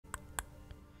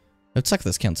Let's check if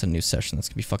this counts in a new session. That's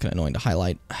gonna be fucking annoying to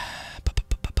highlight.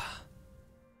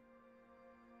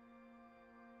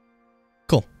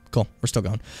 Cool, cool. We're still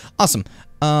going. Awesome.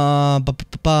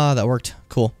 That worked.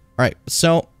 Cool. All right.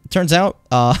 So turns out,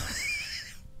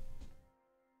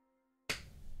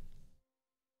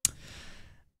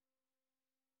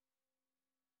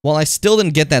 while I still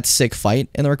didn't get that sick fight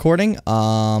in the recording,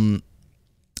 the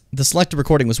selected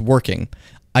recording was working.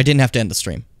 I didn't have to end the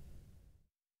stream.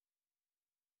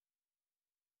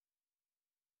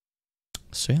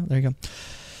 So yeah, there you go.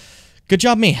 Good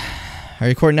job, me. Are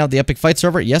you recording now the epic fight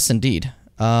server? Yes, indeed.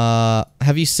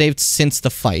 Have you saved since the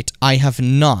fight? I have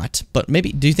not, but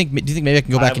maybe. Do you think maybe I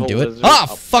can go back and do it? Ah,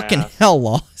 fucking hell,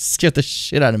 law! Scared the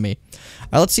shit out of me. All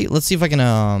right, let's see. Let's see if I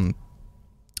can.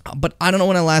 But I don't know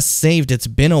when I last saved. It's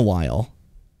been a while.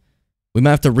 We might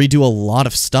have to redo a lot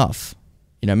of stuff.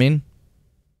 You know what I mean?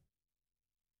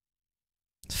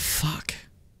 Fuck.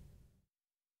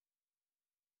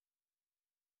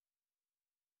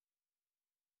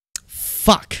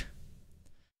 Fuck.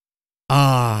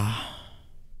 I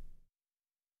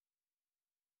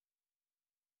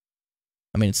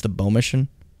mean, it's the bow mission.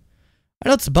 I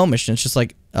know it's the bow mission. It's just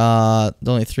like, the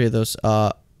only 3 of those,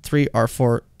 3 are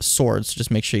for swords. Just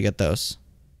make sure you get those.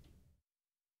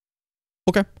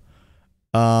 Okay.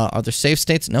 Are there save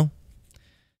states? No.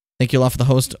 Thank you a lot for the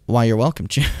host. Why, you're welcome,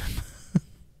 Jim.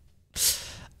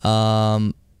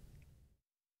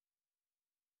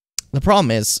 The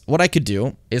problem is, what I could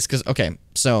do is, because, okay,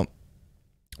 so,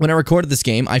 when I recorded this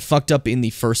game, I fucked up in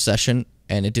the first session,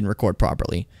 and it didn't record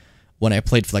properly when I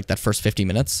played for, like, that first 50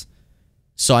 minutes.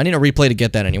 So I need a replay to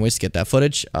get that anyways, to get that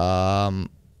footage. Fuck,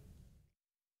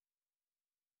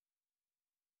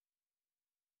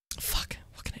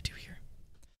 what can I do here?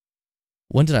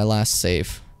 When did I last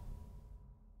save?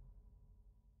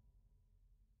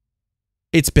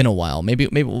 It's been a while. Maybe,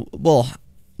 well,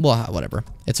 whatever.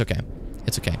 It's okay.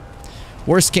 It's okay.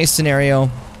 Worst case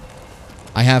scenario,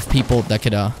 I have people that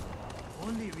could,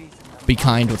 be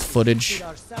kind with footage,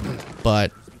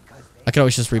 but I could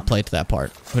always just replay to that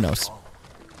part. Who knows?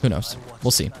 Who knows?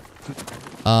 We'll see.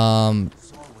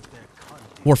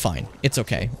 We're fine. It's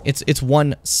okay. It's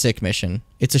one sick mission.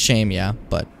 It's a shame, yeah,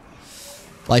 but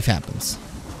life happens.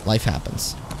 Life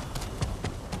happens.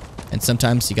 And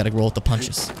sometimes you gotta roll with the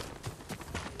punches.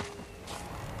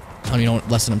 I don't even know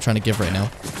what lesson I'm trying to give right now.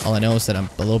 All I know is that I'm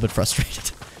a little bit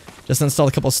frustrated. Just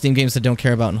installed a couple of Steam games that don't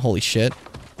care about, and holy shit.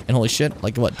 And holy shit,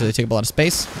 like what, do they take up a lot of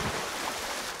space?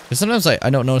 Because sometimes I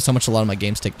don't notice how much a lot of my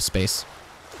games take up space.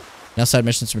 Now side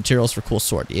missions, materials for cool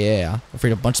sword. Yeah. I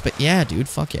freed up a bunch of space. Yeah, dude,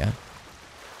 fuck yeah.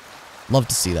 Love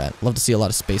to see that. Love to see a lot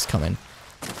of space come in.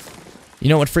 You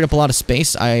know what freed up a lot of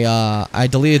space? I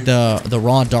deleted the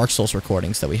raw Dark Souls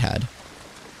recordings that we had.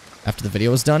 After the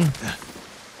video was done.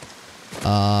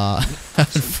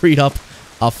 Freed up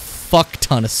a fuck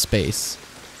ton of space.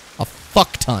 A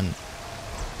fuck ton.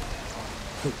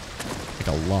 Like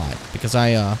a lot. Because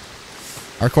I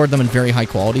record them in very high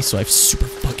quality, so I have super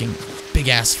fucking big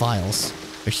ass files.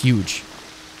 They're huge.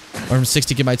 Or from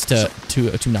 60 gigabytes to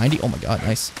 290. Oh my god,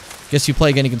 nice. Guess you play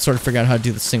again, you can sort of figure out how to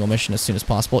do the single mission as soon as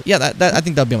possible. Yeah, that I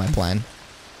think that'd be my plan.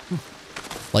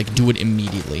 Like, do it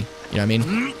immediately. You know what I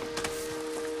mean?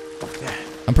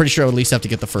 I'm pretty sure I would at least have to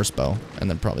get the first bow, and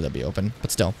then probably that'd be open.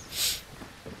 But still.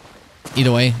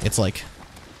 Either way, it's like...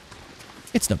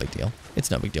 It's no big deal. It's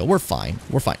no big deal. We're fine.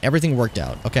 We're fine. Everything worked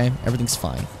out, okay? Everything's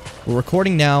fine. We're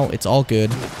recording now. It's all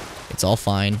good. It's all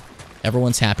fine.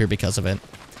 Everyone's happier because of it.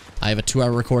 I have a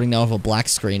 2-hour recording now of a black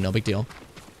screen. No big deal.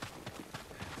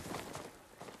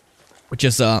 Which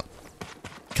is,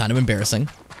 kind of embarrassing.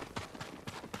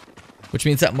 Which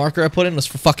means that marker I put in was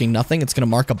for fucking nothing. It's gonna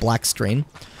mark a black screen.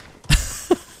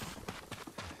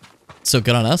 So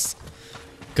good on us.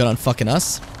 Good on fucking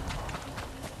us.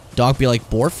 Dog be like,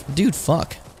 Borf? Dude,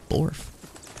 fuck. Borf.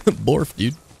 Borf,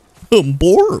 dude.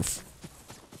 Borf.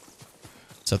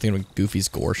 So I think of Goofy's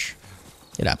Gorsh.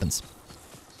 It happens.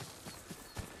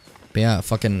 But yeah,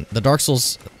 fucking... The Dark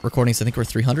Souls recordings, I think, were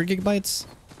 300 gigabytes?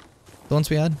 The ones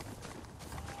we had?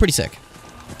 Pretty sick.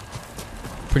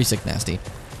 Pretty sick nasty.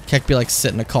 Keck be like,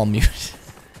 sit in a calm mute.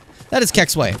 That is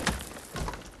Keck's way.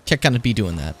 Keck kind of be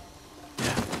doing that.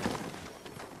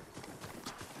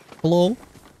 Hello?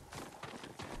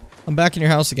 I'm back in your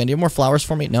house again. Do you have more flowers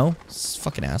for me? No?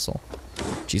 Fucking asshole.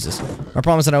 Jesus. My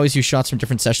problem is that I always use shots from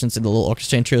different sessions in the little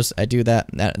orchestra intros. I do that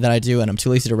I do, and I'm too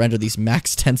lazy to render these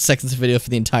max 10 seconds of video for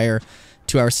the entire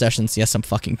 2-hour sessions. Yes, I'm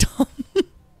fucking dumb.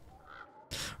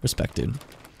 Respect, dude.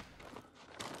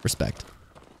 Respect.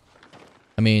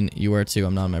 I mean, you were too.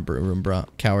 I'm not in my room, bro.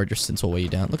 Coward, your sins will weigh you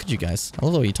down. Look at you guys. I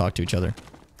love the way you talk to each other.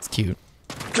 It's cute.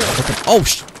 Oh,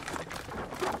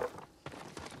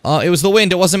 It was the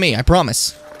wind. It wasn't me. I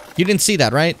promise. You didn't see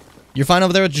that, right? You're fine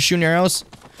over there with just shooting arrows?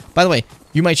 By the way,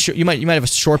 you might have a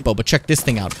short bow, but check this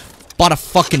thing out. Bought a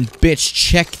fucking bitch.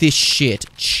 Check this shit.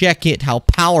 Check it. How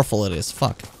powerful it is.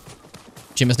 Fuck.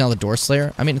 Jim is now the door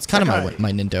slayer. I mean, it's kind of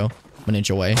my ninja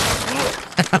way.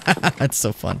 That's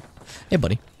so fun. Hey,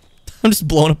 buddy. I'm just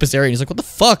blowing up his area. And he's like, "What the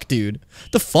fuck, dude?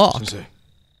 The fuck?"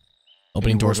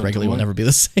 Opening doors regularly will never be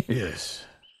the same. Yes,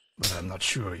 but I'm not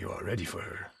sure you are ready for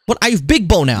her. What? I have big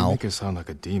bow now. You make her sound like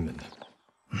a demon.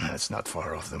 That's not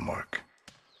far off the mark.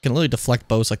 Can literally deflect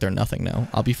bows like they're nothing now.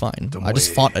 I'll be fine. I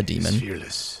just fought a demon.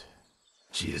 Fearless.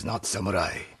 She is not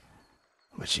samurai,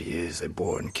 but she is a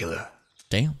born killer.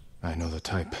 Damn. I know the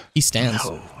type. He stands.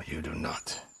 No, you do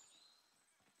not.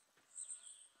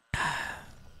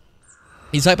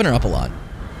 He's hyping her up a lot.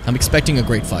 I'm expecting a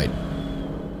great fight.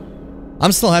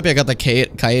 I'm still happy I got the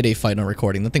Kaede fight on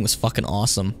recording. That thing was fucking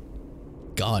awesome.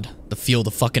 God, the feel of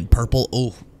the fucking purple.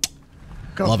 Oh,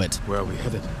 love it. Where are we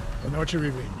headed? An archery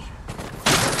range.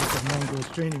 The Mongols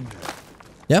training there.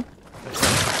 Yeah?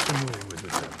 Familiar with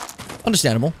it.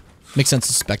 Understandable. Makes sense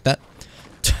to suspect that.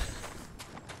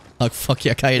 Oh, fuck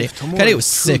yeah, Kaede. Kaede was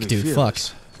sick, dude. Fearless,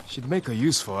 Fuck. She'd make a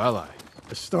useful ally.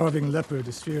 A starving leopard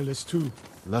is fearless too.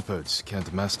 Leopards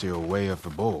can't master your way of the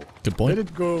bow. Good Let point.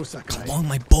 it go, Sakai. How long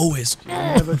my bow is. She'll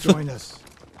never join us.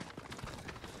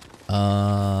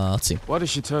 Let's see. Why did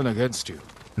she turn against you?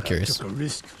 I'm curious. I took a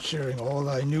risk sharing all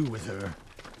I knew with her.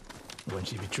 When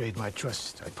she betrayed my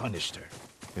trust, I punished her.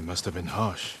 It must have been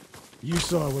harsh. You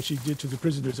saw what she did to the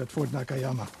prisoners at Fort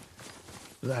Nakayama.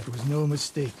 That was no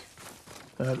mistake.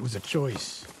 That was a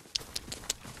choice.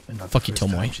 And not Fuck the you,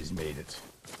 first time Tomoe. she's made it.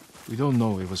 We don't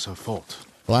know it was her fault.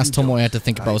 The last Tomoe I had to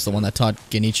think about was the one that taught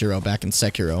Genichiro back in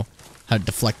Sekiro how to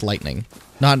deflect lightning.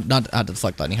 Not how to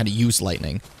deflect lightning, how to use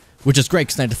lightning. Which is great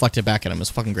because then I deflected back at him. It was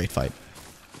a fucking great fight.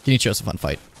 Genichiro's a fun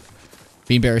fight.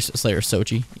 Beanberry Slayer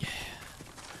Sochi.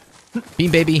 Yeah.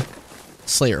 Bean Baby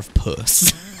Slayer of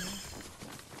Puss.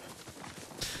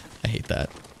 I hate that.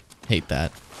 Hate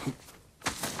that.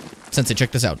 Sensei,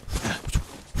 check this out.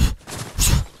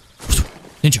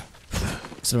 Ninja.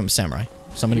 Instead of I'm a samurai.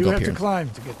 So I'm gonna You go up have here. to climb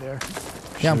to get there.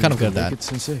 Yeah, I'm kind of good at Make that. it,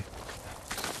 Sensei.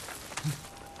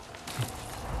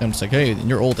 I'm just like, hey, in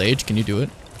your old age, can you do it?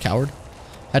 Coward.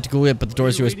 Had to go in, but the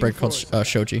door's US break called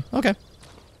Shoji. Okay.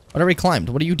 But I already climbed.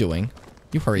 What are you doing?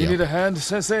 You hurry You up. need a hand,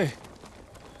 Sensei?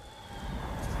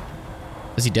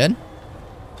 Is he dead?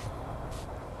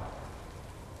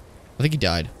 I think he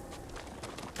died.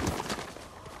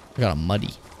 I got a muddy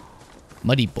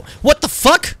boy. What the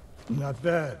fuck? Not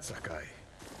bad, Sakai.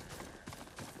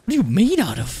 What are you made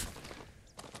out of?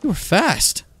 You were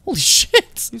fast. Holy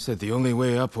shit. You said the only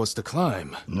way up was to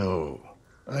climb. No.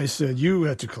 I said you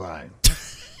had to climb.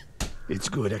 It's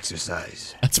good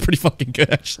exercise. That's pretty fucking good,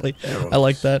 actually. I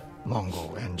like that.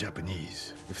 Mongol and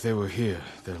Japanese. If they were here,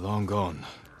 they're long gone.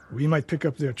 We might pick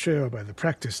up their trail by the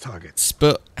practice targets.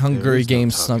 Hungry There is no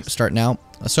Games target. start now.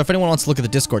 So if anyone wants to look at the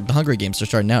Discord, the Hungry Games are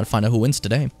starting now to find out who wins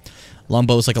today.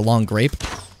 Longbow is like a long grape.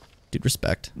 Dude,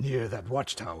 respect. Near that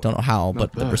watchtower. Don't know how,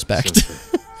 but bad, respect.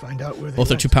 Sensei. Find out where they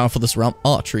Both are went. too powerful for this realm.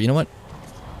 Oh, true. You know what?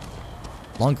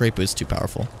 Long grape is too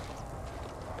powerful.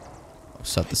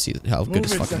 So I have to see how good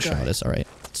his Move it, fucking Sakai. shot is. Alright.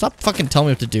 Stop fucking telling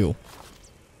me what to do.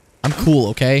 I'm cool,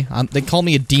 okay? They called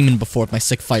me a demon before with my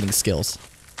sick fighting skills.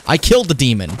 I killed the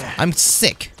demon. I'm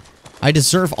sick. I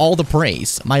deserve all the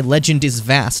praise. My legend is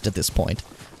vast at this point.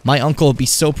 My uncle would be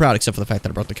so proud, except for the fact that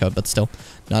I broke the code, but still.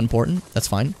 Not important. That's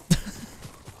fine.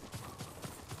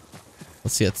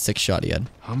 Let's see that sick shot he had.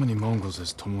 How many Mongols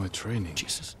is Tomoe training?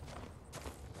 Jesus.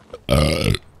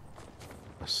 A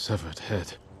severed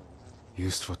head.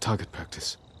 Used for target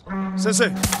practice. Sensei!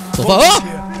 So oh!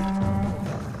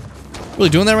 Really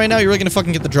doing that right now? You're really gonna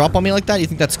fucking get the drop on me like that? You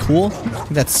think that's cool? You think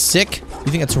that's sick?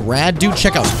 You think that's rad? Dude,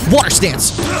 check out Water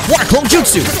Stance! Water Clone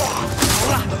Jutsu!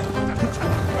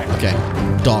 Okay.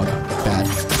 Dog. Bad.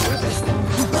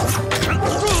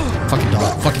 Fucking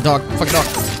dog. Fucking dog. Fucking dog.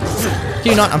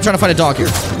 Can you not? I'm trying to find a dog here.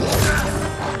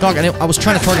 Dog, I was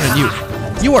trying to target on you.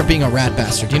 You are being a rad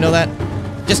bastard. Do you know that?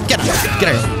 Just get out. Get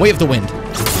out of here. Way of the wind.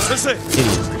 Sensei!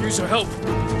 Idiot. Use your help!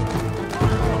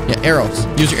 Yeah, arrows.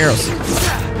 Use your arrows.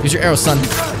 Use your arrows, son.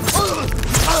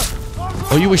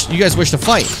 Oh, you guys wish to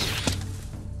fight.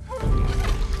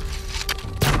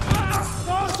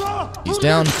 He's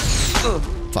down.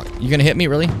 Fuck. You gonna hit me,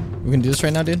 really? We're gonna do this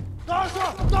right now, dude?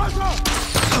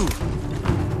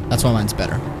 That's why mine's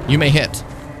better. You may hit,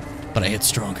 but I hit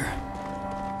stronger.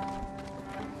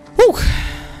 Whew.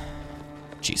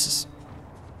 Jesus.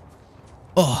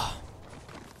 Oh.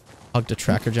 Hugged a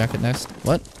tracker jacket next.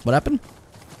 What? What happened?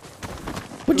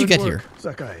 What'd you Good get here? work,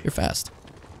 Sakai. You're fast.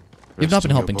 You've not been Rest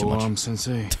of helping too your much. bow arm,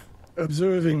 Sensei.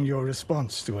 Observing your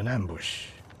response to an ambush.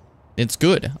 It's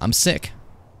good. I'm sick.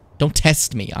 Don't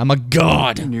test me. I'm a You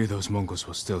god. knew those Mongols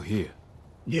were still here.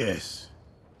 Yes.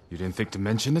 You didn't think to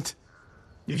mention it?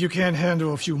 If you can't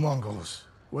handle a few Mongols,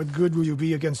 what good will you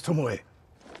be against Tomoe?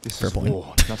 This Fair is point.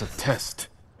 war, not a test.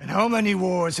 And how many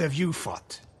wars have you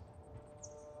fought?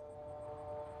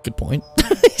 Good point.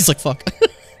 He's like, fuck.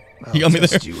 I'll You got me there.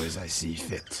 test you as I see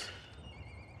fit.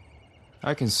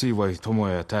 I can see why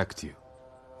Tomoe attacked you.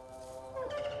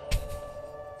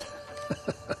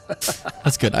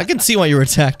 That's good. I can see why you were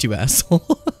attacked, you asshole.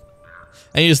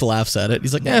 And he just laughs at it.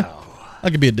 He's like, yeah, I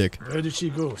could be a dick. Where did she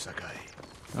go, Sakai?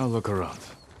 I'll look around.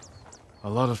 A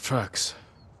lot of tracks.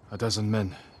 A dozen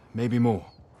men, maybe more.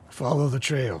 Follow the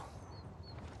trail.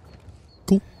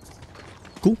 Cool.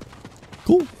 Cool.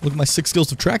 Cool. Look at my 6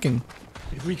 skills of tracking.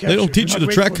 If we They don't capture, teach do you to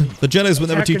not track. wait for me. The Jedis would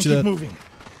never Attack teach you and that. keep moving.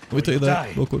 Let me tell you Or that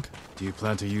die. real quick. Do you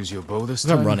plan to use your bow this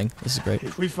I'm time? running. This is great.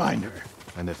 If we find her,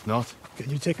 And if not, can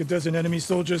you take a dozen enemy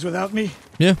soldiers without me?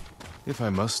 Yeah. if I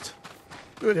must.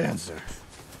 Good answer.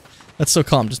 That's so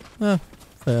calm. Just,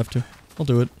 if I have to. I'll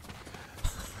do it.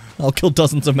 I'll kill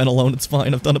dozens of men alone. It's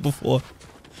fine. I've done it before.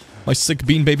 My sick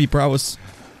bean baby prowess.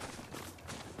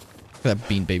 Look at that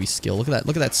bean baby skill. Look at that.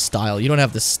 Look at that style. You don't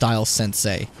have the style,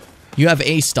 Sensei. You have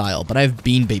a style, but I have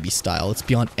bean baby style. It's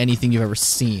beyond anything you've ever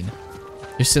seen.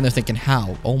 You're sitting there thinking,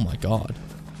 how? Oh my god.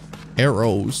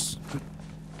 Arrows.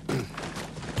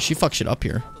 She fucked shit up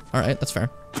here. Alright, that's fair.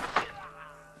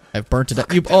 I've burnt to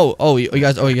death. You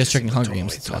guys checking Hunger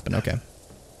Games. That's happened. Okay.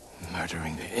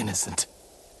 Murdering the innocent.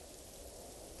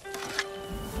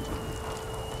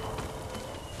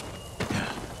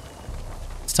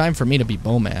 It's time for me to be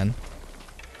Bowman.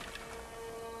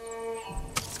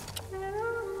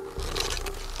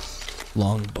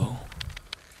 Longbow.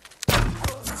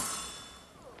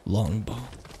 Longbow.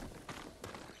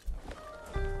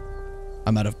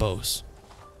 I'm out of bows.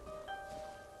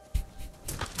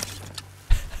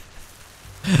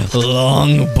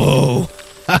 Longbow.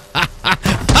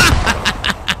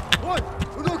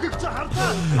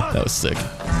 That was sick.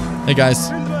 Hey guys,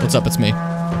 what's up? It's me.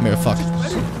 Come here, fuck.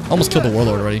 Almost killed the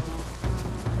warlord already.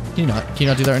 Can you not do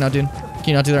that right now, dude? Can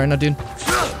you not do that right now, dude? Oh,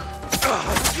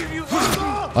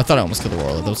 I thought I almost killed the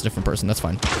warlord. That was a different person. That's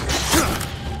fine.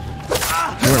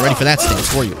 You weren't ready for that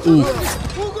stance, were you?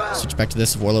 Ooh. Switch back to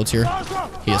this. Warlord's here.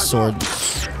 He has sword.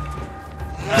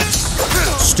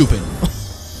 Stupid.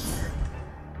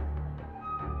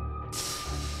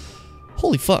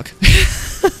 Holy fuck.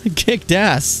 Kicked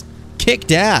ass.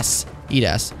 Kicked ass. Eat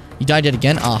ass. You died yet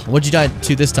again? Ah, what'd you die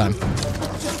to this time?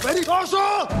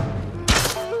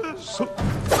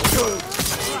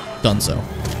 Done so.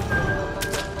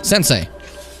 Sensei.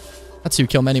 That's how you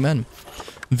kill many men.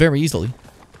 Very easily.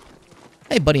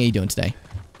 Hey buddy, how you doing today?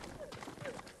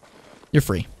 You're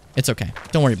free. It's okay.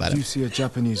 Don't worry about Do you it. see a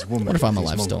Japanese woman? What if I'm with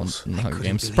alive these still Mongols? in the Hunger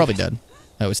couldn't Games? believe Probably it. dead.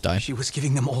 I always die. She was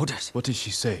giving them orders. What did she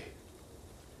say?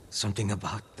 Something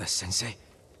about the sensei.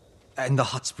 And the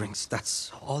hot springs.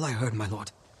 That's all I heard, my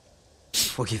lord.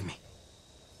 Forgive me.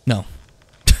 No.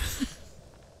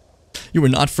 You were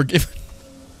not forgiven.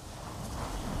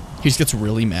 He just gets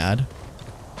really mad.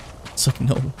 It's like,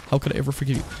 no. How could I ever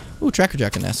forgive you? Ooh, Tracker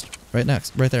Jack nest. Right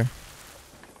next. Right there.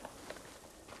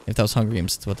 If that was Hunger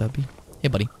Games, that's what that'd be. Hey,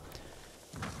 buddy.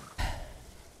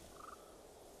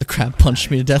 The crab punched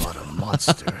me to death. What a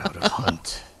monster out of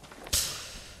hunt.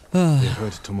 They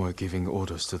heard Tomoe giving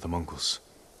orders to the Mongols.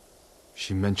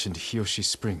 She mentioned Hiyoshi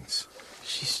Springs.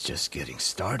 She's just getting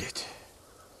started.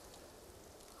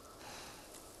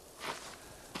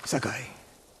 Sakai,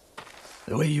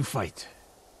 the way you fight,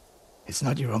 it's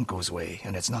not your uncle's way,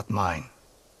 and it's not mine.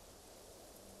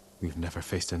 We've never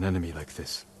faced an enemy like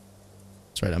this.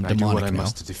 That's right, I'm I do what I demonic now.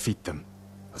 must to defeat them.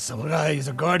 A samurai is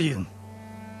a guardian,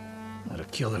 not a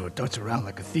killer who darts around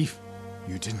like a thief.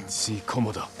 You didn't see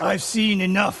Komoda. I've seen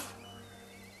enough.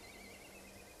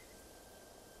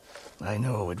 I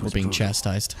know it We're was being brutal,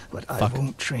 chastised. but Fuck. I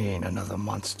won't train another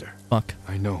monster. Fuck.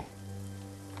 I know.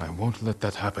 I won't let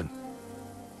that happen.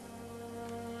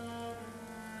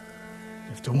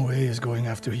 If Tomoe is going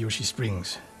after Yoshi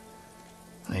Springs,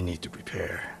 I need to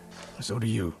prepare. So do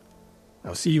you.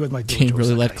 I'll see you at my dojo. Kane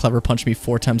really let Sakai. Clever punch me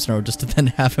 4 times in a row just to then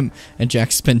have him and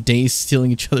Jack spend days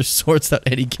stealing each other's swords without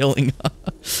Eddie killing.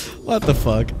 What the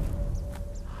fuck?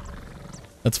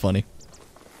 That's funny.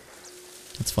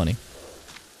 That's funny.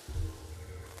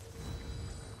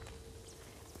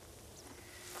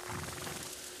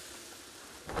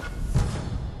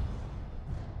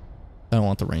 I don't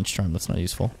want the range charm. That's not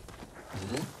useful.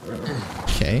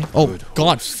 Okay. Oh,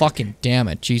 God fucking damn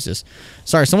it. Jesus.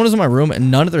 Sorry, someone was in my room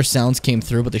and none of their sounds came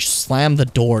through, but they slammed the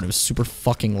door and it was super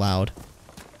fucking loud.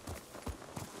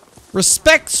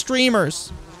 Respect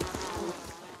streamers!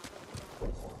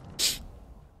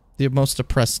 The most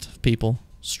oppressed people.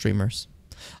 Streamers.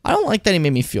 I don't like that he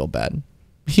made me feel bad.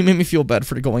 He made me feel bad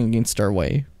for going against our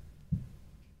way.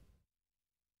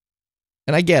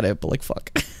 And I get it, but like,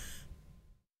 fuck.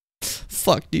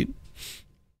 Fuck, dude.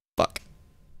 Fuck.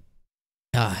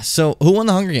 So, who won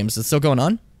the Hunger Games? Is it still going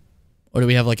on? Or do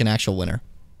we have, like, an actual winner?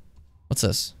 What's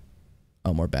this?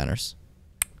 Oh, more banners.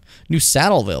 New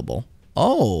saddle available.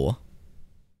 Oh.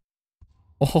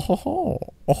 Oh, ho, ho,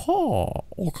 ho. Oh, ho.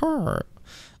 Okay.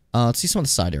 Let's see some of the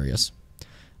side areas.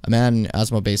 A man in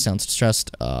Asmo base sounds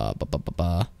distressed.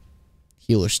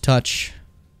 Healer's touch.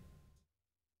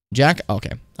 Jack?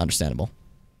 Okay. Understandable.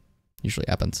 Usually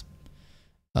happens.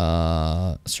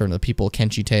 Certain of the people.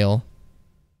 Kenchi tail.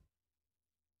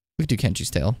 We could do Kenchi's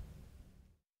tail.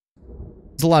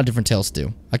 There's a lot of different tails to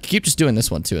do. I could keep just doing this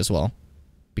one too as well.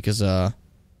 Because, I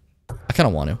kind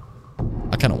of want to.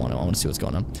 I want to see what's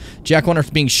going on. Jack won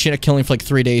after being shit at killing for like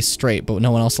 3 days straight, but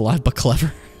no one else alive but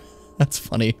Clever. That's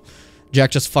funny.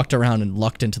 Jack just fucked around and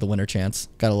lucked into the winner chance.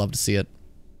 Gotta love to see it.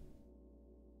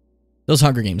 Those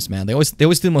Hunger Games, man. They always do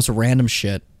the most random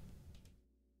shit.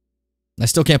 I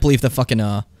still can't believe the fucking,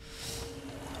 Small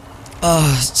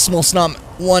Snom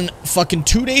won fucking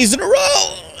 2 days in a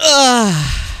row!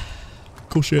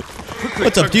 Cool shit.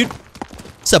 What's up, dude?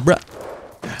 What's up, bruh?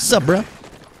 What's up, bruh?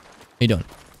 How you doing?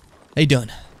 How you doing?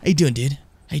 How you doing, dude?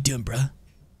 How you doing, bruh?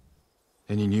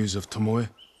 Any news of Tomoe?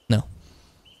 No.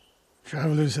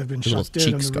 Travelers have been shot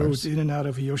dead on the roads in and out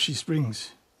of Hiyoshi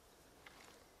Springs.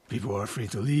 People are free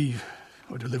to leave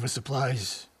or deliver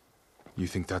supplies. You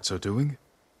think that's her doing?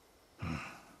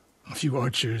 A few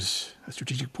archers at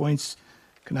strategic points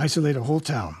can isolate a whole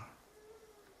town.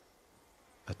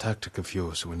 A tactic of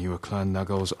yours when you were Clan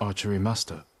Nagao's archery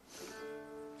master.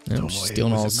 Yeah,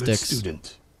 stealing all his sticks.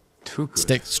 Student. Too good.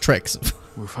 Sticks, tricks.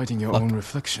 We're fighting your own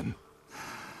reflection.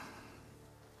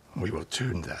 We will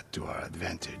turn that to our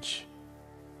advantage.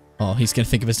 Oh, he's gonna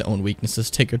think of his own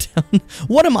weaknesses, take her down.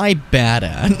 What am I bad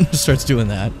at? Starts doing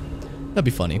that. That'd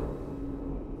be funny.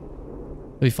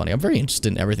 That'd be funny. I'm very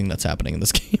interested in everything that's happening in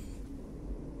this game.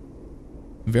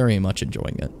 Very much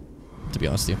enjoying it, to be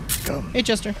honest with you. Come. Hey,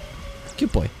 Chester.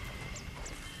 Cute boy.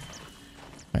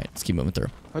 Alright, let's keep moving through.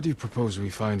 How do you propose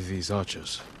we find these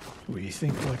archers? We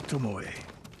think like Tomoe.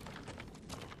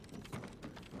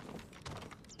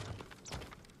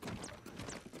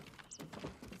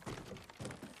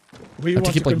 I have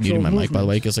to keep like muting my mic, by the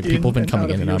way, because like people have been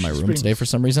coming in and out of my room today for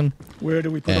some reason. Where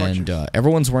do we put and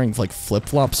everyone's wearing like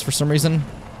flip-flops for some reason.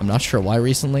 I'm not sure why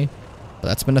recently, but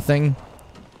that's been a thing.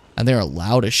 And they're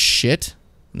loud as shit.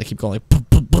 And they keep going like, boop,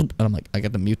 boop, boop, and I'm like, I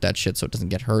got to mute that shit so it doesn't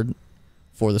get heard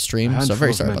for the stream. So I'm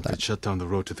very sorry about that. Shut down the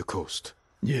road to the coast.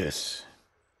 Yes.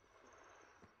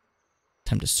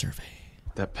 Time to survey.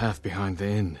 That path behind the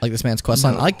inn. Like this man's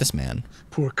questline. I like this man.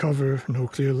 Poor cover, no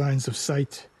clear lines of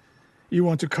sight. You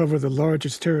want to cover the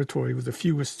largest territory with the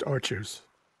fewest archers.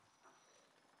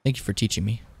 Thank you for teaching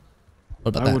me.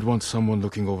 What about that? I would want someone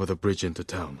looking over the bridge into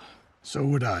town. So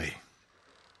would I.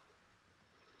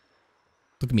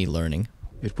 Look at me learning.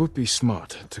 It would be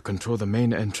smart to control the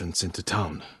main entrance into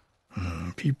town.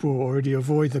 People already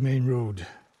avoid the main road.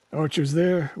 Archers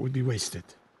there would be wasted.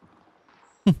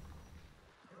 What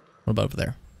about over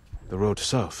there? The road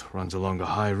south runs along a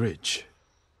high ridge.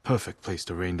 Perfect place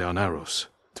to rain down arrows.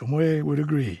 Tomoe would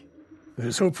agree.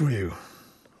 There's hope for you.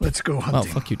 Let's go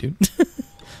hunting. Oh, fuck you, dude.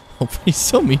 Oh, he's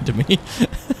so mean to me.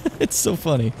 It's so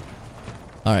funny.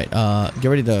 Alright, get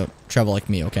ready to travel like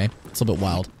me, okay? It's a little bit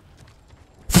wild.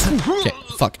 Okay,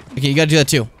 fuck. Okay, you gotta do that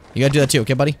too. You gotta do that too,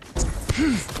 okay, buddy?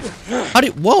 How do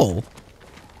you... Whoa!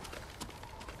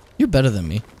 You're better than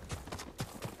me.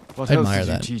 What I else admire did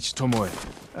that. you teach Tomoe?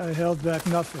 I held back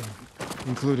nothing.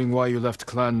 Including why you left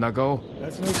Clan Nagao?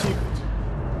 That's no secret.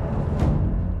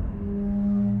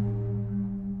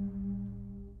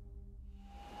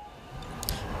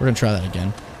 We're gonna try that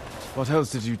again. What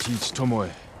else did you teach Tomoe?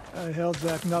 I held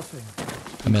back nothing.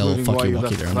 I made a little Including fuck why you you wuck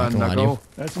left either. I'm not Clan gonna lie to you. Nagao?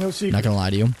 That's no secret. Not gonna lie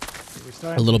to you. It was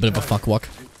time A little to bit of a retire, fuck wuck.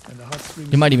 and the hot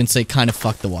springs- You might even say kind of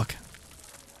fuck the wuck.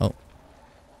 Oh.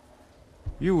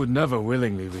 You would never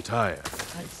willingly retire.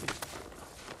 I see.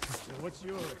 So what's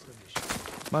your explanation?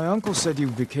 My uncle said you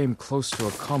became close to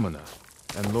a commoner,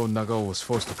 and Lord Nagao was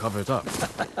forced to cover it up.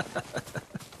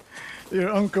 Your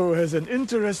uncle has an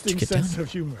interesting Get sense down.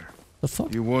 of humor. The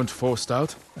fuck? You weren't forced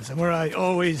out? A samurai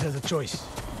always has a choice.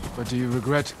 But do you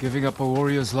regret giving up a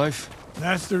warrior's life?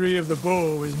 Mastery of the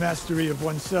bow is mastery of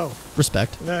oneself.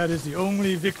 Respect. That is the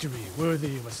only victory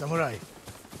worthy of a samurai.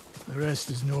 The rest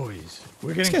is noise. We're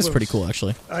This getting guy's close. pretty cool,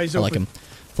 actually. Eyes I like open. him.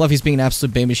 Fluffy's being an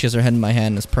absolute baby. She has her head in my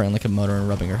hand and is purring like a motor and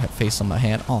rubbing her face on my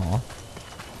hand. Aw.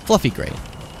 Fluffy, great.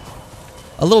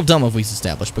 A little dumb if we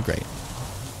established, but great.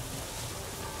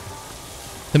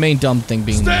 The main dumb thing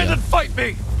being Stand the, and fight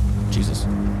me! Jesus.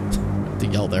 The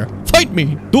yell there. Fight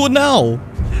me! Do it now!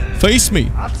 Face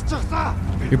me!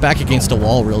 You're back against a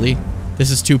wall, really? This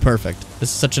is too perfect. This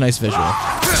is such a nice visual.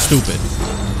 Stupid.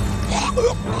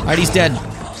 Alright, he's dead.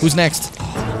 Who's next?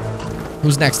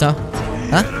 Who's next, huh?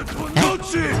 Huh?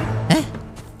 Huh?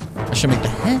 I should make the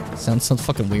huh? Sounds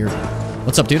fucking weird.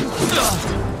 What's up, dude?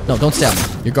 No, don't stab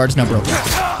me. Your guard's not broken.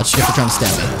 That's just for trying to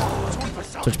stab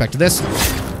me. Switch back to this.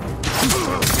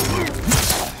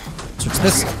 Switch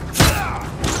this.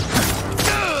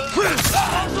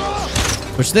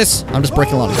 Switch this. I'm just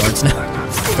breaking a lot of guards now.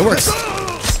 It works.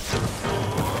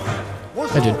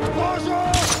 I did.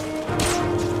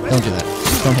 Don't do that.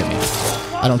 Don't hit me.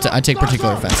 I take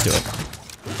particular offense to it.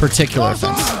 Particular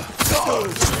offense.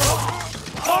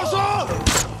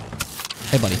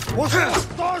 Hey, buddy.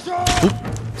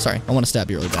 Oop. Sorry, I want to stab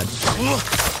you really bad.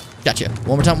 Gotcha.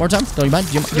 One more time. Don't you mind?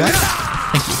 Do you mind?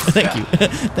 Thank you. Thank you.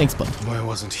 Thanks, bud. Why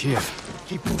wasn't here?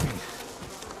 Keep moving.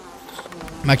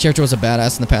 My character was a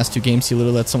badass in the past 2 games. He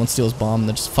literally let someone steal his bomb and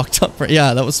then just fucked up.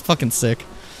 Yeah, that was fucking sick.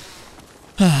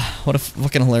 What a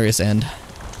fucking hilarious end.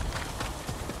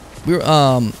 We were,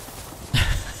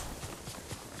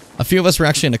 a few of us were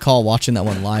actually in a call watching that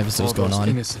one live as it was going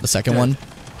on. The second one.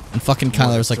 And fucking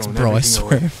Kyler was like, bro, I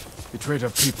swear. Betrayed our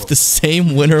people. The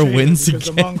same winner wins Because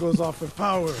the again. Mongols offer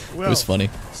power, It wealth, was funny.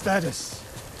 status.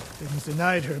 Things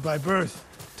denied her by birth.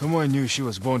 Tomoe knew she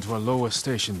was born to a lower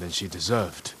station than she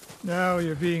deserved. Now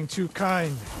you're being too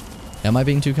kind. Am I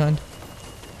being too kind?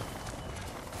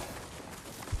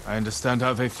 I understand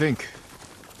how they think.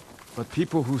 But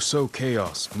people who sow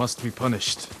chaos must be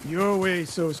punished. Your way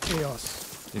sows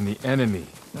chaos. In the enemy.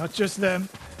 Not just them.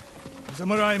 The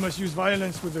samurai must use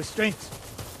violence with their strength.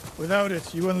 Without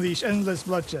it, you unleash endless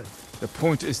bloodshed. The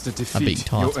point is to being defeat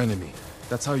taught. your enemy.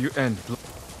 That's how you end.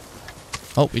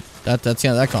 Oh, that's the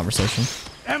end of that conversation.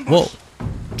 Ambush! Whoa.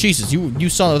 Jesus, you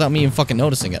saw that without me even fucking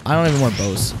noticing it. I don't even wear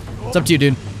bows. It's up to you,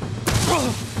 dude.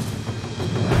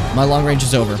 My long range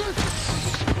is over.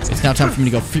 It's now time for me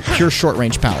to go pure short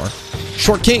range power.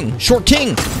 Short king! Short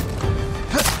king!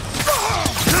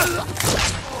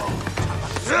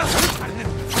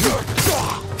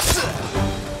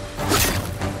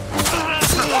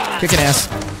 Kicking ass.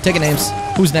 Taking names.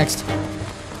 Who's next?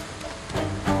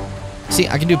 See,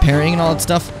 I can do parrying and all that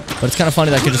stuff, but it's kind of funny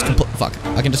that I can just fuck.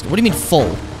 I can just. What do you mean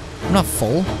full? I'm not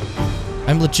full.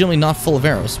 I'm legitimately not full of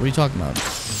arrows. What are you talking about?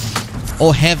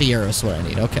 Oh, heavy arrows is what I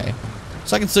need. Okay.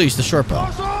 So I can still use the short bow.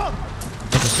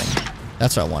 Interesting.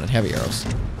 That's what I wanted. Heavy arrows.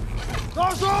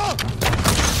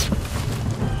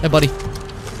 Hey, buddy.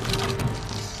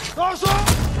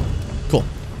 Cool.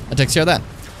 That takes care of that.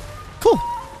 Cool.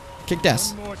 Kicked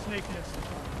ass. More snake nests.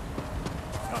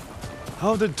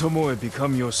 How did Tomoe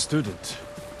become your student?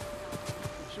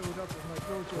 Showed up at my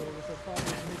dojo with her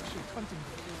father's makeshift hunting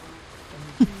bow.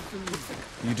 And refused to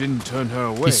leave. You didn't turn her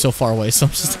away. He's so far away, so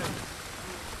I'm just. But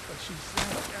she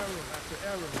slammed arrow after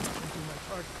arrow into my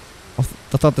target.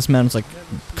 I thought this man was like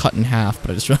cut in half,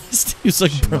 but I just realized he was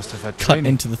like She must have had cut training.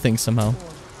 into the thing somehow.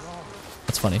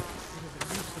 That's funny.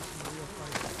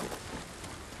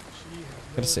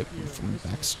 Gotta save him from the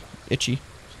back's itchy.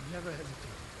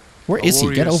 Where A is he?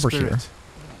 Get warrior over spirit. here.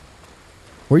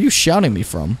 Where are you shouting me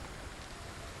from?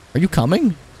 Are you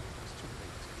coming?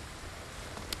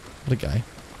 What a guy.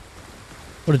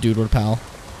 What a dude, what a pal.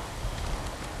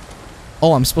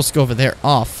 Oh, I'm supposed to go over there.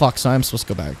 Oh, fuck, so I'm supposed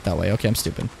to go back that way. Okay, I'm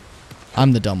stupid.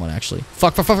 I'm the dumb one, actually.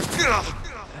 Fuck. We're fine.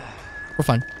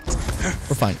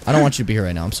 We're fine. I don't want you to be here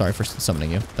right now. I'm sorry for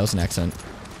summoning you. That was an accident.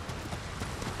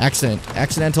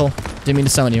 Accidental. Didn't mean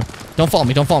to summon you. Don't follow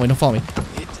me. Don't follow me. Don't follow me.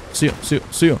 See ya. See ya.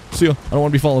 See ya. See ya. I don't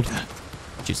want to be followed.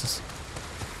 Jesus.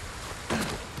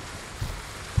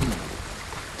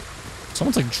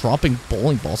 Someone's like dropping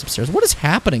bowling balls upstairs. What is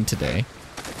happening today?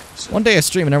 One day I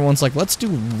stream and everyone's like, let's do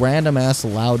random ass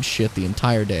loud shit the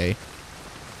entire day.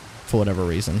 For whatever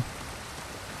reason.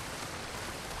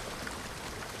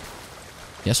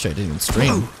 Yesterday I didn't even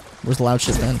stream. Where's the loud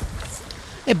shit then?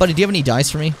 Hey buddy, do you have any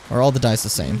dice for me? Or are all the dice the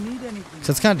same? Because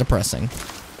it's kind of depressing.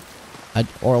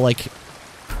 Or like,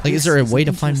 is there a way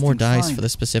to find more dice for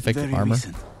this specific armor?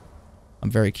 I'm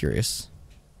very curious.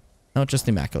 No, just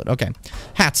the Immaculate. Okay.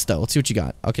 Hats, though. Let's see what you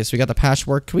got. Okay, so we got the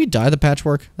patchwork. Can we dye the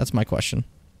patchwork? That's my question.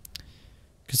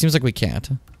 Because it seems like we can't.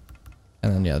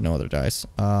 And then, yeah, no other dice.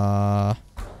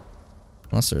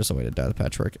 Unless there's a way to dye the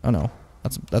patchwork. Oh no,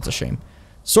 that's a shame.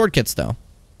 Sword kits though.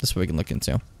 This is what we can look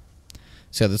into.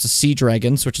 So yeah, there's the sea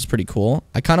dragons, which is pretty cool.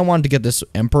 I kind of wanted to get this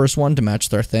Emperor's one to match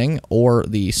their thing, or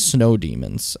the snow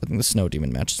demons. I think the snow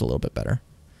demon matches a little bit better.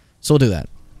 So we'll do that.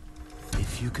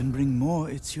 If you can bring more,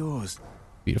 it's yours.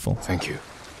 Beautiful. Thank you.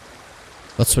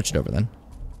 Let's switch it over then.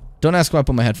 Don't ask why I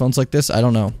put my headphones like this. I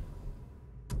don't know.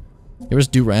 You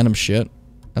just do random shit.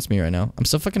 That's me right now. I'm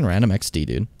so fucking random XD,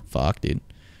 dude. Fuck, dude.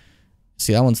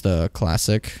 See, that one's the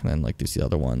classic. And then, like, there's the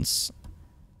other ones.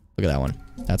 Look at that one.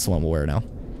 That's the one we'll wear now.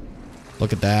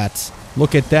 Look at that.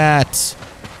 Look at that.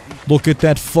 Look at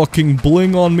that fucking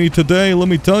bling on me today, let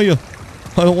me tell you.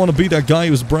 I don't want to be that guy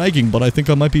who's bragging, but I think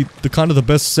I might be the kind of the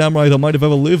best samurai that might have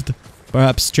ever lived.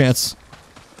 Perhaps, chance.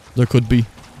 There could be.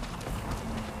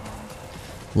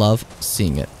 Love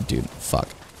seeing it, dude. Fuck.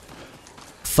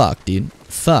 Fuck, dude.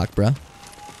 Fuck, bruh.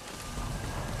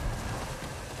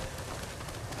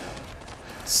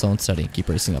 So unsteady. Keep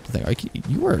racing up the thing.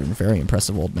 You are a very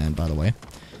impressive old man, by the way.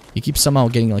 You keep somehow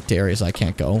getting like to areas I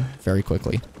can't go very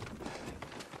quickly.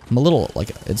 I'm a little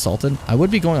like insulted. I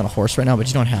would be going on a horse right now, but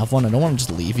you don't have one. I don't want to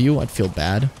just leave you. I'd feel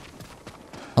bad.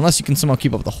 Unless you can somehow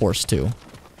keep up with the horse too.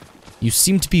 You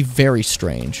seem to be very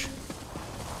strange.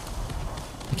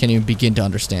 I can't even begin to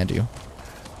understand you.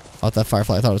 Oh, that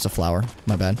firefly. I thought it was a flower.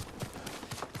 My bad.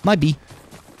 My bee.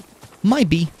 My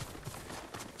bee.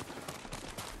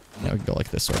 Now we can go like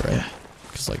this way, right?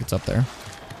 Because like it's up there.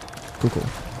 Cool, cool.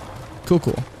 Cool,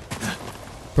 cool.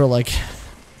 Bro, like,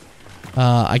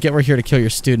 I get we're here to kill your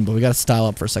student, but we gotta style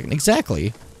up for a second.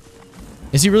 Exactly.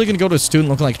 Is he really gonna go to a student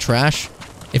looking like trash?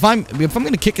 If I'm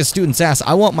gonna kick a student's ass,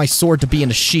 I want my sword to be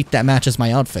in a sheath that matches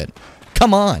my outfit.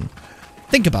 Come on.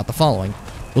 Think about the following.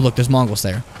 Oh, look, there's Mongols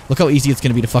there. Look how easy it's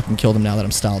gonna be to fucking kill them now that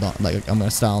I'm styled on. Like, I'm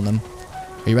gonna style on them.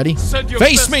 Are you ready?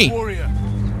 Face me! Warrior.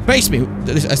 Face me!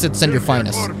 I said send your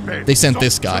finest. They sent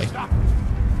this guy.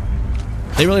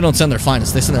 They really don't send their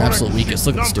finest. They send their absolute weakest.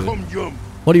 Look at this dude.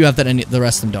 What do you have that the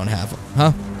rest of them don't have?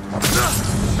 Huh?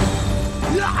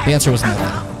 The answer was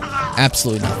nothing.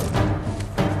 Absolutely nothing.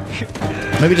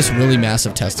 Maybe just really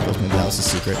massive testicles. Maybe that was the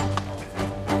secret.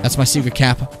 That's my secret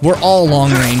cap. We're all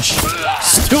long range.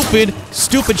 Stupid.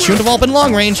 Stupid. Shouldn't have all been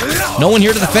long range. No one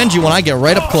here to defend you when I get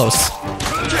right up close.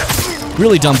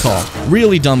 Really dumb call.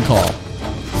 Really dumb call.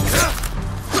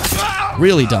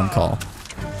 Really dumb call.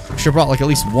 Should've brought like at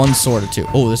least one sword or two.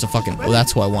 Oh, there's a fucking... Oh,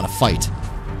 that's who I want to fight.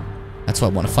 That's who I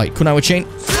want to fight. Kunai with chain.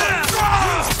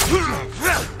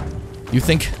 You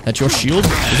think that your shield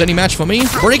is any match for me?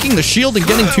 Breaking the shield and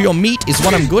getting to your meat is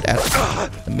what I'm good at.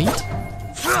 The meat?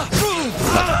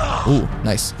 Ooh,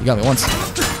 nice. You got me once.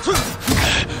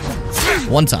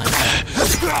 One time.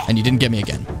 And you didn't get me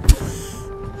again.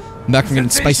 I'm back from getting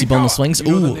spicy boneless wings.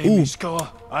 Ooh, ooh.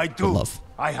 I do. With love.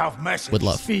 I have message. With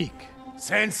love. Speak.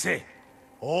 Sensei,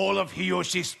 all of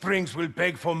Hiyoshi Springs will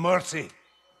beg for mercy,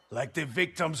 like the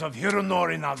victims of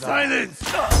Hironori Naga. Silence!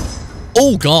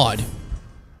 Oh, God.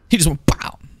 He just went,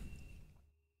 pow.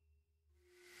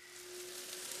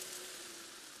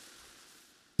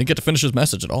 Didn't get to finish his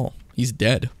message at all. He's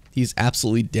dead. He's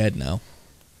absolutely dead now.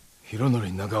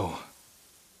 Hironori Nagao.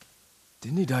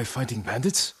 Didn't he die fighting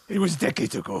bandits? It was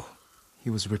decades ago.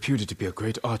 He was reputed to be a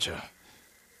great archer.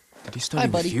 Did he study Hi,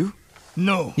 buddy. with you?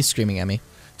 No. He's screaming at me.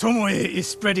 Tomoe is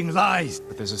spreading lies.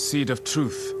 But there's a seed of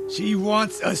truth. She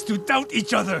wants us to doubt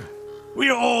each other. We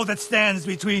are all that stands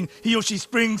between Hiyoshi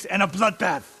Springs and a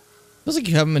bloodbath. Feels like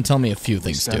you haven't been telling me a few We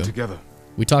things, stand too. together.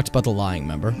 We talked about the lying,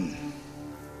 remember?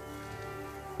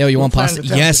 Yo, you want plan pasta? to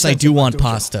tell Yes, the I do sense want of the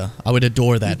dojo. pasta. I would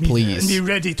adore that, Meet me there please. and be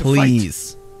ready to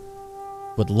please.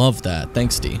 Would love that.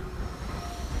 Thanks, D.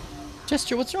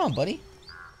 Gesture, what's wrong, buddy?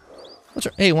 What's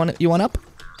wrong? Hey, you want up? You want up?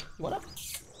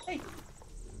 Hey.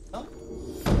 No?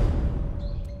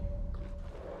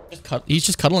 He's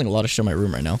just cuddling a lot of shit in my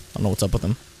room right now. I don't know what's up with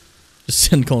him. Just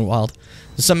sitting going wild.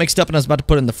 There's some mixed up and I was about to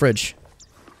put it in the fridge.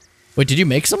 Wait, did you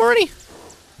make some already?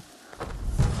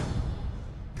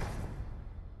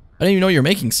 I didn't even know you were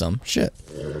making some. Shit.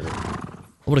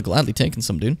 I would have gladly taken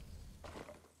some, dude.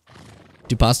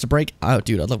 Do pasta break? Oh,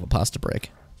 dude, I'd love a pasta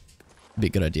break. Be a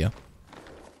good idea.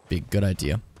 Be a good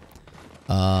idea.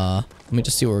 Let me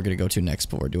just see what we're gonna go to next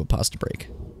before we do a pasta break.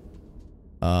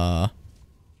 Well,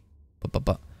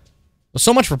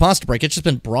 so much for pasta break. It's just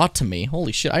been brought to me.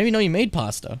 Holy shit! I didn't even know you made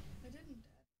pasta. I didn't.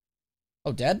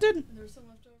 Oh, Dad did? There was some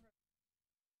left over.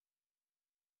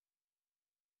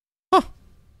 Huh.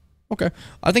 Okay.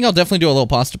 I think I'll definitely do a little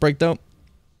pasta break though.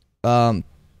 Cause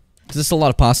this is a lot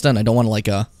of pasta, and I don't want to like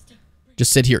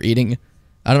just sit here eating.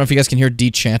 I don't know if you guys can hear D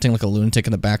chanting like a lunatic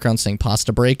in the background saying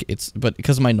pasta break. But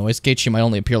because of my noise gate, she might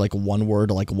only appear like one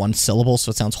word or like one syllable, so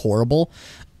it sounds horrible.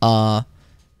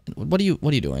 What are you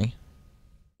doing?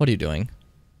 What are you doing?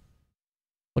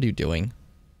 What are you doing?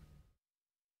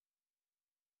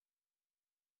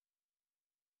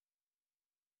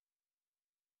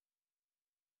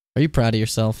 Are you proud of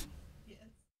yourself? Yes.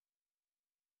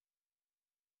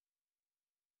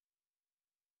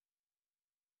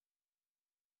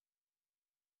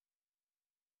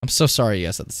 I'm so sorry you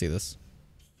guys had to see this.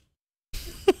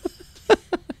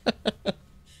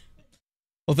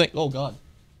 Oh god.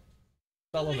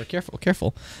 Fell over. Careful,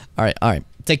 careful. Alright.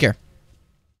 Take care.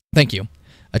 Thank you.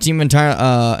 A team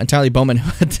entirely Bowman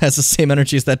who has the same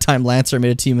energy as that time Lancer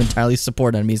made a team entirely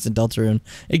support enemies in Deltarune.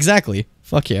 Exactly.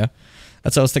 Fuck yeah.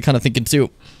 That's what I was kind of thinking too.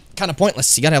 Kind of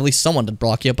pointless. You gotta have at least someone to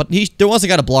block you. But there was a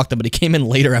guy to block them, but he came in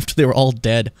later after they were all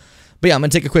dead. But yeah, I'm gonna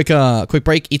take a quick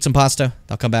break, eat some pasta.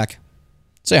 I'll come back.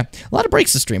 So yeah, a lot of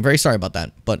breaks this stream. Very sorry about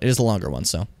that, but it is a longer one,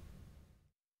 so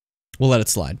we'll let it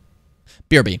slide.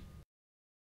 BRB.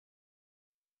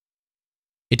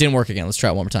 It didn't work again. Let's try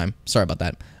it one more time. Sorry about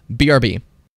that. BRB.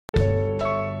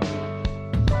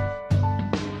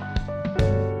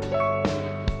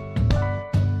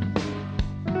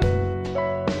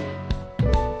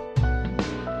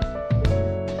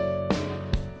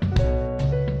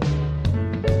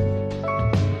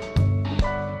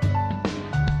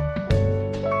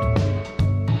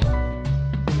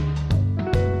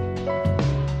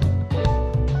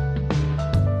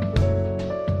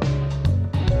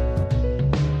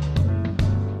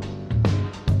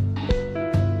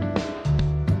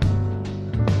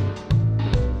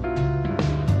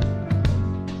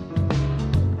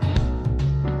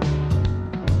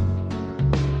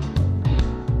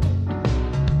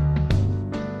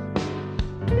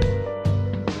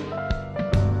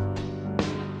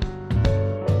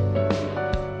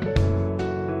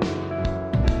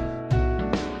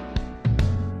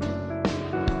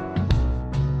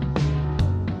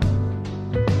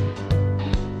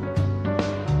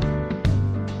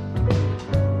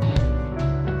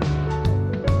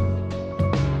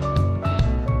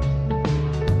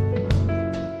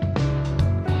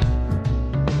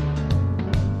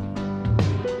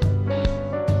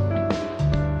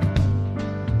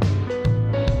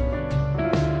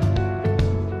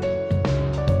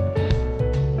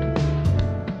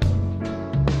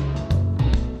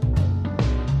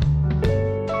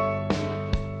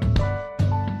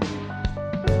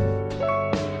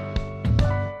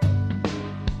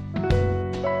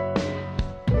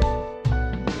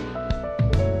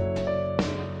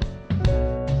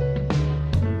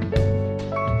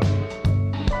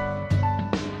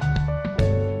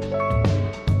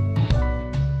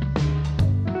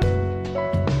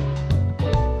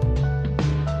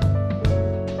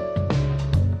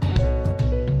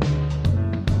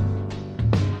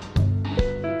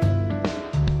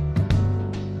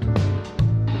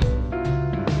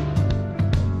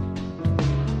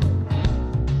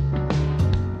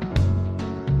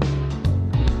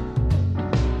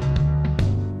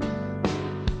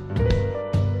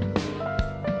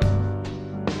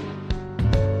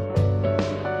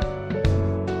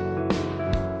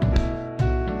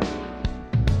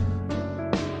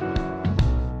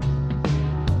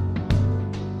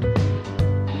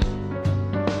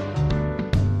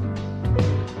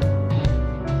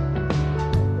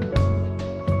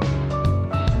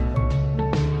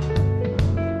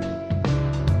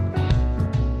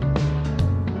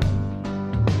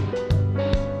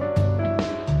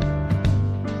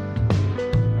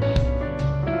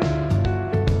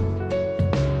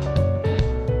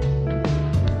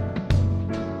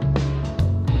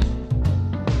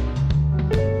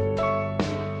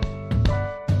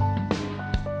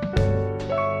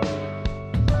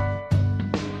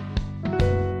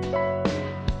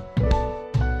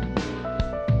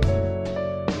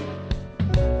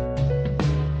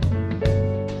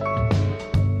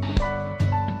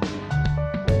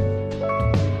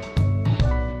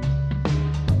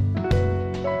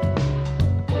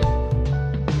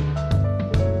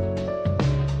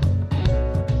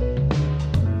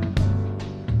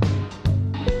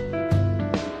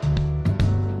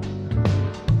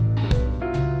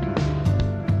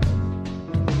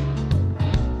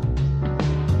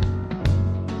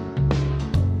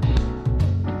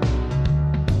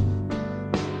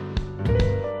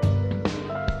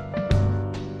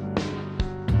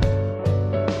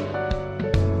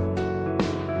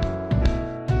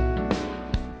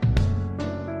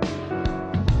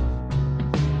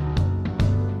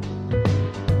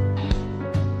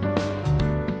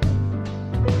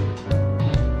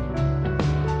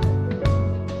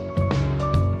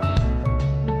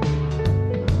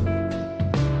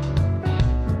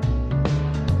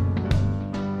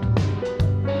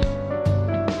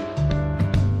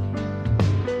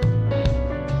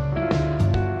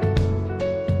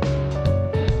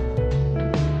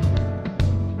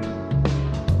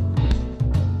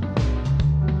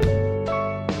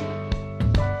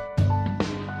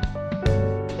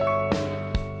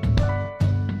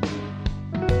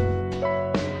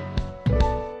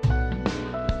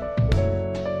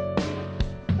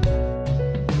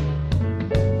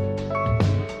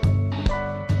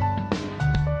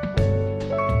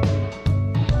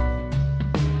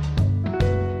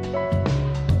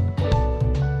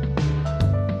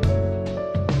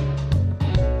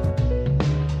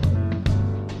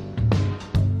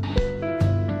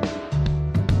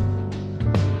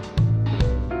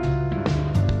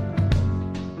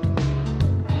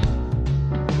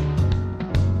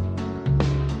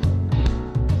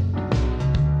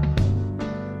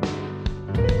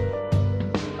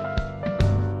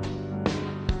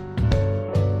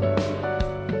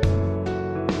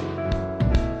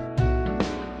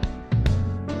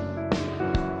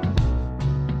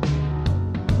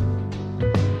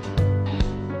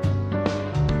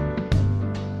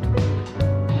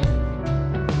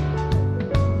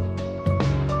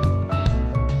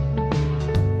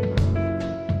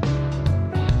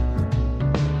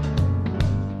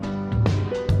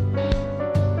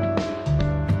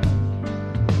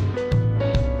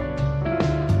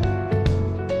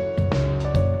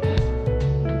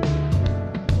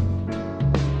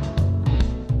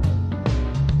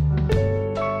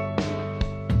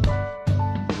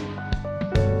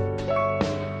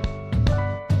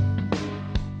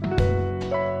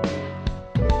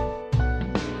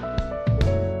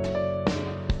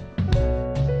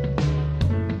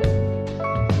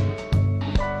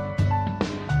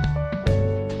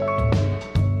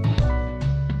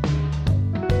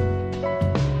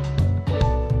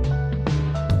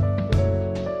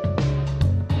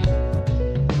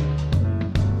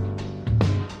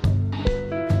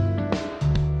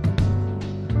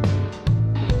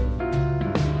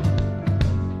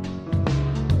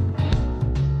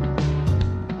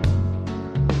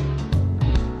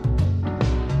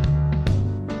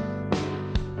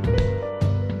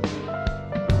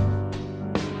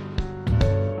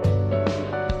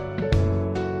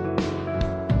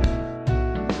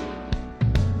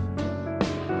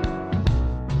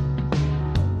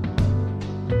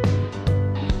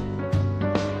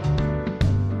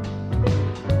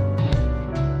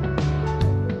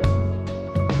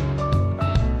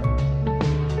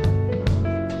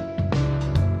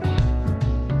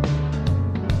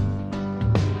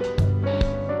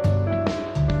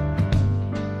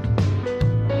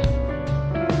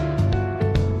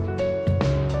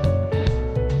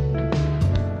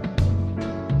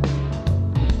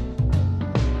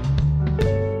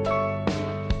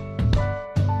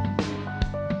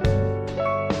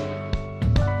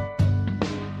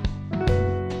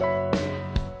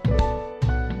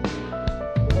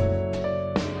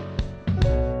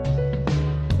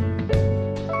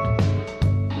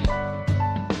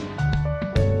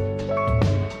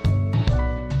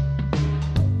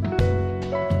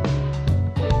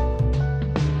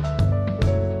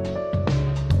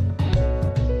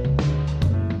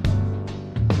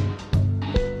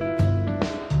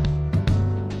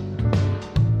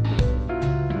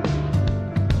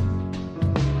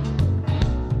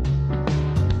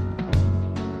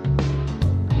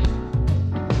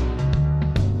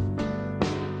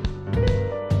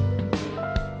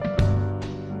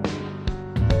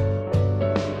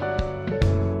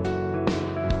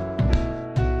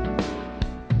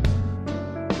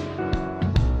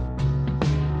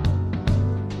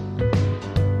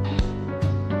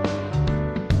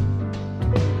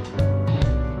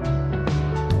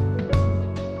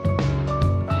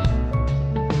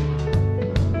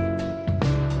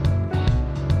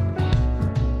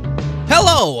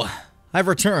 So, I've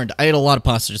returned. I ate a lot of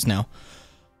pasta just now.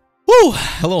 Woo!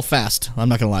 A little fast. I'm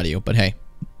not gonna lie to you, but hey.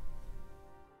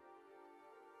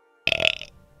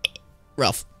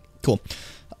 Ralph. Cool.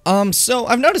 So,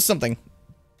 I've noticed something.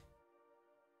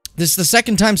 This is the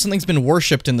second time something's been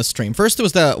worshipped in the stream. First, it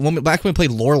was back when we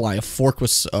played Lorelei, a fork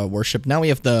was worshipped. Now we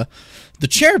have the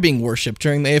chair being worshipped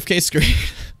during the AFK screen.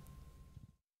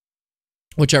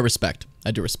 Which I respect.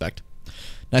 I do respect.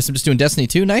 Nice, I'm just doing Destiny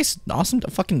 2. Nice. Awesome.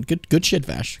 Fucking good shit,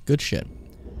 Vash. Good shit.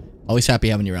 Always happy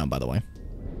having you around, by the way.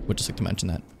 Would just like to mention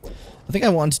that. I think I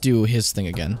wanted to do his thing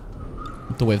again.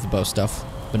 The Way of the Bow stuff.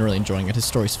 Been really enjoying it. His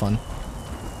story's fun.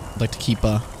 I'd like to keep,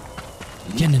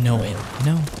 getting to know him, you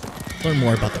know? Learn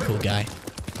more about the cool guy.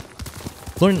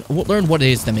 Learn what it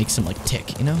is that makes him, like,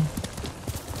 tick, you know?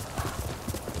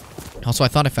 Also, I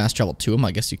thought I fast traveled to him.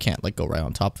 I guess you can't, like, go right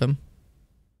on top of him.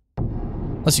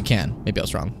 Unless you can. Maybe I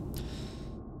was wrong.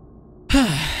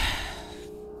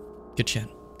 Good shit.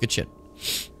 Good shit.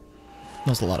 That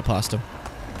was a lot of pasta.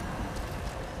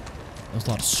 That was a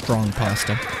lot of strong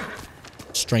pasta.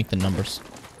 Strength in numbers.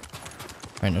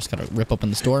 Alright, now just gotta rip open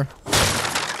this door.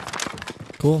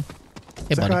 Cool.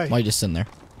 Hey, buddy. Why are you just sitting there?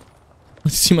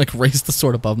 Let's see him, like, raise the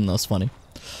sword above him. That was funny.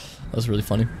 That was really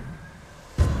funny.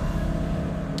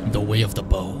 The Way of the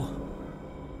Bow.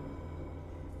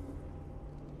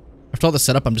 After all the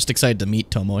setup, I'm just excited to meet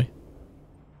Tomoe.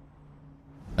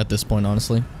 At this point,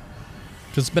 honestly.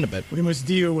 Because it's been a bit. We must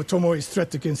deal with Tomoe's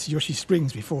threat against Yoshi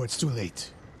Springs before it's too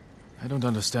late. I don't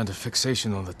understand the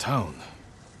fixation on the town.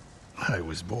 I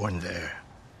was born there.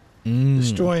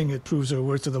 Destroying it proves our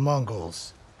worth to the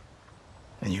Mongols.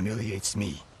 And humiliates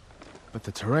me. But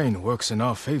the terrain works in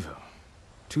our favor.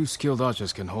 2 skilled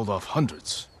archers can hold off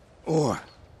hundreds. Or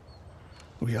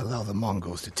we allow the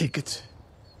Mongols to take it.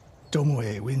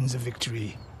 Tomoe wins a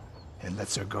victory and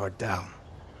lets her guard down.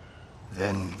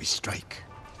 Then we strike.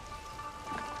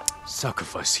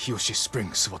 Sacrifice Hiyoshi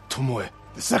Springs for Tomoe.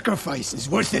 The sacrifice is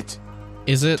worth it.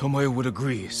 Is it? Tomoe would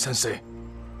agree, Sensei.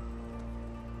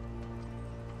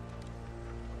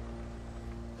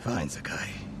 Fine,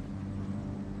 Sakai.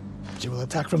 She will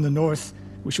attack from the north.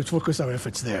 We should focus our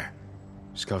efforts there.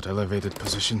 Scout elevated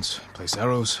positions, place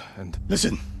arrows, and...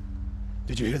 Listen!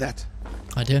 Did you hear that?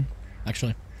 I did,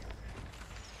 actually.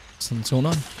 Something's going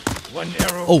on. 1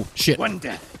 arrow. Oh, shit. 1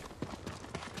 death.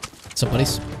 What's up,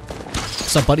 buddies?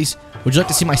 What's up, buddies? Would you like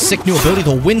to see my sick new ability,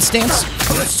 the wind stance?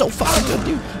 Oh, that's so fucking good,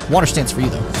 dude. Water stance for you,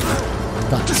 though.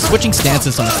 God, switching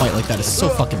stances on a fight like that is so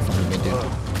fucking fun to me, dude.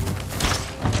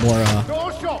 More,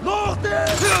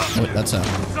 wait, that's a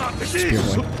spear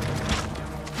boy.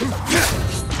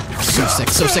 So sick,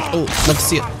 so sick. Oh, love to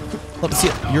see it. Love to see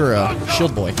it. You're a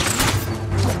shield boy.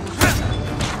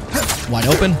 Wide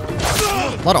open.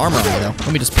 A lot of armor on you, though.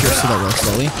 Let me just pierce through that real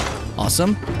slowly.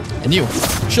 Awesome. And you,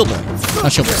 shield boy.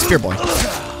 Not shield boy, spear boy.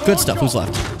 Good stuff. Who's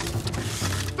left?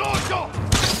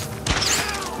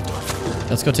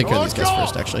 Let's go take care of these guys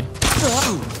first, actually.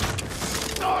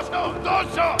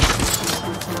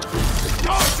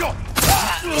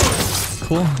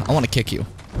 Cool. I want to kick you.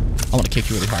 I want to kick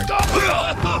you really hard.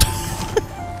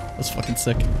 That's fucking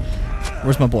sick.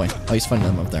 Where's my boy? Oh, he's fighting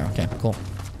them up there. Okay, cool.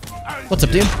 What's up,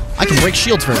 dude? I can break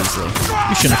shields very easily.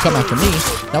 You shouldn't have come after me.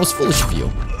 That was foolish of you.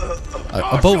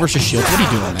 A bow versus shield. What are you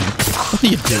doing, man? What are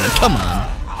you doing? Come on.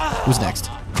 Who's next?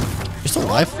 You're still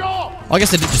alive? Oh, I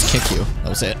guess I did just kick you. That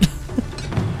was it.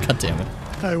 God damn it.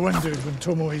 I wondered when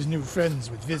Tomoe's new friends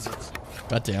would visit.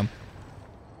 God damn.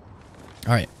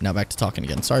 Alright, now back to talking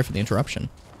again. Sorry for the interruption.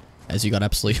 As you got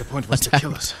absolutely The point was attacked. to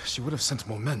kill us. She would have sent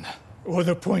more men. Or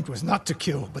the point was not to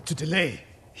kill, but to delay.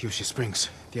 Hiyoshi Springs.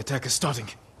 The attack is starting.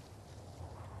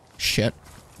 Shit.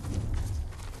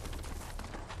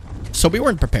 So we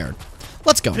weren't prepared.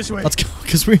 Let's go. This way. Let's go.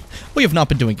 Because we have not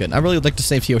been doing good. I really would like to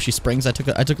save Hiyoshi Springs. I took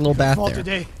a little bath Fall there.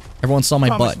 Today. Everyone saw my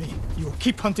Promise butt. me, you will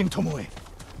keep hunting Tomoe.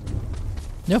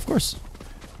 Yeah, of course.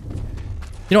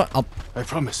 You know what? I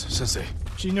promise, Sensei.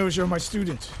 She knows you're my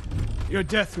student. Your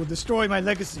death will destroy my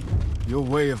legacy. Your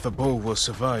way of the bow will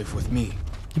survive with me.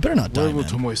 You better not die, Where will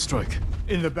man. Tomoe strike?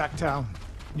 In the back town,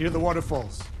 near the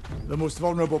waterfalls. The most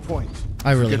vulnerable point.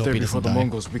 I really Get hope there he before doesn't the die.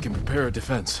 Mongols, we can prepare a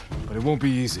defense. But it won't be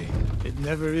easy. It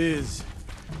never is.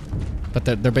 But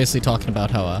they're basically talking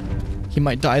about how he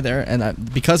might die there,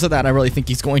 and because of that, I really think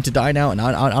he's going to die now, and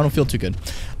I don't feel too good.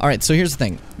 All right, so here's the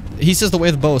thing. He says the way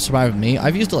of the bow will survive me.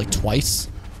 I've used it like twice.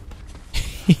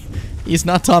 He's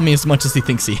not taught me as much as he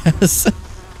thinks he has.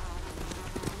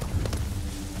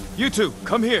 You two,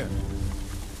 come here.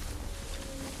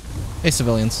 Hey,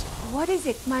 civilians. What is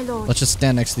it, my lord? Let's just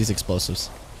stand next to these explosives.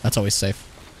 That's always safe.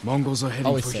 Mongols are heading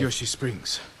Always for safe. Hiyoshi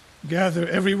Springs. Gather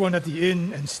everyone at the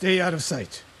inn and stay out of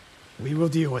sight. We will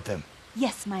deal with them.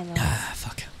 Yes, my lord. Ah,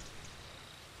 fuck.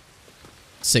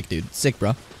 Sick, dude. Sick,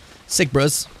 bro. Sick,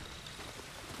 bros.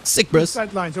 Sick, bros.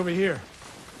 Sight lines over here.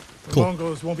 The Cool.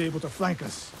 Mongols won't be able to flank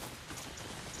us.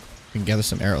 We can gather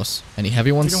some arrows. Any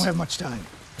heavy ones? We don't have much time.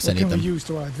 Yes, I What need can we them. use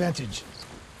to our advantage?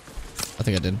 I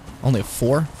think I did. Only have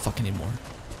 4? Fucking need more.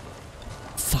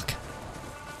 Fuck.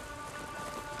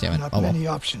 Damn it. Not Oh well. many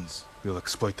options. We'll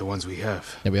exploit the ones we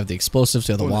have. Yeah, we have the explosives,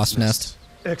 we have the Hornet's wasp nest.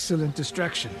 Excellent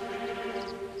distraction.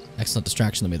 Excellent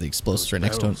distraction, then we have the explosives Those right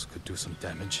next to it. barrels could do some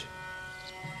damage.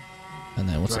 And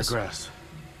then what's Dry this? grass.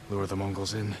 Lure the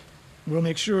Mongols in. We'll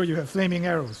make sure you have flaming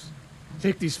arrows.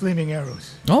 Take these flaming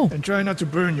arrows. Oh. And try not to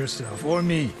burn yourself or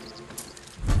me.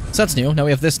 So that's new. Now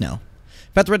we have this now.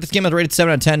 If I have to rate this game, I'd rate it 7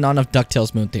 out of 10. Not enough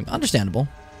DuckTales moon theme. Understandable.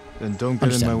 Then don't get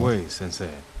in my Understandable. way, Sensei.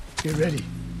 Get ready.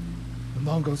 The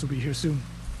Mongols will be here soon.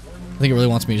 I think it really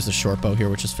wants me to use the short bow here,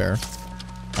 which is fair.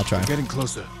 I'll try. Getting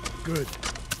closer. Good.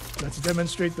 Let's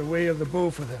demonstrate the way of the bow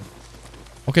for them.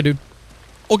 Okay, dude.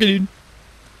 Okay, dude.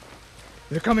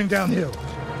 They're coming downhill.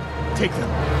 Take them.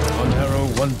 One arrow,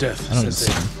 one death, I don't even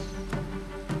see Sensei. them.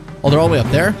 Oh, they're all the way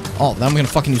up there? Oh, then I'm gonna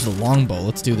fucking use the longbow.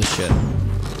 Let's do this shit.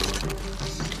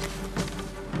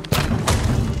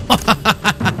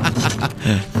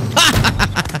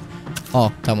 Oh,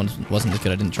 that one wasn't as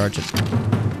good. I didn't charge it.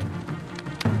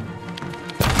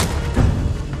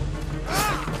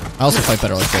 I also fight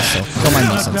better like this, so don't mind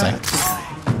me, Sensei.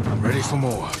 I'm ready for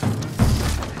more.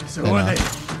 So Then, are they?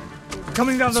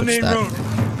 Coming down the switch main that. road.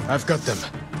 I've got them.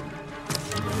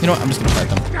 You know what? I'm just gonna fight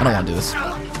them. I don't want to do this.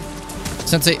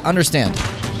 Sensei, understand.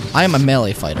 I am a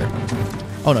melee fighter.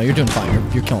 Oh no, you're doing fine.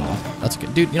 You're killing them. That's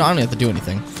good. Dude, you know, I don't have to do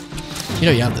anything. You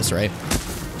know you have this, right?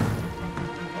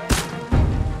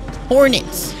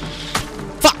 Hornets!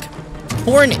 Fuck!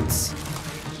 Hornets!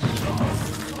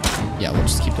 Yeah, we'll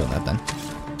just keep doing that then.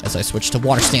 As I switch to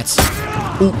water stance.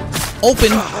 Ooh.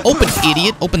 Open! Open,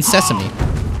 idiot! Open sesame.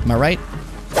 Am I right?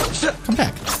 Come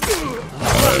back.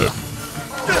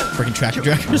 Freaking tractor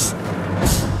draggers.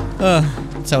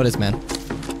 That's how it is, man.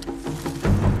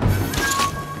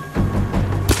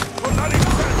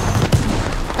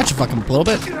 That should fuck him up a little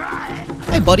bit.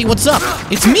 Hey, buddy, what's up?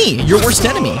 It's me, your worst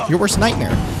enemy, your worst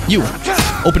nightmare. You,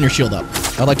 open your shield up.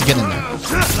 I'd like to get in there.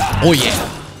 Oh, yeah.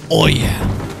 Oh, yeah.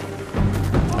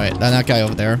 Alright, that guy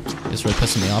over there is really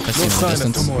pissing me off. I see No him in the sign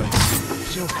of distance.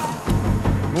 Tomoe. She'll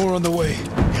come. More on the way.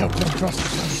 Help them cross the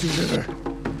Shanxi River.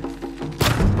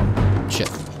 Shit.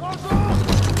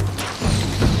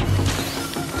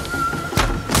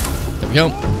 There we go.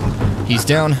 He's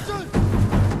down.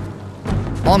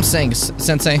 All I'm saying is,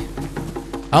 Sensei,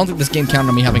 I don't think this game counted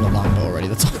on me having a longbow already,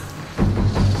 that's all.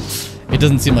 It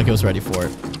doesn't seem like it was ready for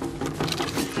it.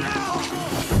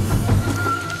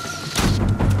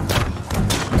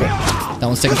 Okay. That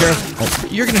one's taken care of. Oh,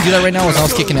 you're gonna do that right now as I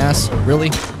was kicking ass? Really?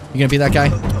 You gonna be that guy?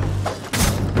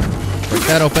 Break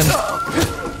that open.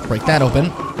 Break that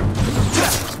open.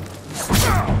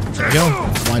 There we go.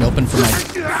 Wide open for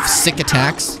my sick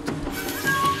attacks.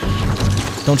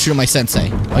 Don't shoot my sensei.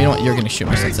 Oh, you know what? You're gonna shoot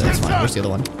my sensei. That's fine. Where's the other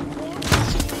one?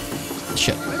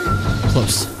 Shit.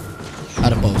 Close.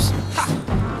 Out of bows.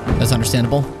 That's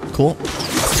understandable. Cool.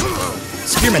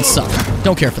 Spearmen suck.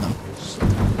 Don't care for them.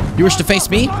 You wish to face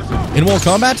me in World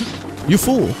Combat? You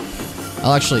fool.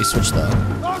 I'll actually switch the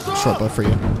short bow for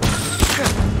you.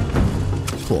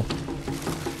 Cool.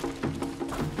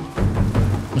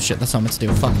 Oh shit, that's not what I'm meant to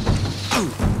do. Fuck.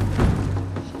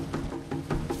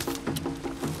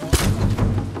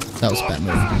 That was a bad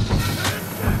move.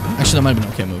 Actually, that might have been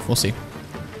an okay move. We'll see.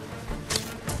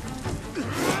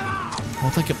 I'll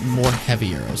take more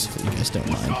heavy arrows if you guys don't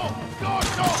mind.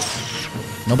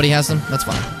 Nobody has them? That's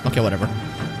fine. Okay, whatever.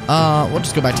 We'll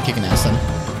just go back to kicking ass then.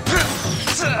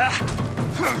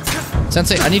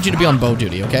 Sensei, I need you to be on bow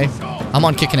duty, okay? I'm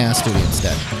on kicking ass duty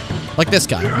instead. Like this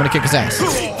guy. I'm gonna kick his ass.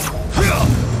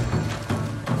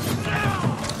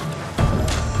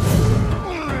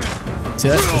 See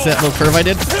that? See that little curve I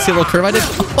did? See that little curve I did?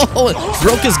 Oh,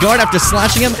 broke his guard after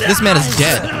slashing him? This man is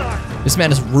dead. This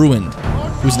man is ruined.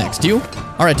 Who's next? You?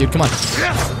 Alright, dude, come on.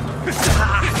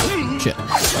 Shit.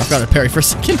 I forgot to parry for a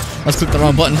second. Let's click the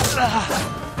wrong button.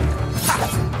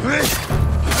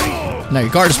 Now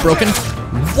your guard is broken.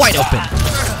 Wide open.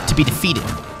 To be defeated.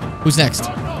 Who's next?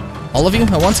 All of you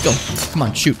at once? Go. Come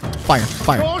on, shoot. Fire.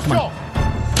 Fire. Come on.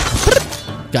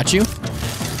 Got you.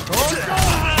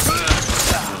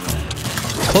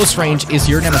 Close range is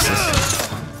your nemesis.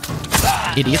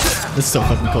 Idiot. This is so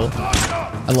fucking cool.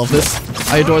 I love this.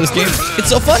 I adore this game. It's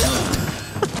so fun.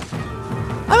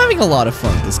 I'm having a lot of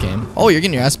fun with this game. Oh, you're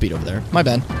getting your ass beat over there. My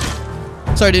bad.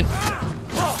 Sorry, dude.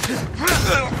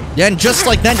 Yeah, and just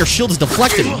like that, your shield is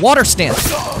deflected. Water stance.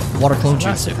 Water clone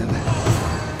jutsu.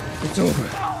 It's over.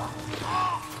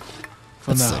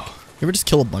 That's sick. You ever just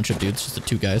kill a bunch of dudes, just the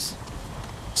two guys?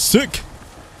 Sick!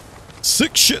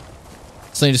 Sick shit!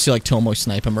 So you just see like Tomoe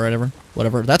snipe him or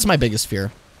whatever. That's my biggest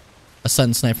fear. A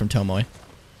sudden snipe from Tomoe.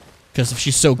 Because if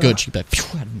she's so good, she'd be like,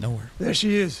 phew, out of nowhere. There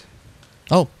she is,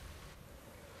 Oh.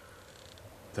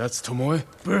 That's Tomoe?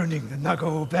 burning the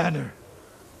Nagao banner.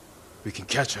 We can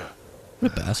catch her.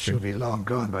 What a She'll bastard. be long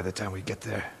gone by the time we get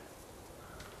there.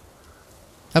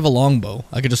 I have a longbow.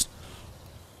 I could just...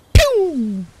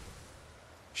 Pew!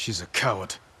 She's a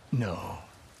coward. No.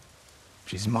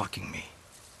 She's mocking me.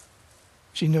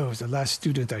 She knows the last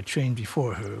student I trained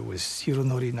before her was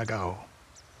Hironori Nagao.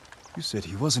 You said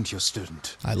he wasn't your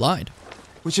student. I lied.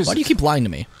 Which is... Why do you keep lying to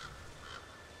me?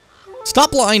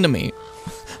 Stop lying to me.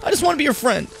 I just want to be your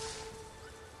friend.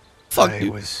 Fuck I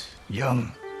you. was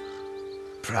young,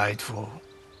 prideful,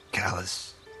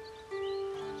 callous.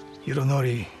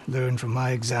 Hironori learned from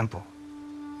my example.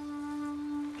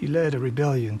 He led a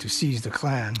rebellion to seize the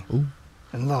clan Ooh.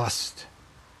 and lost.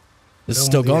 This is But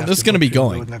still only going. This is after going to be Hironori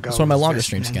going. Nagao's It's one of my longer best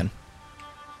streams men. again.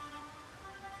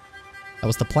 That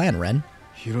was the plan, Ren.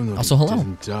 Hironori Also, hello.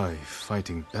 didn't die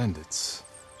fighting bandits.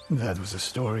 That was a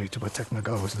story to protect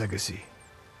Nagao's legacy.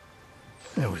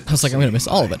 There I was like, I'm going to miss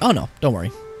all of it. Oh, no. Don't worry.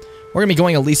 We're going to be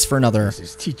going at least for another As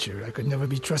his teacher, I could never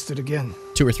be trusted again.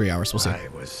 2 or 3 hours. We'll see. I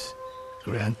was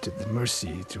granted the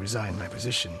mercy to resign my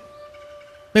position.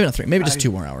 Maybe not 3. Maybe just I-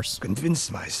 2 more hours. Convinced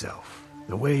myself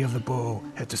the way of the bow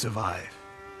had to survive.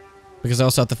 Because I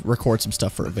also have to record some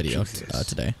stuff for a video truth is-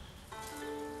 today.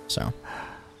 So.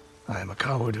 I am a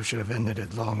coward who should have ended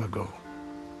it long ago.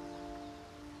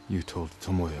 You told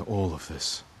Tomoe all of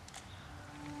this.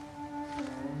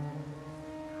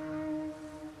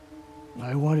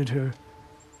 I wanted her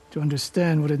to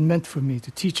understand what it meant for me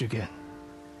to teach again.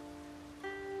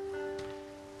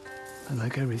 And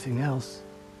like everything else,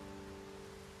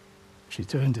 she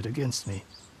turned it against me.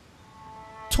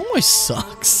 Tomoe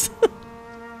sucks.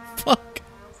 Fuck.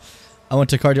 I went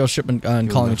to car dealership and calling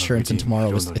never insurance, and redeem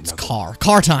tomorrow was Hironori it's Nagawa.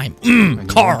 car time. And you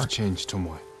Car. want to change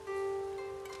Tomoe.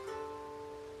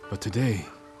 But today,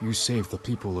 you saved the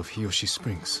people of Hiyoshi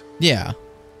Springs. Yeah,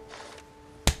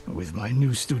 With my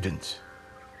new student,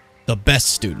 the best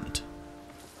student.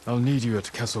 I'll need you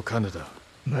at Castle Canada.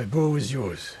 my bow is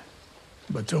yours.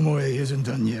 But Tomoe isn't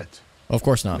done yet. Of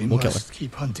course not. We We'll kill her. must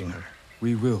keep hunting her.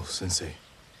 We will, Sensei.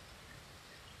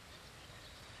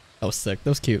 That was sick. That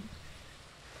was cute.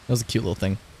 That was a cute little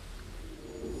thing.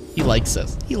 He likes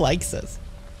us. He likes us.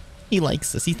 He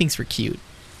likes us. He thinks we're cute.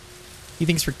 He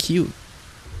thinks we're cute.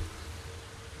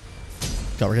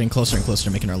 God, we're getting closer and closer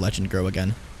to making our legend grow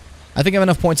again. I think I have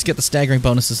enough points to get the staggering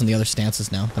bonuses and the other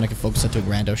stances now. Then I can focus on doing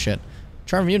rando shit.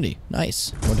 Charm immunity.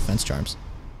 Nice. More defense charms.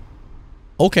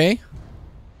 Okay.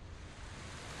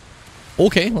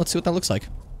 Okay, let's see what that looks like.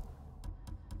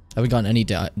 Haven't gotten any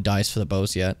dice for the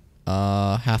bows yet.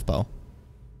 Half bow.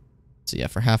 So yeah,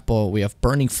 for half bow, we have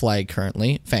Burning Flag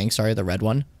currently. Fang, sorry, the red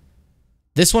one.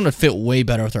 This one would fit way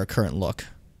better with our current look.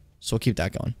 So we'll keep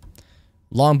that going.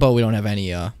 Longbow, we don't have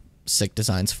any sick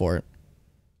designs for it.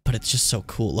 But it's just so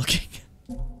cool looking.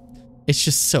 It's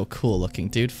just so cool looking,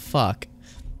 dude. Fuck.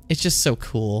 It's just so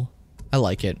cool. I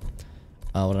like it.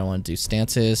 What do I want to do?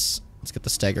 Stances. Let's get the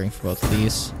staggering for both of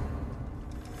these.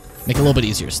 Make it a little bit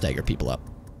easier to stagger people up.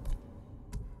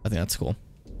 I think that's cool.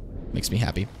 Makes me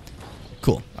happy.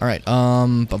 Cool. Alright,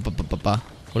 what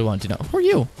do we want to do now? Who are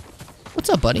you? What's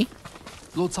up, buddy?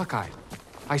 Lord Sakai,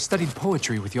 I studied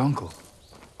poetry with your uncle.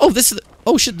 Oh, this is the,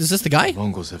 oh shit, is this the guy?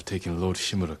 Mongols have taken Lord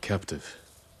Shimura captive.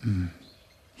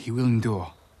 He will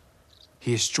endure.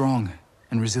 He is strong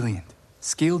and resilient,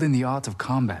 skilled in the art of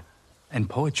combat and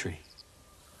poetry.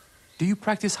 Do you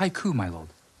practice haiku, my lord?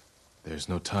 There's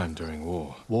no time during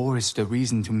war. War is the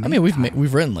reason to make I mean, time.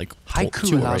 we've written like Haiku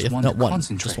two allows already. one No, to one.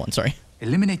 concentrate. Just one, sorry.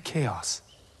 Eliminate chaos.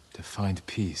 To find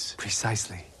peace.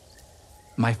 Precisely.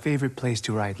 My favorite place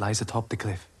to write lies atop the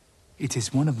cliff. It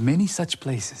is one of many such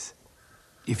places.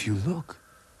 If you look,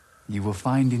 you will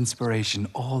find inspiration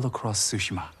all across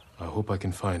Tsushima. I hope I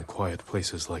can find quiet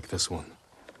places like this one,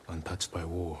 untouched by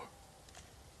war.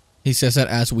 He says that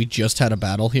as we just had a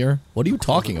battle here. What are you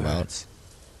talking Follow the about? birds.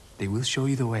 They will show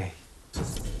you the way.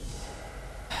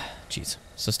 Jeez,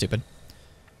 so stupid.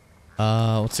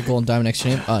 What's the golden diamond next to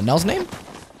your name? Nell's name?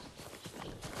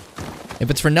 If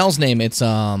it's for Nell's name, it's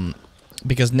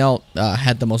because Nell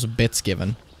had the most bits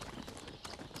given.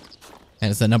 And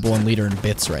is the #1 leader in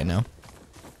bits right now.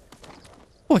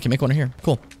 Oh, I can make one here.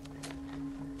 Cool.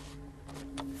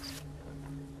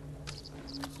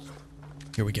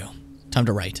 Here we go. Time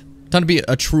to write. Time to be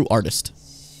a true artist.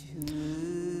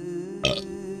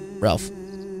 Ralph.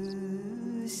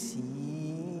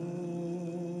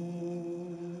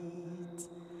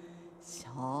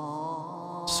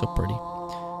 so pretty.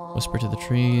 Whisper to the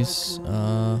trees.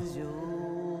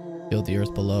 Feel the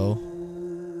earth below.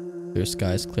 Clear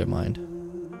skies, clear mind.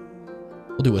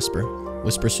 We'll do whisper.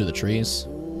 Whispers through the trees.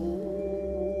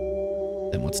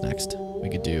 Then what's next? We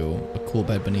could do a cool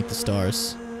bed beneath the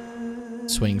stars.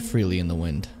 Swaying freely in the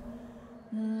wind.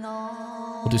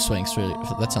 We'll do swaying freely.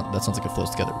 That sounds like it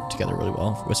flows together really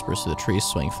well. Whispers through the trees,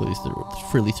 swaying freely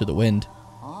through the wind.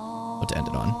 What to end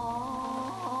it on?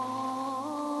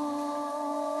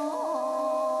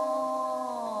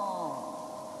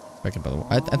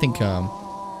 I think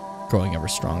growing ever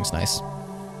strong is nice.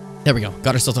 There we go.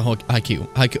 Got ourselves a haiku.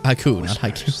 Haiku, not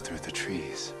haiku. Through the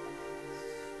trees,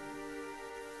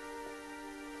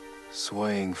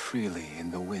 swaying freely in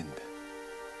the wind,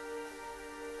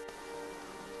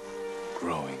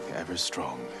 growing ever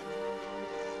strong.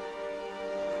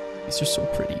 These are so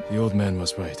pretty. The old man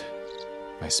was right.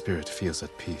 My spirit feels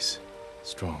at peace,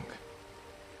 strong.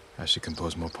 I should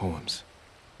compose more poems.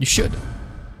 You should.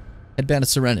 Headband of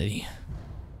Serenity.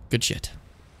 Good shit.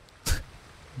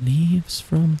 Leaves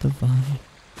from the vine,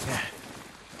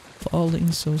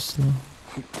 falling so slow.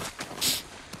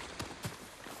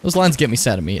 Those lines get me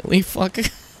sad immediately. Fuck.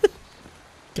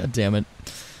 God damn it.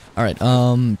 Alright,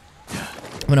 I'm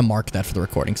gonna mark that for the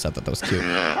recording because I thought that was cute.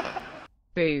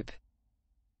 Boop.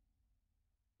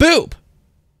 Boop!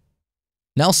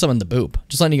 Now summon the boop.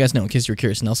 Just letting you guys know in case you're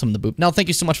curious. Now summon the boop. Now, thank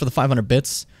you so much for the 500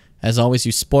 bits. As always,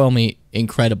 you spoil me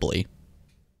incredibly.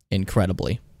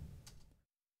 Incredibly.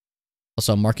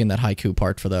 Also, I'm marking that haiku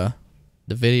part for the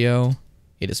video.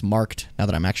 It is marked now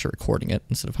that I'm actually recording it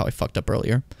instead of how I fucked up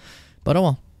earlier. But oh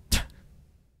well.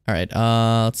 Alright,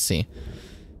 let's see.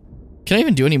 Can I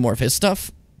even do any more of his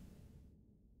stuff?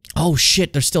 Oh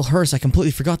shit, they're still hers. I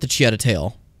completely forgot that she had a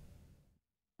tail.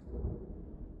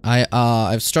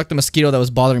 I've struck the mosquito that was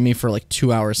bothering me for like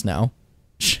 2 hours now.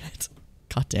 Shit.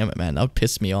 God damn it, man. That would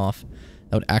piss me off.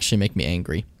 That would actually make me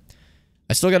angry.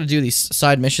 I still gotta do these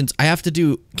side missions. I have to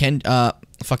do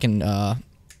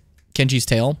Kenji's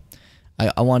tail.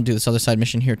 I want to do this other side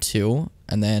mission here too.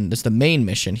 And then there's the main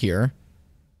mission here.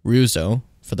 Ryuzo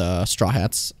for the Straw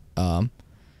Hats. But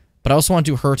I also want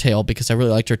to do her tail because I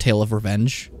really liked her Tale of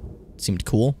Revenge. It seemed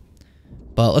cool.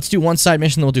 But let's do one side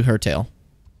mission, then we'll do her tail.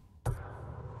 A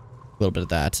little bit of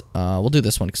that. We'll do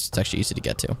this one because it's actually easy to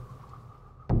get to.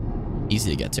 Easy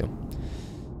to get to.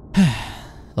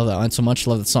 Love that line so much.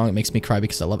 Love that song. It makes me cry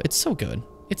because I love it. It's so good.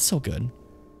 It's so good.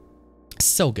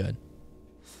 So good.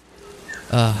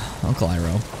 Uncle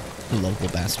Iroh. You lovable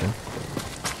bastard.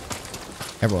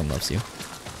 Everyone loves you.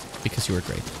 Because you were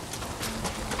great.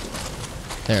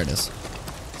 There it is.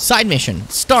 Side mission.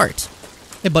 Start!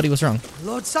 Hey, buddy, what's wrong?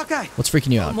 Lord Sakai! What's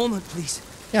freaking you A out? moment, please.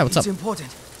 Yeah, what's up? It's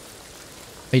important.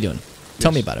 How you doing?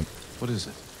 Tell me about him. What is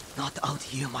it? Not out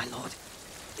here, my lord.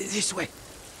 This way.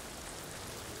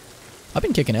 I've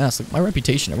been kicking ass. Like, my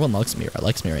reputation, everyone likes me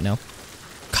right now.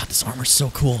 God, this armor's so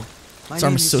cool. This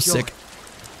armor's so sick.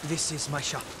 This is my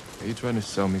shop. Are you trying to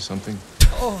sell me something?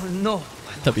 Oh, no.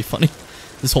 That'd be funny.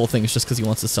 This whole thing is just because he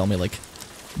wants to sell me, like,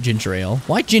 ginger ale.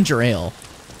 Why ginger ale?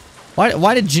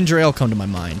 Why did ginger ale come to my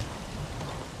mind?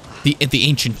 The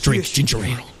ancient drink, ginger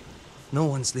ale. No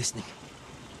one's listening.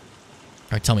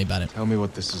 Alright, tell me about it. Tell me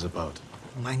what this is about.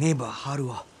 My neighbor,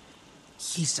 Haruo.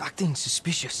 He's acting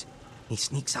suspicious. He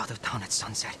sneaks out of town at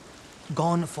sunset.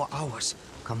 Gone for hours.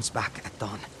 Comes back at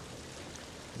dawn.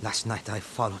 Last night I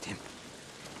followed him.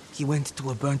 He went to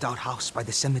a burnt-out house by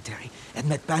the cemetery and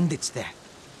met bandits there.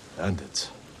 Bandits?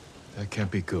 That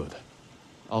can't be good.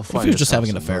 I'll What if find he was his just having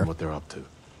house an and learn affair? what they're up to.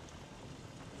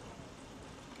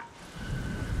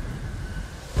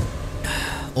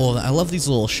 Oh, I love these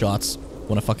little shots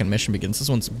when a fucking mission begins. This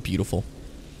one's beautiful.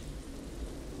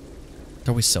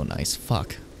 They're always so nice.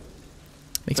 Fuck.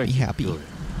 Makes me happy.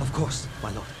 Of course,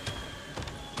 my lord.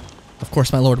 Of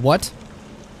course, my lord, what?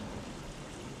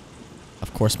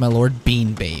 Of course, my lord,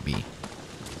 Bean Baby.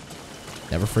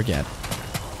 Never forget.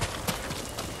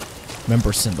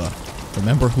 Remember, Simba.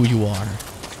 Remember who you are.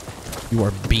 You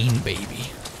are Bean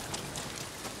Baby.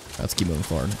 Let's keep moving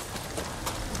forward.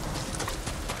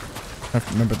 I have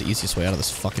to remember the easiest way out of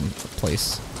this fucking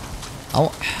place. I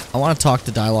want to talk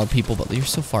to dialogue people, but you're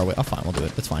so far away. Oh, fine, we'll do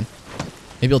it. That's fine.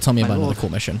 Maybe you'll tell me My about lord, another cool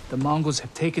mission. The Mongols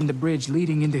have taken the bridge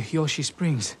leading into Hyoshi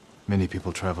Springs. Many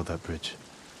people travel that bridge.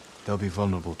 They'll be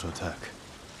vulnerable to attack.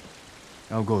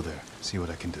 I'll go there, see what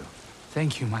I can do.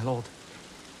 Thank you, my lord.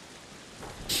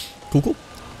 Cool.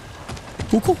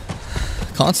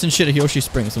 Constant shit at Hyoshi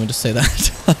Springs, let me just say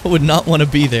that. I would not want to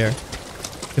be there,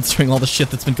 considering all the shit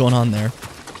that's been going on there.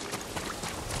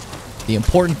 The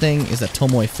important thing is that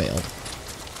Tomoe failed.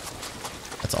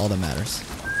 That's all that matters.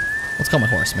 Let's call my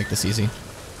horse, make this easy.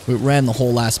 We ran the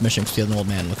whole last mission because we had an old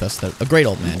man with us. A great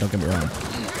old man, don't get me wrong.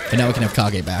 And now we can have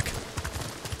Kage back.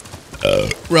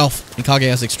 Ralph. And Kage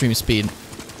has extreme speed.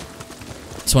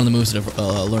 It's one of the moves that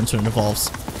learns when it evolves.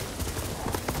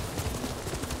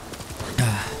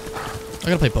 I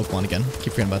gotta play Pokemon again.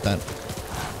 Keep forgetting about that.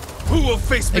 Who will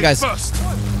face me guys. first?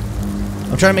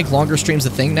 I'm trying to make longer streams a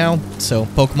thing now. So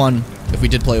Pokemon, if we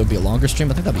did play, it would be a longer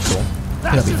stream. I think that'd be cool.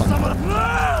 I think that'd be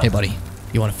fun. Hey, buddy.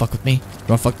 You wanna fuck with me? You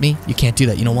wanna fuck with me? You can't do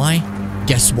that. You know why?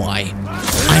 Guess why?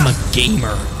 I'm a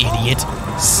gamer, idiot.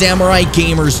 Samurai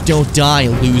gamers don't die,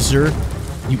 loser.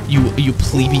 You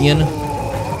plebeian.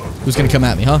 Who's gonna come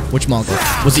at me, huh? Which Mongol?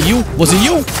 Was it you? Was it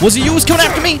you? Was it you who's coming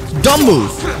after me? Dumb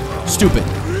move. Stupid.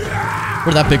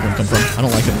 Where did that big one come from? I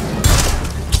don't like it.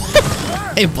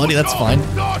 Hey, buddy, that's fine.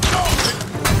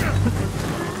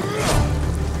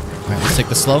 Alright, let's take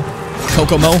this slow.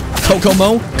 Kokomo.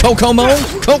 Kokomo. Kokomo.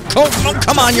 Kokomo.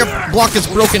 Come on, your block is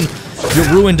broken. You're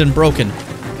ruined and broken.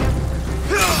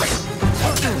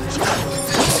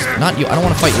 Not you. I don't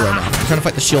want to fight you right now. I'm trying to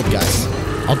fight the shield guys.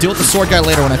 I'll deal with the sword guy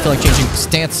later when I feel like changing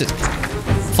stances.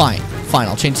 Fine. Fine.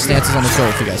 I'll change stances on the go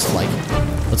if you guys like.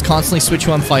 Let's constantly switch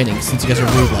who I'm fighting since you guys are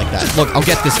rude like that. Look, I'll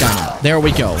get this guy now. There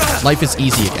we go. Life is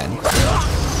easy again.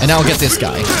 And now I'll get this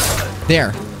guy.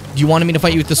 There. Do you want me to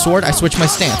fight you with the sword? I switch my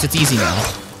stance. It's easy now.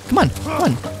 Come on. Come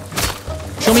on.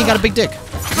 Show me you got a big dick.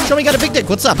 Show me you got a big dick.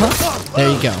 What's up, huh? There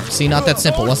you go. See, not that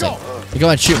simple, was it? You go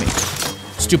ahead, shoot me.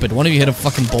 Stupid. One of you hit a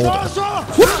fucking boulder.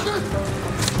 Whoop.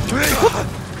 Whoop.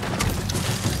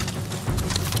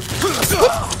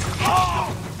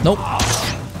 Nope.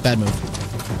 Bad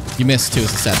move. You missed, too,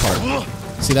 is the sad part.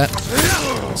 See that?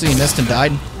 So you missed and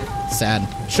died? Sad.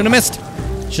 Should've missed.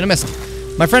 Should've missed.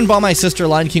 My friend bought my sister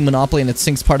Lion King Monopoly, and it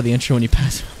sings part of the intro when you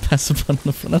pass the button on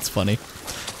the front. That's funny.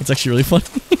 That's actually really funny.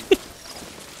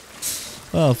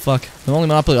 Oh, fuck. The only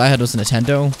Monopoly I had was a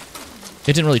Nintendo.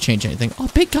 It didn't really change anything. Oh,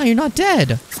 big guy, you're not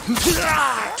dead.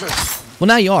 Well,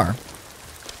 now you are.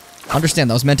 Understand,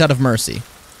 that was meant out of mercy.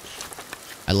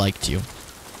 I liked you.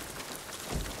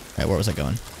 Alright, where was I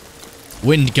going?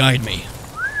 Wind guide me.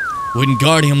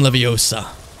 Wingardium Leviosa.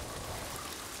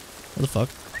 What the fuck?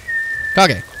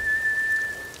 Kage.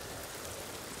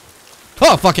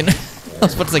 Oh, fucking. I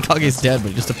was about to say Kage's dead, but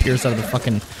he just appears out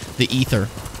of the ether.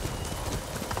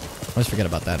 I always forget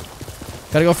about that.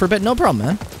 Gotta go for a bit? No problem,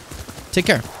 man. Take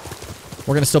care.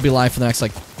 We're gonna still be live for the next,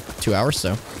 like, 2 hours,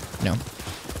 so, you know.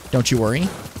 Don't you worry.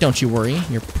 Don't you worry,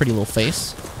 your pretty little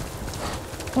face.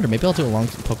 I wonder, maybe I'll do a long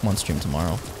Pokemon stream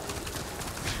tomorrow.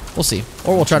 We'll see.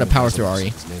 Or we'll try to power through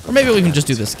RE. Or maybe we can just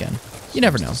do this again. You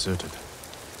never know.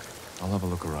 I'll have a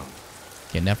look around.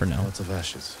 You never know. Lots of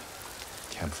ashes.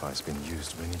 Campfire's been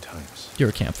used many times. You're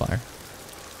a campfire.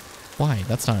 Why?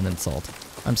 That's not an insult.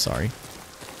 I'm sorry.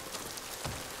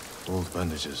 Old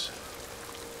bandages.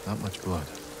 Not much blood.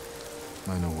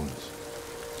 Minor wounds.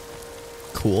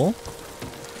 Cool.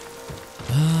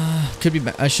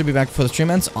 I should be back before the stream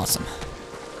ends. Awesome.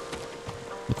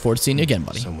 Look forward to seeing you again,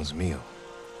 buddy. Someone's meal.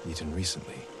 Eaten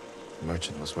recently. The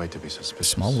merchant was right to be suspicious.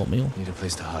 Small little meal. Need a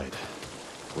place to hide.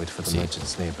 Wait for the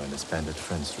merchant's neighbor and his bandit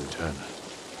friends to return.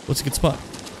 What's a good spot?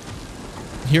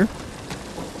 Here?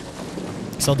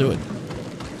 Guess I'll do it.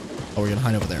 Oh, we're gonna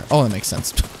hide over there. Oh, that makes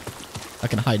sense. I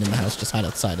can hide in the house, just hide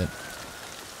outside it.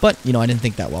 But, you know, I didn't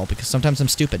think that well, because sometimes I'm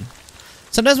stupid.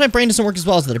 Sometimes my brain doesn't work as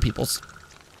well as other people's.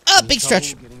 Ah, big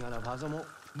stretch!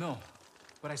 No,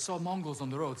 but I saw Mongols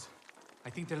on the roads. I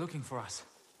think they're looking for us.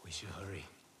 We should hurry.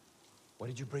 What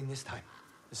did you bring this time?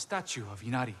 The statue of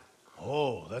Inari.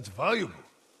 Oh, that's valuable.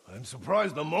 I'm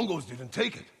surprised the Mongols didn't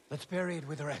take it. Let's bury it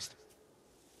with the rest.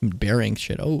 Burying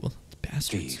shit. Oh, bastards.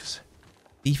 Thieves.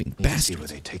 Thieving Need to see bastards. where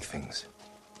they take things.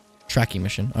 Tracking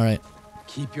mission. Alright.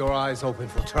 Keep your eyes open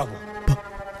for trouble.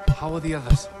 How are the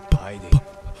others? Hiding.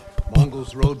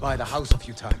 Mongols rode by the house a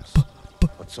few times.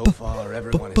 But so far,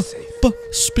 everyone is safe.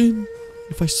 Spin.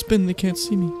 If I spin, they can't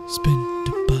see me. Spin.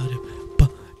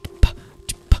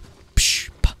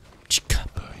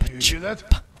 You hear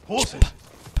that? Horses.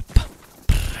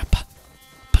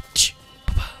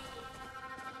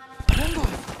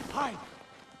 Hide!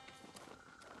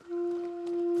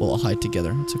 We'll all hide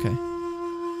together. It's okay.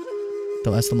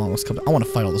 Though as the Mongols come, I want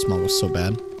to fight all those Mongols so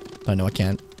bad, but I know I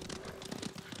can't.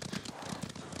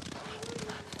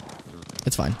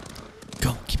 It's fine.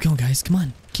 Go. Keep going, guys. Come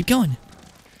on. Keep going.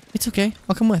 It's okay.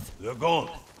 I'll come with. They're gone.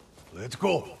 Let's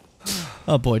go.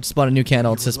 Oh boy, just bought a new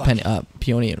candle. It says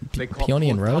peony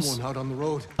and rose. Out on the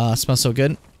road. Smells so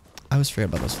good. I always forget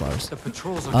about those flowers. The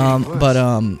patrols are getting worse. But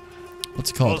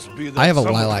what's it called? Must be that I have a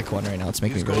someone- lilac one right now. It's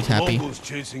making me He's really got happy. Mongols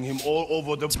chasing him all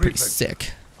over the It's pretty prefect.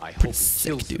 sick. I hope Pretty he sick,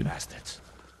 kills the dude. bastards.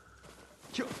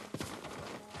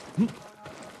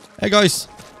 Hey guys,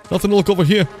 Nothing to look over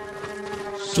here.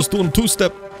 Just doing a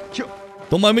two-step.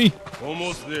 Don't mind me.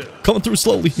 Almost there. Coming through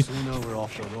slowly. Sooner we're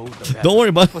off the road, the better. Don't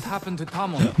worry, bud. What happened to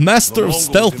Tamon? Master of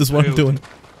stealth is what I'm doing.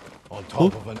 On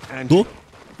top of an ant. Oh,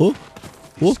 oh,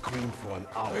 He oh. screamed for an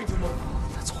hour.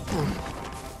 That's horrible.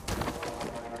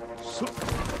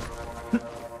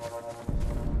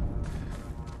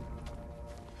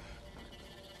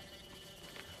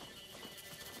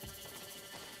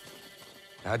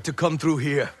 Had to come through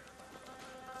here.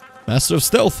 Master of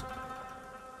stealth.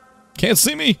 Can't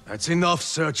see me. That's enough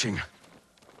searching.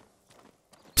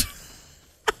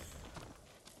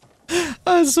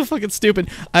 Oh, this is so fucking stupid.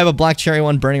 I have a black cherry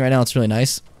one burning right now. It's really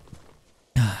nice.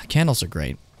 Candles are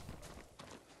great.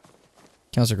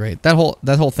 Candles are great. That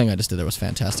whole thing I just did there was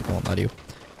fantastic. I won't lie to you.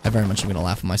 I very much am gonna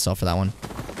laugh at myself for that one.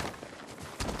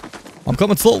 I'm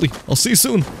coming slowly. I'll see you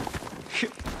soon.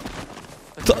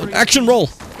 Action roll.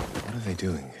 What are they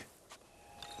doing?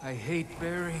 I hate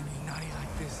burying Inari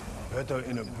like this. Better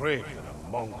in a grave than a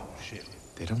Mongol ship.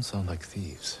 They don't sound like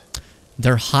thieves.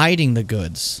 They're hiding the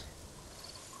goods.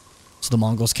 So the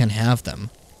Mongols can have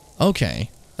them. Okay.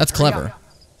 That's clever.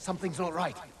 Something's not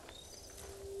right.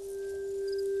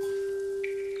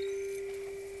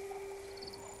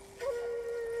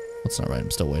 That's not right.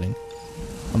 I'm still waiting.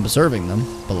 I'm observing them,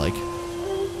 but like...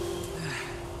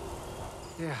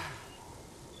 Yeah.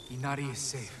 Inari is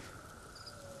safe.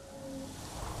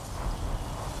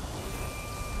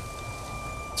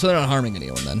 So they're not harming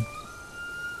anyone then.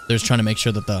 They're just trying to make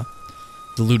sure that the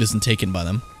loot isn't taken by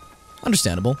them.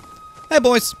 Understandable. Hey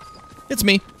boys, it's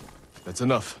me. That's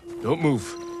enough. Don't move.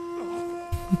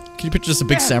 Can you picture just a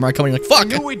big samurai coming like, fuck!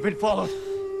 I knew we'd been followed.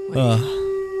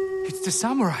 It's the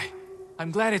samurai.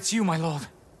 I'm glad it's you, my lord.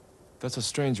 That's a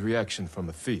strange reaction from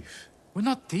a thief. We're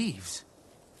not thieves.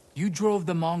 You drove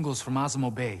the Mongols from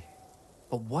Azamo Bay.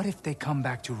 But what if they come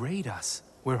back to raid us?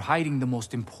 We're hiding the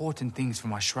most important things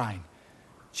from our shrine.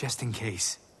 Just in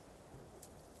case.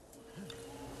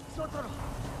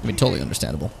 I mean, totally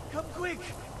understandable. Come quick.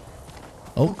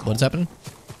 Oh, what's happening?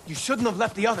 You shouldn't have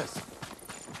left the others.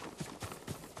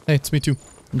 Hey, it's me too.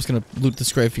 I'm just gonna loot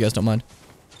this grave if you guys don't mind.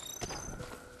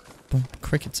 Boom.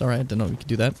 Crickets, alright, didn't know we could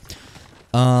do that.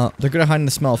 They're good at hiding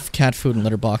the smell of cat food and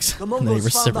litter box. And then they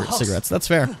cigarettes. That's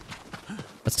fair.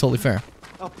 That's totally fair.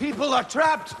 Our people are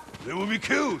trapped. They will be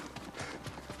killed.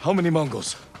 How many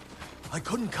Mongols? I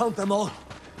couldn't count them all.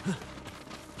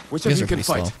 Which You of guys you are can pretty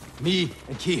fight? slow. Me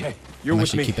and Kihei. You're I'm with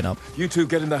actually me. keeping up. You two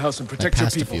get in the house and I protect your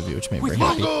passed a people. few of you, which made me With very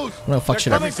happy. Mongols! I'm gonna fuck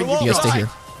shit up. They're You coming for guys stay us. here.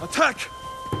 Attack!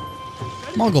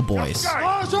 Mongol boys. Slow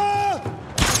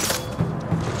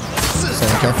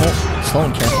and careful. Slow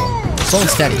and careful. Slow and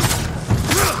steady.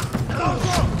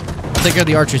 I'll take care of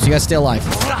the archers. You guys stay alive.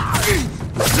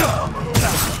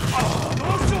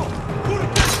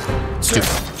 Stupid.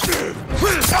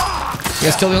 You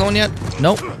guys kill the other one yet?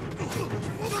 Nope.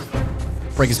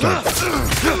 Break his guard.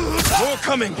 More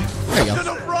coming! There you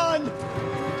go. Run!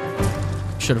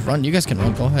 Should have run. You guys can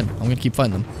run. Go ahead. I'm gonna keep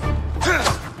fighting them.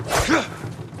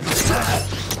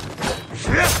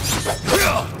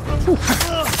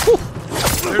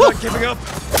 They're not giving up.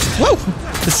 Woo!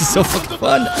 This is so fucking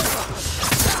fun.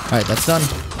 Alright, that's done.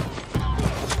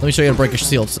 Let me show you how to break a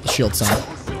shield, son.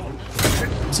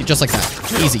 See, just like that.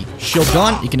 Easy. Shield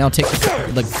gone. You can now take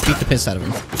the, like, beat the piss out of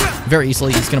him. Very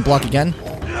easily. He's gonna block again.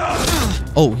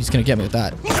 Oh, he's gonna get me with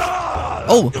that.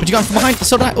 Oh, but you got him from behind.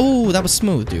 So did I. Oh, that was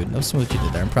smooth, dude. That was smooth you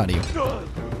did there. I'm proud of you.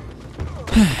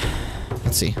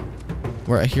 Let's see.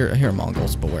 Where I hear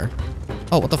Mongols, but where?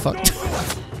 Oh, what the fuck?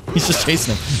 He's just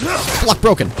chasing him. Block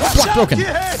broken. Block broken.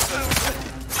 Yeah,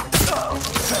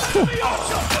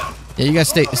 you guys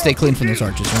stay clean from those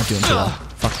archers. You're not doing too well.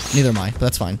 Fuck. Neither am I, but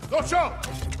that's fine.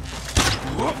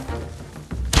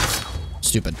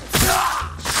 Stupid.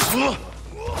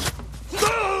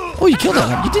 Oh, you killed that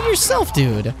one. You did it yourself,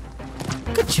 dude.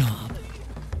 Good job.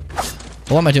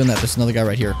 Why am I doing that? There's another guy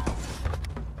right here.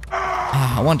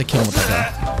 I wanted to kill him with like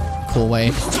a cool way.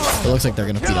 It looks like they're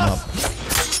gonna beat him up.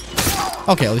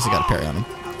 Okay, at least I got a parry on him.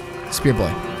 Spear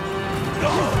boy.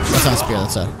 That's not a spear,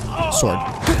 that's a sword.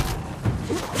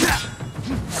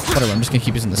 Whatever, I'm just gonna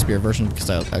keep using the spear version because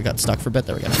I got stuck for a bit.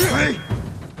 There we go.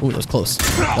 Ooh, that was close.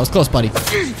 That was close, buddy.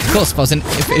 Close.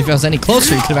 If I was any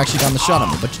closer, you could have actually gotten the shot on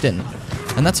me, but you didn't.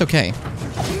 And that's okay.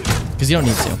 Because you don't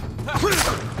need to. Oh,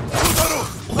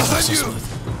 that was so smooth.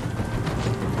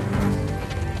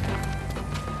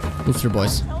 Move through,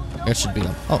 boys. You guys should beat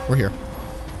them. Oh, we're here.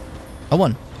 I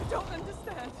won.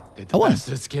 Did I won.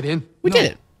 bastards get in? We did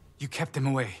it. You kept them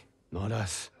away. Not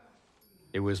us.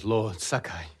 It was Lord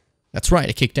Sakai. That's right.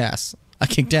 I kicked ass. I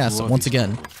kicked ass once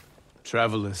again.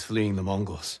 Travelers fleeing the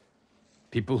Mongols.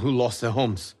 People who lost their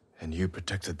homes. And you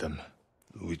protected them.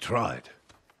 We tried.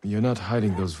 You're not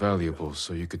hiding those valuables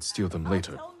so you could steal them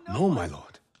later. No, my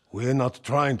lord. We're not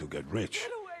trying to get rich.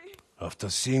 After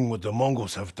seeing what the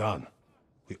Mongols have done,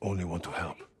 we only want to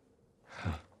help.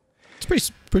 It's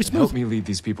pretty smooth. Help me lead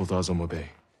these people to Azamo Bay.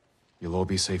 You'll all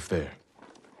be safe there.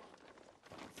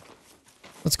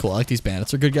 That's cool. I like these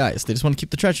bandits. They're good guys. They just want to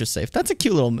keep the treasure safe. That's a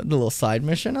cute little side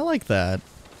mission. I like that.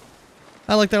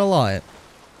 I like that a lot.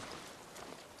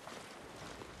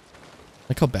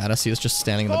 Like how badass he was just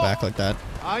standing in the back like that.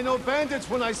 I know bandits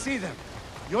when I see them.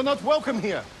 You're not welcome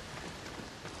here.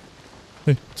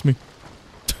 Hey, it's me.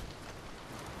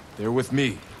 They're with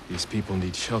me. These people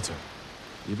need shelter.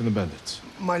 Even the bandits.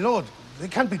 My lord, they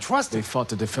can't be They trusted. fought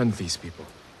to defend these people.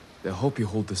 They'll hope you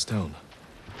hold this down.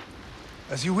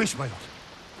 As you wish, my lord.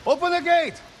 Open the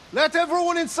gate! Let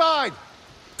everyone inside!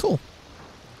 Cool.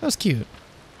 That was cute.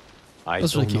 I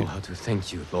That's don't really know cute. how to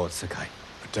thank you, Lord Sakai.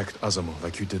 Protect Azamo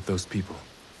like you did those people.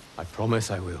 I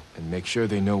promise I will. And make sure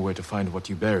they know where to find what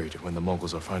you buried when the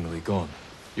Mongols are finally gone.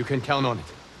 You can count on it.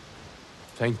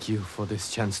 Thank you for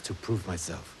this chance to prove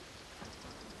myself.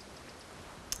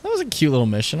 That was a cute little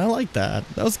mission. I like that.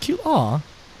 That was cute. Aw.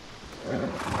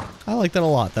 I like that a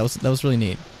lot. That was really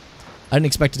neat. I didn't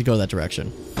expect it to go that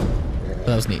direction. But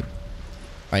that was neat.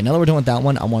 Alright, now that we're done with that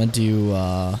one, I want to do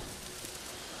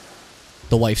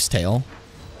The Wife's Tale.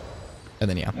 And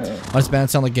then, yeah. Why does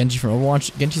Bandit sound like Genji from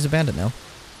Overwatch? Genji's a bandit now.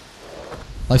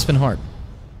 Life's been hard.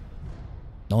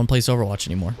 No one plays Overwatch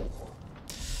anymore.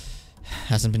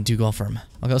 Hasn't been too well for him.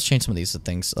 Okay, let's change some of these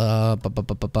things.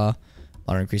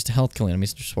 Auto increase to health, killing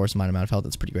enemies restores my amount of health.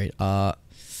 That's pretty great. I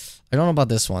don't know about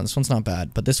this one. This one's not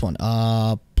bad, but this one,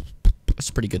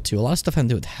 it's pretty good too. A lot of stuff having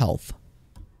to do with health.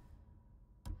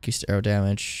 Increased arrow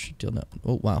damage. Deal no.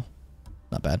 Oh wow,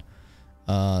 not bad.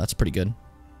 That's pretty good.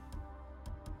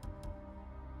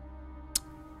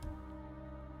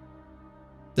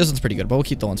 This one's pretty good, but we'll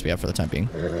keep the ones we have for the time being.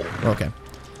 We're okay.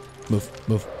 Move,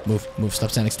 move, move, move.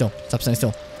 Stop standing still. Stop standing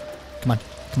still. Come on,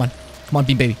 come on, come on,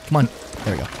 bean baby. Come on.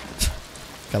 There we go.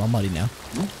 Got all muddy now.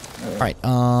 Alright,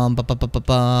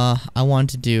 I want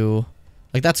to do...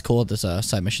 Like, that's cool, there's a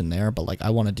side mission there, but, like, I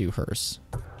want to do hers.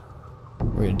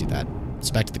 We're gonna do that. It's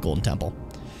back to the Golden Temple.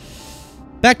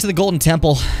 Back to the Golden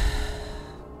Temple.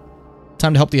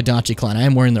 Time to help the Adachi clan. I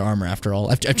am wearing their armor, after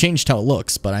all. I've changed how it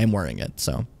looks, but I am wearing it,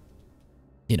 so...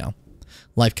 You know,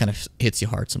 life kind of hits you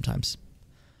hard sometimes.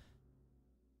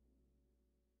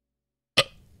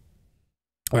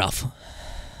 Ralph.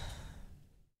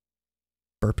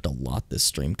 Burped a lot this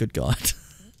stream, good god.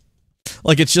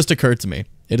 Like, it's just occurred to me.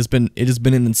 It has been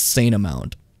an insane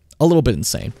amount. A little bit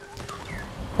insane.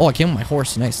 Oh, I came on my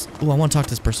horse, nice. Oh, I want to talk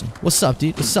to this person. What's up,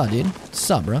 dude? What's up, dude? What's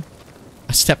up, bro?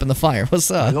 I step in the fire.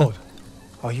 What's up? My lord,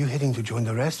 are you heading to join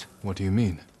the rest? What do you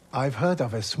mean? I've heard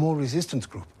of a small resistance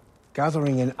group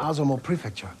gathering in Azamo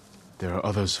Prefecture. There are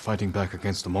others fighting back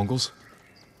against the Mongols?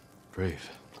 Brave.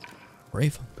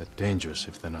 Brave. But dangerous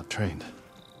if they're not trained.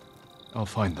 I'll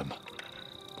find them.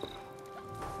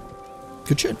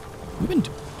 Good shit. We've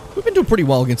been doing pretty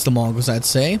well against the Mongols, I'd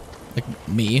say. Like,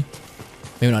 me.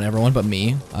 Maybe not everyone, but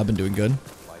me. I've been doing good.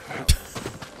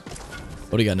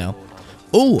 What do you got now?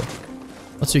 Oh!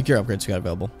 Let's see what gear upgrades we got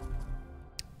available.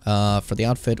 For the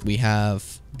outfit, we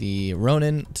have the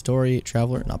Ronin, Tottori,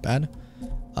 Traveler. Not bad.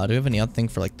 Do we have any other thing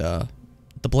for, like, the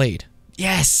blade?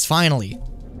 Yes! Finally!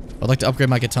 I'd like to upgrade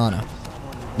my katana.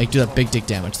 Do that big dick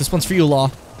damage. This one's for you, Law.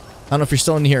 I don't know if you're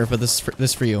still in here, but this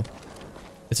for you.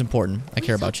 It's important. I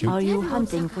care about you. Are you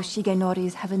hunting for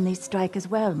Shigenori's Heavenly Strike as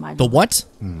well, my lord? The what?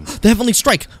 The Heavenly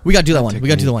Strike! We gotta do that one. We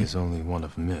gotta do that one. Is only one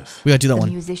of myth. We gotta do that The one.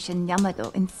 musician Yamato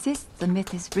insists the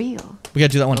myth is real. We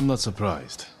gotta do that one. I'm not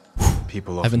surprised.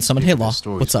 People I've been often summoned. speak Hey, of their Law.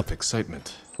 stories What's up? with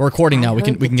excitement. We're recording now. I We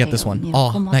can heard the get this tale one. near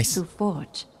Oh, Komatsu nice.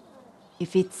 Forge.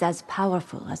 If it's as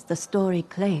powerful as the story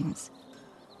claims,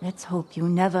 let's hope you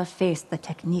never face the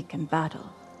technique in battle.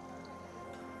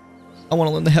 I want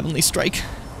to learn the Heavenly Strike.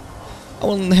 I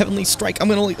want to learn the Heavenly Strike. I'm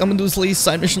gonna do this lady's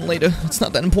side mission later. It's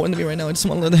not that important to me right now. I just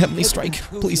want to learn the Heavenly Strike.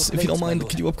 Please, if you don't mind,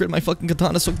 could you upgrade my fucking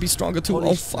katana so it can be stronger too?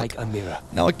 Oh fuck!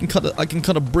 Now I can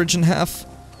cut a bridge in half.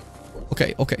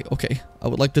 Okay. I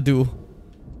would like to do.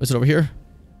 Is it over here?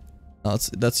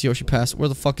 That's Yoshi Pass. Where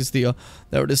the fuck is the?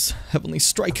 There it is. Heavenly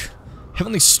Strike.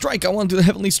 Heavenly Strike. I want to do the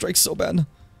Heavenly Strike so bad.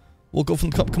 We'll go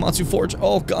from Komatsu Forge.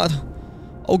 Oh god.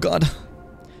 Oh god.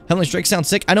 Heavenly Strike sounds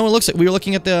sick. I know what it looks like. We were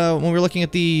looking at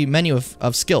the menu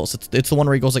of skills. It's the one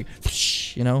where he goes like,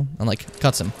 whoosh, you know, and like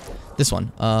cuts him. This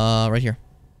one, right here.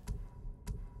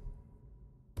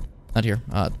 Not here.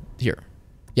 Here.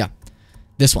 Yeah,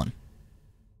 this one.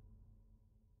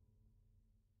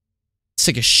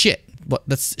 Sick as shit. What?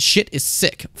 That's shit is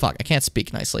sick. Fuck, I can't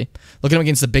speak nicely. Look at him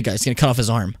against the big guy. He's gonna cut off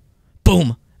his arm. Boom.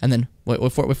 Boom. And then, wait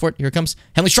for it. Here it comes.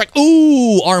 Heavenly Strike.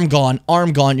 Ooh, arm gone.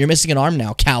 Arm gone. You're missing an arm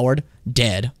now, coward.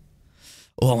 Dead.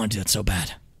 Oh, I want to do that so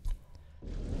bad.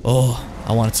 Oh,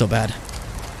 I want it so bad.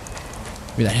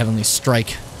 Give me that Heavenly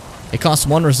Strike. It costs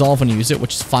 1 resolve when you use it,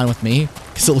 which is fine with me,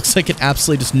 because it looks like it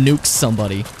absolutely just nukes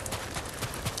somebody.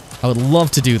 I would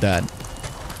love to do that.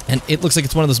 And it looks like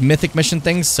it's one of those mythic mission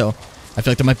things, so I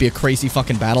feel like there might be a crazy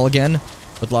fucking battle again,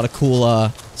 with a lot of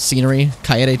cool scenery.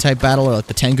 Kaede type battle, or like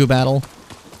the Tengu battle,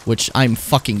 which I'm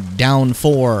fucking down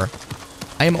for.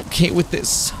 I am okay with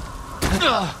this.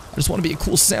 I just want to be a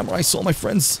cool samurai so all my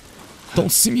friends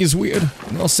don't see me as weird,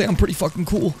 and they'll say I'm pretty fucking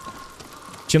cool.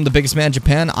 Jim, the biggest man in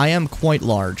Japan? I am quite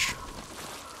large.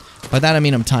 By that I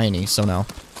mean I'm tiny, so no.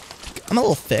 I'm a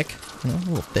little thick. You know, a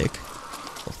little thick.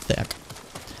 A little thick.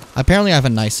 Apparently I have a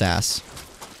nice ass.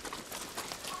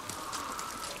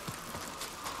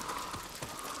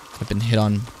 I've been hit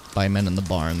on by men in the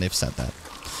barn, they've said that.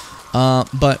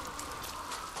 But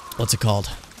what's it called?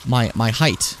 My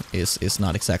height is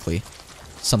not exactly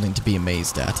something to be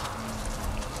amazed at.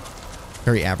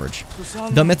 Very average.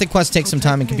 The mythic quest takes some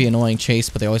time and can be an annoying chase,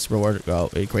 but they always reward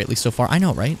it greatly so far. I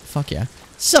know, right? Fuck yeah.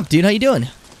 Sup, dude? How you doing?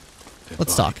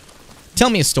 Let's talk. Tell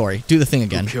me a story. Do the thing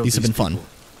again. These have been fun.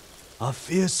 A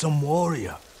fearsome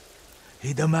warrior.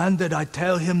 He demanded I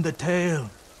tell him the tale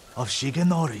of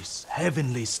Shigenori's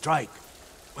heavenly strike.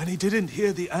 When he didn't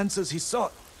hear the answers he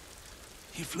sought,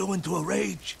 he flew into a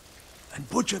rage and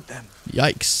butchered them.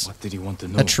 Yikes. What did he want to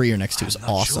know? That tree you're next to is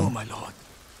awesome. Sure, my lord.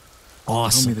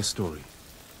 Awesome. Tell me the story.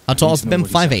 How tall has it been?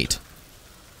 5'8".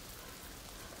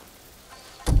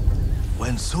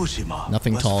 When Tsushima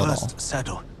Nothing was tall at first all.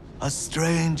 settled, a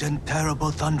strange and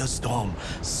terrible thunderstorm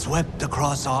swept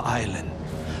across our island.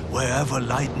 Wherever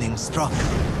lightning struck,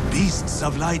 beasts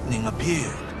of lightning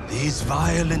appeared. These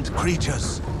violent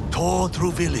creatures tore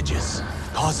through villages,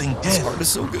 causing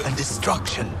death and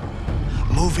destruction,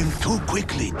 moving too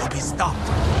quickly to be stopped.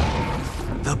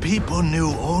 The people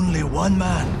knew only one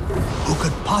man who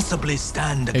could possibly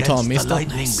stand against the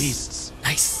lightning beasts.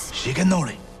 Nice.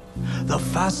 Shigenori, the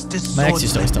fastest My ex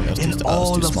used to always tell me swordsman in I was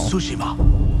all too of small. Tsushima.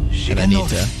 And I need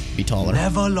to Shigenori be taller.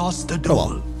 never lost a duel. Oh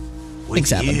well. With Things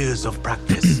happen. years of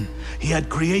practice, he had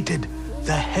created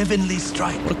the Heavenly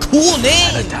Strike. What a cool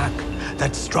name! An attack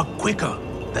that struck quicker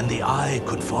than the eye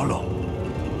could follow.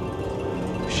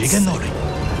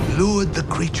 Shigenori lured the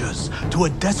creatures to a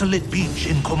desolate beach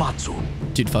in Komatsu.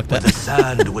 Dude, fuck Where that. the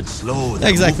sand would slow their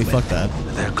Exactly, movement. fuck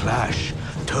that. Their clash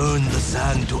turned the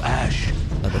sand to ash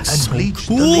That looks and so bleached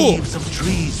cool. the leaves of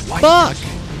trees white. Fuck!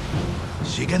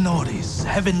 Shigenori's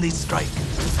Heavenly Strike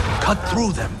cut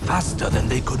through them faster than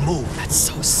they could move. That's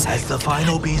so sick. As the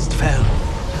final beast fell,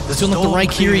 the He's doing like the storm right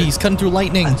cleared, Kiri. He's cutting through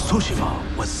lightning. and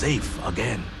Tsushima was safe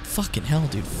again. Fucking hell,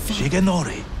 dude. Fuck.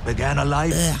 Shigenori began a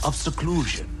life Ugh. of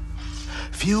seclusion.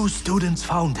 Few students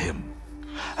found him,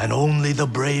 and only the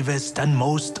bravest and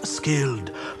most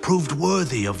skilled proved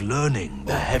worthy of learning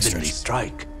the Heavenly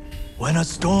Strike. When a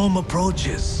storm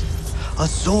approaches, a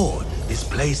sword is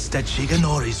placed at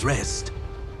Shigenori's rest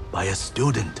by a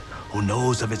student who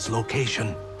knows of its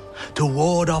location to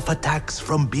ward off attacks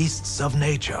from beasts of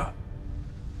nature.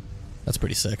 That's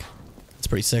pretty sick. That's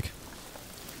pretty sick.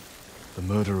 The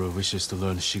murderer wishes to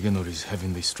learn Shigenori's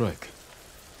heavenly strike.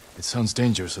 It sounds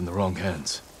dangerous in the wrong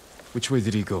hands. Which way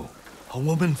did he go? A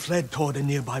woman fled toward a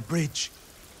nearby bridge.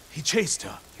 He chased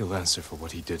her. He'll answer for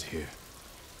what he did here.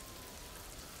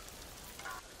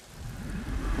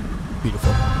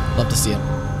 Beautiful. Love to see it.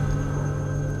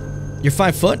 You're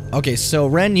 5 foot? Okay, so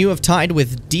Ren, you have tied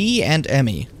with D and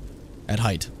Emmy at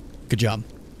height. Good job.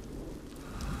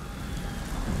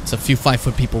 It's a few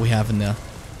 5-foot people we have in the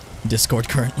Discord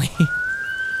currently.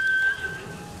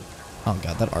 Oh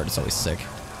god, that art is always sick.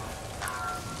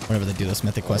 Whenever they do this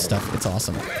Mythic Quest stuff, it's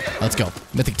awesome. Let's go.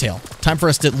 Mythic Tail. Time for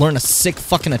us to learn a sick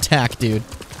fucking attack, dude.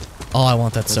 Oh, I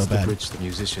want that so That's the bad. bridge the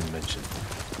musician mentioned.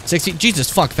 60.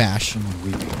 Jesus, fuck Vash. Someone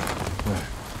weeping. Where?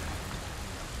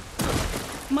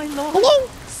 My lord. Hello?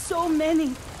 So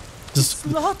many. Just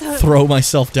Slaughter. throw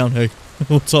myself down. Hey,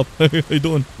 what's up? Hey, how you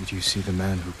doing? Did you see the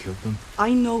man who killed them?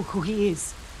 I know who he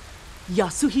is.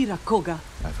 Yasuhira Koga.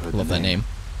 I've heard Love the that name.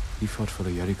 He fought for the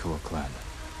Yarikawa clan.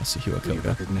 Yasuhiro Do you Koga.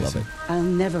 recognize Love him? it. I'll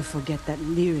never forget that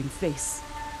leering face.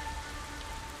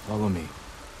 Follow me.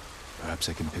 Perhaps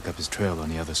I can pick up his trail on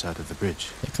the other side of the bridge.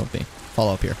 Yeah, come with me.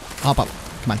 Follow up here. Hop up.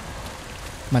 Come on.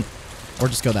 Come on. Or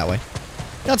just go that way.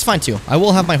 That's fine too. I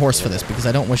will have my horse for this because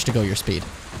I don't wish to go your speed.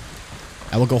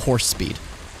 I will go horse speed.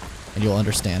 And you'll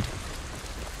understand.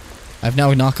 I've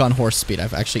now knock on horse speed.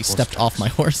 I've actually stepped off my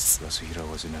horse. Yasuhiro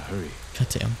was in a hurry. God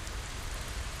damn.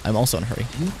 I'm also in a hurry.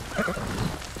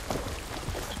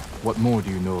 What more do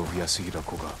you know of Yasuhiro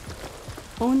Koga?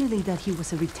 Only that he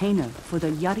was a retainer for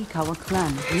the Yarikawa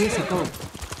clan years ago.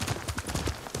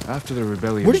 After the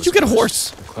rebellion, Where did you get a was horse?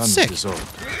 crushed, the clan Sick. was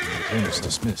dissolved, and the retainers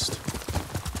dismissed.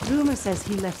 Rumor says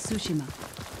he left Tsushima,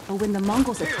 but when the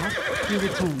Mongols attacked, he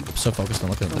returned. I'm so focused on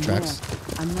looking at the From tracks.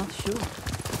 where? I'm not sure.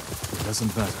 It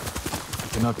doesn't matter. He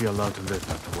cannot be allowed to live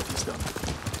after what he's done.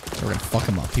 So we're gonna fuck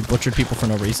him up. He butchered people for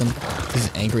no reason. He's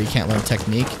angry, he can't learn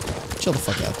technique. Chill the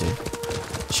fuck out, dude.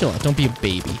 Chill out. Don't be a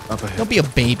baby. Up ahead. Don't be a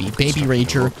baby. Baby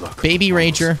rager. Baby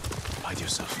rager. Hide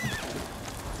yourself.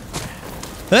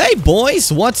 Hey,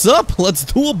 boys! What's up? Let's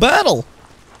do a battle!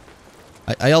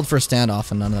 I yelled for a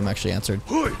standoff and none of them actually answered.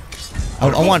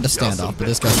 I wanted to stand off, but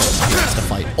this guy wants to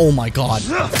fight. Oh my god.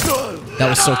 That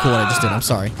was so cool what I just did. I'm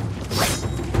sorry.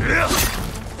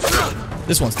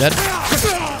 This one's dead.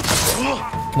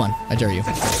 Come on, I dare you.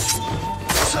 God,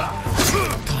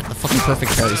 the fucking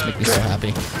perfect parries make me so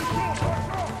happy.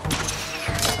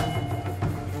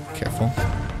 Careful.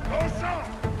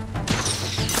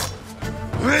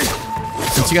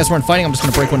 Since you guys weren't fighting, I'm just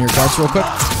gonna break one of your guards real quick.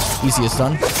 Easy as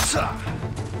done.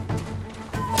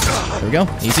 There we go.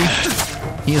 Easy.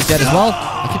 He is dead as well.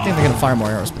 I keep thinking they're gonna fire more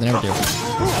arrows, but they never do.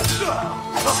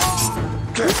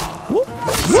 Whoop.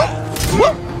 Whoop.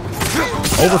 Whoop.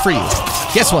 Over for you.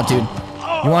 Guess what, dude?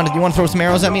 You want to throw some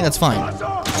arrows at me? That's fine.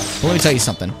 But let me tell you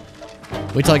something.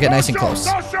 Wait till I get nice and close.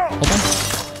 Hold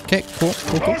on. Okay, cool,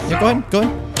 cool, cool. Yeah, go ahead, go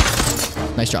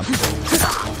ahead. Nice job.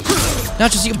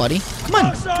 Not just you, buddy. Come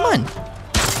on, come on.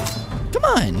 Come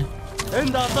on.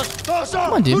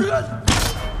 Come on, dude.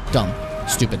 Dumb.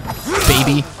 Stupid.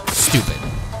 Baby. Stupid.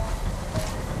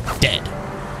 Dead.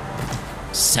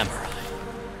 Samurai.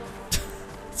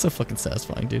 So fucking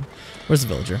satisfying, dude. Where's the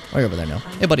villager? Oh, you're over there now.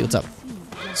 Hey, buddy, what's up?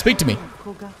 Speak to me.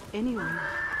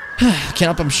 Can't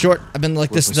help I'm short. I've been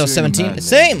like this since I was 17.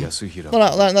 Same!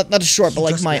 Well, not as short, but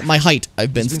like my height.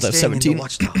 I've been since I was 17.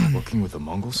 Working with the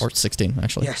Mongols? Or 16,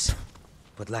 actually. Yes,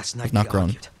 but last night I've not we grown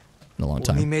argued. in a long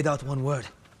Only time. made out one word.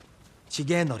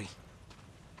 Shigenori.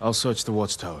 I'll search the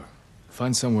watchtower.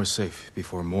 Find somewhere safe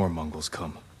before more Mongols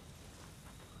come.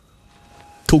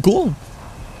 Cool, cool.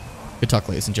 Good talk,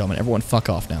 ladies and gentlemen. Everyone fuck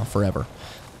off now, forever.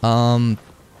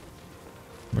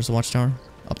 Where's the watchtower?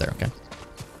 Up there, okay.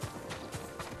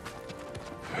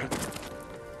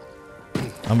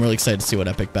 I'm really excited to see what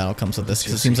epic battle comes with this,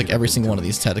 because it seems like every single one of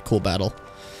these had a cool battle.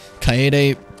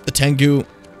 Kaede, the Tengu.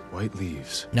 White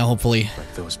leaves. Now hopefully,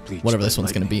 Like those bleached whatever this by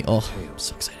one's gonna be. lightning Oh, I'm tails.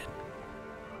 so excited.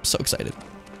 I'm so excited.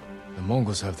 The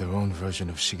Mongols have their own version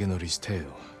of Shigenori's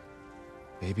tale.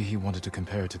 Maybe he wanted to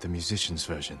compare it to the musician's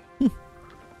version.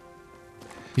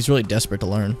 He's really desperate to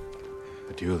learn.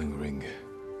 A dueling ring.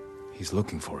 He's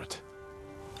looking for it.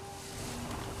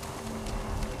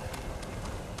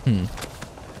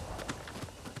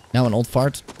 Now an old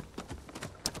fart.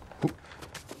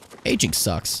 Aging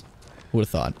sucks. Who would have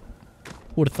thought?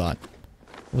 Who would have thought?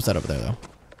 What's that over there, though?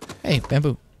 Hey,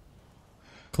 bamboo.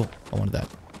 Cool. I wanted that.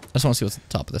 I just want to see what's at the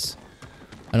top of this.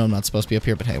 I know I'm not supposed to be up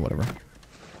here, but hey, whatever.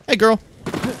 Hey, girl.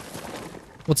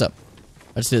 What's up?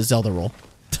 I just did a Zelda roll.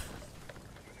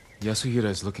 Yasuhira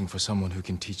is looking for someone who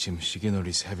can teach him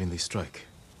Shigenori's heavenly strike.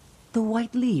 The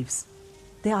white leaves.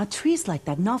 There are trees like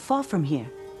that not far from here.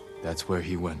 That's where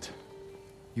he went.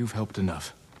 You've helped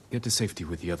enough. Get to safety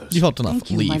with the others. You helped enough.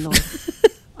 Thank you, Leave. my lord.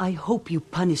 I hope you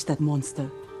punish that monster.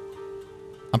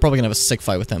 I'm probably gonna have a sick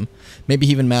fight with him. Maybe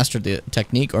he even mastered the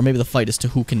technique, or maybe the fight is to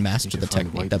who can master Need to the find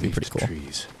technique. That'd be pretty white-leafed cool.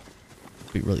 trees.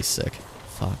 Be really sick.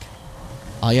 Fuck.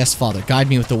 Ah, yes, Father. Guide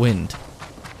me with the wind.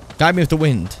 Guide me with the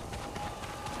wind.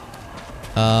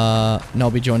 No,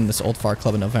 I'll be joining this old fart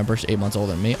club in November. She's 8 months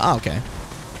older than me. Ah, okay.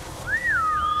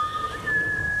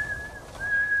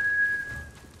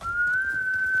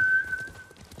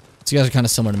 So you guys are kind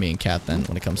of similar to me and Kat then,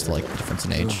 when it comes to like the difference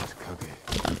in age.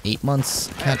 About 8 months.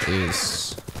 Kat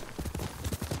is...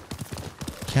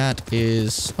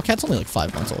 Oh, Kat's only like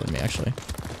 5 months older than me, actually.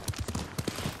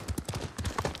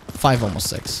 5, almost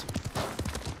 6.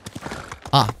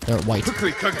 Ah, they're white.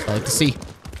 I like to see.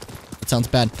 It sounds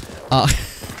bad. I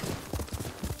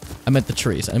meant the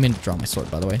trees. I didn't mean to draw my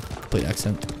sword, by the way. Complete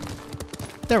accident.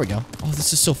 There we go. Oh,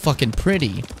 this is so fucking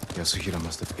pretty. Yasuhira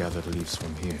must have gathered leaves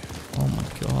from here. Oh my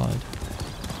god.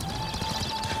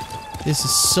 This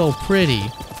is so pretty.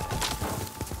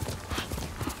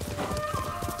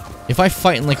 If I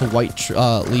fight in like a white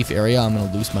leaf area, I'm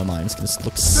gonna lose my mind. It's gonna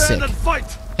look sick.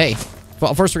 Hey,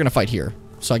 well, first we're gonna fight here.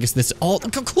 So I guess this. Oh,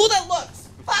 look how cool that looks!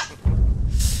 Fuck!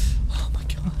 Oh my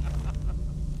god.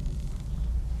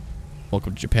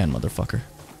 Welcome to Japan, motherfucker.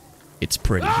 It's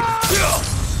pretty here.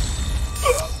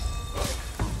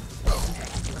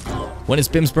 When is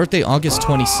Bim's birthday? August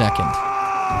 22nd.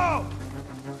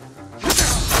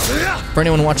 For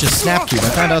anyone who watches Snapcube, I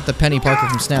found out that Penny Parker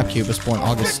from Snapcube was born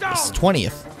August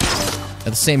 20th. At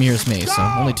the same year as me, so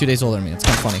only 2 days older than me. It's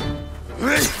kind of funny.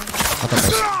 I thought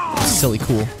that was silly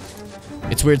cool.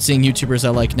 It's weird seeing YouTubers I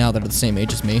like now that are the same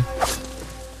age as me.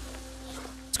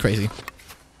 It's crazy.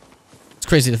 It's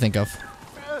crazy to think of.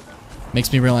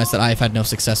 Makes me realize that I've had no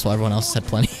success while everyone else has had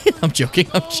plenty. I'm joking,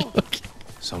 I'm joking.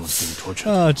 Someone's being tortured.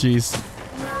 Oh, jeez.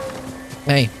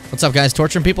 Hey, what's up, guys?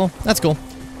 Torturing people? That's cool.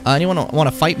 Anyone want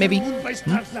to fight, maybe?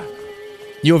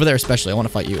 You over there especially. I want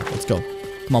to fight you. Let's go.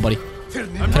 Come on, buddy.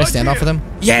 Can I stand off with him?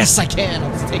 Yes, I can!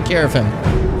 Let's take care of him.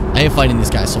 I am fighting these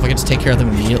guys, so if I can just take care of them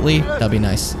immediately, that'd be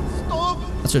nice.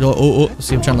 That's right. Oh.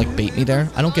 See him trying to, like, bait me there?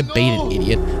 I don't get baited,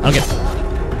 idiot. I don't get...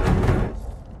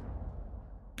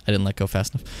 I didn't let go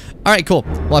fast enough. Alright, cool.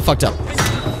 Well, I fucked up.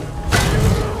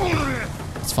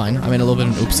 It's fine. I made a little bit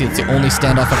of an oopsie. It's the only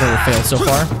standoff I've ever failed so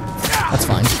far. That's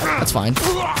fine. That's fine.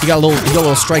 He got a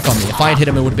little strike on me. If I had hit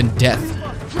him, it would have been death.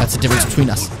 That's the difference between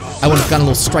us. I would have gotten a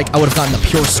little strike. I would have gotten the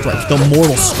pure strike. The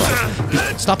mortal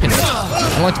strike. Stop hitting me.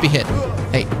 I don't like to be hit.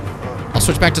 Hey. I'll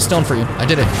switch back to stone for you. I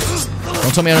did it.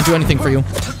 Don't tell me I don't do anything for you.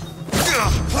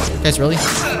 Guys, really?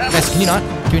 Guys, can you not?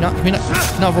 Can you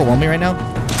not overwhelm me right now?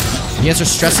 You guys are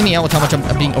stressing me out with how much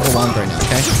I'm being overwhelmed right now,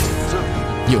 okay?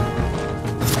 You.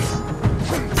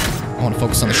 I want to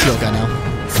focus on the shield guy now.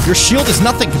 Your shield is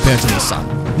nothing compared to me, son.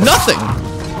 Nothing!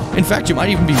 In fact, you might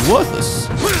even be worthless.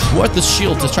 Worthless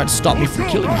shield to try to stop me from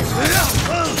killing you.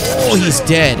 Oh, he's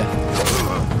dead.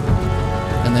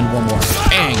 And then one more.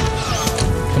 Bang!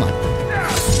 Come on.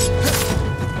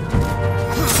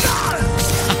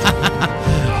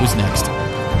 Who's next?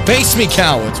 Face me,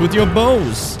 cowards, with your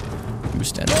bows. You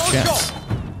stand a chance.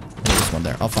 There's one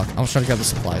there. Oh, fuck. I was trying to grab the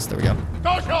supplies. There we go.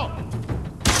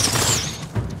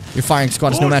 Your firing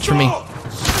squad is no match for me.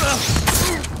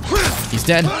 He's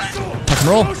dead. Tuck and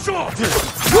roll.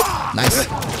 Nice.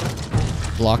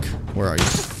 Block. Where are you?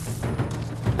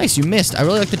 Nice, you missed. I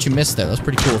really like that you missed there. That was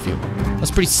pretty cool of you.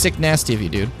 That's pretty sick nasty of you,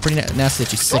 dude. Pretty nasty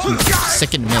that you sick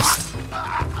and missed.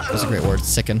 That's a great word.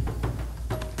 Sicken.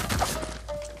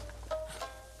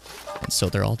 And so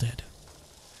they're all dead.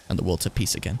 And the world's at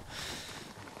peace again.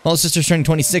 My older sister's turning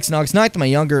 26 on August 9th, and my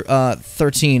younger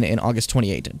 13 in August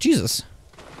 28th. Jesus.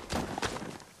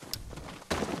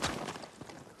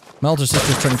 My older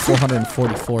sister's turning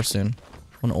 444 soon.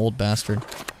 What an old bastard.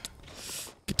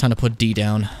 Get time to put D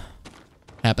down.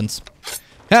 Happens.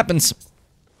 Happens.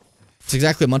 It's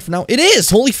exactly a month from now. It is!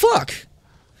 Holy fuck!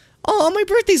 Oh, my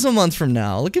birthday's a month from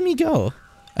now. Look at me go.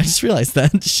 I just realized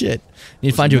that. Shit.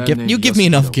 Need to find you a gift. You give me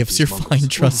enough gifts. You're fine.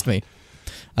 Trust me.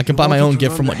 I can buy my own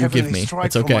gift from what you give me.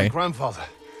 It's okay. My grandfather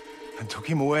and took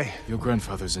him away. Your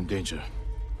grandfather's in danger.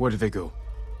 Where did they go?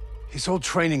 His old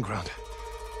training ground.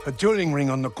 A dueling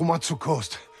ring on the Komatsu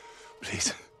coast.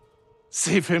 Please,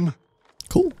 save him.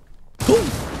 Cool. Cool.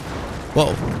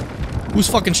 Whoa. Who's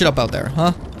fucking shit up out there,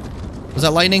 huh? Was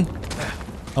that lightning?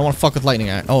 I don't want to fuck with lightning.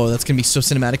 Oh, that's gonna be so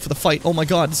cinematic for the fight. Oh my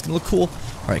god, this is gonna look cool.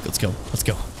 Alright, let's go. Let's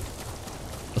go.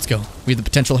 Let's go. We have the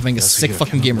potential of having a sick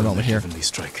fucking gamer moment here.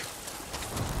 Strike.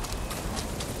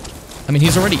 I mean,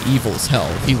 he's already evil as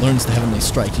hell. If he learns the Heavenly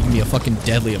Strike, he can be a fucking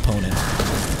deadly opponent.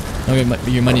 Okay,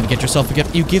 your money to get yourself a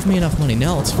gift. You give me enough money.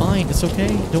 No, it's fine. It's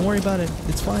okay. Don't worry about it.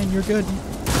 It's fine. You're good.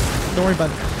 Don't worry about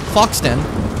it. Fox Den.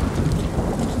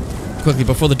 Quickly,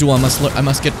 before the duel, I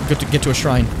must get to a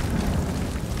shrine.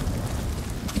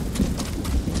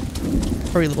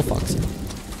 Hurry, little fox.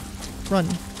 Run.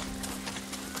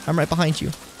 I'm right behind you.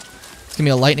 It's gonna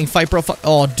be a lightning fight, bro.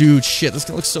 Oh, dude, shit. This is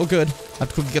gonna look so good. I have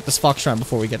to quickly get this fox shrine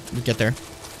before we get there.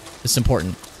 This is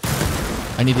important.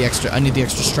 I need the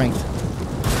extra strength.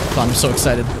 God, I'm so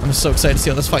excited. I'm so excited to see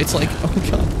how this fight's like. Oh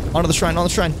god. Onto the shrine, on the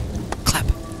shrine. Clap.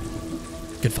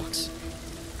 Good fox.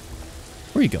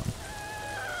 Where are you going?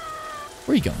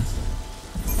 Where are you going?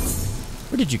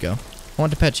 Where did you go? I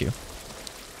wanted to pet you.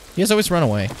 You guys always run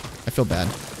away. I feel bad.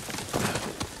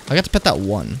 I got to pet that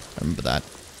one. I remember that.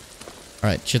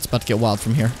 Alright, shit's about to get wild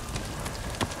from here.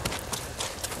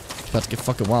 It's about to get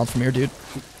fucking wild from here, dude.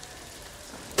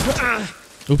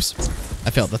 Oops. I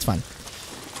failed. That's fine.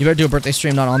 You better do a birthday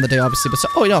stream, not on the day, obviously, but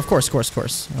oh, yeah, of course.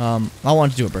 I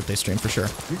wanted to do a birthday stream for sure.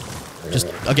 Just,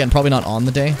 again, probably not on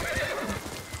the day.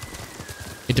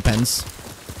 It depends.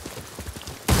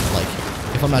 Like,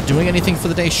 if I'm not doing anything for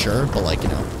the day, sure, but like, you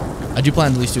know, I do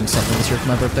plan on at least doing something this year for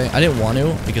my birthday. I didn't want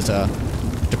to, because,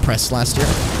 depressed last year,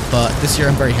 but this year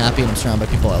I'm very happy and I'm surrounded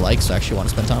by people I like, so I actually want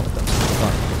to spend time with them, so it's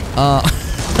fun.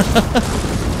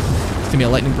 It's gonna be a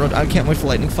lightning bro. I can't wait for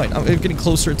lightning fight. I'm getting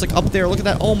closer. It's like up there. Look at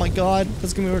that. Oh my god.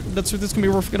 This is gonna be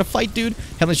where we're gonna fight, dude.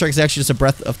 Heavenly Strike is actually just a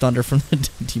breath of thunder from the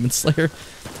Demon Slayer.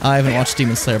 I haven't watched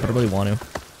Demon Slayer, but I really want to.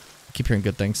 I keep hearing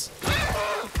good things.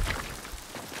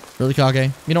 Really,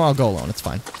 Kage? You know, I'll go alone. It's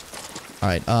fine.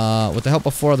 Alright, with the help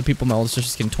of 4 other people, my older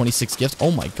sister's getting 26 gifts.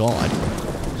 Oh my god.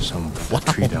 Some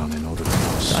tree down in order to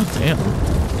cross. God damn.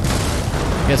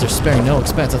 You guys are sparing no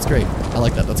expense. That's great. I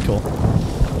like that. That's cool.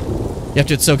 You have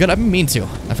to. It's so good. I've been mean to.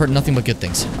 I've heard nothing but good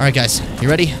things. Alright, guys. You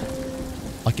ready?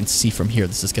 I can see from here.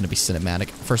 This is going to be cinematic.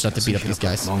 First, I have to beat up these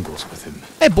guys. Mongols with him.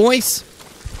 Hey, boys!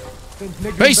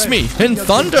 Face me in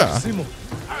thunder!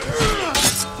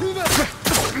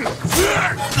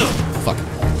 Fuck.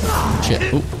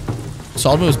 Shit. Ooh.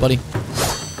 Solid moves, buddy.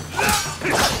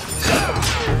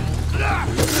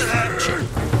 Shit.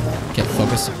 Can't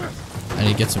focus. I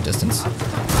need to get some distance.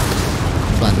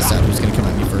 Plan this out. Who's gonna come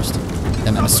at me first?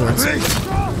 Them out of swords.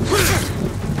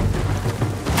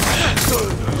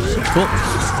 Cool.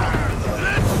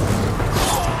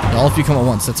 All of you come at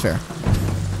once. That's fair.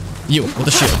 You with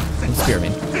a shield. With a spear, I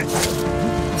mean.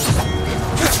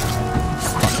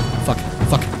 Fuck.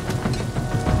 Fuck.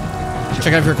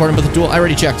 Check out if you're recording with the duel. I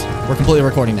already checked. We're completely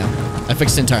recording now. I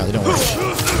fixed it entirely. Don't worry.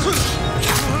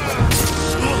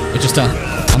 It just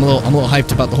I'm a little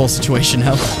hyped about the whole situation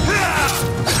now.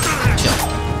 Chill.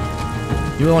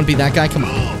 You really want to be that guy? Come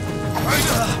on.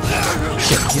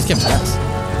 Shit, he's getting gas.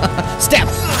 Stab!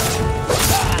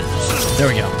 There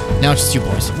we go. Now it's just you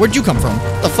boys. Where'd you come from?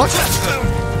 The fuck?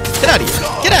 Get out of here!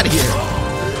 Get out of here!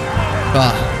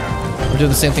 We're doing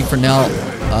the same thing for Nell.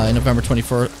 In November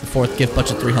 24th, gift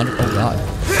budget 300. Oh god.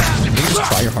 You can just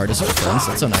try your hardest with friends.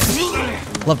 That's so nice.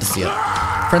 Love to see it.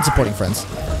 Friends supporting friends.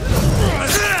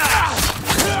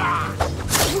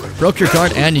 Broke your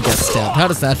guard and you get stabbed. How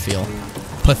does that feel?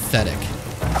 Pathetic.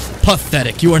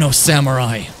 Pathetic. You are no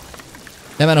samurai.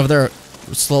 That man over there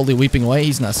slowly weeping away.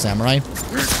 He's not a samurai.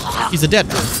 He's a dead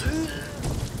man.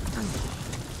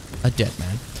 A dead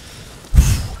man.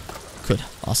 Good.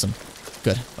 Awesome.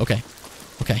 Good. Okay.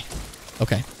 Okay.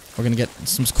 Okay. We're gonna get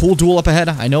some cool duel up ahead.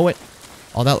 I know it.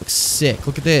 Oh, that looks sick.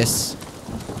 Look at this.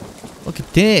 Look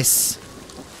at this.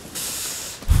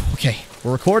 Okay.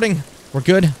 We're recording. We're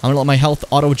good. I'm gonna let my health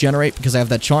auto-generate because I have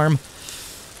that charm.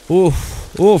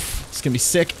 Oof. Oof. It's gonna be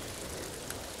sick.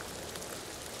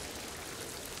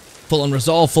 Full on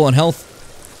resolve, full on health.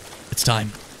 It's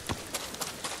time.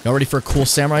 Y'all ready for a cool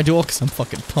samurai duel? Because I'm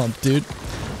fucking pumped, dude.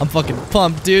 I'm fucking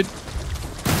pumped, dude.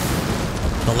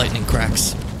 The lightning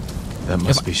cracks. That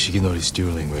must be Shigenori's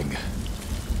dueling ring.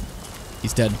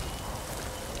 He's dead.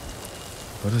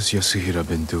 What has Yasuhira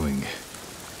been doing?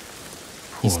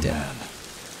 Poor He's dead. man.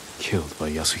 Killed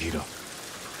by Yasuhira.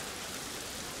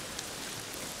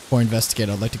 Before I investigate,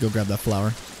 I'd like to go grab that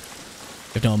flower.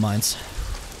 If no one minds.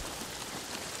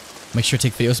 Make sure to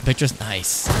take videos and pictures.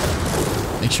 Nice.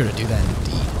 Make sure to do that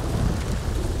indeed.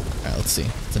 Alright, let's see.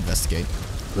 Let's investigate.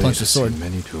 Punch the sword.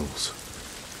 Many tools.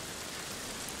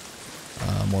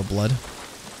 More blood.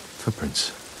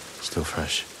 Footprints. Still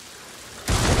fresh.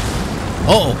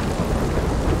 Oh!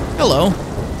 Hello.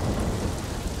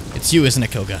 It's you, isn't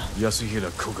it, Koga?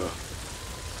 Yasuhira Koga.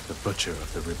 The butcher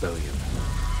of the rebellion.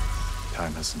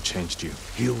 Time hasn't changed you.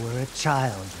 You were a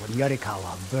child when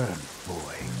Yarikawa burned,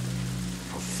 boy.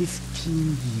 For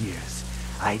 15 years,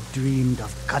 I dreamed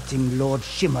of cutting Lord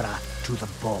Shimura to the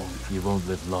bone. You won't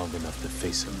live long enough to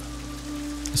face him.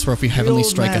 I swear if we heavenly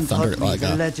strike a thunder, like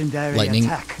a lightning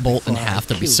bolt in half,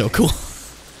 that'd be so cool.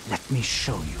 Let me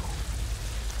show you.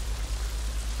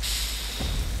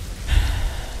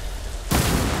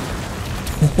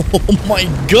 Oh my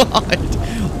god!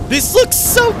 This looks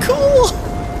so cool!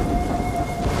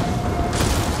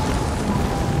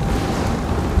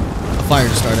 A fire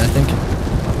just started, I think.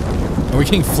 Are we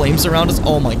getting flames around us?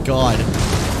 Oh my god.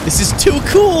 This is too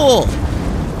cool!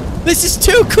 This is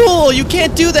too cool! You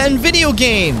can't do that in video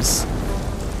games!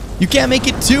 You can't make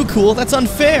it too cool, that's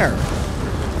unfair!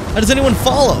 How does anyone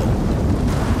follow?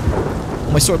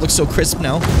 Oh, my sword looks so crisp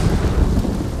now.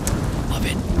 Love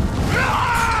it.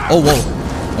 Oh, whoa.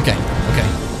 Okay, okay.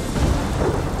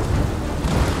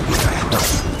 Oh.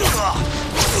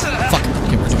 Fuck.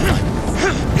 Okay, we're doing fine.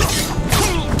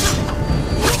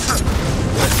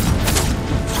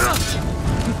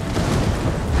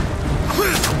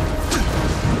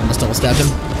 Almost double stabbed him.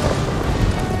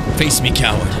 Face me,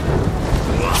 coward.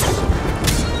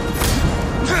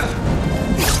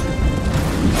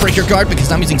 Break your guard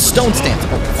because I'm using stone stance.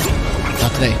 Oh,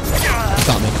 not today. He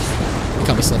caught me. He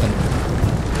caught me slipping.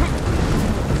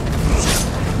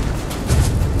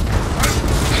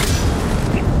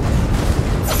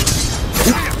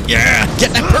 Yeah!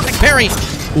 Get that perfect parry!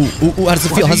 Ooh, ooh, ooh, how does it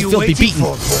feel? How does it feel to be beaten?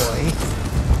 What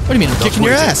do you mean? I'm kicking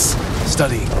your ass!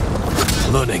 Studying.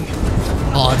 Learning.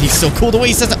 Oh, he's so cool the way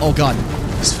he says that. Oh, God.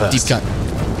 He's fast. Deep cut.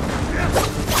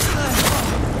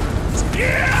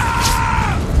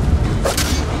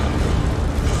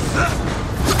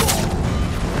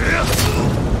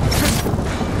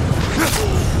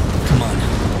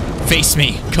 Face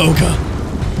me, Koga.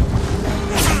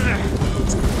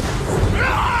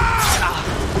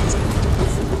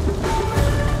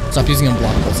 Stop using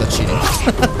unblockables, that's cheating.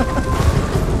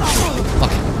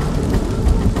 Fuck.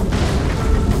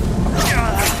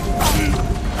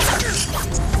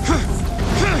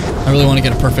 I really want to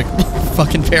get a perfect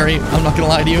fucking parry. I'm not gonna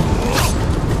lie to you.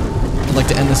 I'd like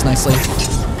to end this nicely.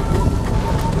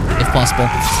 If possible.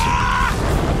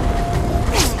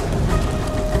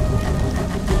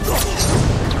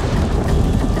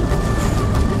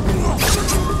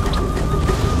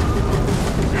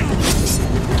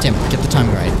 Damn it, get the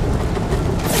timing right.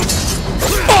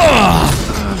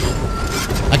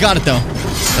 Oh! I got it though.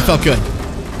 It felt good.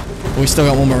 But we still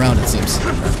got one more round, it seems.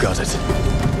 I've got it.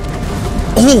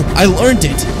 Oh, I learned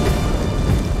it.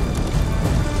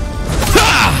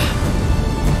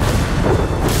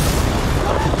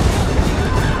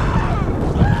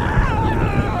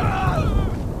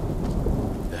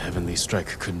 The heavenly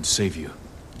strike couldn't save you.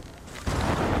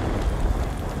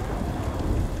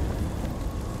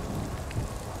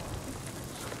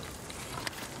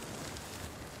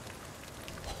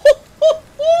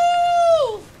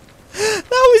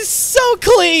 That was so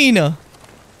clean. Oh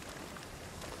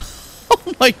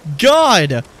my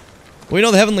god! We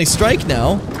know the Heavenly Strike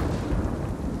now.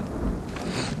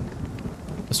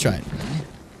 Let's try it.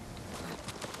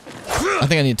 I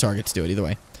think I need a target to do it either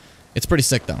way. It's pretty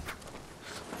sick though.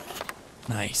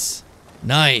 Nice.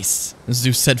 Nice!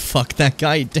 Zeus said fuck that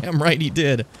guy. Damn right he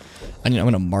did. I'm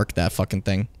gonna mark that fucking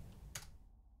thing.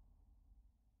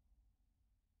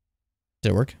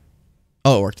 Did it work?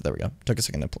 Oh, it worked. There we go. Took a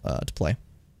second to play.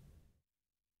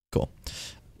 Cool.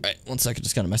 Alright, 1 second.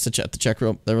 Just got a message at the check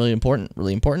room. They're really important.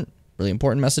 Really important. Really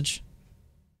important message.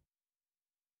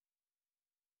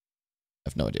 I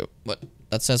have no idea what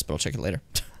that says, but I'll check it later.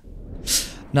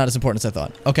 Not as important as I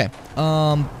thought. Okay.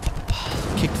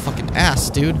 Kicked fucking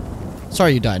ass, dude.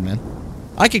 Sorry you died, man.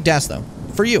 I kicked ass, though.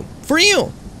 For you. For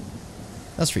you!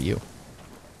 That's for you.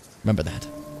 Remember that.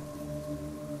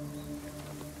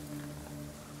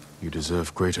 You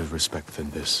deserve greater respect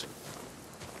than this.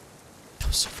 That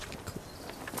was so fucking cool.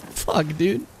 Fuck,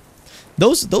 dude.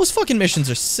 Those fucking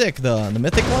missions are sick, the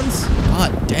mythic ones.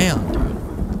 God damn,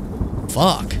 dude.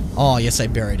 Fuck. Oh, yes, I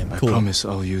buried him. Cool. I promise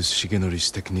I'll use Shigenori's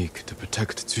technique to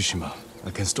protect Tsushima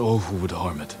against all who would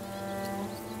harm it.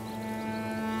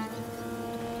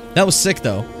 That was sick,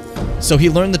 though. So he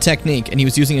learned the technique, and he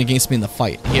was using it against me in the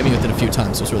fight. He hit me with it a few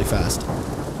times, so it was really fast.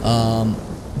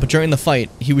 But during the fight,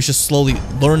 he was just slowly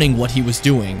learning what he was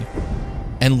doing,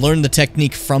 and learned the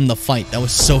technique from the fight. That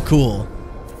was so cool.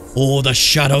 Oh, the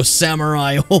Shadow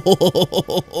Samurai.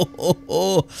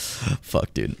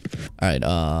 Fuck, dude. Alright,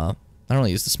 I don't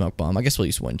really use the smoke bomb. I guess we'll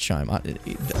use wind chime. I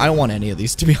don't want any of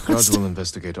these, to be honest. God will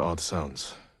investigate odd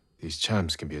sounds. These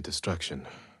chimes can be a distraction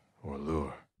or a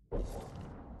lure.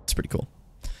 It's pretty cool.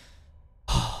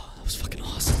 Oh, that was fucking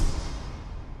awesome.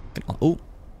 Oh.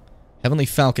 Heavenly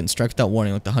Falcon, strike without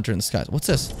warning like the hunter in the skies. What's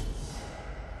this?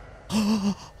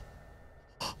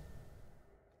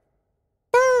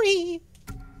 Furry!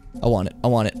 I want it. I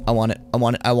want it. I want it. I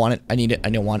want it. I want it. I need it. I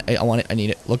don't want it. I want it. I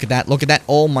need it. Look at that. Look at that.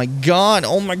 Oh my god.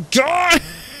 Oh my god.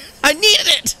 I needed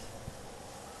it.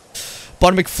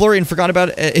 Bought a McFlurry and forgot about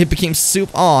it. It became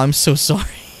soup. Oh, I'm so sorry.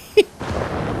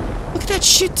 Look at that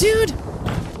shit, dude.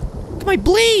 Look at my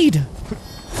blade.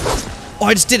 Oh,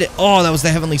 I just did it. Oh, that was the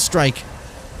Heavenly Strike.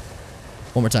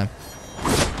 One more time.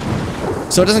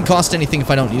 So it doesn't cost anything if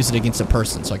I don't use it against a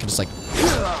person. So I can just like...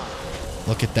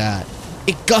 Look at that.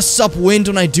 It gusts up wind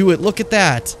when I do it. Look at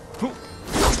that. Oh,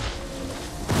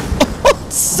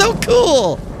 it's so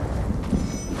cool.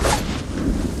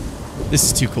 This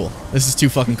is too cool. This is too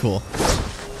fucking cool.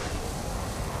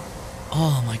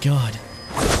 Oh my god.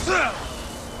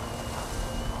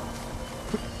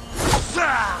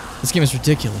 This game is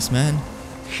ridiculous, man.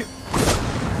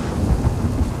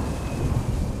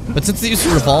 But since they use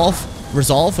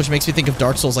Resolve, which makes me think of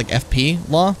Dark Souls like FP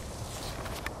law.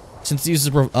 Since it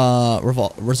uses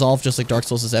Resolve just like Dark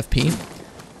Souls is FP.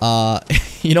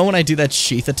 You know when I do that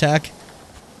sheath attack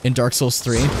in Dark Souls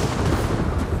 3?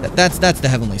 That's the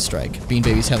Heavenly Strike. Bean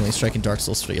Baby's Heavenly Strike in Dark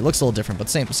Souls 3. It looks a little different, but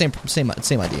same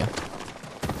idea.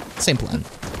 Same plan.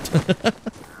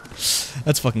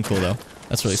 That's fucking cool though.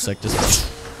 That's really sick. Just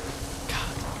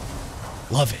God.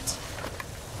 Love it.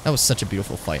 That was such a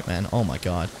beautiful fight, man. Oh my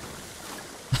god.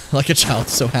 Like a child,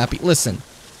 so happy. Listen,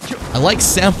 I like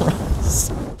samurais,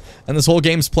 and this whole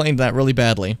game's playing that really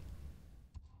badly.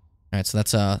 Alright, so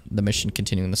that's the mission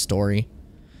continuing the story.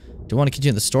 Do we want to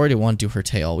continue the story, or do we want to do her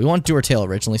tale? We want to do her tale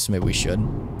originally, so maybe we should.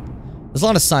 There's a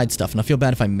lot of side stuff, and I feel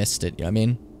bad if I missed it, you know what I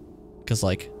mean? Because,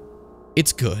 like,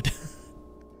 it's good.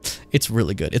 It's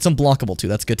really good. It's unblockable too.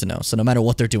 That's good to know. So no matter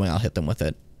what they're doing, I'll hit them with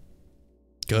it.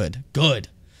 Good. Good.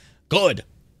 Good.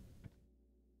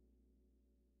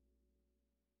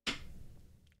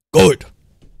 Good.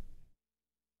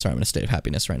 Sorry, I'm in a state of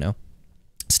happiness right now.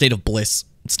 State of bliss.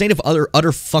 State of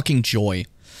utter fucking joy.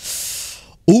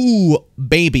 Ooh,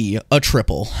 baby, a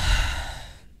triple.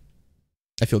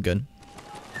 I feel good.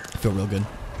 I feel real good.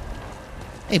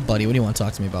 Hey, buddy, what do you want to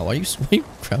talk to me about? Why are you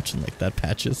crouching like that,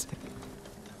 Patches?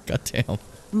 Goddamn.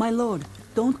 My lord,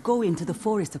 don't go into the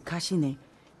forest of Kashine.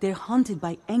 They're haunted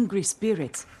by angry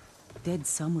spirits. Dead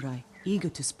samurai, eager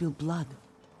to spill blood.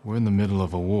 We're in the middle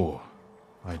of a war.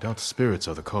 I doubt spirits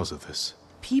are the cause of this.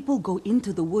 People go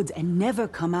into the woods and never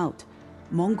come out.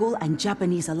 Mongol and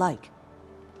Japanese alike.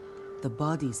 The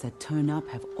bodies that turn up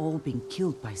have all been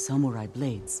killed by samurai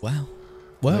blades. Wow.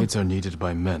 Well, Blades are needed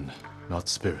by men, not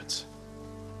spirits.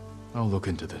 I'll look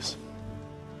into this.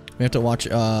 we have to watch,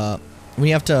 when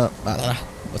you have to,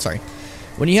 sorry.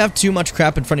 When you have too much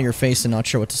crap in front of your face and not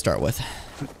sure what to start with.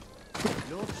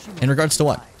 In regards to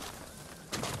what?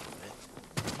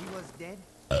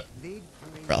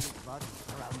 Rough.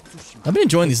 I've been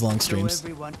enjoying these long streams.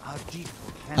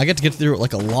 I get to get through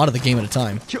like a lot of the game at a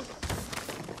time.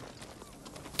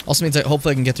 Also means that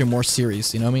hopefully I can get through more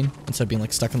series, you know what I mean? Instead of being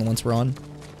like stuck on the ones we're on.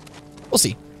 We'll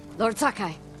see. Lord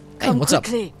Sakai, Hey, what's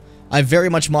quickly. up? I very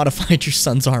much modified your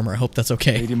son's armor. I hope that's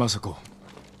okay. Lady Masako,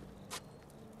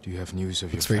 do you have news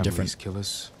of your It's very family's different.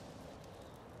 killers?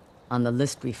 On the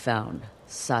list we found,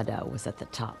 Sadao was at the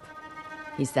top.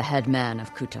 He's the head man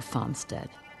of Kuta Farmstead.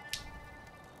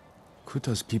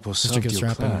 Kuta's people Sister served gives your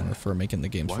rapping clan. for making the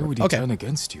game Why for would he okay. turn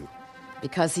against you?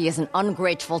 Because he is an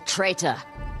ungrateful traitor.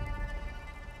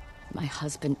 My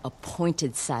husband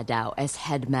appointed Sadao as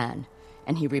head man,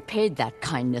 and he repaid that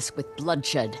kindness with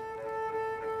bloodshed.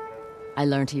 I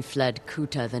learned he fled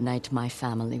Kuta the night my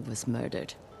family was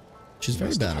murdered. She's very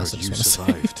Must have badass. I heard just you want to say.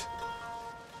 survived.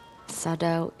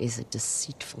 Sadao is a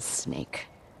deceitful snake,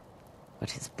 but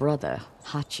his brother,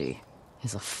 Hachi,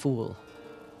 is a fool.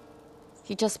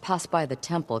 He just passed by the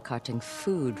temple carting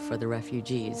food for the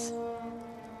refugees.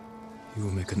 He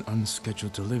will make an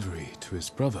unscheduled delivery to his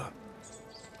brother.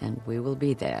 And we will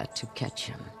be there to catch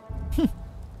him.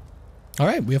 All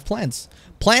right, we have plans.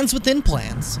 Plans within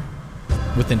plans.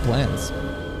 Within plans.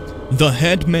 The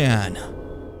head man.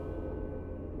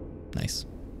 Nice.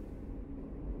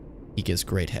 He gives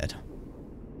great head.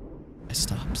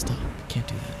 Stop. You can't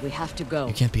do that. We have to go.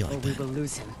 You can't be like or that. we will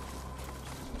lose him.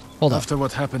 Hold up. After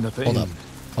what happened at the Hold inn, up.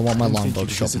 I want my I didn't longbow think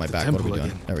to you'd show up visit on my the back. What are we temple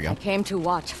doing? again. There we go. I came to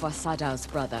watch for Sadao's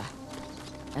brother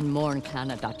and mourn Clan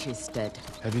Adachi's dead.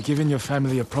 have you given your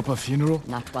family a proper funeral?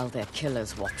 Not while their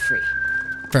killers walk free.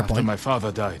 Fair After point. my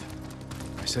father died,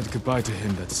 I said goodbye to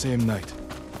him that same night.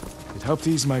 It helped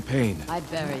ease my pain. I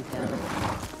buried them.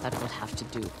 That will have to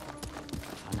do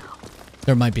for now.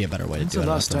 There might be a better way to When's do it. the I'm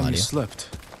not last gonna time lie you to you. slept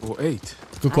or ate?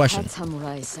 Good question. I had some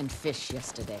rice and fish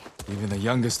yesterday. Even the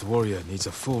youngest warrior needs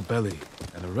a full belly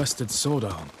and a rested sword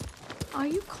arm. Are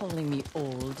you calling me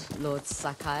old, Lord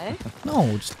Sakai?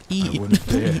 No, just eat. wouldn't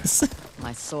dare. Please.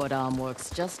 My sword arm works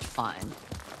just fine.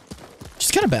 She's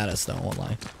kind of badass, though. I won't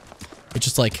lie. It's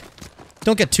just like,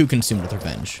 don't get too consumed with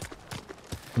revenge.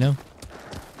 You know?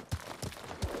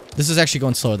 This is actually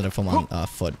going slower than if I'm on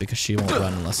foot because she won't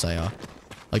run unless I,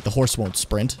 like the horse won't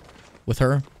sprint with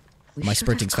her. We My should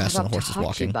sprinting's have faster caught than the up horse to is Hachi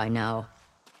walking. by now.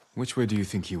 Which way do you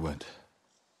think he went?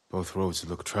 Both roads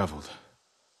look traveled.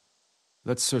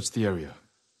 Let's search the area.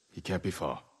 He can't be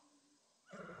far.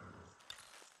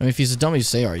 I mean, if he's as dumb as you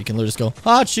say are, you can literally just go,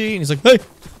 Hachi! And he's like, hey!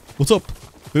 What's up?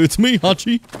 It's me,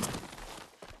 Hachi!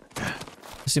 I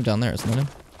see him down there, isn't that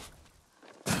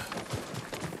him?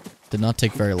 Did not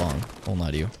take very long. Won't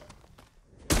lie to you.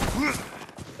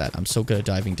 That, I'm so good at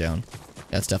diving down.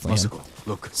 That's definitely him. Masako,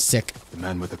 look. Sick. The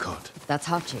man with the cart. That's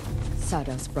Hachi,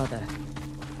 Sadao's brother.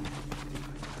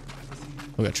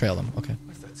 We gotta trail them. Okay.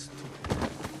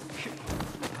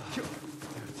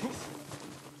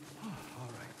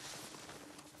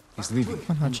 He's leaving.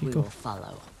 Come on, And Hachi, we go. will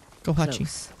follow. Go, Hachi.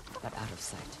 Close, but out of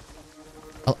sight.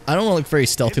 I don't want to look very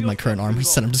stealthy with my current armor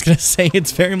set. I'm just gonna say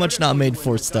it's very much not made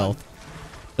for stealth.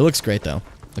 It looks great though.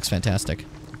 Looks fantastic. Did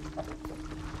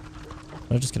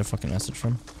I just get a fucking message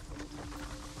from?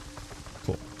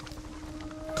 Cool.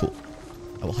 Cool.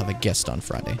 I will have a guest on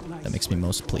Friday. That makes me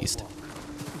most pleased.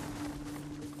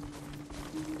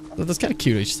 Well, that's kind of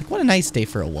cute. He's just like, what a nice day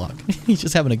for a walk. He's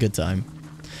just having a good time.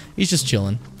 He's just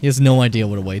chilling. He has no idea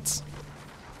what awaits.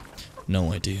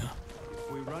 No idea.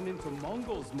 If we run into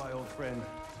Mongols, my old friend,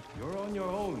 you're on your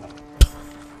own.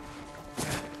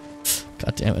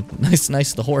 God damn it.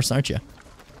 Nice the horse, aren't you?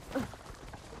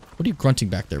 What are you grunting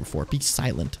back there for? Be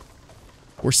silent.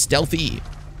 We're stealthy.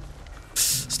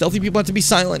 Stealthy people have to be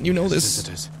silent. You know this.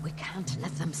 Visitors. We can't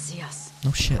let them see us.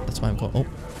 Oh shit, that's why I'm going. Oh.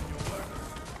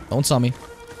 No one saw me.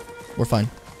 We're fine.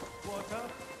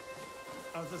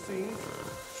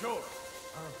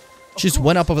 She just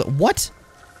went up over. What?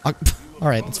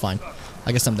 Alright, that's fine.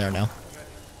 I guess I'm there now.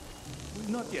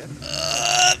 Not yet.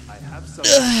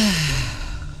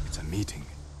 It's a meeting.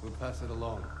 We'll pass it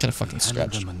along. Gotta fucking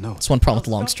stretch. them a note. That's one problem with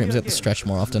the long streams. I have to stretch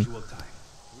more often.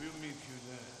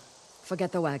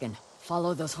 Forget the wagon.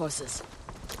 Follow those horses.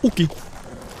 Okay.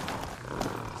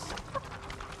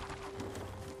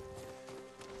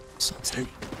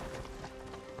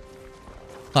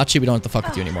 Hachi, we don't have to fuck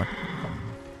with you anymore.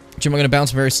 Jim, we're gonna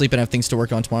bounce very sleep and have things to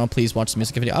work on tomorrow. Please watch the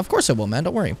music video. Of course I will, man.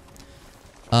 Don't worry.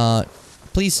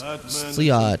 Please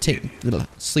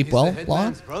sleep well,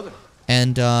 Law.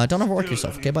 And don't overwork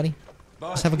yourself, okay, buddy?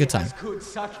 Just have a good time.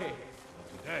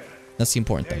 That's the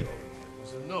important thing.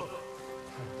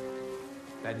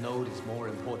 That note is more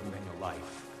important than your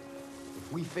life.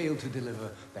 If we fail to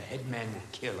deliver, the headman will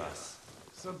kill us.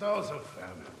 So those are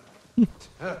family.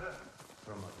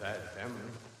 From a bad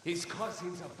family. His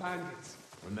cousins are bandits.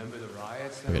 Remember the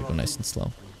riots? We're gonna go nice and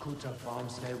slow. Kuta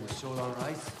farmstead was short on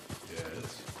rice?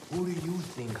 Yes. Who do you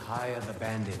think hired the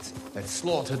bandits that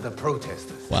slaughtered the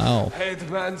protesters? Wow.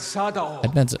 Headman Sadao.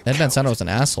 Headman Sadao was an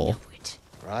asshole.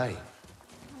 Right.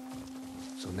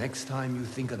 So next time you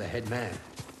think of the headman,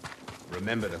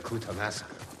 remember the Kuta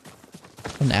massacre.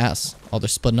 What an ass. Oh, they're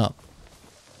splitting up.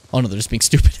 Oh no, they're just being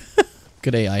stupid.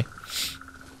 Good AI.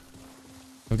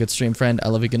 Have a good stream, friend. I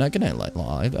love you. Good night. Good night,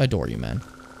 Law. I adore you, man.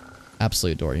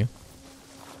 Absolutely adore you.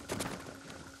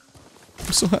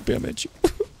 I'm so happy I met you.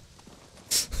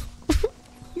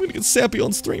 I'm gonna get sappy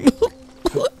on stream.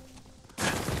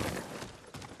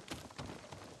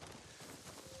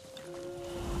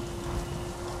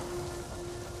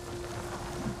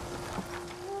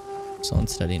 So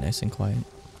unsteady, nice and quiet.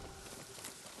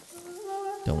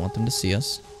 Don't want them to see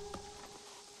us.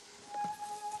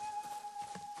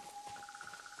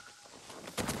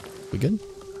 We good?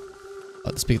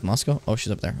 Speak with Moscow? Oh,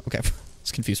 she's up there. Okay. I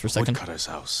was confused for a second. Woodcutter's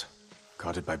house.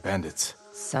 Guarded by bandits.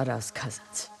 Sadao's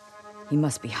cousins. He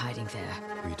must be hiding there.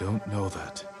 We don't know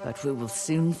that. But we will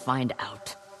soon find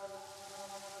out.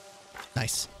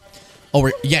 Nice. Oh,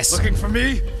 we're... Yes! Looking for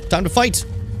me? Time to fight!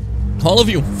 All of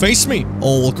you, face me!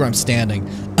 Oh, look where I'm standing.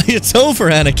 It's over,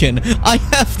 Anakin! I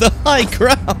have the high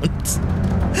ground!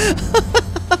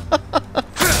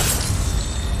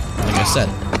 Like I said,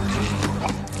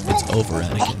 it's over,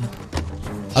 Anakin.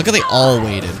 How could they all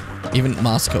waited? Even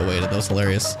Moscow waited. That was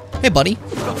hilarious. Hey, buddy.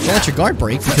 Don't let your guard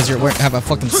break because you have a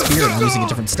fucking spear and I'm using a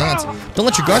different stance. Don't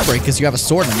let your guard break because you have a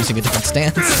sword and I'm using a different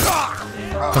stance.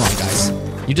 Come on, guys.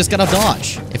 You just gotta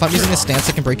dodge. If I'm using a stance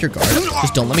that can break your guard,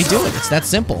 just don't let me do it. It's that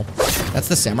simple. That's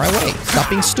the samurai way. Stop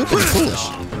being stupid and foolish.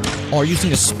 Oh, are you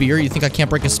using a spear? You think I can't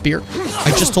break a spear?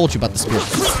 I just told you about the spear.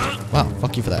 Wow,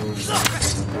 fuck you for that.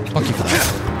 Fuck you for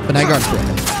that. But now your guard's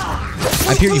broken.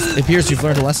 It appears you've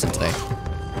learned a lesson today.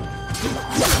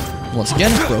 Once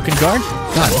again, broken guard.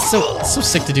 God, it's so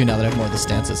sick to do now that I have more of the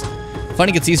stances.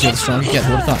 Fighting gets easier the stronger you get.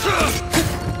 Who would have thought?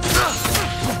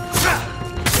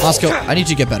 Moscow, I need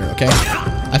you to get better, okay?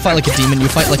 I fight like a demon. You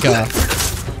fight like a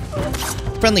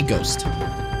friendly ghost.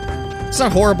 It's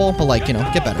not horrible, but like, you know,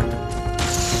 get better.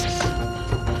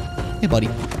 Hey, buddy.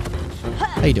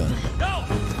 How you doing?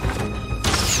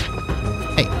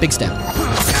 Hey, big stab.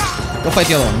 Go fight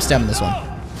the other one. I'm stabbing this one.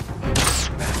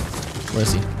 Where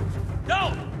is he?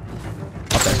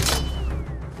 Up there.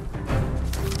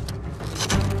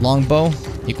 Long bow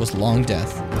equals long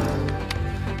death.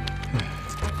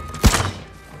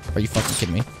 Are you fucking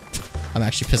kidding me? I'm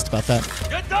actually pissed about that.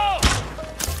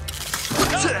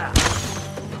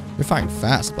 You're firing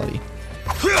fast, buddy.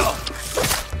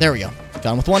 There we go.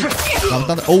 Got him with one. Got him with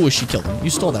another. Oh, she killed him. You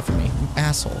stole that from me. You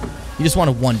asshole. You just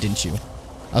wanted one, didn't you?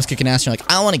 I was kicking ass and you're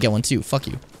like, I want to get one too. Fuck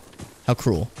you. How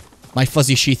cruel. My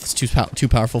fuzzy sheath is too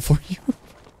powerful for you.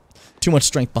 Too much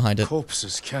strength behind it.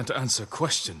 Corpses can't answer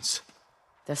questions.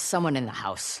 There's someone in the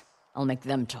house. I'll make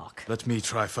them talk. Let me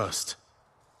try first.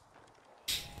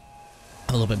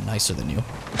 I'm a little bit nicer than you.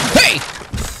 Hey!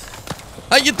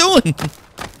 How you doing?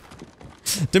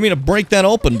 Didn't mean to break that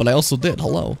open, but I also did.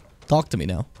 Hello. Talk to me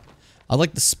now. I'd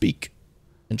like to speak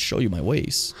and show you my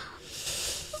ways.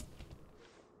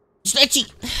 Stretchy!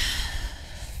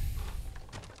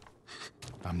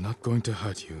 I'm not going to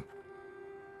hurt you.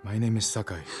 My name is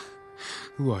Sakai.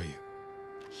 Who are you?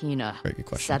 Hina. Very good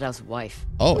question. Sadao's wife.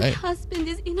 Oh, My hey. husband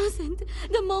is innocent.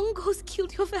 The Mongols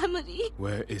killed your family.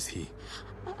 Where is he?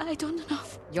 I don't know.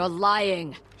 You're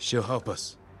lying. She'll help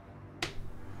us.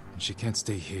 And she can't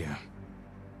stay here.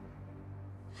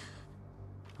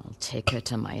 take her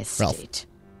to my Ralph. estate.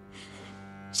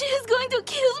 She is going to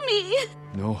kill me.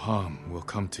 No harm will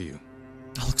come to you.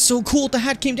 That looks so cool. The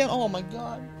hat came down. Oh my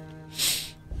god.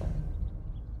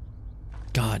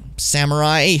 God,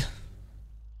 samurai.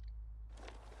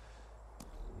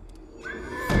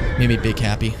 Mimi big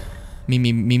happy.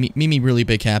 Mimi really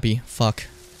big happy. Fuck.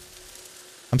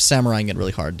 I'm samuraiing it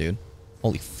really hard, dude.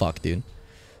 Holy fuck, dude.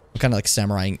 I'm kind of like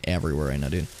samuraiing everywhere right now,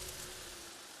 dude.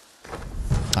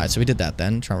 Alright, so we did that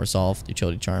then. Charm resolved.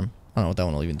 Utility charm. I don't know what that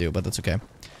one will even do, but that's okay.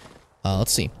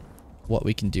 Let's see what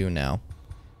we can do now.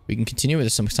 We can continue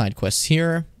with some side quests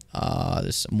here.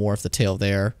 There's more of the tail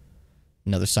there.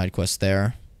 Another side quest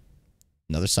there.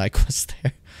 Another side quest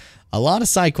there. A lot of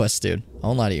side quests, dude. I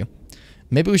won't lie to you.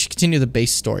 Maybe we should continue the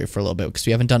base story for a little bit because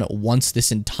we haven't done it once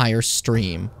this entire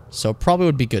stream. So it probably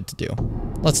would be good to do.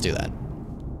 Let's do that.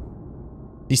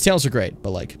 These tales are great,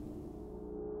 but like...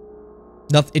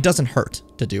 it doesn't hurt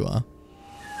to do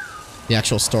the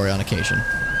actual story on occasion. You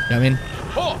know what I mean?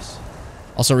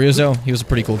 Also, Ryuzo, he was a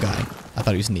pretty cool guy. I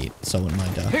thought he was neat, so I wouldn't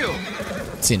mind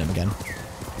seeing him again.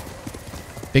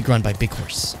 Big run by Big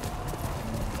Horse.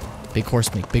 Big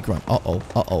Horse make big run. Uh-oh,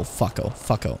 uh-oh, fucko,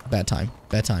 fucko. Bad time,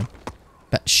 bad time.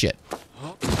 Shit.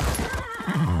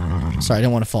 Sorry, I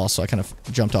didn't want to fall, so I kind of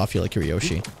jumped off you like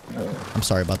Yoshi. I'm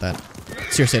sorry about that.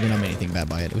 Seriously, I didn't mean anything bad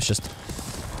by it. It was just...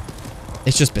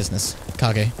 It's just business.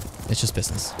 Kage. It's just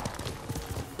business.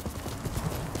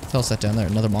 What the hell's that down there?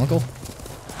 Another Mongol?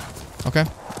 Okay.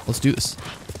 Let's do this.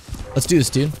 Let's do this,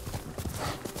 dude.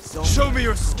 Show me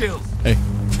your skills! Hey.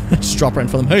 Just drop right in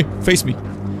front of them. Hey, face me.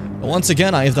 Once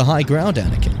again, I have the high ground,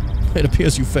 Anakin. It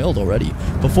appears you failed already.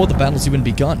 Before the battle's even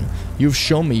begun, you've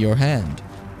shown me your hand.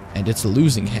 And it's a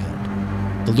losing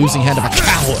hand. The losing hand of a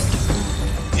coward.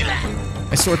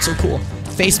 My sword's so cool.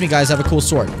 Face me, guys. I have a cool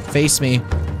sword. Face me.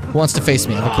 Who wants to face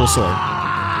me? I have a cool sword.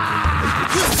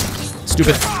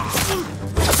 Stupid.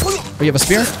 Oh, you have a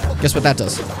spear? Guess what that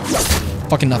does?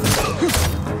 Fucking nothing.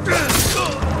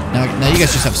 Now you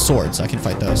guys just have swords, so I can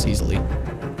fight those easily.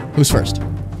 Who's first?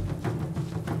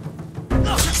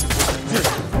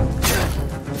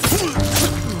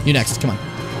 You next, come on.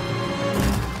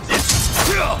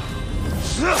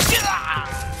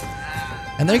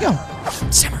 And there you go.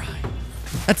 Samurai.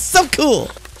 That's so cool.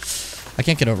 I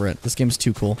can't get over it. This game's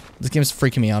too cool. This game's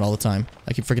freaking me out all the time.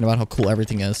 I keep freaking about how cool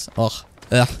everything is. Ugh.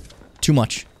 Ugh. Too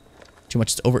much. Too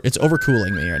much. It's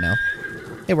overcooling me right now.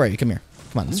 Hey, where are you? Come here.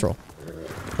 Come on, let's roll.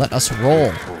 Let us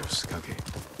roll.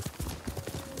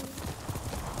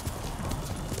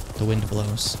 The wind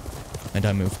blows, and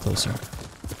I move closer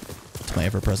to my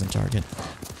ever-present target.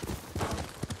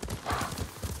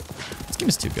 This game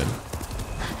is too good.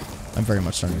 I'm very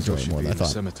much starting to enjoy it more than I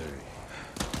thought.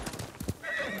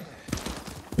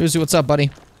 Uzi, what's up, buddy?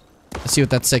 I see what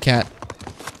that sick hat.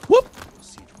 Whoop!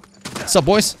 What's up,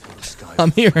 boys?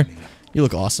 I'm here. You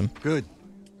look awesome. Good.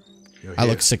 I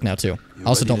look sick now too. I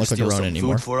also don't look like a Ronin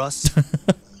anymore. For us?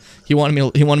 He wanted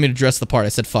me to dress the part. I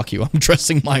said, "Fuck you! I'm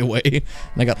dressing my way."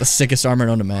 And I got the sickest armor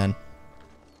known to man.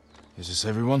 Is this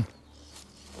everyone?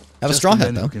 I have a straw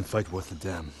hat though, who can fight worth a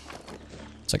damn.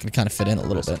 so I can kind of fit in a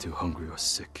little bit. Too hungry or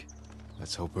sick.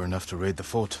 Let's hope we're enough to raid the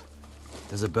fort.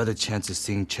 There's a better chance of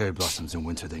seeing cherry blossoms in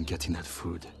winter than getting that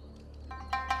food.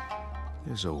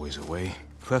 There's always a way.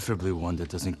 Preferably one that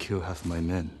doesn't kill half my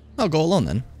men. I'll go alone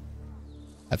then.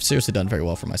 I've seriously done very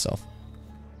well for myself.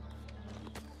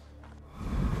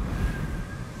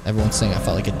 Everyone's saying I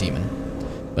felt like a demon,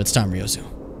 but it's time, Ryozu.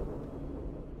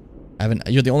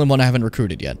 You're the only one I haven't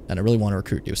recruited yet, and I really want to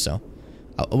recruit you, so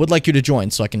I would like you to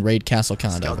join so I can raid Castle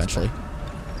Kaneda eventually.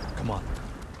 Come on.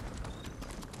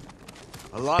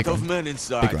 A lot of men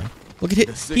inside. Big run. Look at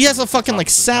it. He has a fucking like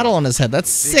saddle on his head. That's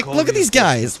sick. Look at these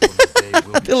guys.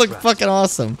 They look fucking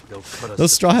awesome.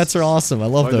 Those straw hats are awesome. I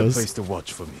love those. Find a place to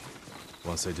watch for me.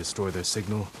 Once I destroy their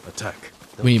signal, attack.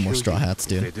 We need more straw hats,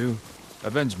 dude. If they do,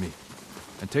 avenge me.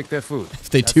 And take their food. If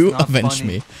they do, avenge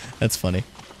me. That's funny.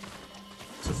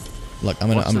 Look, I'm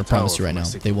gonna promise you right now,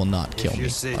 they will not kill me.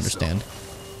 Understand?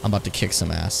 I'm about to kick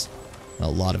some ass. And a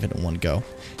lot of it in one go.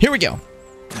 Here we go.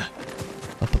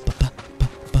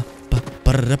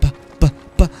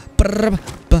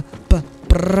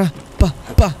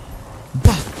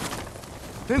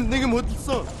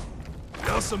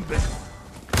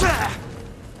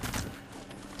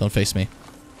 Don't face me.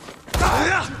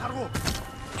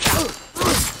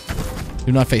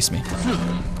 Do not face me.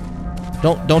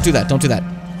 Don't do that. Don't do that.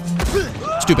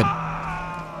 Stupid.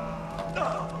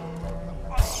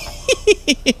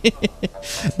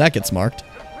 That gets marked.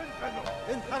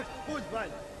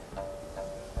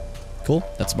 Cool.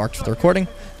 That's marked for the recording.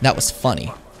 That was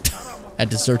funny. I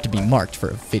deserve to be marked for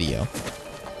a video.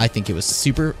 I think it was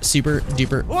super, super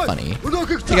duper funny.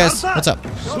 Hey guys, what's up?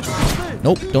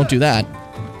 Nope, don't do that.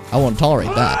 I won't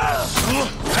tolerate that.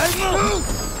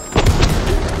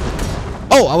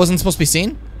 Oh, I wasn't supposed to be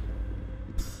seen?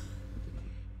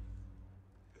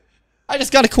 I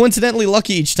just got coincidentally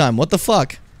lucky each time. What the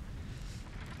fuck?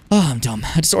 Oh, I'm dumb.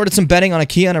 I just ordered some bedding on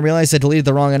IKEA and I realized I deleted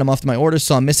the wrong item off my order,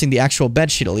 so I'm missing the actual bed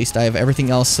sheet at least. I have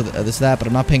everything else, so there's that, but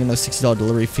I'm not paying another $60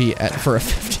 delivery fee for a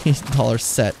 $50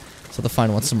 set. So the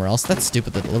fine one somewhere else. That's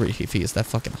stupid. The delivery fee is that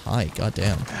fucking high.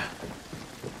 Goddamn.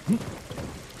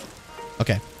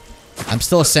 Okay. I'm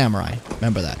still a samurai.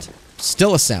 Remember that.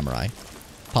 Still a samurai.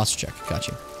 Posture check. Got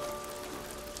you.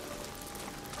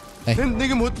 Hey. Still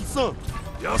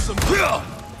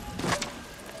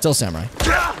a samurai.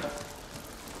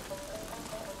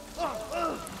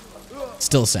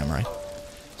 Still a samurai.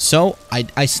 So,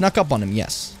 I snuck up on him,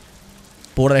 yes.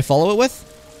 But what did I follow it with?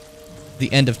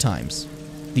 The end of times.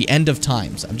 The end of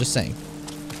times, I'm just saying.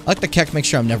 I like the Keck, make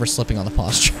sure I'm never slipping on the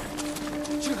posture.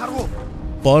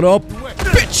 Butt up,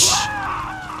 bitch!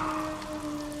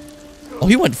 Oh,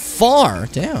 he went far.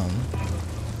 Damn.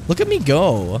 Look at me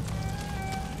go.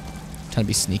 Trying to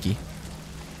be sneaky. Is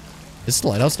this the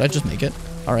lighthouse? Did I just make it?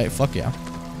 Alright, fuck yeah.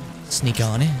 Sneak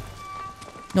on in.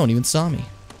 No one even saw me.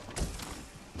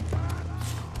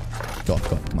 Go up,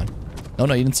 come on. No,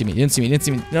 you didn't see me. You didn't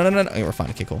see me. No. Okay, we're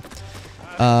fine. Okay, cool.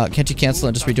 Can't you cancel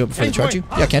and just redo it before they charge you?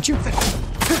 Yeah, can't you?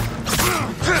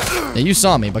 Yeah, you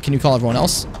saw me, but can you call everyone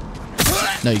else?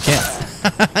 No, you can't.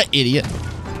 Idiot.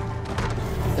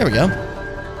 There we go.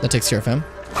 That takes care of him.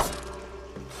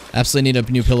 Absolutely need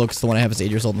a new pillow because the one I have is 8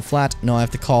 years old and flat. No, I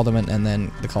have to call them and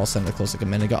then the call center closed like a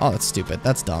minute ago. Oh, that's stupid.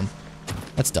 That's dumb.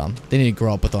 That's dumb. They need to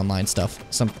grow up with online stuff.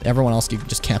 Everyone else you can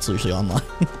just cancel usually online.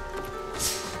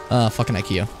 Fucking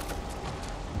IKEA.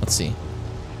 Let's see.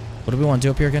 What do we want to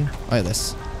do up here again? Oh, yeah,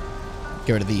 this.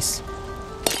 Get rid of these.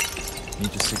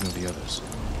 Need to signal the others.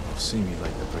 They'll see me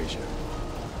light the brazier.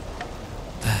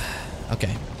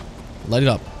 Okay. Light it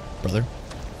up, brother.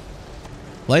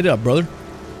 Light it up, brother.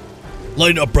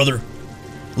 Light it up, brother.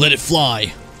 Let it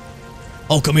fly.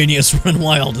 Alchemanias run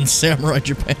wild in Samurai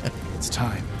Japan. It's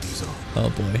time, Yuzo.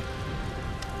 Oh, boy.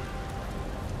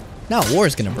 Now war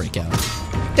is gonna break out.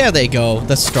 There they go,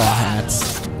 the straw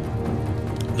hats.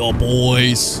 The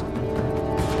boys.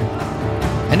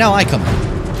 And now I come in.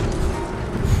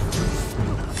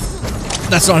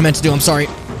 That's not what I meant to do, I'm sorry.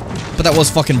 But that was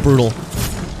fucking brutal.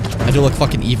 I do look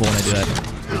fucking evil when I do that.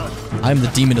 I'm the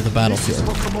demon of the battlefield.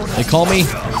 They call me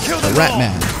the Rat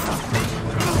Man.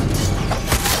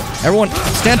 Everyone,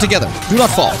 stand together. Do not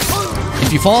fall.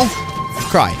 If you fall,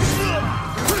 cry.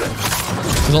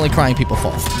 Because only crying people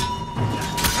fall.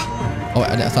 Oh,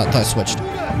 I thought I switched.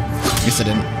 I guess I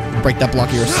didn't. Break that block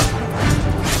of yours.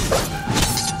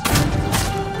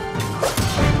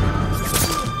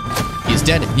 He's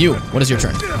dead. You. What is your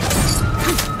turn?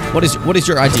 What is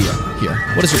your idea here?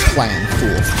 What is your plan,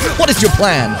 fool? What is your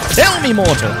plan? Tell me,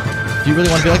 mortal. Do you really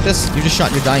want to be like this? You just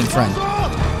shot your dying friend.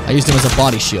 I used him as a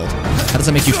body shield. How does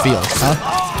that make you feel, huh?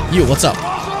 You. What's up?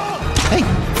 Hey.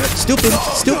 Stupid.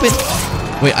 Stupid.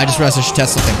 Wait. I just realized I should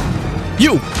test something.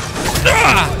 You.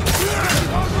 Ah!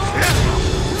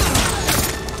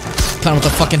 Kind of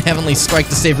with a fucking heavenly strike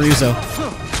to save Ryuzo.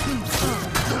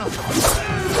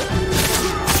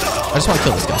 I just want to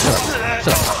kill this guy. Shut up.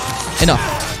 Shut up. Enough.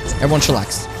 Everyone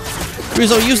chillax.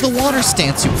 Ryuzo, use the water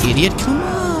stance, you idiot. Come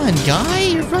on, guy.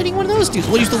 You're fighting one of those dudes.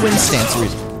 We'll use the wind stance,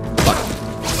 Ryuzo. Fuck.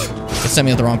 It sent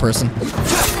me with the wrong person.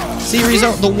 See,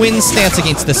 Ryuzo, the wind stance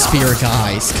against the spear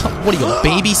guys. Come, what are you, a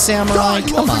baby samurai?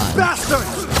 Come on.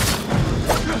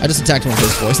 I just attacked one of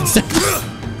his boys instead.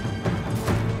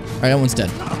 Alright, everyone's dead.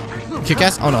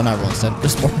 Kick-ass? Oh no, not everyone's dead.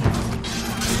 There's more.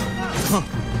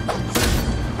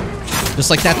 Just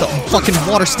like that, the fucking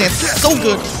water stance is so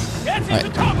good.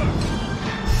 Alright.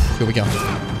 Here we go.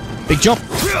 Big jump.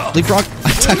 Leapfrog.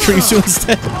 I attacked Ryuzo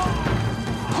instead.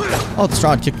 Oh, the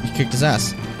Strahd kicked his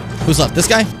ass. Who's left? This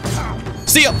guy?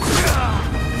 See ya!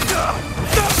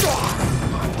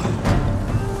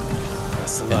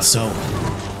 And so,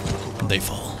 they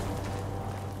fall.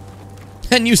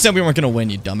 And you said we weren't gonna win,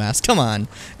 you dumbass. Come on.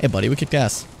 Hey, buddy, we kicked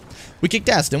ass. We kicked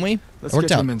ass, didn't we? Let's get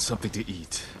them in something to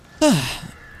eat.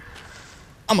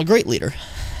 I'm a great leader.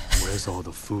 Where's all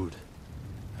the food?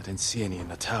 I didn't see any in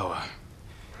the tower.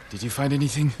 Did you find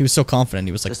anything? He was so confident.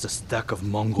 He was like, just a stack of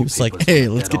Mongol he was like, hey,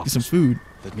 let's get you some food.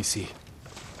 Let me see.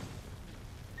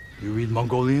 You read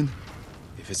Mongolian?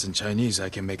 If it's in Chinese, I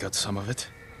can make out some of it.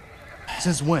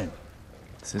 Since when?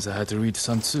 Since I had to read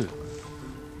Sun Tzu.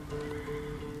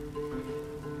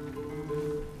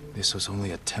 This was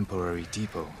only a temporary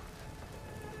depot.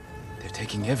 They're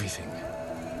taking everything.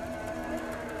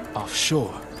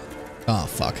 offshore. Oh,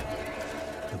 fuck.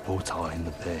 The boats are in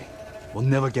the bay. We'll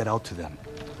never get out to them.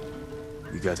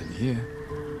 We got in here.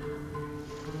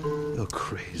 You're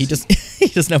crazy. He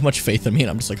doesn't have much faith in me, and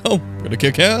I'm just like, oh, gonna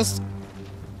kick ass.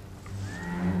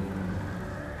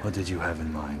 What did you have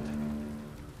in mind?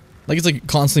 Like, it's like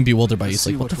constantly bewildered by you. It's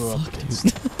See like, what the we're up fuck, against.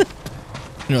 dude?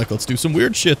 And you're like, let's do some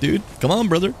weird shit, dude. Come on,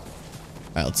 brother.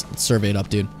 Alright, let's survey it up,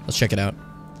 dude. Let's check it out.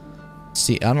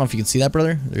 See, I don't know if you can see that,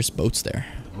 brother. There's boats there.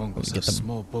 The Mongols Get have them.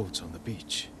 small boats on the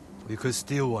beach. We could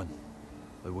steal one,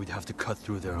 but we'd have to cut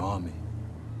through their army.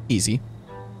 Easy.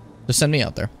 Just send me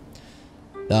out there.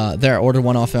 There, order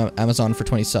one off Amazon for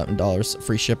 $27.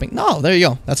 Free shipping. No, there you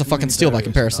go. That's a fucking steal by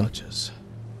comparison.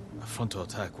 A frontal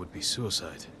attack would be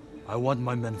suicide. I want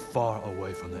my men far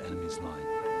away from the enemy's line.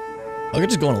 I could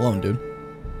just go on alone, dude.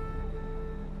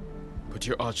 Put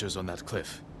your archers on that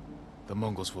cliff. The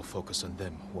Mongols will focus on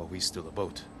them while we steal a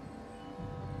boat.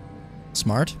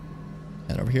 Smart.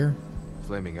 Head over here.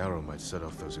 Flaming arrow might set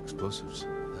off those explosives.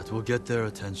 That will get their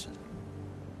attention.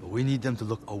 But we need them to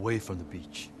look away from the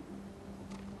beach.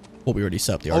 Well, we already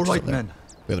set up the All archers right, up there. men.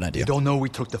 We have an idea. They don't know we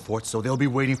took the fort, so they'll be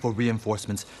waiting for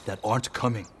reinforcements that aren't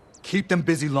coming. Keep them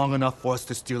busy long enough for us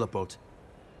to steal a boat.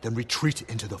 Then retreat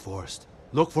into the forest.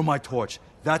 Look for my torch.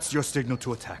 That's your signal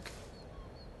to attack.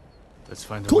 Let's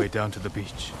find a way down to the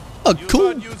beach. Oh,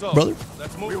 cool, brother.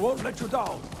 We won't let you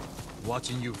down.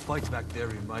 Watching you fight back there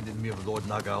reminded me of Lord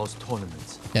Nagao's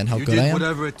tournaments. Yeah, and how you good I did am?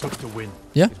 whatever it took to win.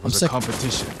 Yeah, It I'm was a sick.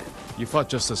 competition. You fought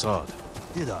just as hard.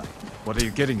 Did I? What are you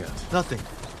getting at? Nothing.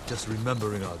 Just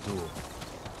remembering our duel.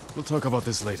 We'll talk about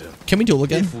this later. Can we duel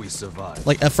again? If we survive.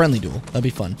 Like a friendly duel. That'd be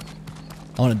fun.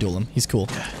 I want to duel him. He's cool.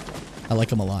 I like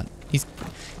him a lot. He's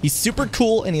super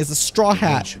cool, and he has a straw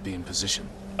hat. Should be in position.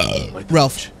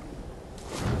 Ralph.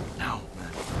 Now,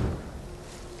 man.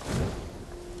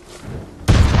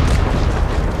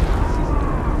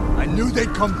 I knew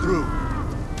they'd come through.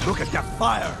 Look at that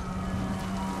fire.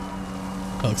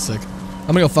 That looks sick. I'm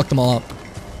gonna go fuck them all up.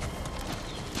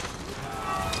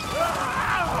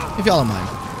 If y'all don't mind.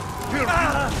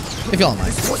 If y'all don't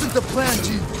mind. This wasn't the plan,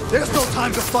 G. There's no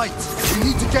time to fight. We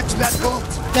need to get to that boat.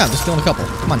 Yeah, I'm just killing a couple.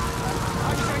 Come on.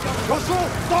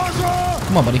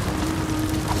 Come on, buddy.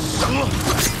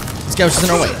 This guy was just in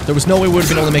our way. There was no way we would have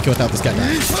been able to make it without this guy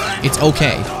dying. It's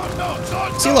okay.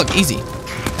 See, look, easy.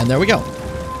 And there we go.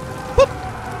 Whoop.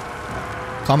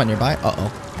 Comment nearby.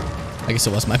 Uh-oh. I guess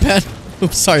it was my bad.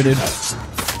 Oops, sorry, dude. I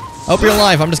hope you're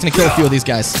alive. I'm just gonna kill a few of these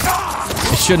guys.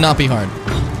 It should not be hard.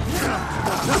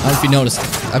 I don't know if you noticed.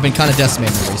 I've been kind of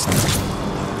decimating them recently.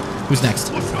 Who's next?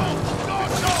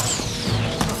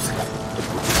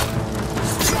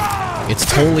 It's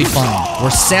totally fine. We're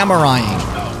samuraiing.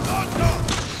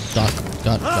 Got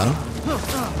him.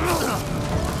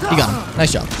 You got him.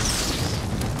 Nice job.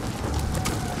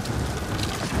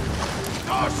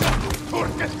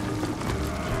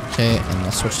 Okay, and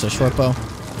I'll switch to short bow.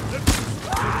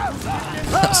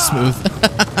 Smooth.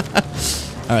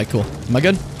 Alright, cool. Am I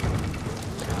good? You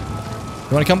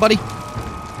wanna come, buddy?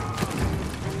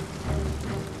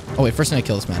 Oh wait, first I need to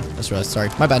kill this man. That's right. Sorry.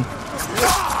 My bad.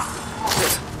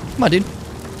 Come on, dude.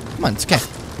 Come on, it's okay.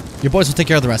 Your boys will take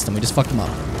care of the rest of them. We just fucked them up.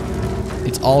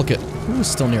 It's all good. Who's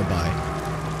still nearby?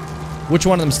 Which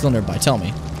one of them is still nearby? Tell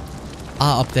me.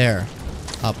 Ah, up there.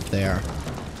 Up there.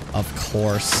 Of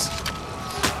course.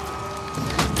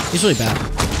 He's really bad.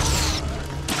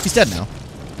 He's dead now.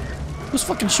 Who's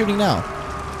fucking shooting now?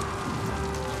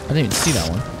 I didn't even see that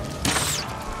one.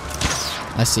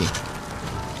 I see.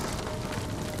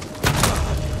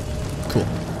 Cool.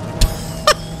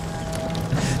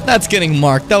 That's getting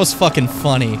marked. That was fucking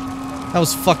funny. That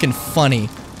was fucking funny.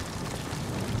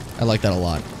 I like that a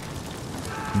lot.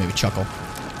 Maybe chuckle.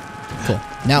 Cool.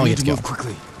 Now we get to go. Move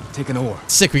quickly. Take an oar.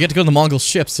 Sick. We get to go to the Mongol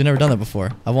ships. We've never done that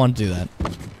before. I want to do that.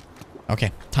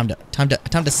 Okay. Time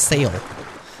to sail.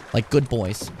 Like good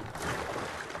boys.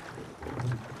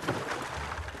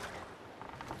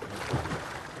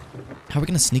 How are we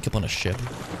gonna sneak up on a ship? No,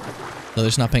 they're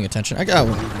just not paying attention. Me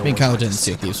and Kyle didn't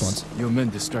see these ones. Your men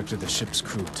distracted the ship's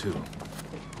crew too.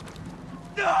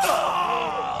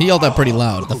 He yelled out pretty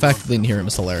loud. The fact that they didn't hear him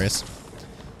is hilarious.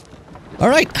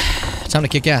 Alright. Time to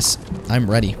kick ass. I'm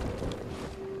ready.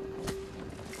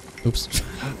 Oops.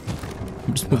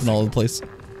 I'm just moving all over the place.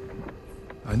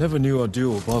 I never knew our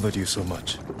duel bothered you so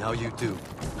much. Now you do.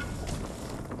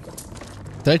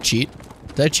 Did I cheat?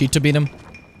 Did I cheat to beat him?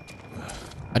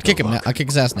 I'd kick him. I'd kick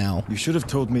his ass now. You should have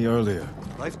told me earlier.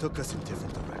 Life took us in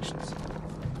different directions.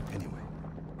 Anyway,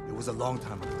 it was a long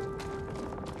time ago.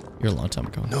 You're a long time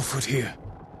ago. No food here.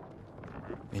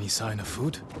 Any sign of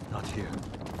food? Not here.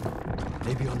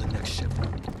 Maybe on the next ship.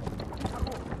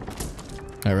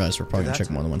 I realize we're probably gonna check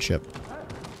more than one ship.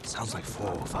 Sounds like 4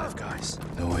 or 5 guys.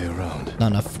 No way around.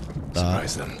 Not enough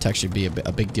Surprise them. to actually be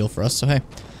a big deal for us, so hey.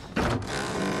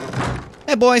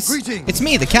 Hey boys! Greetings. It's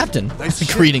me, the captain!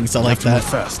 Nice Greetings, I like that.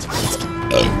 Fast.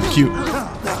 Cute.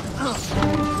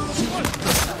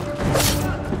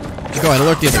 Go ahead,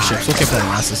 alert the other ships. We'll kick their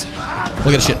asses.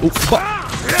 Look at the shit. Ooh,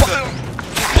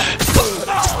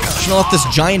 shouldn't have left this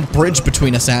giant bridge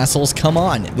between us, assholes. Come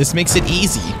on. This makes it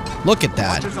easy. Look at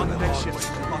that.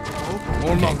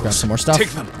 Okay, grab some more stuff. Take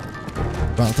them.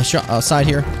 Run out the side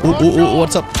here. Ooh,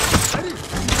 what's up?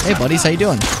 Hey, buddies, how you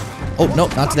doing? Oh, no,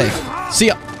 not today. See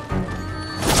ya.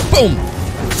 Boom!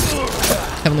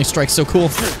 Heavenly Strike's so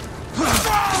cool.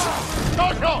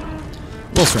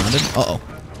 Little surrounded. Uh-oh.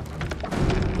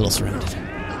 Little surrounded.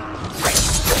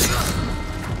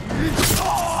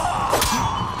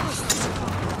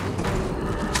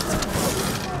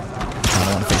 I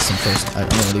don't want to face him first. I'm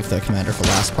going to leave the commander for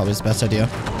last. Probably the best idea.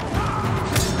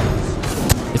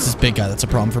 It's this big guy that's a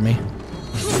problem for me.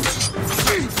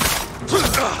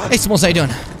 Hey, Smalls, how you doing?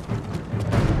 Got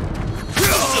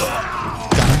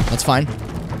him. That's fine.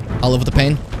 I'll live with the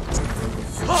pain.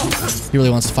 He really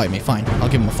wants to fight me. Fine. I'll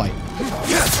give him a fight.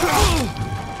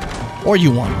 Or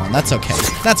you want one. That's okay.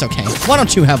 That's okay. Why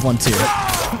don't you have one too?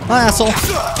 Asshole.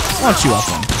 Why don't you have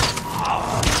one?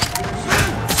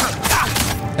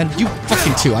 And you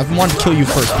fucking too. I've wanted to kill you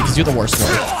first because you're the worst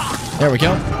one. There we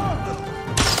go.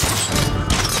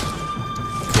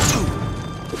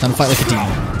 Time to fight like a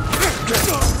demon.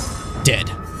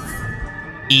 Dead.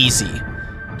 Easy.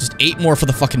 Just 8 more for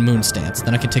the fucking moon stance.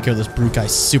 Then I can take care of this brute guy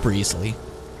super easily.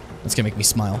 That's gonna make me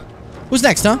smile. Who's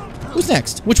next, huh? Who's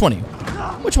next? Which one of you?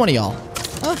 Which one of y'all?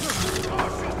 Huh?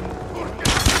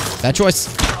 Bad choice.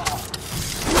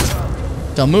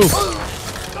 Don't move.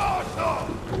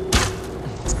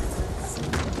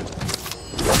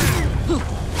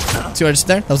 See what I just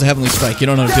did there? That was a heavenly strike. You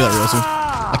don't know how to do that, Ryozu.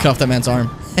 I cut off that man's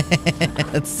arm.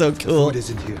 That's so cool. Food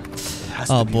isn't here. It has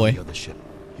Oh to be boy. on the other ship.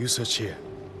 You search here.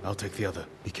 I'll take the other.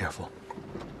 Be careful.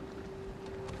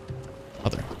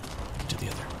 Other. Do the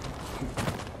other.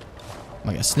 Am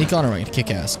I gonna sneak on or am I gonna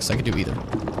kick ass? Because I could do either.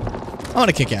 I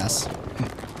wanna kick ass.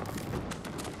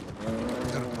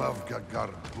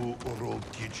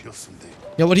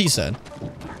 Yeah, what he said.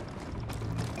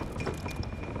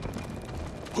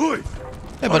 Hey,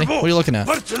 buddy. What are you looking at?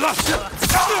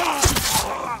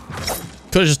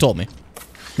 Could've just told me.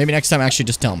 Maybe next time actually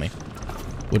just tell me.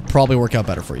 Would probably work out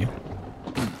better for you.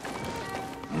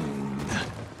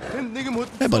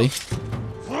 Hey, buddy.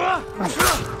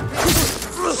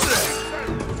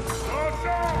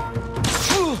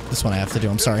 This one I have to do,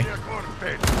 I'm sorry.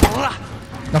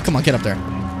 No, come on, get up there.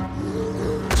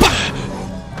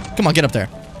 Come on, get up there.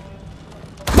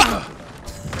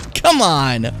 Come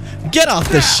on! Get off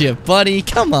the ship, buddy.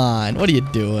 Come on. What are you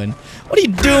doing? What are you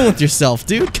doing with yourself,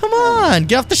 dude? Come on!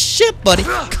 Get off the ship, buddy!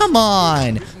 Come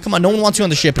on! Come on, no one wants you on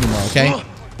the ship anymore, okay?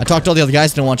 I talked to all the other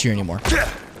guys, they don't want you here anymore.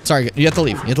 Sorry, you have to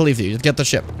leave. You have to leave, dude. You have to get the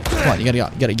ship. Come on, you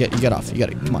gotta get off. You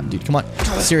gotta, come on, dude, come on.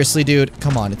 Seriously, dude,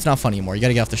 come on. It's not funny anymore. You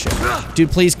gotta get off the ship. Dude,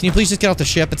 please, can you please just get off the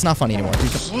ship? It's not funny anymore.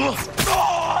 Dude,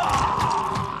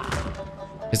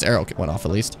 his arrow went off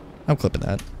at least. I'm clipping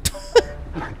that.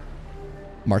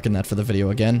 Marking that for the video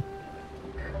again.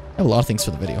 I have a lot of things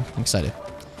for the video. I'm excited.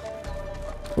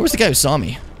 Where was the guy who saw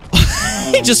me?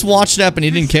 He just watched it up and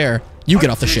he didn't care. You get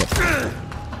off the ship.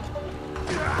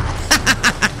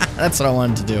 That's what I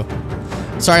wanted to do.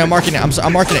 Sorry, I'm marking it. I'm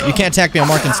marking it. You can't attack me. I'm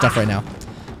marking stuff right now.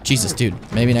 Jesus, dude.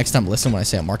 Maybe next time listen when I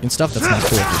say I'm marking stuff. That's not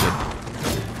cool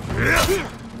if you did.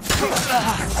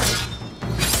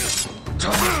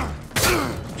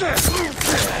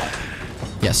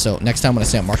 Yeah, so next time when I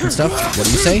say I'm marking stuff, what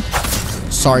do you say?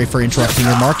 Sorry for interrupting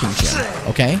your marking, Jim.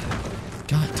 Okay?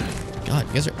 God, dude. God,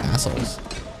 you guys are assholes.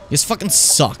 You guys fucking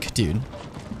suck, dude.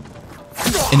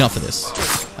 Enough of this.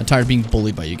 I'm tired of being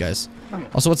bullied by you guys.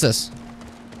 Also, what's this?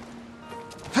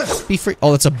 Be free. Oh,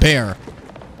 that's a bear.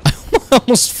 I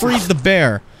almost freed the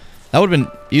bear. That would have been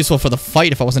useful for the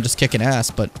fight if I wasn't just kicking ass,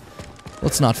 but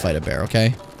let's not fight a bear,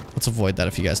 okay? Let's avoid that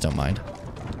if you guys don't mind.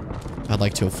 I'd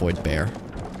like to avoid bear.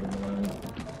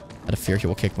 Out of fear he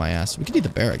will kick my ass. We could eat the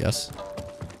bear, I guess.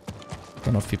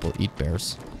 Don't know if people eat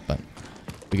bears, but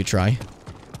we could try.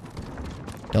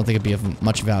 Don't think it'd be of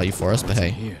much value for us, but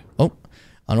hey. Oh.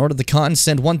 On order the Khan,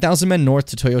 send 1,000 men north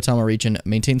to Toyotama region.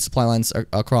 Maintain supply lines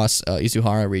across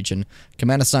Izuhara region.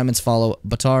 Command assignments follow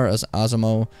Batar,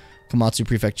 Azamo, Komatsu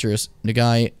prefectures,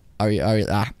 Nagai,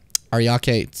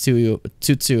 Ariake,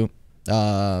 Tsutsu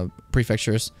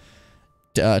prefectures.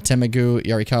 Temegu,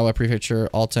 Yarikawa Prefecture,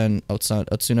 Alten,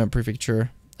 Otsuna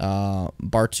Prefecture,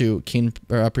 Bartu, Kin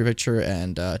Prefecture,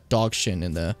 and Dogshin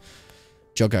in the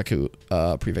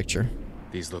Jogaku prefecture.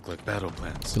 These look like battle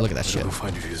plans. Look at that shit. Go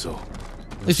find Ryuzo.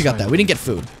 At least we got that. We didn't get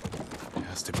food. There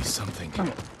has to be something.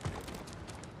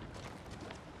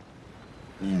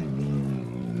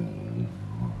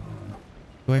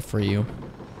 Do I free you?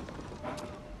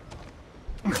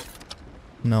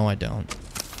 No, I don't.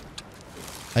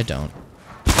 I don't.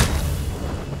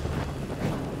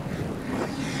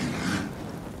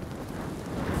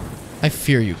 I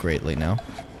fear you greatly now.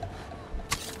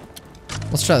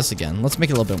 Let's try this again. Let's make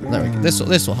it a little bit. There we go.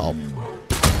 This will help.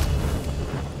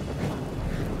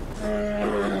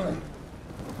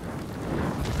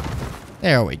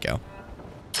 There we go.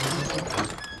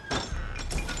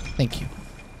 Thank you.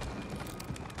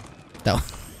 That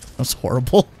was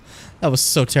horrible. That was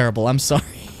so terrible. I'm sorry.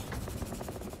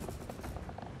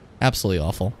 Absolutely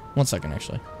awful. 1 second,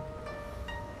 actually.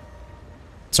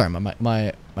 Sorry,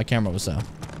 my camera was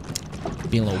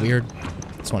being a little weird.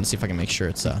 Just wanted to see if I can make sure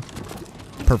it's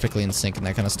perfectly in sync and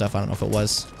that kind of stuff. I don't know if it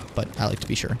was, but I like to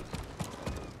be sure.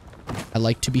 I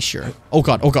like to be sure. Oh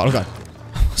god, oh god, oh god.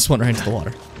 I just went right into the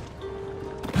water.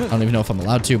 I don't even know if I'm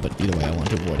allowed to, but either way, I want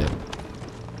to avoid it.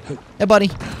 Hey, buddy.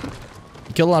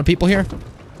 You killed a lot of people here?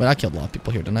 Wait, I killed a lot of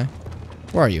people here, didn't I?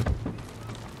 Where are you?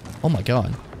 Oh my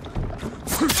god.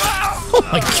 Oh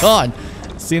my god.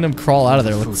 Seeing him crawl out of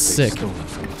there looks sick.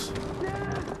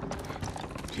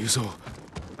 Ryuzo.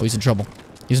 Oh, he's in trouble.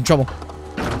 He's in trouble.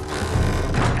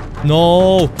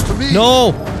 No!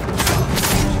 No!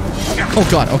 Oh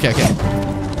god, okay, okay.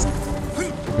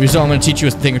 Ryuzo, I'm gonna teach you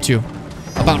a thing or two.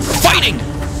 About fighting!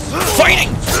 Fighting!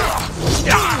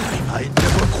 I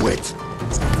never quit.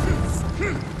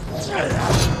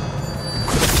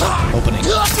 Opening.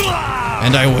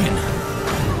 And I win.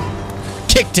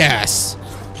 Kicked ass!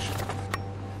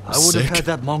 I would have had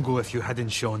that Mongol if you hadn't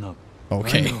shown up.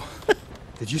 Okay.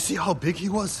 Did you see how big he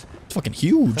was? It's fucking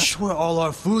huge. That's where all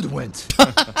our food went.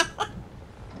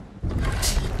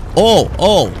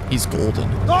 Oh, he's golden.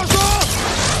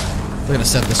 We're gonna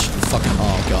set this fucking.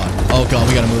 Oh god,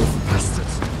 we gotta move.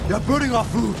 You're burning our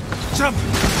food. Jump!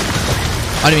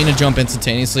 I didn't mean to jump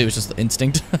instantaneously. It was just the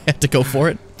instinct. I had to go for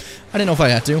it. I didn't know if I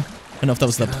had to. I didn't know if that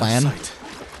was the plan.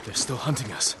 They're still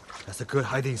hunting us. That's a good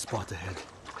hiding spot ahead.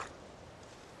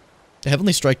 The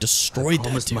Heavenly Strike destroyed that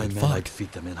promised dude. my men Fuck. I'd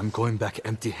feed them, and I'm going back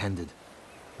empty-handed.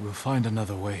 We'll find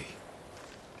another way.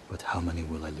 But how many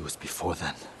will I lose before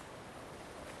then?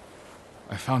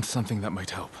 I found something that might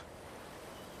help.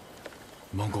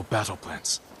 Mongol battle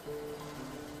plans.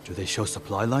 Do they show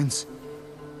supply lines?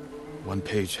 One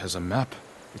page has a map.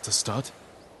 It's a start.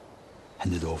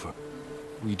 Hand it over.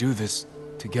 We do this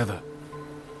together.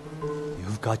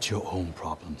 You've got your own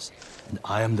problems, and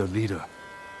I am the leader.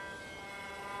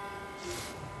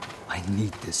 I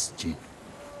need this, Jin.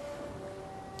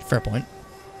 Fair point.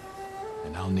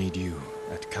 And I'll need you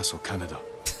at Castle Canada.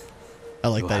 I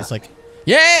like that. He's like,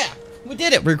 yeah! We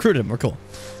did it! We recruited him. We're cool.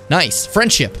 Nice.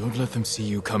 Friendship. Don't let them see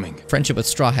you coming. Friendship with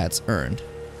Straw Hats earned.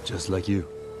 Just like you.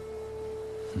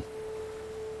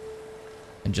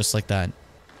 And just like that.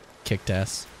 Kicked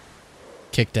ass.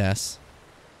 Kicked ass.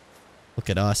 Look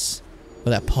at us.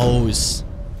 Look at that pose.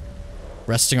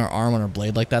 Resting our arm on our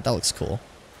blade like that. That looks cool.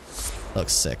 That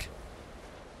looks sick.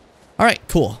 Alright,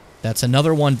 cool. That's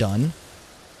another one done.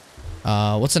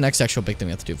 What's the next actual big thing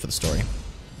we have to do for the story?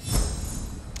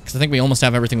 Because I think we almost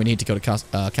have everything we need to go to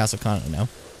Castle Canada now.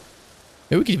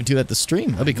 Maybe we could even do that this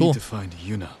stream. That'd be cool. I need to find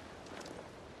Yuna.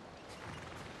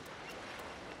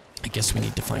 I guess we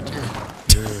need to find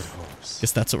Yuna. Good horse.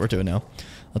 Guess that's what we're doing now.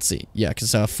 Let's see. Yeah,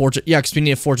 because forge. Yeah, because we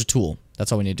need to forge a tool.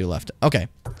 That's all we need to do left. Okay.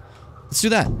 Let's do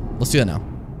that. Let's do that now.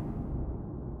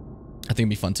 I think it'd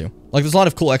be fun too. Like, there's a lot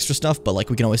of cool extra stuff, but like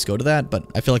we can always go to that. But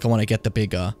I feel like I want to get the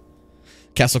big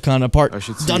Castle Canada part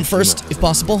done first, if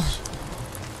possible.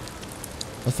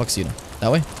 Where the fuck's Yuna?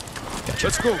 That way? Gotcha.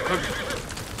 Let's go,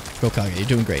 Kage. Go, Kage. You're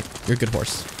doing great. You're a good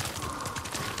horse.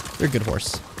 You're a good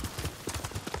horse.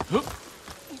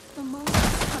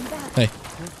 Hey.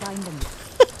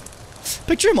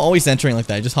 Picture him always entering like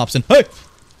that. He just hops in. Hey!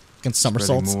 Against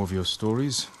somersaults. Spreading more of your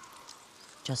stories?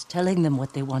 Just telling them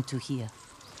what they want to hear.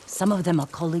 Some of them are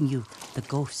calling you the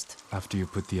ghost. After you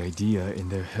put the idea in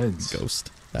their heads.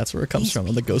 Ghost. That's where it comes These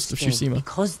from, the ghost of stay Tsushima.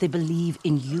 Because they believe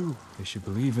in you. They should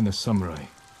believe in the samurai.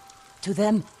 To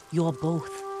them, you're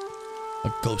both.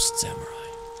 A ghost samurai.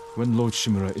 When Lord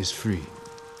Shimura is free,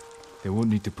 they won't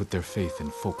need to put their faith in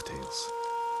folktales.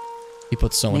 He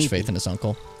puts so much faith in his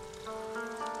uncle.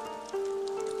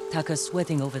 Taka's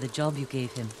sweating over the job you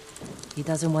gave him. He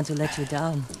doesn't want to let you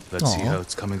down. Let's see how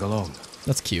it's coming along.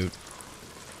 That's cute.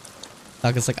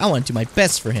 Taka's like, I want to do my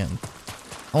best for him.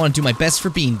 I want to do my best for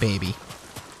Bean Baby.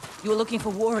 You were looking for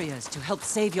warriors to help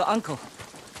save your uncle.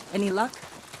 Any luck?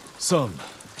 Some.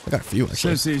 I got a few,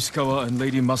 actually. Sensei Ishikawa and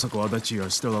Lady Masako Adachi are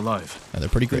still alive. Yeah, they're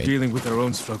pretty great. They're dealing with their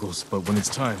own struggles, but when it's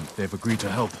time, they've agreed to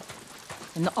help.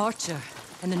 And the archer,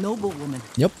 and the noblewoman.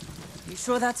 Yep. You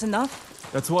sure that's enough?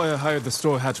 That's why I hired the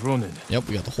Straw Hat Ronin. Yep,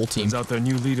 we got the whole team. Turns out their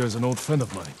new leader is an old friend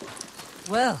of mine.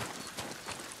 Well,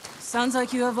 sounds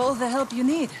like you have all the help you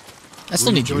need. I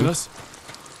still need you. Join us?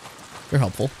 You're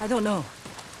helpful. I don't know.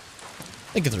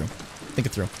 Think it through. Think it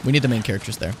through. We need the main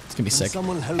characters there. It's gonna be sick.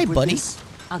 Hey, buddy.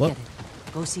 I'll What? get it.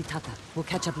 Go see Taka. We'll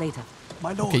catch up later.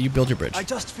 My lord. Okay, you build your bridge. I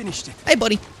just finished it. Hey,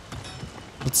 buddy.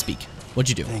 Let's speak. What'd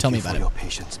you do? Thank Tell you me about for it. your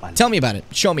patience, my Tell me about it.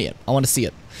 Show me it. I want to see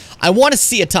it. I want to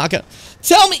see it, Taka.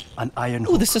 Tell me. An iron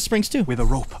Ooh, this has springs too. with a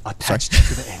rope attached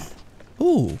to the end.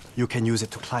 Ooh. You can use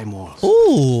it to climb walls.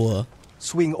 Ooh.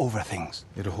 Swing over things.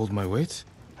 It'll hold my weight?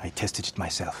 I tested it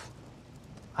myself.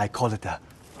 I call it a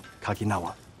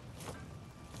Kaginawa.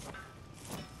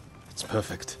 It's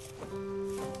perfect.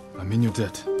 I'm in your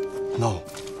debt. No.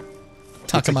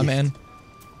 Taka, my man.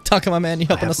 Taka, my man. You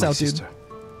helping us out, dude.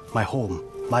 My home,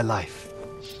 my life.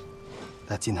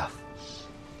 That's enough.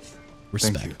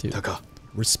 Respect, Thank you, dude. Taka.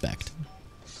 Respect.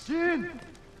 Jin!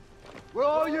 Where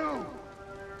are you?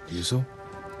 Yuzo?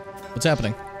 What's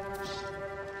happening?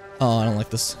 Oh, I don't like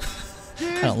this.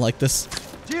 I don't like this.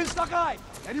 Jin Sakai!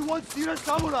 Anyone see the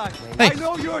samurai? Hey. I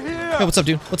know you're here! Hey, what's up,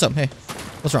 dude? What's up? Hey.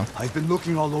 What's wrong? I've been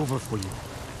looking all over for you.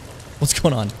 What's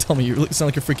going on? Tell me. You sound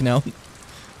like you're freaking out.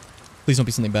 Please don't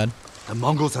be something bad. The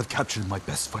Mongols have captured my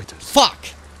best fighters. Fuck!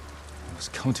 I was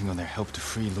counting on their help to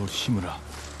free Lord Shimura.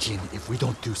 Jin, if we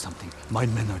don't do something, my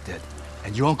men are dead.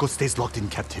 And your uncle stays locked in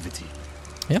captivity.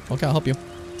 Yeah, okay, I'll help you.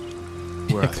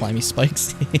 Where are Climby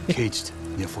spikes. Caged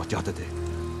near Fort Yatade.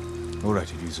 Alright,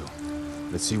 Yuzo.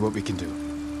 Let's see what we can do.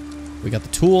 We got the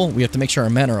tool. We have to make sure our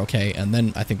men are okay, and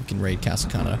then I think we can raid Castle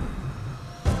Kanata.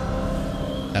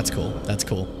 That's cool. That's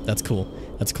cool. That's cool.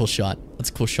 That's a cool shot. That's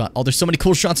a cool shot. Oh, there's so many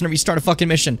cool shots whenever you start a fucking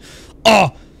mission.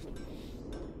 Oh!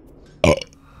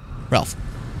 Ralph.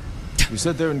 You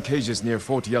said they're in cages near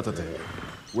Fort Yatate.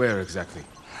 Where exactly?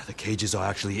 The cages are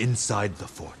actually inside the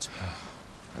fort.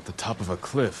 At the top of a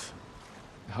cliff.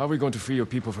 How are we going to free your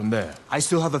people from there? I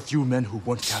still have a few men who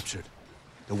weren't captured.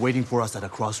 They're waiting for us at a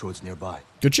crossroads nearby.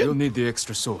 Good shit. We'll need the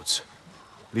extra swords.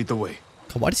 Lead the way.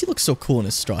 Why does he look so cool in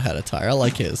his straw hat attire? I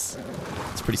like his.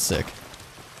 It's pretty sick.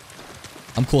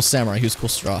 I'm cool samurai. He was cool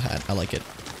straw hat. I like it.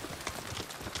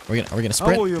 Are we gonna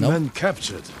sprint? How were your Nope. men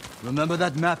captured? Remember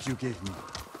that map you gave me?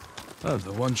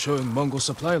 The one showing Mongol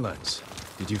supply lines.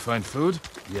 Did you find food?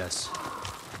 Yes.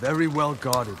 Very well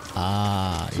guarded.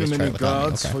 Ah, you Too guys tried many it without me.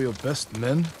 guards Okay. for your best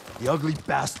men? The ugly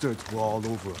bastards were all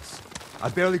over us. I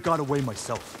barely got away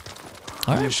myself.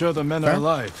 All Are you right. sure the men Fair. are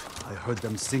alive? I heard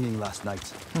them singing last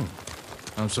night.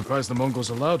 I'm surprised the Mongols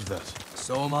allowed that.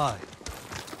 So am I.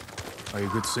 Are you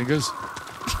good singers?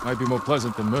 Might be more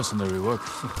pleasant than mercenary work.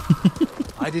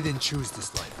 I didn't choose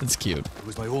this life. It's cute. It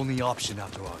was my only option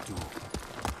after our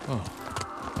duel.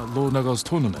 At Lord Naga's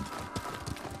tournament.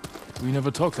 We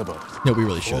never talked about it. No, we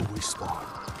really should. Before we sparred,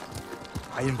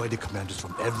 I invited commanders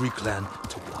from every clan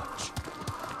to watch.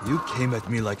 You came at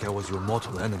me like I was your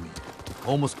mortal enemy.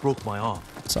 Almost broke my arm.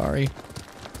 Sorry.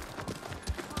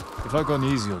 If I'd gone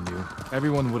easy on you,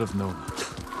 everyone would have known.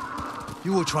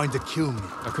 You were trying to kill me.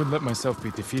 I couldn't let myself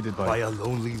be defeated By by... a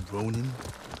lonely Ronin?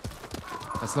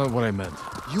 That's not what I meant.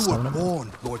 You That's were not what I meant.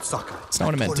 born, Lord Sakai. That's not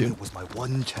what I meant, Tournament dude. was my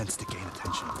one chance to gain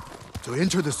attention. To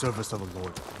enter the service of a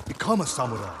lord. Become a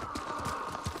samurai.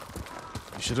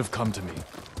 You should have come to me.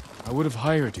 I would have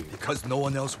hired you. Because no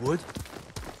one else would?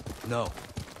 No.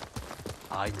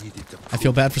 I needed to I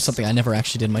feel bad for something I never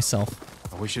actually did myself.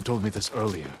 I wish you told me this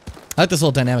earlier. I like this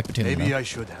little dynamic between them. Maybe I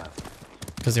should have.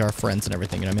 Because they are friends and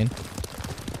everything, you know what I mean?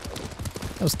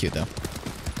 That was cute, though.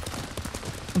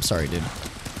 I'm sorry, dude.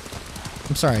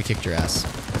 I'm sorry I kicked your ass.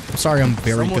 I'm sorry I'm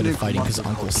very Someone good in at fighting because Kumasi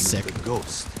called Uncle's you sick. the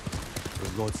Ghost.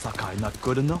 Was Lord Sakai not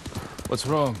good enough? What's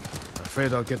wrong?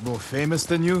 Afraid I'll get more famous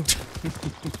than you?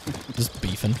 Just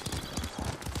beefing.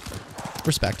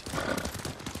 Respect.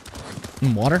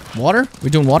 Water? Water? We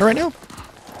doing water right now?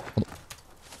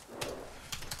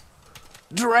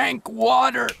 Drank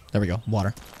water. There we go.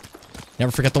 Water.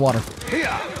 Never forget the water.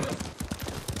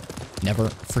 Never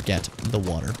forget the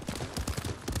water.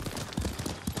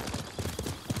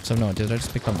 So no, did I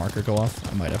just make my marker go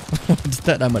off? I might have. Did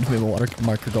that? I might have made my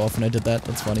marker go off when I did that.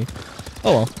 That's funny.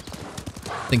 Oh well.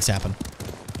 Things happen.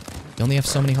 You only have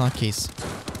so many hotkeys.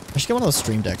 I should get one of those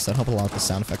stream decks. That'd help a lot with the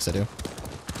sound effects I do.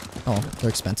 Oh, they're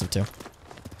expensive too.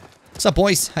 What's up,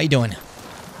 boys? How you doing?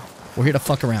 We're here to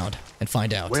fuck around and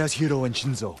find out. Where's Hiro and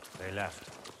Shinzo? They left.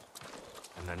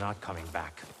 And they're not coming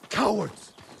back.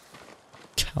 Cowards!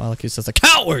 I like who says the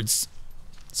cowards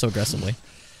so aggressively.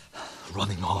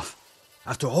 running off.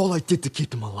 After all I did to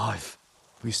keep them alive.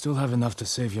 We still have enough to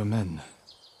save your men.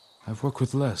 I've worked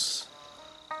with less.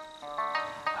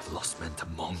 I've lost men to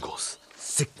Mongols,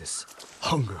 sickness,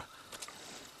 hunger.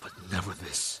 But never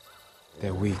this.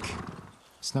 They're weak.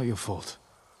 It's not your fault.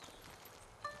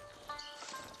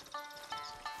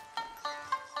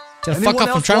 Fuck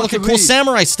up, I'm trying to look at cool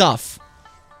samurai stuff.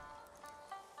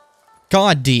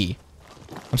 God, D.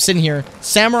 I'm sitting here,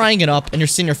 samuraiing it up, and you're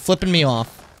sitting here flipping me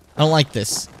off. I don't like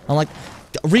this. I don't like...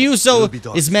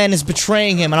 Ryuzo, his man, is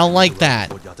betraying him, and I don't like that.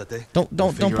 Don't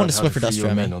point a Swiffer Duster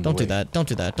at me. Don't do that. Don't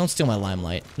do that. Don't steal my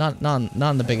limelight. Not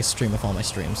in the biggest stream of all my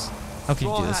streams. How could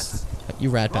you do this?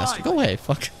 You rat bastard. Go away,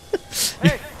 fuck.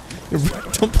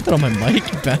 Don't put that on my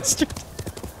mic, you bastard.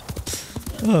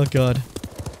 Oh, God.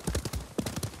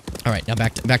 Alright, now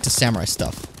back to samurai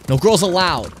stuff. No girls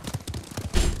allowed!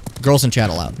 Girls in chat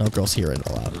allowed. No girls here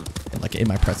allowed. Like, in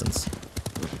my presence.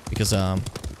 Because,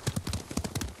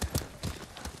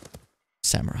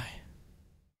 samurai.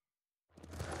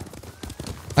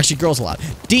 Actually, girls allowed.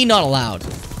 D not allowed.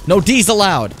 No D's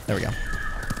allowed. There we go.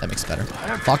 That makes it better.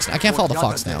 Fox. I can't follow the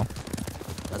fox now.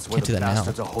 That's where the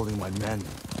bastards are holding my men.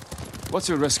 What's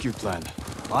your rescue plan?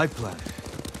 My plan?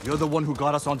 You're the one who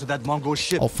got us onto that Mongol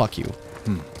ship. Oh, fuck you.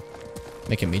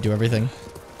 Making me do everything.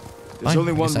 There's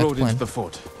only one road into the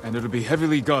fort, and it'll be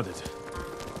heavily guarded.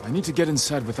 I need to get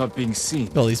inside without being seen.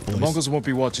 Oh, these boys. The Mongols won't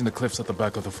be watching the cliffs at the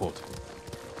back of the fort.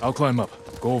 I'll climb up,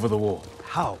 go over the wall.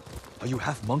 How? Are you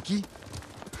half monkey?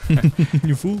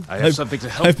 You fool. I have something to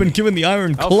help I've been me. given the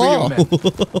iron I'll claw. free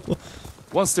your men.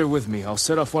 Once they're with me, I'll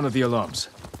set off one of the alarms.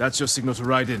 That's your signal to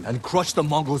ride in. And crush the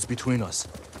Mongols between us.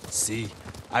 See?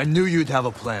 I knew you'd have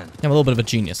a plan. I'm a little bit of a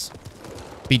genius.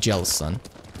 Be jealous, son.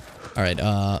 Alright,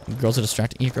 girls are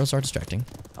distracting. Yeah, girls are distracting.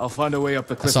 I'll find a way up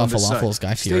the cliff I saw on this Falafel's side.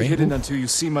 Guy Fury. Stay hidden until you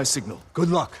see my signal. Good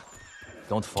luck.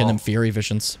 Don't fall. Get them Fury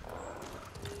visions.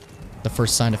 The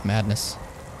first sign of madness.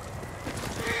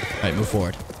 Alright, move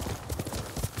forward.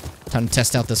 Time to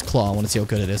test out this claw. I want to see how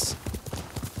good it is.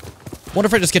 Wonder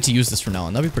if I just get to use this from now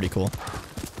on. That'd be pretty cool.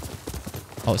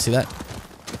 Oh, see that?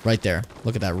 Right there.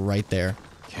 Look at that right there.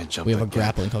 Can't jump. We have a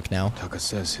grappling hook now. Taka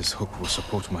says his hook will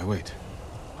support my weight.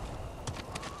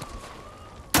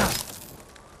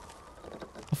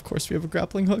 Of course we have a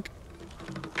grappling hook.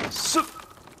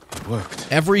 It worked.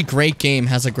 Every great game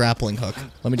has a grappling hook.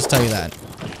 Let me just tell you that.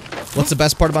 What's the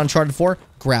best part about Uncharted 4?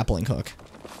 Grappling hook.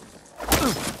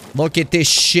 Look at this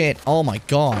shit. Oh my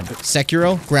god.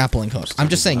 Sekiro, grappling hook. I'm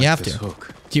just saying, you have to.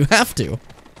 You have to.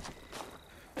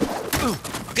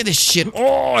 Look at this shit.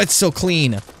 Oh, it's so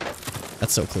clean.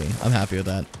 That's so clean. I'm happy with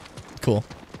that. Cool.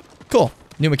 Cool.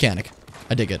 New mechanic.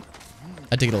 I dig it.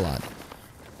 I dig it a lot.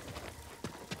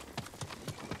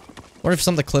 Wonder if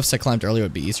some of the cliffs I climbed earlier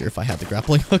would be easier if I had the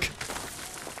grappling hook.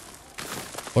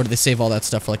 Or do they save all that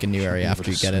stuff for like a new area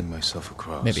after you get it?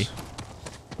 Maybe.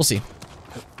 We'll see.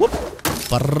 Whoop.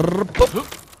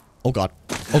 Oh god.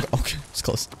 Oh, okay. It's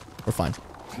close. We're fine.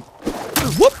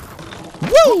 Whoop.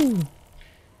 Woo!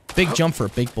 Big jump for a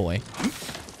big boy.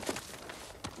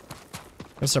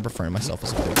 I start preferring myself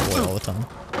as a big boy all the time.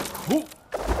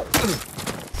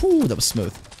 Whew, that was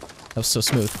smooth. That was so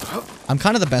smooth. I'm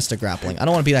kind of the best at grappling. I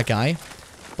don't want to be that guy,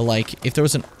 but like, if there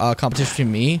was a competition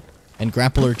between me and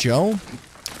Grappler Joe,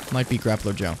 might be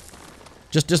Grappler Joe.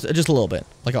 Just a little bit.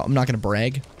 Like, I'm not gonna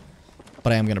brag,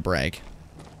 but I am gonna brag.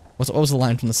 What was the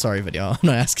line from the sorry video? I'm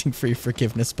not asking for your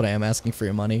forgiveness, but I am asking for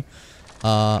your money.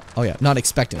 Oh yeah, not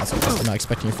expecting this. I'm not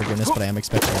expecting your forgiveness, but I am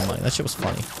expecting your money. That shit was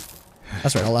funny.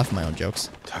 That's right, I'll laugh at my own jokes.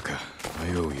 Taka,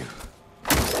 I owe you.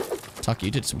 Taka,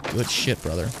 you did some good shit,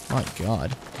 brother. My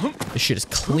god. This shit is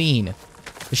clean.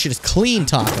 This shit is clean,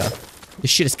 Taka.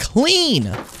 This shit is clean!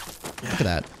 Look at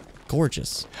that.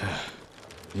 Gorgeous.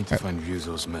 Need to find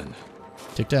Ryuzo's men.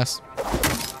 Take this.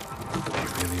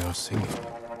 They really are singing.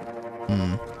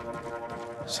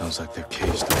 Sounds like they're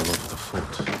caged all over the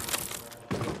fort.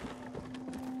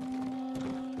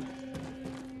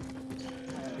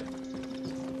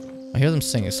 I hear them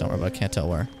singing somewhere, but I can't tell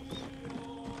where.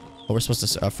 Oh, we're supposed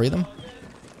to free them?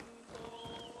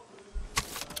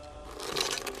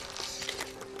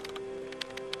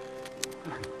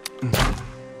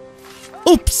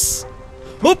 Oops!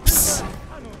 Oops!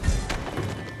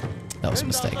 That was a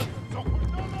mistake.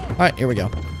 Alright, here we go.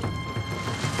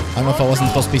 I don't know if I wasn't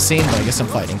supposed to be seen, but I guess I'm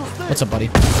fighting. What's up, buddy?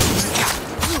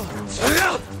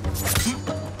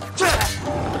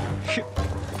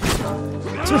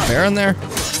 Is there a bear in there?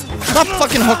 Stop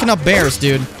fucking hooking up bears,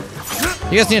 dude.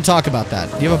 You guys need to talk about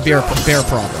that. You have a bear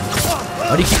problem.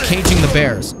 Why do you keep caging the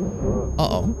bears?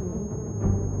 Uh-oh.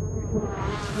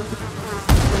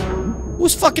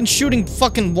 Who's fucking shooting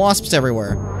fucking wasps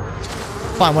everywhere?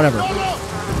 Fine, whatever.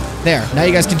 There. Now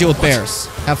you guys can deal with bears.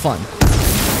 Have fun.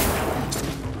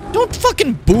 Don't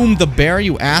fucking boom the bear,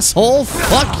 you asshole.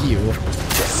 Fuck you.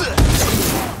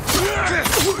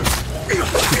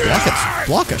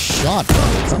 Block a shot,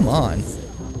 bro. Come on.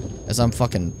 As I'm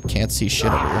fucking can't see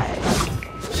shit over here.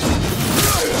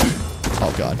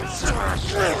 Oh, God.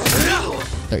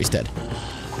 There, he's dead.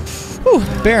 Whew,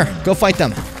 bear, go fight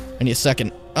them. I need a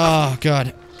second. Oh,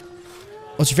 God.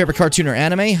 What's your favorite cartoon or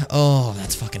anime? Oh,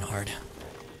 that's fucking hard.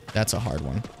 That's a hard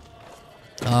one.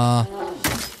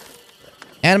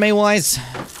 Anime-wise,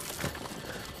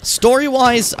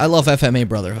 story-wise, I love FMA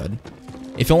Brotherhood.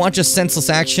 If you want just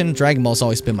senseless action, Dragon Ball's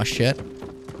always been my shit.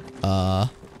 My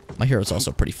hero's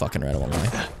also pretty fucking red, I won't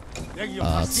lie.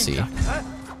 Let's see. When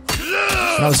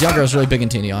I was younger, I was really big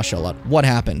into Inuyasha a lot. What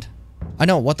happened? I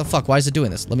know, what the fuck? Why is it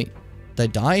doing this? Did I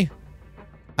die?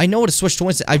 I know to switch to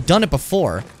Wind. I've done it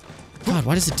before. God,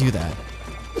 why does it do that?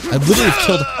 I literally have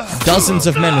killed dozens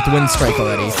of men with Wind Strike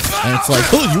already. And it's like,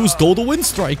 oh, you stole the Wind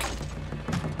Strike.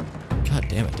 God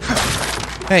damn it, dude.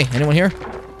 Hey, anyone here?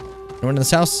 Anyone in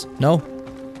this house? No?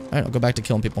 Alright, I'll go back to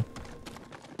killing people.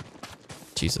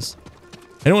 Jesus.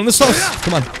 Anyone in this house?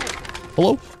 Come on.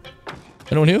 Hello?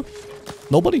 Anyone here?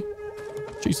 Nobody?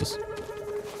 Jesus.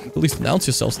 At least announce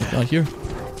yourselves if not here.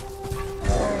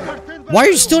 Why are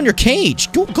you still in your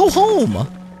cage? Go home! Are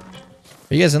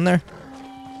you guys in there?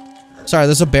 Sorry,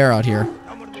 there's a bear out here.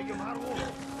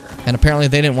 And apparently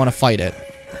they didn't want to fight it.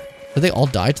 Did they all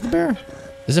die to the bear?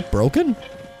 Is it broken?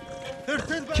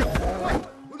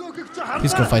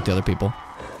 Please go fight the other people.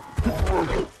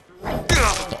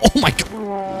 Oh my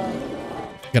god!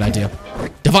 Good idea.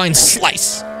 Divine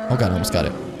Slice! Oh god, I almost got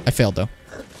it. I failed though.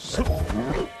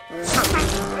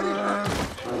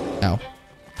 Ow.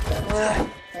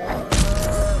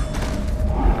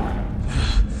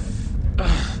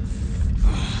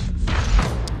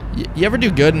 You ever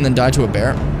do good and then die to a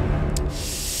bear?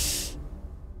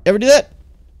 Ever do that?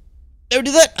 Ever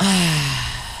do that?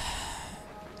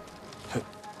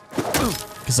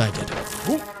 Because I did.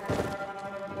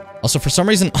 Also, for some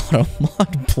reason,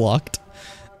 Automod blocked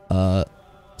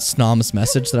Snom's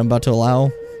message that I'm about to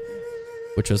allow.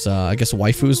 Which was, I guess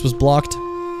waifus was blocked.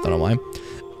 Don't know why.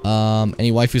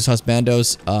 Any waifus,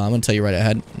 husbandos? I'm gonna tell you right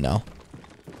ahead. No.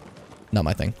 Not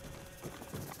my thing.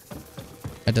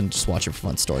 I didn't just watch it for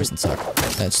fun stories and suck.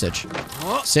 That's Sitch.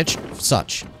 Sitch?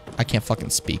 Such. I can't fucking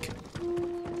speak.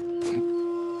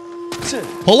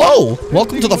 Hello!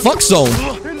 Welcome to the fuck zone!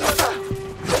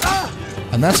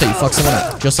 And that's how you fuck someone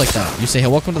up. Just like that. You say, hey,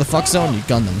 welcome to the fuck zone, you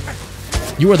gun them.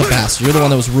 You were the bastard. You're the one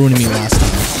that was ruining me last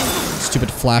time. Stupid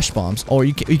flash bombs. Oh,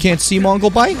 you can't see Mongol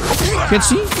Bite? Can't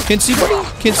see? Can't see, buddy?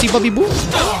 Can't see, Bubby Boo?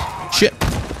 Shit.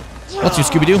 What's your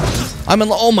Scooby-Doo? I'm in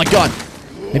oh my god.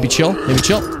 Maybe chill? Maybe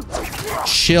chill?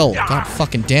 Chill. God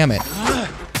fucking damn it.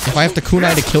 If I have to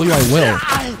kunai to kill you, I will.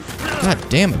 God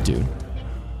damn it, dude.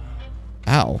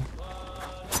 Ow.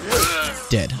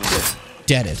 Dead.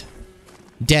 Deaded.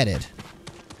 Deaded.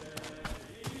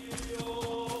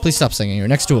 Please stop singing. You're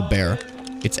next to a bear.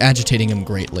 It's agitating him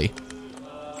greatly.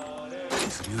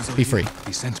 Be free.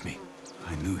 He sent me.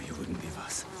 I knew he wouldn't leave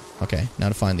us. Okay, now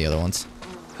to find the other ones.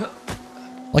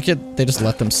 Like they just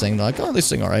let them sing. They're like, oh, they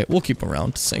sing alright. We'll keep them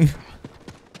around to sing.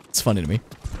 It's funny to me.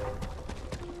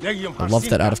 I love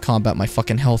that out of combat my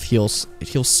fucking health heals. It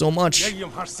heals so much.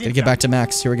 Gotta get back to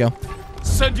max. Here we go.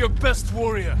 Send your best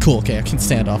warrior. Cool, okay, I can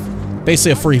stand off.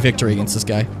 Basically a free victory against this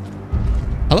guy.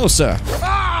 Hello, sir.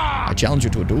 I challenge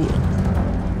you to a duel.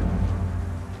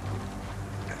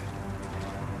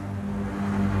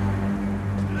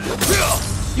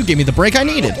 You gave me the break I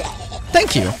needed.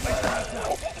 Thank you.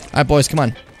 Alright, boys, come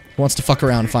on. Who wants to fuck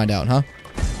around and find out, huh?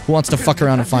 Who wants to fuck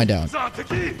around and find out?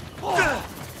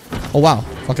 Oh, wow.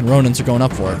 Fucking Ronins are going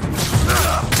up for it.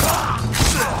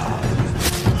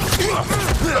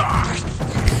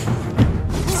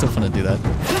 It's so fun to do that.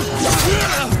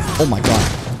 Oh my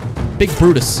god. Big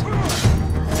Brutus.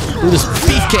 Brutus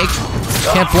Beefcake.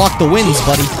 Can't block the winds,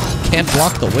 buddy. Can't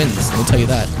block the winds, let me tell you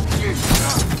that.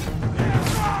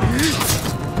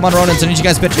 Come on, Ronins, I need you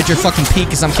guys bitch at your fucking peak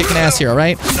because I'm kicking ass here,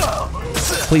 alright?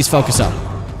 Please focus up.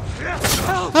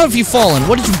 How have you fallen?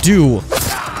 What did you do?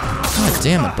 God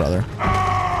damn it, brother.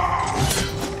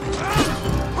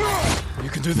 You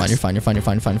can do Come on, you're fine, you're fine, you're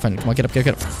fine, you're fine, you're fine. Come on, get up, get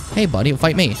up, get up. Hey, buddy,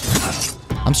 fight me.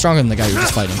 I'm stronger than the guy you were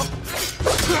just fighting.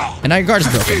 And now your guard is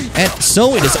broken. And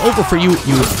so it is over for you,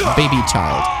 you baby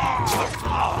child.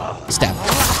 Stab.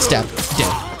 Stab.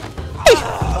 Dead.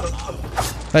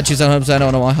 If I choose I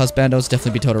don't know why husbandos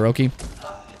definitely be Todoroki.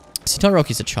 See,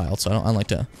 Todoroki's a child, so I like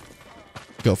to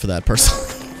go for that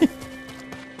personally.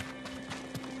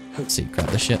 Let's see, grab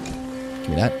this shit. Give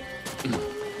me that.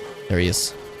 There he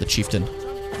is, the chieftain.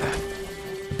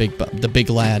 The big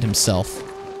lad himself.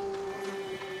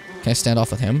 Can I stand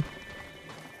off with him?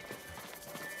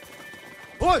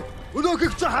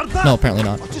 No, apparently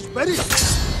not.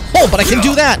 Oh, but I can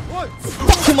do that!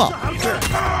 Fuck him up!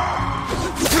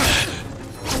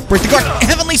 Break the guard!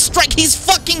 Heavenly Strike! He's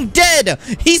fucking dead!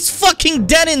 He's fucking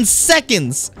dead in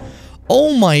seconds!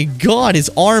 Oh my god, his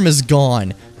arm is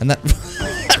gone. And that,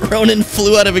 that Ronin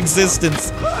flew out of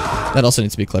existence. That also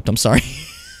needs to be clipped, I'm sorry.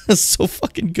 That's so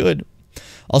fucking good.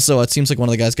 Also, it seems like one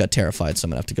of the guys got terrified, so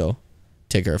I'm gonna have to go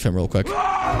take care of him real quick.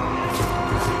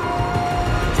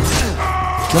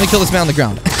 Let me kill this man on the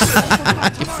ground.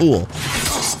 You fool.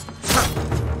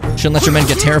 Shouldn't let your men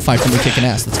get terrified from you kicking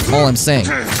ass. That's all I'm saying.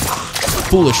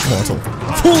 Foolish mortal.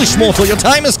 Foolish mortal, your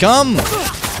time has come!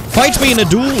 Fight me in a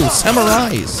duel,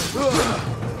 samurais.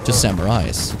 Just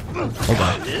samurais. Hold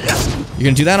on. You're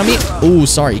gonna do that on me? Oh,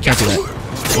 sorry, you can't do that.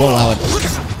 We'll allow it.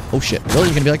 Oh shit, really?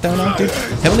 You're gonna be like that now, dude?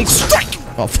 Heavenly Strike!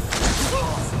 Oh,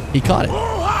 he caught it.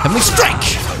 Heavenly Strike!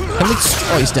 Heavenly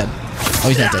Strike! Oh, he's dead. Oh,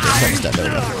 he's not dead. He's almost dead. There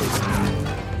we go.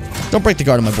 Don't break the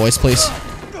guard on my boys, please.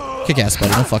 Kick ass,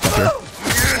 buddy. Don't fuck up here.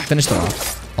 Finish them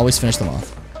off. Always finish them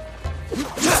off.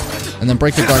 And then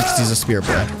break the guard because he's a spear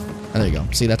boy. And there you go.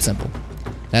 See, that's simple.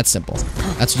 That's simple.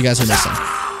 That's what you guys are missing.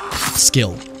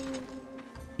 Skill.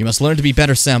 You must learn to be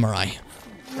better samurai.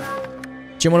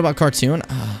 Jim, what about cartoon?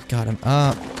 Oh, God.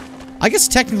 I guess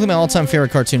technically my all-time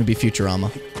favorite cartoon would be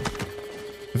Futurama.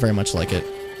 I very much like it.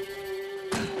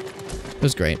 It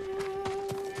was great.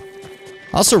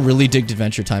 I also really digged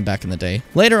Adventure Time back in the day.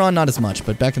 Later on, not as much,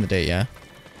 but back in the day, yeah.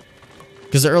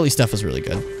 Because the early stuff was really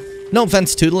good. No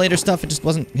offense to the later stuff, it just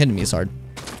wasn't hitting me as hard. You know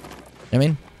what I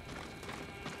mean?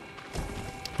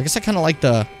 I guess I kind of like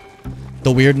the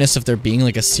weirdness of there being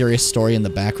like a serious story in the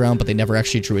background, but they never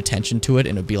actually drew attention to it,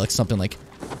 and it would be like something like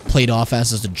played off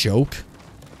as a joke.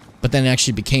 But then it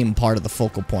actually became part of the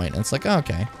focal point, and it's like, oh,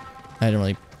 okay. I didn't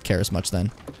really care as much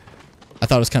then. I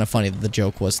thought it was kind of funny that the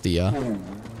joke was the,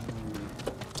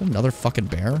 Is another fucking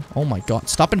bear? Oh my god.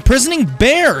 Stop imprisoning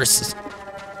bears!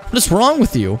 What is wrong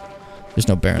with you? There's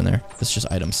no bear in there. It's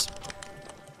just items.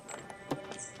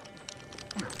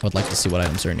 I would like to see what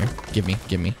items are in here. Give me,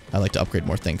 give me. I like to upgrade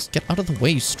more things. Get out of the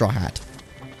way, you straw hat.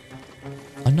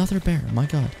 Another bear. My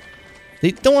god.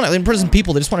 They don't want to imprison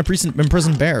people. They just want to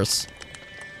imprison bears.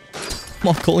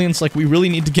 Mongolians, like, we really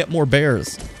need to get more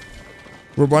bears.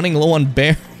 We're running low on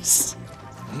bears.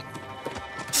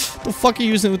 The fuck are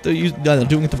you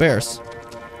doing with the bears?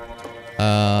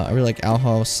 I really like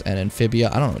Alhos and Amphibia.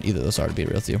 I don't know what either of those are, to be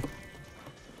real with you.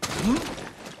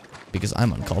 Because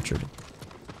I'm uncultured.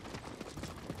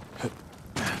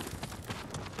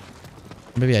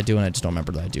 Maybe I do and I just don't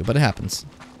remember that I do, but it happens.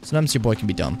 Sometimes your boy can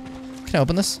be dumb. Can I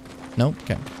open this? No?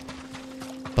 Okay.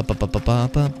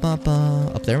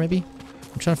 Up there, maybe?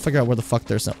 I'm trying to figure out where the fuck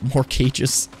there's more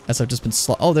cages, as I've just been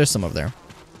oh, there's some over there.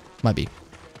 Might be.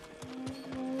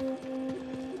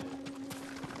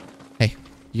 Hey,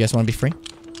 you guys want to be free?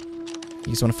 You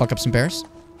guys want to fuck up some bears?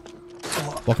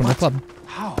 Welcome to the club.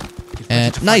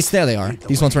 And nice, there they are.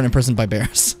 These ones weren't imprisoned by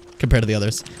bears compared to the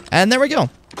others. And there we go.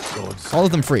 All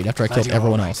of them freed after I killed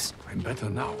everyone else.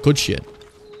 Good shit.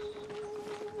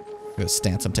 Look at the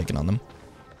stance I'm taking on them.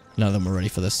 None of them were ready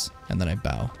for this. And then I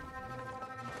bow.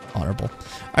 Honorable.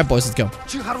 Alright, boys, let's go.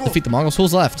 Defeat the Mongols.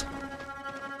 Who's left?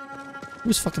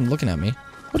 Who's fucking looking at me?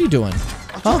 What are you doing?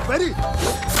 Huh?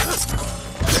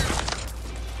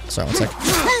 Sorry, one sec.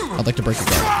 I'd like to break your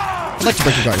guard. I'd like to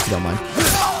break your guard if you don't mind.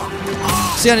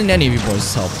 See, I didn't need any of you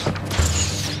boys' help.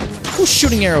 Who's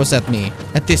shooting arrows at me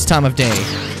at this time of day?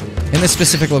 In this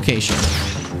specific location?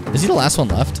 Is he the last one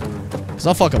left? Because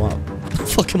I'll fuck him up. I'll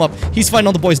fuck him up. He's fighting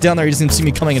all the boys down there. He doesn't see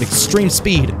me coming at extreme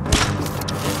speed.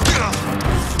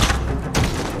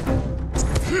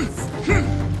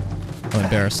 I'm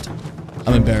embarrassed.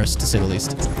 I'm embarrassed, to say the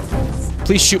least.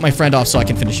 Please shoot my friend off so I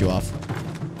can finish you off.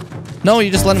 No, you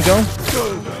just let him go?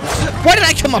 Why did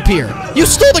I come up here? You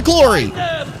stole the glory!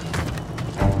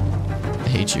 I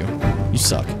hate you. You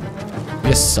suck.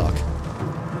 You suck.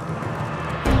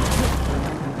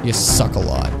 You suck a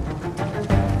lot.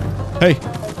 Hey!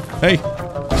 Hey!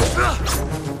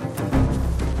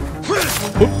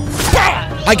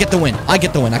 I get the win. I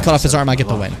get the win. I cut off his arm. I get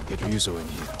the win.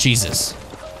 Jesus.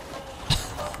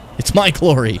 It's my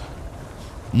glory.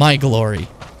 My glory.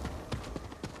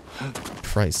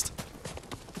 Christ.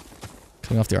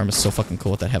 Cutting off the arm is so fucking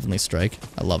cool with that heavenly strike.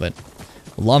 I love it.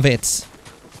 Love it.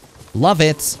 Love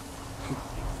it.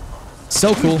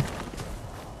 So cool.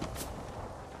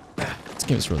 This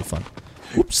game is really fun.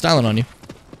 Whoop, styling on you.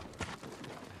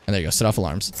 And there you go, set off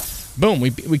alarms. Boom,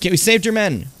 we saved your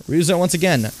men. Ryuzo once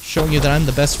again, showing you that I'm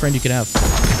the best friend you could have.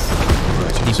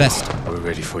 The best. Are we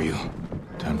ready for you?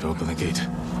 Time to open the gate.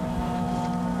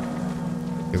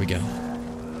 Here we go.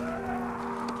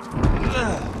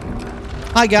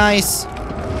 Hi, guys.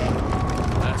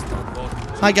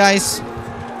 Hi, guys.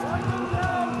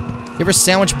 You ever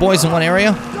sandwich boys in one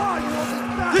area?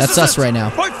 That's us right now.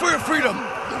 Fight for your freedom!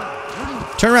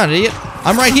 Turn around, idiot.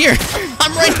 I'm right here.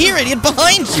 I'm right here, idiot,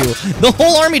 behind you. The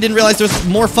whole army didn't realize there was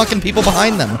more fucking people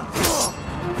behind them.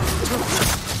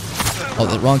 Oh,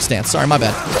 the wrong stance. Sorry, my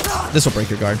bad. This will break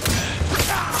your guard.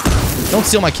 Don't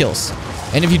steal my kills.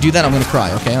 And if you do that, I'm gonna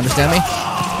cry, okay? Understand me?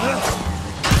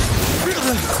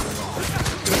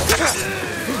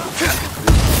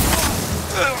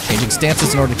 Changing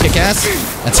stances in order to kick ass.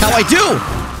 That's how I do!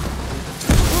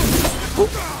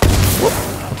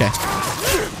 Okay.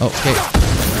 Okay.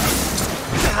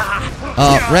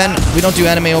 Ren, we don't do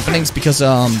anime openings because,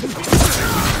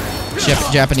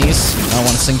 Japanese. I don't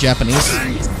want to sing Japanese.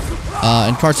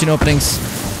 And cartoon openings,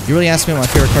 you really asked me what my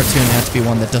favorite cartoon, it has to be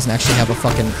one that doesn't actually have a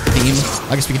fucking theme.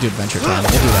 I guess we could do Adventure Time.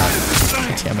 We'll do that.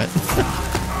 God damn it.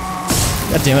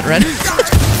 God damn it, Ren.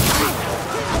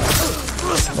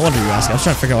 No wonder you were asking. I was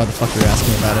trying to figure out why the fuck you were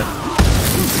asking about it.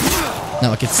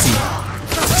 Now I can see.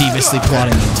 Deviously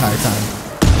plotting the entire time.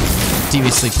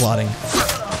 Deviously plotting.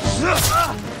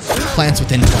 Plants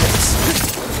within plants.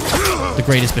 The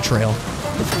greatest betrayal.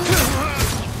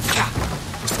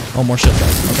 Oh, more shit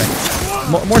guys. Okay.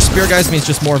 More spear guys means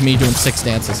just more of me doing 6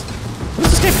 dances. What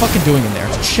is this guy fucking doing in there?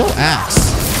 Chill ass.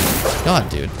 God,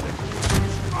 dude.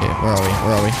 Okay, where are we?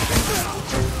 Where are we?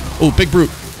 Oh, big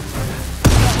brute.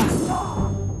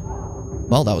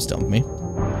 Well, that was dumb of me.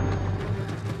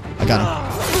 I got him.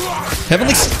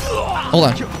 Heavenly... Hold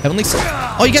on. Heavenly...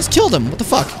 Oh, you guys killed him. What the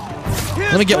fuck?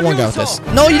 Let me get one guy with this.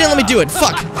 No, you didn't let me do it.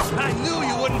 Fuck. I knew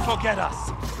you wouldn't forget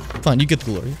us. Fine, you get the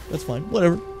glory. That's fine.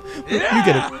 Whatever. You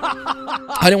get it.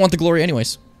 I didn't want the glory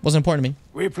anyways. Wasn't important to me.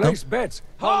 We placed bets.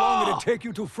 How long did it take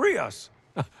you to free us?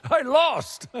 I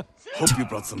lost. Hope you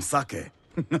brought some sake.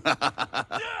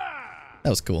 That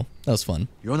was cool. That was fun.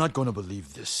 You're not gonna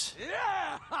believe this.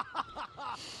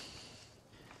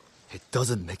 It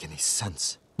doesn't make any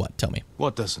sense. What? Tell me.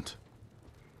 What doesn't?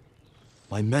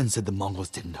 My men said the Mongols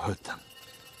didn't hurt them.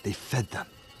 They fed them.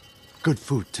 Good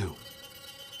food, too.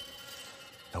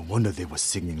 No wonder they were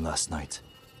singing last night.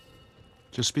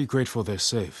 Just be grateful they're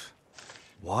safe.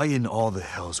 Why in all the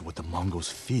hells would the Mongols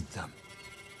feed them?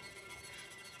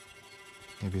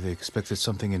 Maybe they expected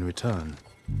something in return.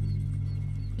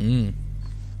 Trying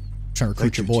to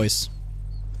recruit your boys.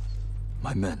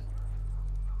 My men.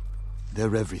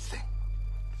 They're everything.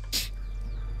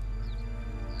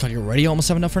 Thought you already almost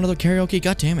have enough for another karaoke?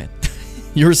 God damn it.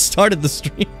 You restarted the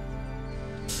stream.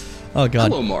 Oh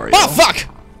god. Hello, Mario. Oh fuck!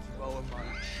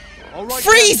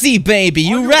 Freezy baby,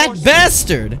 you rat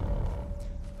bastard!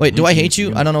 Wait, do I hate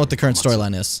you? I don't know what the current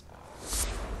storyline is.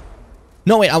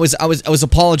 No, wait, I was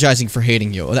apologizing for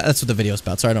hating you. That's what the video's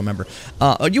about. Sorry, I don't remember.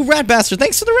 You rat bastard,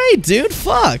 thanks for the raid, dude.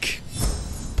 Fuck.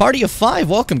 Party of 5,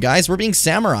 welcome, guys. We're being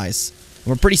samurais.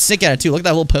 We're pretty sick at it, too. Look at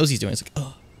that little pose he's doing. It's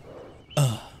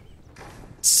like,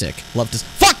 sick. Love to...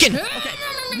 Fucking... Okay.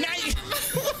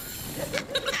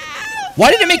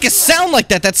 Why did it make a sound like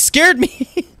that? That scared me.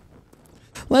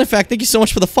 Well, in fact, thank you so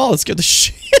much for the follow. It scared the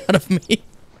shit out of me.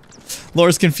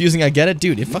 Laura's confusing, I get it.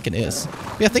 Dude, it fucking is.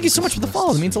 Yeah, thank you so much for the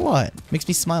follow. It means a lot. Makes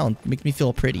me smile and makes me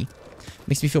feel pretty.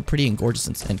 Makes me feel pretty and gorgeous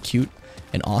and cute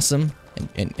and awesome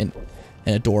and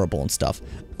adorable and stuff.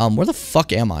 Where the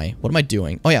fuck am I? What am I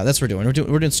doing? Oh yeah, that's what we're doing.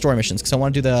 We're doing story missions because I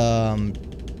want to do the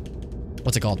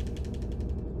what's it called?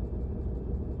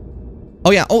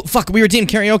 Oh yeah. Oh fuck, we redeemed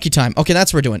karaoke time. Okay,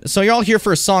 that's what we're doing. So you're all here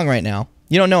for a song right now.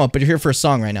 You don't know it, but you're here for a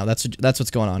song right now. That's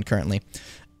what's going on currently.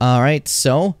 All right,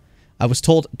 so I was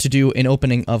told to do an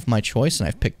opening of my choice, and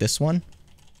I've picked this one.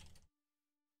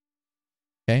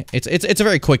 Okay, it's a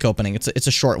very quick opening. It's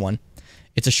a short one.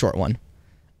 It's a short one.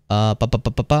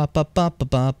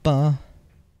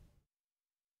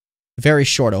 Very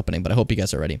short opening, but I hope you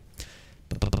guys are ready.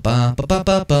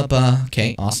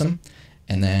 Okay, awesome.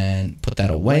 And then put that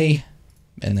away,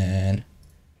 and then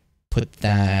put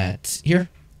that here,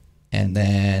 and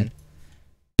then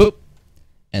boop,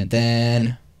 and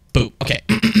then boop. Okay.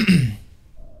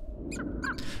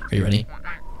 Are you ready?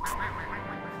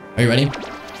 Are you ready?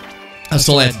 I was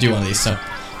told I had to do one of these, so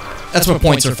that's what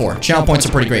points are for. Channel points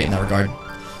are pretty great in that regard.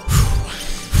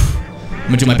 I'm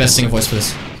gonna do my best singing voice for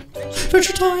this.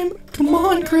 Adventure time! Come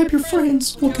on, grab your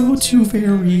friends. We'll go to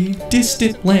very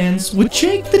distant lands with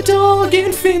Jake the dog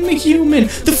and Finn the human.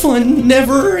 The fun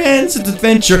never ends. It's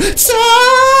adventure time!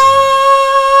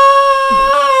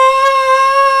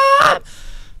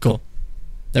 Cool.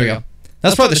 There we go.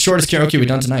 That's probably the shortest karaoke we've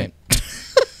done tonight.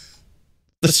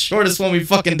 The shortest one we've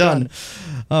fucking done.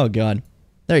 Oh god.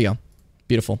 There you go.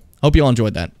 Beautiful. Hope you all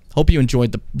enjoyed that. Hope you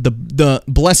enjoyed the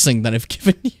blessing that I've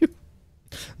given you.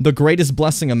 The greatest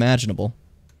blessing imaginable.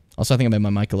 Also, I think I made my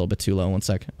mic a little bit too low. One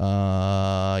sec.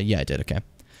 Yeah, I did. Okay.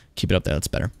 Keep it up there. That's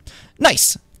better.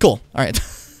 Nice. Cool. All right.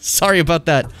 Sorry about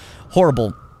that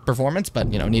horrible performance,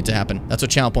 but, you know, need to happen. That's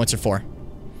what channel points are for.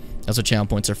 That's what channel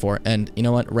points are for. And you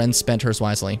know what? Ren spent hers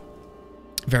wisely.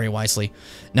 Very wisely.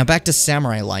 Now back to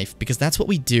samurai life, because that's what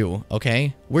we do,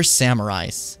 okay? We're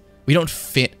samurais. We don't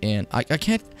fit in. I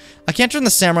can't turn the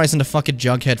samurais into fucking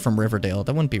Jughead from Riverdale.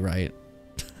 That wouldn't be right.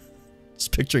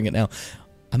 Just picturing it now.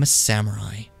 I'm a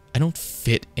samurai. I don't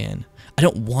fit in. I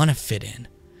don't want to fit in.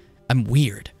 I'm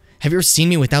weird. Have you ever seen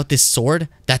me without this sword?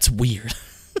 That's weird.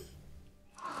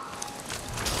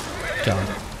 God.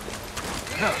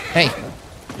 Hey.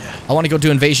 I want to go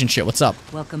do invasion shit. What's up?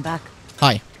 Welcome back.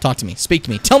 Hi. Talk to me. Speak to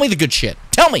me. Tell me the good shit.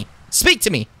 Tell me. Speak to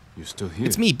me. You're still here.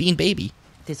 It's me, Bean Baby.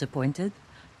 Disappointed?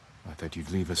 I thought you'd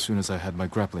leave as soon as I had my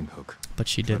grappling hook. But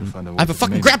she didn't. I have a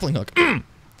fucking grappling hook.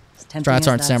 Strats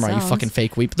aren't samurai, you fucking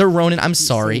fake weep. They're Ronin. I'm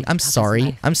sorry. I'm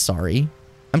sorry. I'm sorry.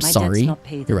 I'm sorry.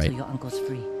 You're right. Your uncle's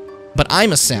free. But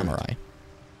I'm a samurai.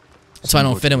 So I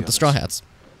don't fit in with the Straw Hats.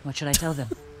 What should I tell them?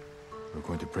 We're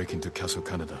going to break into Castle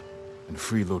Canada and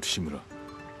free Lord Shimura.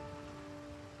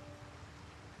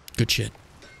 Good shit.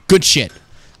 Good shit.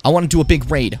 I want to do a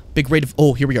big raid. Big raid of...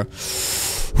 Oh, here we go.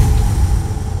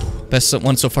 Best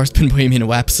one so far has been Bohemian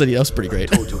Rhapsody. That was pretty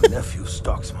great. Your nephew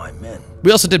stalks my men.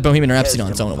 We also did Bohemian Rhapsody on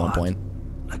its own at one point.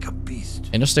 Like a beast.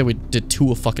 And yesterday we did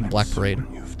 2 of fucking Black Parade.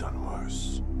 You've done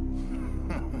worse.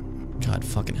 God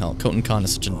fucking hell. Koten Khan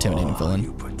is such an intimidating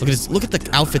villain. Look at the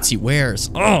outfits he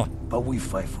wears. Oh! But we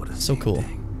fight for the so same cool.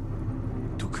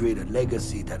 thing. To create a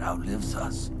legacy that outlives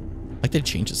us. Like they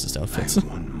changes his outfits. I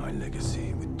won my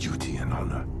legacy with duty and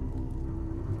honor.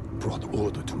 Brought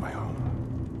order to my home.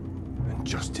 And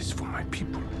justice for my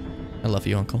people. I love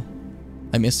you, Uncle.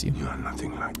 I miss you. You are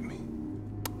nothing like me.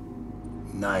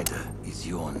 Neither is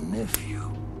your nephew.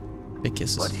 Big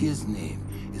kisses. But his name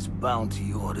is bound to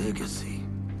your legacy.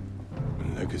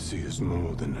 A legacy is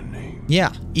more than a name.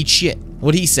 Yeah, eat shit.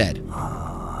 What he said.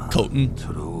 Koten.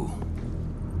 True.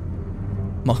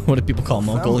 What do people call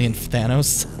Mongolian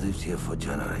Thanos? Lived here for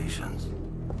generations.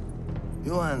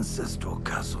 Your ancestral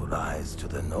castle lies to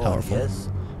the north, Powerful. yes?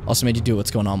 Also made you do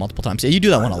what's going on multiple times. Yeah, you do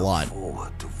that one a lot.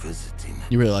 Forward to visiting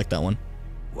You really like that one.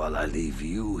 while I leave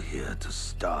you here to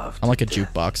starve. I'm like a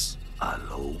jukebox.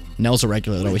 Alone. Nell's a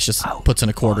regular that always just puts in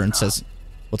a quarter and says,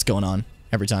 what's going on?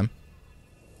 Every time.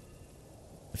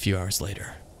 A few hours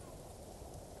later.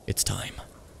 It's time.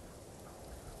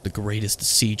 The greatest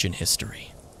siege in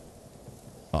history.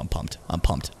 Oh, I'm pumped. I'm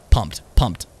pumped. Pumped.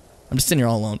 Pumped. I'm just sitting here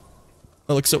all alone.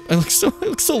 I look so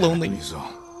lonely.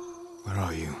 Where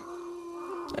are you?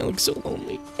 I look so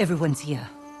lonely. Everyone's here.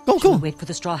 Oh, Should cool. we wait for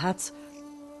the Straw Hats?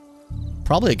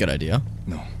 Probably a good idea.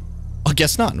 No. I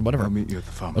guess not. Whatever. I'll meet you at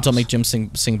the farmhouse. Which I'll make Jim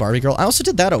sing Barbie Girl. I also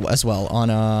did that as well on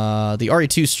the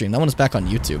RE2 stream. That one is back on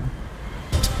YouTube.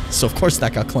 So of course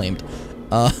that got claimed.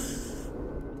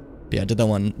 Yeah, I did that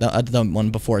one. I did that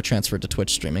one before I transferred to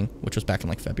Twitch streaming, which was back in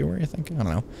like February, I think. I don't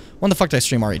know. When the fuck did I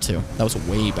stream RE2? That was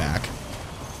way back.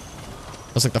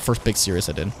 That was like the first big series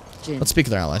I did. Jin. Let's speak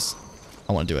with our allies.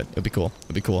 I want to do it. It'd be cool.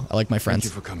 It'd be cool. I like my friends.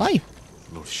 Thank you for coming. Hi.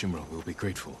 Lord Shimura will be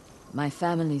grateful. My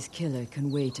family's killer can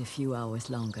wait a few hours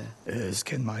longer. As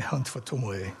can my hunt for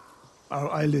Tomoe. Our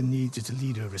island needs its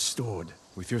leader restored.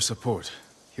 With your support,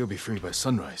 he'll be free by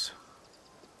sunrise.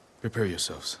 Prepare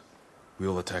yourselves.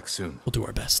 We'll attack soon. We'll do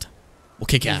our best. We'll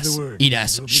kick Give the ass, word. eat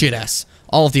ass, We'll be shit back. ass,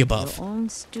 all of the above. Your own Who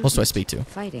else do I student speak to?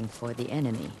 Fighting for the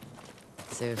enemy.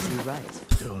 Serves you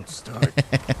right. Don't start.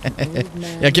 An old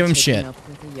man Yeah, give him taking shit. Up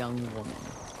with a young woman.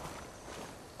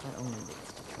 That only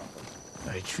leads to trouble.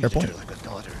 I treated point. her like a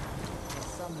daughter.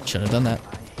 Should have done that.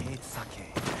 I hate sake.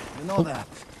 You know that.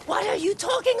 What are you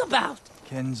talking about?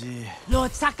 Kenji.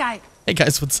 Lord Sakai. Hey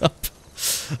guys, what's up?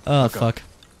 Oh, fuck.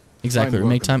 Exactly, Fine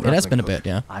remake work time. on It has been a grappling bit,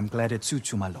 yeah. I'm glad it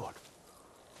suits you, my lord.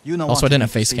 You know Also, I what didn't you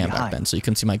have face stay cam back behind, then, so you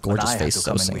couldn't see my but gorgeous I had face to as I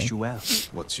come was and wish singing. you well.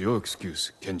 What's your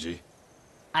excuse, Kenji?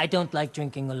 I don't like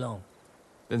drinking alone.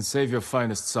 Then save your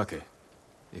finest sake.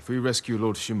 If we rescue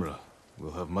Lord Shimura,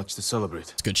 we'll have much to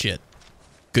celebrate. It's good shit.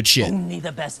 Good shit. Only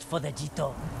the best for the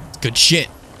Jito. Good shit.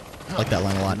 I like that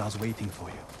line a lot. I was waiting for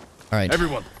you. All right,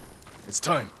 Everyone, it's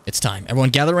time. it's time. Everyone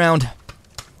gather around.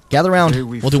 Gather around. Today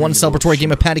we We'll do one free Lord celebratory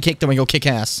game of Shimura. patty cake, then we go kick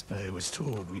ass. I was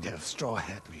told we'd have Straw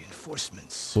Hat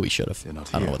reinforcements. Well, we should have. They're not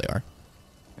I don't know here. where they are.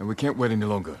 And we can't wait any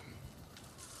longer.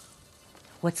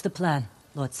 What's the plan,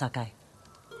 Lord Sakai?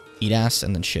 Eat ass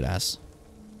and then shit ass.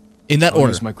 In that I'll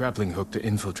order. use my grappling hook to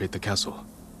infiltrate the castle.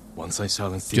 Once I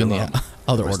silence the Doing the alarm,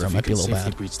 other the rest order of you might be a can little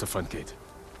safely bad. breach the front gate.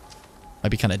 Might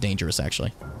be kind of dangerous,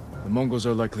 actually. The Mongols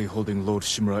are likely holding Lord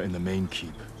Shimura in the main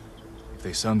keep. If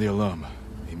they sound the alarm,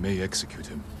 they may execute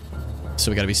him. So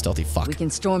we gotta be stealthy. Fuck. We can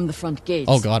storm the front gates.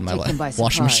 Oh god, my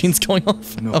washing machine's going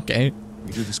off. No, okay.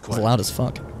 We do this It's quietly. loud as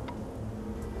fuck.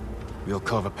 We'll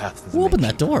carve a path to the Who main opened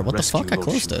that keep, door? What the rescue fuck? I Lord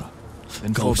closed it. Shimura,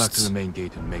 Then fall back to the main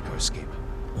gate and make our escape.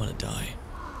 I wanna die.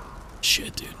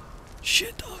 Shit, dude.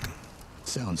 Shit, dog.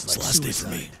 Sounds It's like the last day for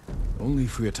me. Only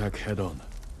if we attack head on.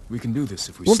 We can do this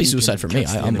if we It won't be sneak in suicide and for me.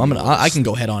 catch the I'm enemy gonna. while I they're can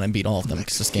go head on and beat all of them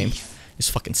because this game is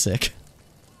fucking sick.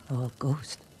 Oh, a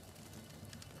ghost.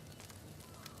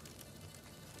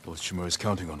 Lord Shimura is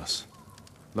counting on us.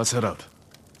 Let's head out.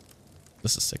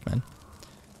 This is sick, man.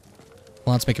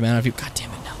 Well, let's make a man out of you. God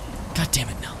damn it, no. God damn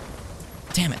it, no.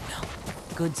 Damn it, no.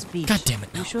 Good speech. God damn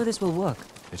it, no. You sure this will work?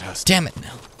 It has. Damn it,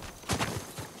 no.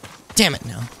 Damn it,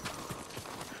 no.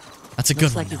 That's a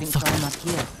good Looks one. like you No. can Fuck. climb up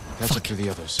here. Catch up to the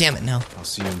others. Damn it, no. I'll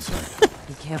see you inside.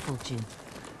 Be careful, Jin.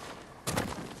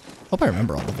 Hope I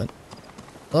remember all of it.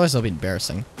 Otherwise, it'll be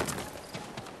embarrassing.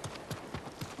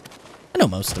 I know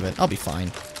most of it. I'll be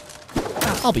fine.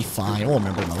 I'll be fine. I'll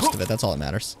remember most of it. That's all that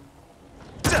matters.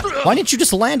 Why didn't you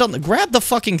just land on the... Grab the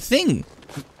fucking thing!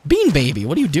 Bean Baby,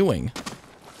 what are you doing?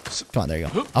 Come on, there you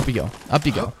go. Up you go. Up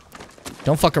you go.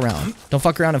 Don't fuck around. Don't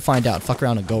fuck around and find out. Fuck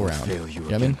around and go around. You know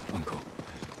what I mean? Uncle.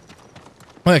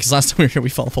 Oh yeah, because last time we were here, we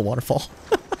fell off a waterfall.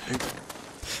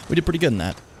 We did pretty good in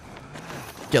that.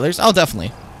 Yeah, there's... Oh,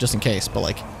 definitely. Just in case, but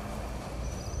like...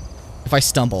 If I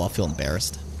stumble, I'll feel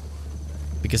embarrassed.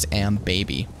 Because am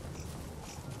baby.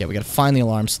 Yeah, we gotta find the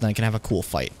alarm so then I can have a cool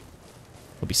fight.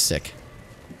 It'll be sick.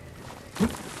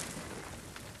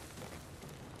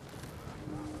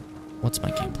 What's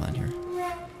my game plan here?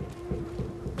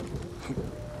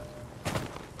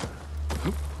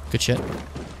 Good shit.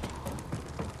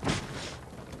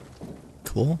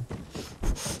 Cool.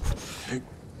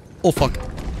 Oh fuck.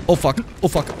 Oh fuck. Oh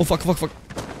fuck. Oh fuck. Fuck. Fuck.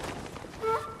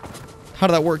 How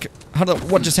did that work? How did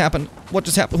that, what just happened? What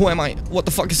just happened? Who am I? What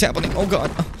the fuck is happening? Oh god.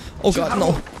 Oh god,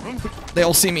 no. They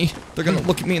all see me. They're gonna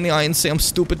look at me in the eye and say I'm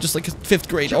stupid just like 5th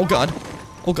grade. Oh god.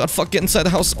 Oh god, fuck, get inside the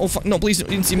house. Oh fuck, no, please, you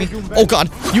didn't see me. Oh god,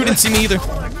 you didn't see me either.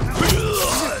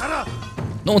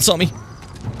 No one saw me.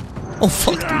 Oh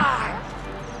fuck, dude.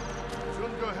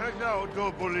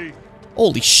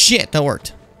 Holy shit, that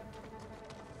worked.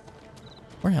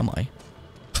 Where am I?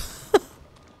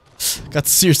 Got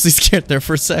seriously scared there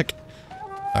for a sec.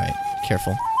 Alright,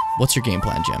 careful. What's your game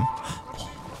plan, Jim?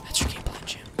 Oh, that's your game plan,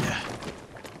 Jim. Yeah.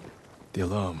 The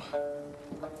alarm.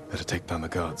 Better take down the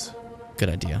guards. Good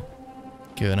idea.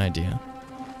 Good idea.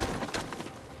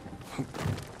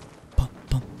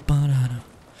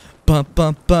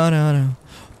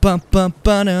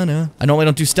 I normally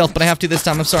don't do stealth, but I have to this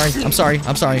time. I'm sorry. I'm sorry.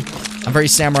 I'm sorry. I'm very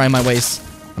samurai in my ways.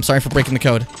 I'm sorry for breaking the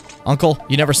code. Uncle,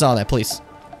 you never saw that, please.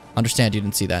 Understand you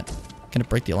didn't see that. Can it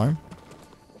break the alarm?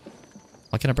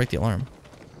 Why can't I break the alarm?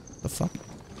 The fuck?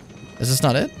 Is this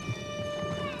not it?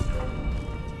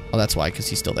 Oh, that's why, because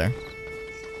he's still there.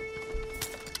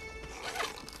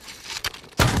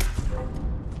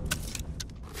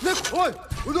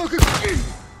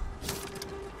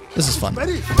 This is fun.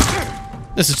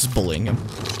 This is just bullying him.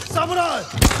 Samurai!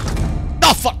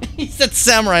 Oh fuck! He said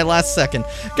samurai last second.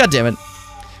 God damn it!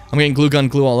 I'm getting glue gun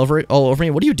glue all over it, all over me.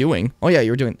 What are you doing? Oh yeah,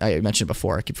 you were doing. I mentioned it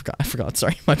before. I forgot.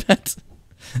 Sorry, my bad.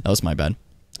 That was my bad.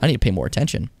 I need to pay more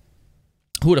attention.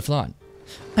 Who would have thought?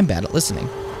 I'm bad at listening.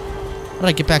 How did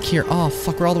I get back here? Oh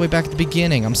fuck! We're all the way back at the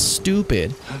beginning. I'm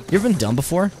stupid. You ever been dumb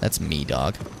before? That's me,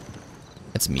 dog.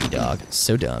 That's me, dog.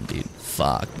 So dumb, dude.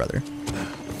 Fuck, brother.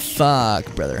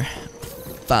 Fuck, brother.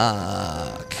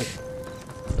 Fuck.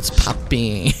 What's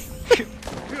popping?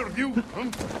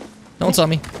 No one saw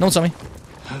me. No one saw me.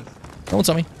 No one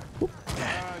saw me. What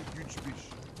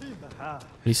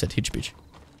he said, huge beach.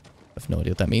 I have no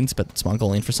idea what that means, but it's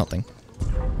Mongolian for something.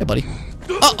 Hey, buddy.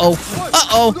 Uh-oh.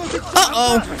 Uh-oh.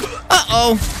 Uh-oh.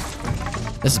 Uh-oh.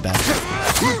 This is bad.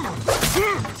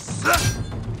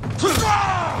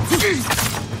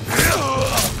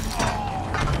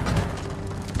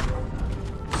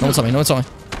 No one saw me. No one saw me.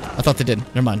 I thought they did.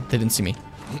 Never mind. They didn't see me.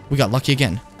 We got lucky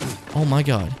again. Oh my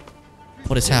god.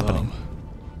 What is happening?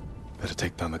 Better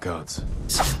take down the guards.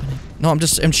 No, I'm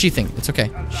sheathing. It's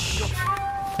okay. Shh.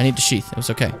 I need to sheath. It was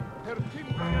okay.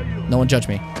 No one judge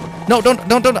me. No, don't.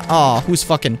 Aw, who's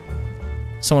fucking...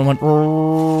 Someone went...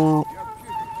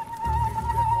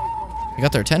 I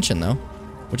got their attention, though.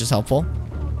 Which is helpful.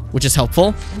 Which is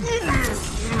helpful.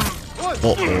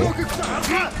 Uh-oh.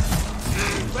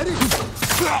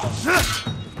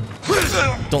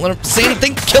 Don't let him say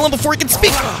anything. Kill him before he can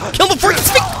speak. Kill him before he can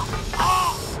speak.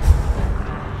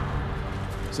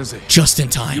 Sensei, Just in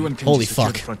time. you and Kenji Holy secure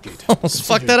fuck. the front gate. Almost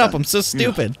fucked that up. I'm so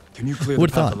stupid. Can you clear Who the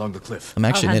would've path thought? along the cliff? I'm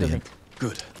actually I'll an handle idiot.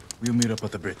 Good. We'll meet up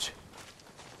at the bridge.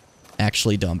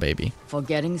 Actually dumb, baby.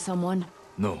 Forgetting someone?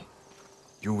 No.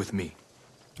 You're with me.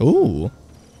 Ooh.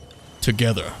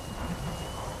 Together.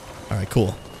 Alright,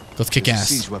 cool. Let's kick There's a ass.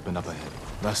 siege weapon up ahead.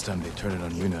 Last time they turned it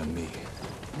on Yuna and me.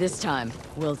 This time,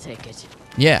 we'll take it.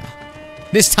 Yeah.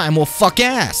 This time we'll fuck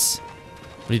ass.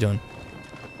 What are you doing?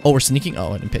 Oh, we're sneaking?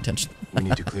 Oh, I didn't pay attention. We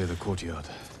need to clear the courtyard.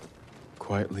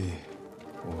 Quietly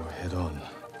or head on.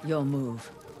 Your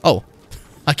move. Oh.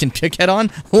 I can kick head on?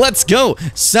 Let's go!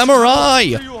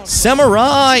 Samurai!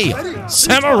 Samurai!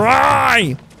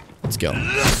 Samurai! Let's go.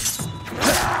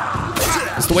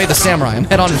 It's the way of the samurai. I'm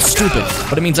head on and stupid,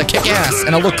 but it means I kick ass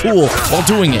and I look cool while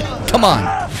doing it. Come on.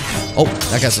 Oh,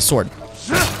 that guy's a sword.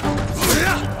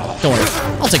 Don't worry.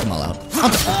 I'll take them all out.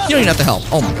 You don't even have to help.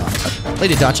 Oh my god.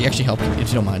 Lady Dachi, actually help if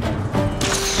you don't mind.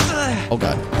 Oh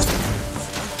god.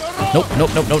 Nope,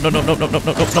 nope, nope, nope, nope, nope, nope, nope, nope,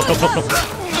 nope, nope, nope, nope, nope.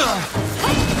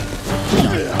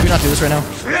 Can we not do this right now?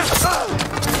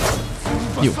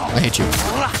 You. I hate you.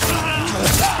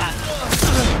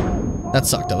 That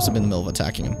sucked. I was in the middle of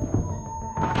attacking him.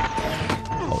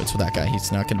 Oh, it's for that guy.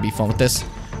 He's not going to be fun with this.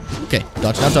 Okay.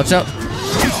 Dodge out, dodge out.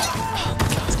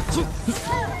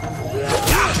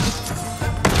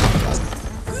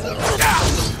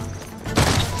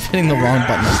 Hitting the wrong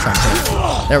button I was trying to hit.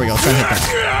 There we go. Trying to hit that.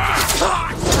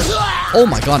 Oh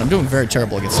my god, I'm doing very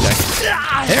terrible against this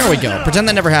guy. There we go. Pretend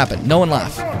that never happened. No one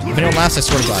laugh. If anyone laughs, I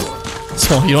swear to god.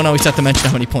 So, you don't always have to mention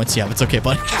how many points you have. It's okay,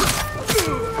 buddy.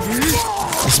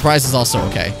 The surprise is also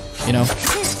okay, you know?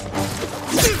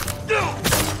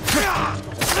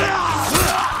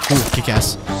 Ooh, kick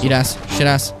ass. Eat ass. Shit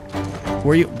ass.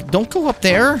 Where are you? Don't go up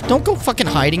there. Don't go fucking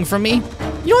hiding from me.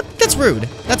 You know what? That's rude.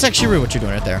 That's actually rude what you're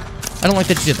doing right there. I don't like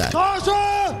that you did that.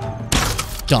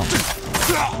 Dumb.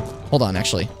 Hold on,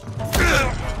 actually.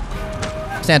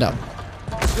 Stand up.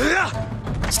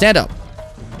 Stand up.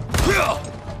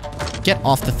 Get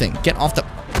off the thing. Get off the...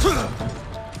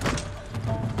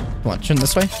 Come on, turn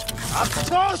this way.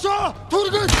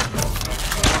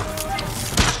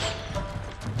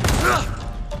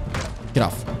 Get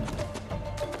off.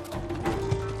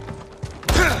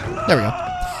 There we go.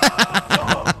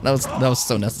 that was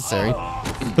so necessary.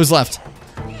 Who's left?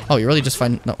 Oh, you're really just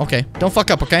fine. No, okay. Don't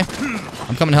fuck up, okay?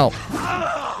 I'm coming to help.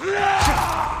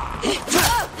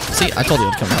 See, I told you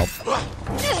I'd come to help.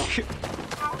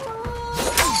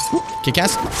 Ooh, kick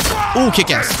ass. Ooh,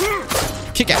 kick ass.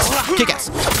 Kick ass. Kick ass.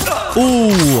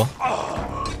 Ooh.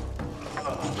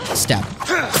 Stab.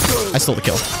 I stole the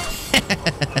kill.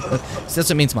 So that's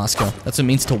what it means, Moscow. That's what it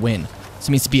means to win. That's what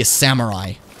it means to be a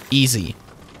samurai. Easy.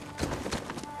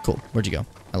 Cool. Where'd you go?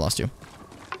 I lost you.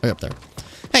 Right up there.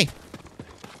 Hey.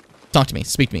 Talk to me.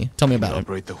 Speak to me. Tell me about it.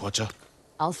 Operate the Hwacha?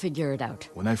 I'll figure it out.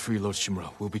 When I free Lord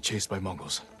Shimura, we'll be chased by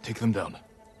Mongols. Take them down.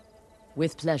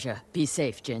 With pleasure. Be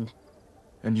safe, Jin.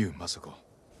 And you, Masako.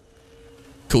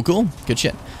 Cool, cool. Good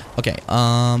shit. Okay, meet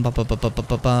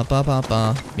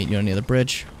you on the other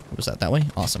bridge. What was that way?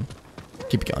 Awesome.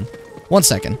 Keep it going. 1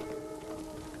 second.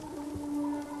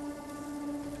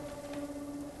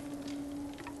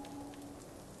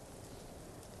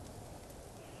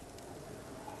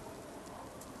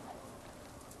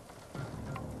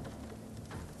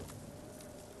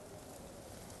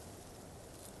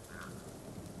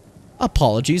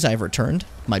 Apologies, I have returned.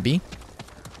 Might be.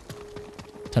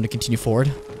 Time to continue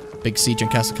forward. Big siege on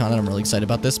Castle Kana. I'm really excited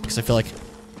about this because I feel like...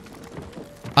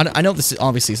 I know this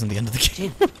obviously isn't the end of the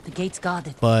game. The gate's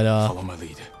guarded. But, follow my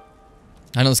lead.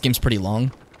 I know this game's pretty long. I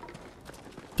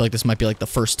feel like this might be like the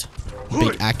first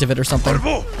big act of it or something.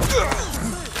 I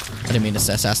didn't mean to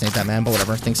assassinate that man, but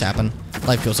whatever. Things happen.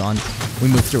 Life goes on. We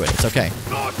move through it. It's okay.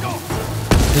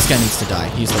 This guy needs to die.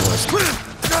 He's the worst.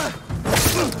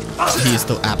 He is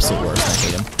the absolute worst. I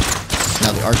hate him.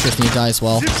 Now the archers need to die as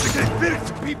well.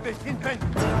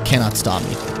 Cannot stop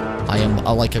me. I am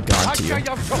like a god to you.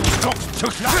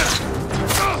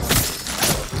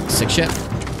 Sick shit.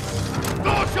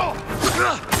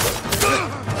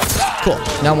 Cool.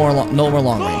 Now no more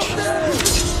long range.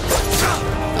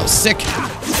 That was sick.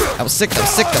 That was sick. That was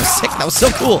sick. That was sick. That was so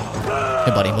cool.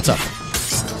 Hey, buddy. What's up?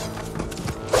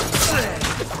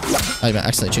 I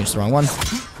accidentally changed the wrong one.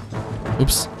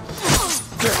 Oops.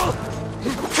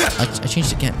 I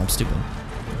changed it again. I'm stupid.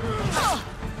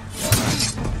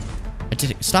 I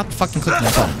did it. Stop fucking clicking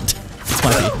that button. It's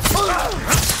my feet.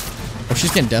 Oh,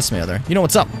 she's getting decimated there. You know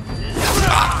what's up?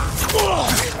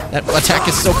 That attack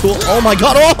is so cool. Oh my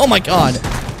god. Oh my god.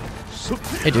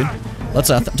 Hey, dude. Let's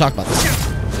talk about this.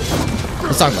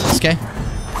 Let's talk about this, okay?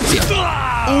 See ya.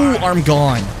 Ooh, arm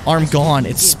gone. Arm gone.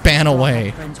 It span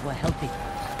away.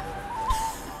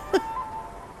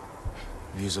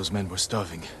 Ryuzo's men were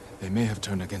starving. They may have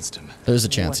turned against him. There's a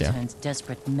chance, War yeah. turns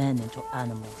desperate men into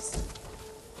animals.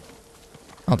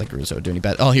 I don't think Ryuzo would do any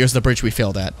bad. Oh, here's the bridge we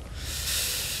failed at.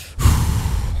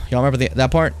 Y'all remember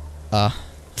that part?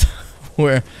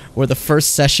 Where the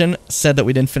first session said that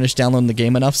we didn't finish downloading the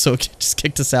game enough, so it just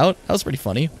kicked us out? That was pretty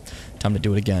funny. Time to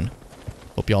do it again.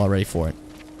 Hope y'all are ready for it.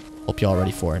 Hope y'all are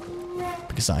ready for it.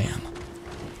 Because I am.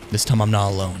 This time I'm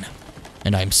not alone.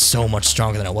 And I'm so much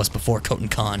stronger than I was before Koten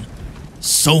Khan.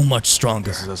 So much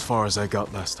stronger. This is as far as I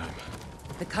got last time.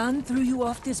 The Khan threw you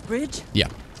off this bridge? Yeah.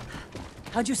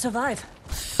 How'd you survive?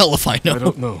 Hell if I know. I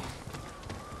don't know.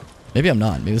 Maybe I'm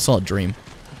not. Maybe it's all a dream.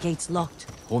 The gate's locked.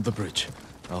 Hold the bridge.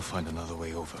 I'll find another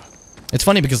way over. It's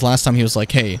funny because last time he was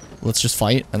like, hey, let's just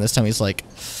fight. And this time he's like,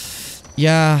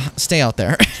 yeah, stay out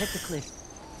there. Check the cliff.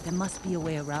 There must be a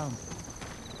way around.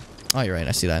 Oh, you're right.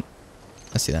 I see that.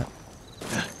 I see that.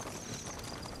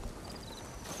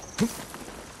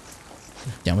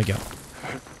 Down we go.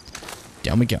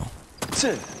 Down we go.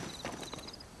 This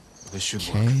should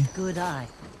work. Good eye.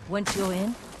 Once you're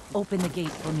in, open the gate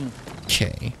for me.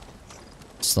 Okay.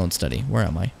 Slow and steady. Where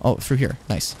am I? Oh, through here.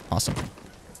 Nice. Awesome.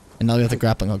 And now we have the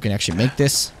grappling hook. We can actually make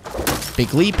this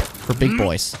big leap for big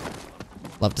boys.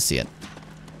 Love to see it.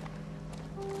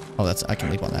 Oh, that's... I can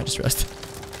leap on that. I just realized.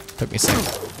 Took me a second.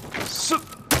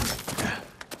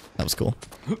 That was cool.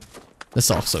 This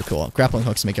is also cool. Grappling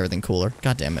hooks make everything cooler.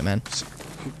 God damn it, man.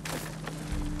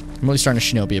 I'm really starting to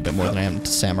shinobi a bit more than I am to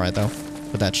samurai, though.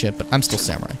 With that shit, but I'm still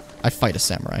samurai. I fight a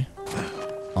samurai.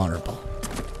 Honorable.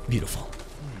 Beautiful.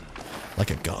 Like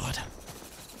a god.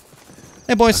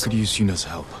 Hey, boys. I could use Yuna's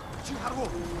help.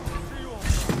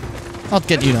 I'll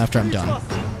get Yuna after I'm done.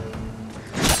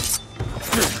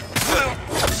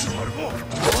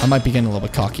 I might be getting a little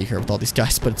bit cocky here with all these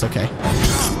guys, but it's okay.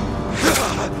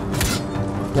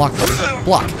 Block, buddy.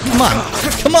 Block. Come on.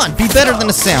 Come on. Be better than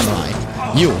a samurai.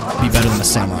 You be better than a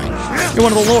samurai. You're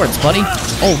one of the lords, buddy.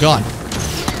 Oh, God.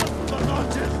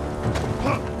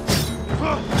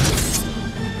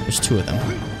 There's two of them.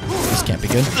 This can't be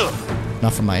good.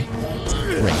 Not from my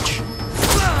range.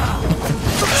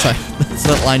 Sorry. That's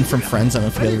that line from Friends. I don't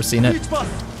know if you've ever seen it.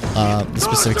 The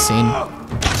specific scene.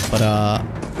 But,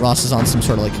 Ross is on some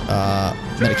sort of, like,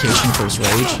 medication for his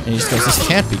rage. And he just goes, this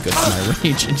can't be good for my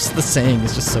rage. And just the saying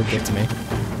is just so good to me.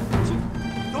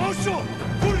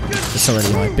 It's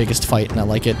already my biggest fight, and I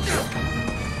like it.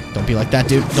 Don't be like that,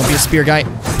 dude. Don't be a spear guy.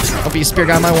 Don't be a spear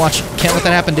guy on my watch. Can't let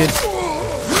that happen, dude.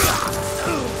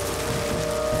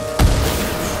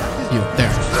 You,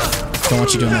 there. Don't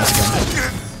want you doing this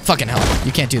again. Fucking hell.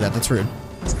 You can't do that. That's rude.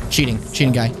 Cheating.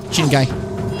 Cheating guy. Cheating guy.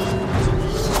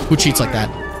 Who cheats like that?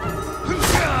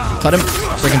 Cut him.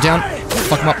 Break him down.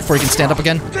 Fuck him up before he can stand up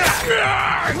again.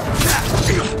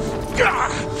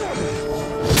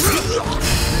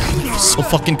 So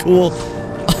fucking cool.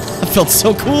 I felt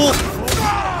so cool.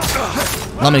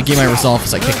 I'm gonna gain my resolve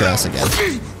as I kick her ass again.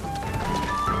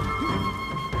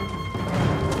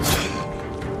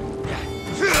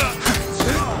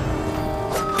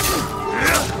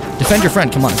 Defend your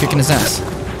friend. Come on, I'm kicking his ass.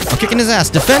 I'm kicking his ass.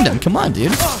 Defend him. Come on,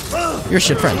 dude. You're a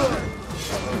shit friend.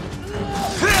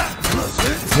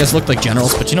 You guys look like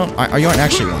generals, but you don't. You aren't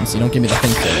actually ones. You don't give me the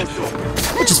thing for it,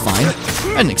 which is fine.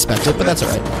 I didn't expect it, but that's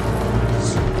alright.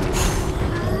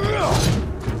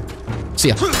 See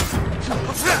ya.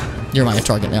 You're my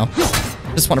target now.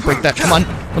 Just want to break that. Come on.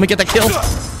 Let me get that kill.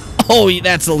 Oh,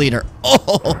 that's the leader.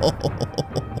 Oh.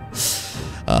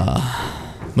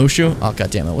 Mushu? Oh,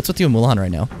 god damn it. What's with you and Mulan right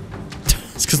now?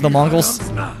 It's because of the Mongols?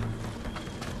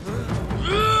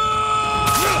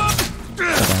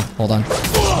 Hold on.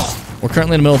 We're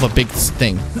currently in the middle of a big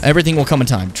thing. Everything will come in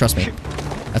time. Trust me.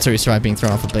 That's how he survived being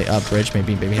thrown off a bridge.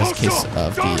 Maybe he has a case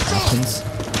of the Athens.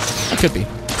 It could be.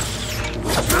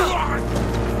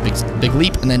 Big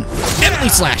leap, and then Emily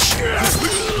Slash!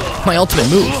 My ultimate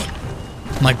move.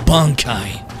 My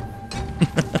Bankai.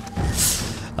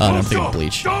 No, I'm thinking of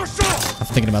Bleach. I'm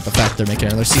thinking about the fact they're making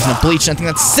another season of Bleach, and I think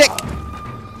that's sick!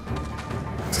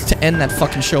 To end that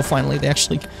fucking show, finally, they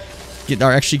actually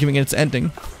are actually giving it its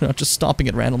ending. Not just stopping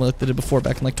it randomly like they did before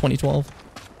back in like 2012.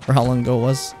 Or how long ago it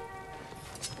was.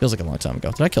 Feels like a long time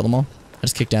ago. Did I kill them all? I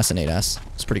just kicked ass and ate ass.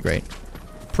 It's pretty great.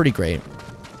 Pretty great.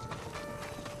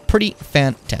 Pretty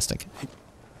fantastic.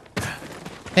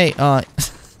 Hey,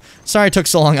 sorry it took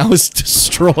so long. I was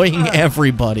destroying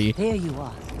everybody. There you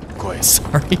are. Quiet.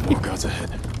 Sorry. More gods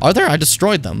ahead. Are there? I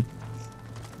destroyed them.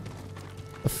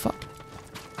 The fuck?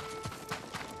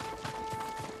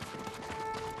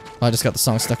 Oh, I just got the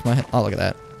song stuck in my head. Oh, look at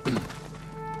that.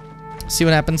 See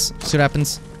what happens? See what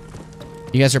happens?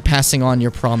 You guys are passing on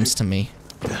your problems to me.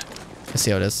 I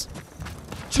see how it is.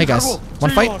 Hey guys,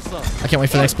 wanna fight? I can't wait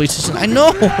for the next police station. I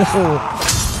know!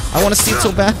 I want to see it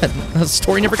so bad. The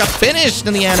story never got finished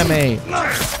in the anime.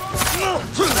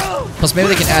 Plus, maybe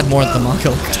they can add more of the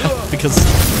manga because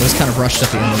it was kind of rushed at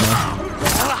the end of that.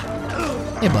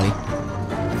 Hey, buddy.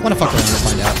 Wanna fuck around and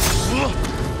find out?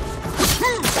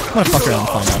 Wanna fuck around and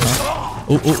find out,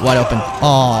 huh? Ooh, wide open.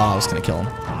 Oh, I was gonna kill him.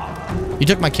 You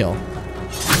took my kill.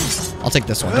 I'll take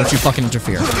this one. Don't you fucking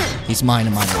interfere. He's mine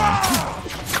and mine alone.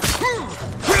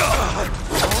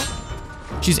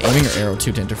 She's aiming her arrow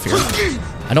too to interfere.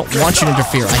 I don't want you to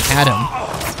interfere. I had him.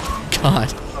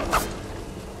 God.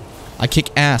 I kick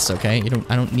ass, okay?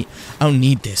 I don't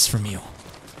need this from you.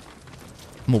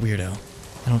 I'm a weirdo.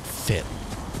 I don't fit.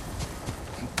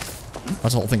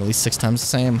 That's the whole thing at least 6 times the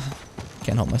same.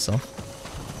 Can't help myself.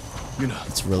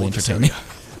 It's really entertaining.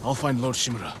 I'll find Lord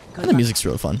Shimura. And the music's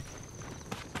really fun.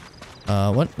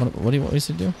 What do you want us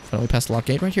to do? Finally past the lock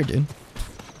gate? Right here, dude.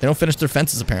 They don't finish their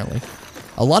fences, apparently.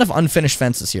 A lot of unfinished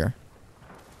fences here.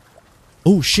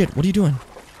 Oh, shit. What are you doing?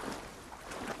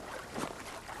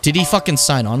 Did he fucking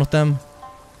sign on with them?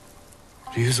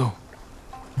 Ryuzo.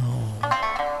 No.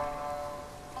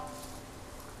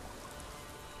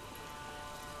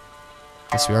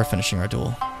 Guess we are finishing our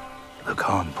duel. The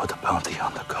Khan put a bounty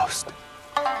on the ghost.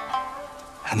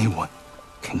 Anyone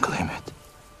can claim it.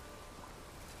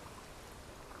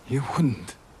 You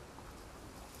wouldn't.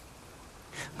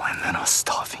 My men are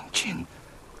starving, Jin.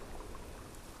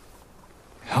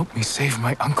 Help me save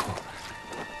my uncle,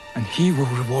 and he will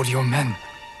reward your men.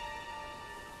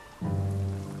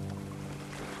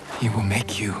 He will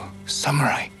make you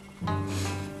samurai.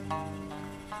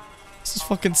 This is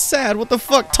fucking sad. What the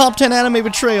fuck? Top 10 anime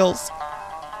betrayals.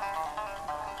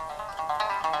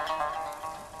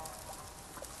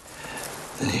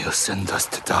 Then he'll send us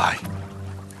to die.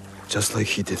 Just like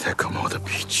he did at Komoda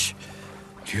Beach.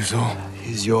 Ryuzo.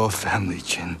 He's your family,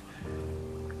 Jin.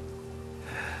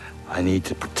 I need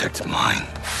to protect mine.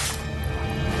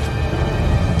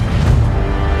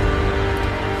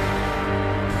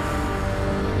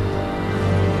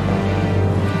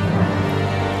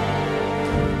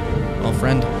 Well,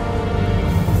 friend.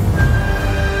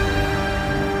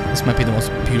 This might be the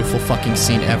most beautiful fucking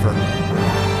scene ever.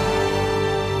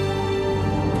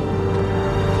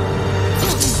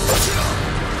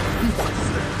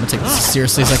 I'm gonna take this as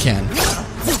seriously as I can.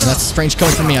 And that's strange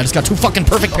coming from me. I just got 2 fucking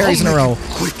perfect parries in a row.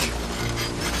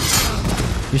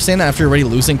 You're saying that after you're already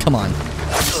losing? Come on.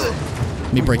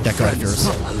 Let me break that guard of yours.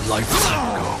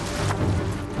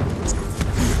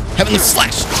 Heavenly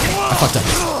Slash! I fucked up.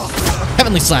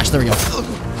 Heavenly Slash, there we go.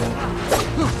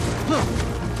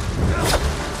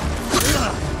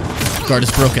 Guard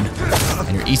is broken.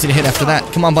 And you're easy to hit after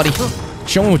that. Come on, buddy.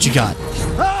 Show me what you got.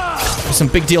 You're some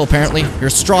big deal, apparently. You're a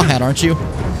straw hat, aren't you?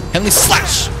 Heavenly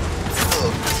Slash!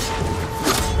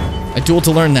 I dueled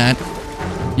to learn that.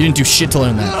 You didn't do shit to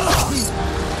learn that.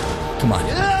 Come on.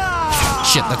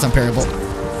 Shit, that's unparable.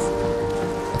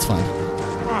 That's fine.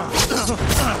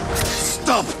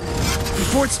 Stop!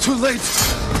 Before it's too late!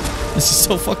 This is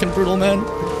so fucking brutal, man.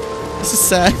 This is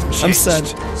sad. I'm sad.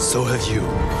 So have you,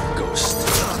 Ghost.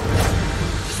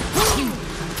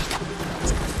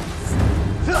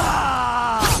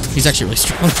 He's actually really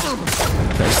strong.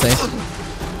 Fair to say.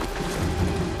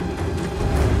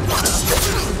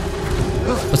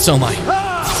 But so am I.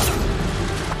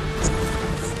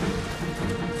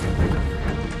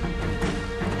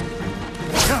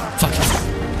 Fuck.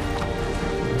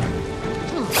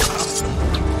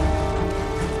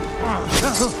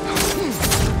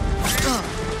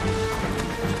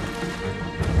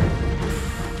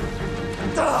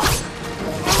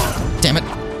 Damn it.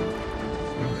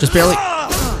 Just barely.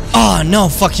 Oh, no.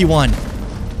 Fuck, he won.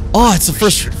 Oh, it's the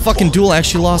first fucking duel I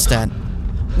actually lost at.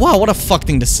 Wow, what a fuck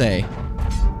thing to say.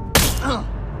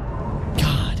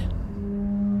 God.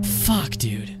 Fuck,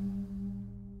 dude.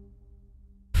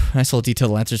 Nice little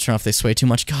detailed lanterns turn off if they sway too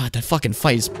much. God, that fucking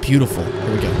fight is beautiful.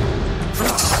 Here we go.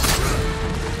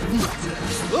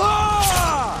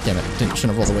 Damn it.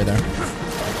 Shouldn't have rolled away there.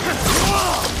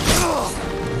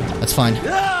 That's fine.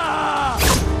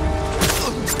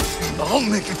 I'll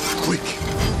make it quick.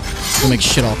 We'll make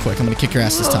shit all quick. I'm gonna kick your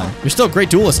ass this time. You're still a great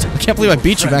duelist. I can't believe I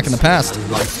beat you back in the past. A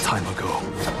lifetime ago.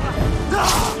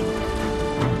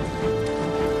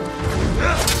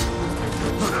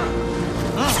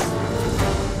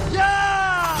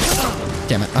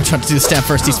 Damn it. I'm trying to do the stab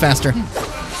first. He's faster.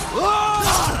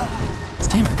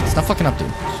 Damn it. Stop fucking up,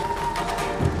 dude.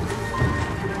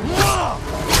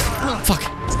 Fuck.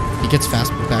 He gets back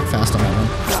fast on that one.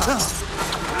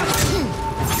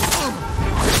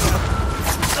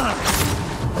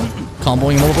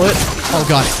 Comboing him a little bit. Oh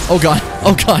god. Oh god.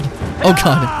 Oh god. Oh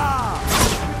god.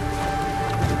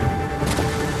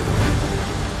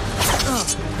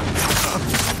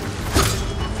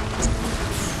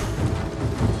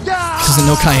 isn't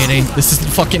no Kaede. This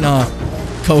isn't fucking,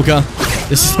 Koga.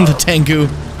 This isn't the Tengu.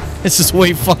 This is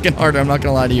way fucking harder, I'm not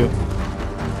gonna lie to you.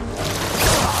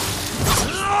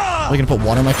 Are you gonna put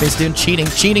water on my face, dude? Cheating,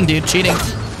 cheating, dude, cheating.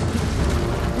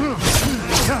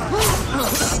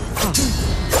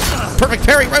 Perfect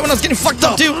parry, right when I was getting fucked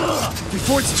up, too.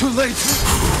 Before it's too late.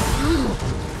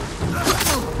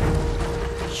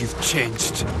 You've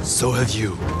changed. So have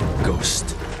you,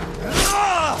 Ghost.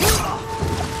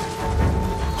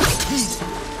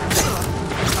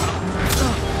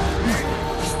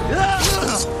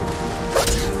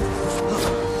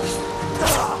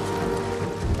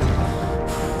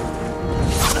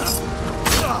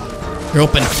 You're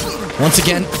open. Once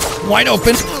again, wide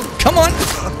open. Come on.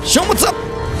 Show 'em what's up.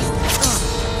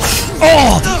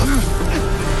 Oh!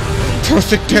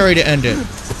 Perfect parry to end it.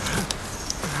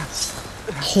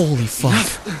 Holy fuck.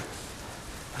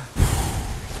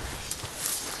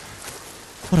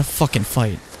 What a fucking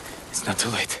fight. It's not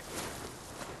too late.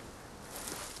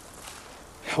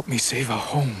 Help me save our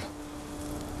home.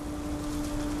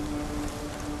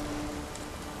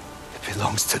 It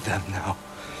belongs to them now.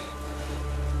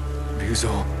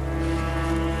 Ryuzo.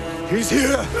 He's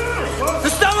here! The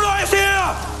samurai is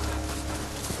here!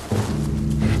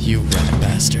 You rat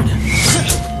bastard.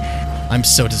 I'm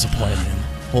so disappointed in him.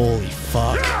 Holy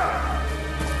fuck.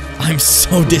 I'm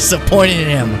so disappointed in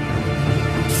him.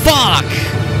 Fuck!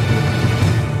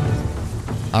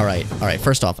 Alright,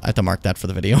 first off, I have to mark that for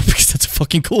the video because that's a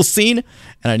fucking cool scene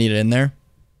and I need it in there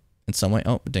in some way.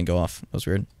 Oh, it didn't go off. That was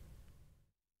weird.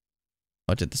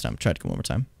 Oh, it did this time. Try to go one more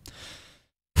time.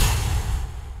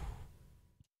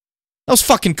 That was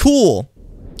fucking cool!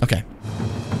 Okay.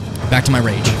 Back to my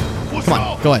rage. Come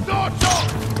on, go ahead.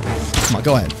 Come on,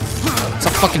 go ahead.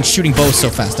 Stop fucking shooting bows so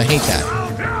fast. I hate that.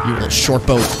 You little short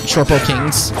bow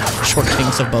kings. Short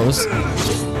kings of bows.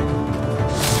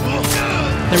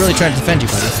 They really try to defend you,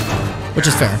 buddy. Which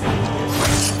is fair.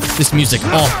 This music,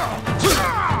 oh.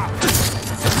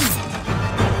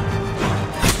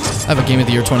 I have a Game of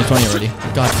the Year 2020 already.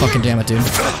 God fucking damn it, dude.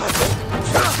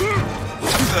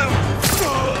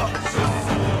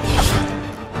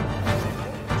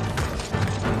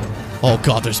 Oh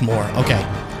god, there's more. Okay.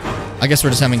 I guess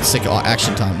we're just having sick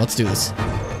action time. Let's do this.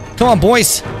 Come on,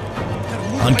 boys!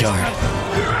 On guard.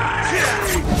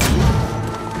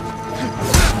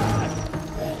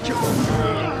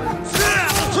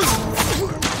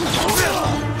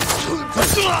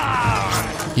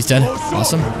 He's dead.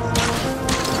 Awesome.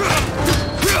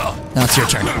 Now it's your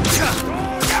turn.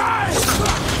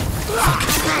 Fuck.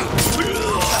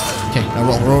 Okay, now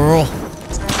roll.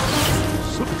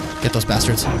 Get those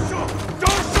bastards.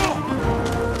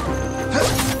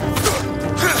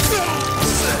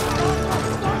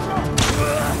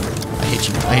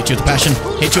 I hate you with a passion.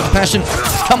 Hate you with a passion.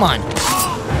 Come on.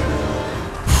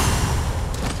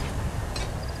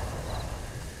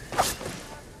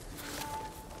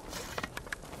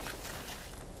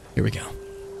 Here we go.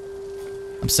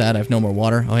 I'm sad I have no more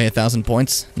water. Oh, hey, 1,000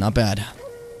 points. Not bad.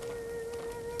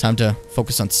 Time to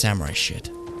focus on samurai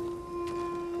shit.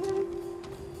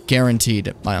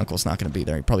 Guaranteed my uncle's not going to be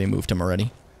there. He probably moved him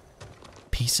already.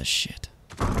 Piece of shit.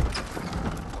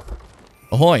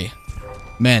 Ahoy!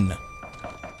 Men.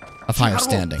 Of higher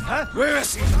standing. Where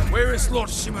is he? Where is Lord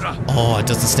Shimura? Oh, it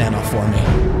doesn't stand off for me.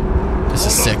 This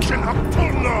is sick.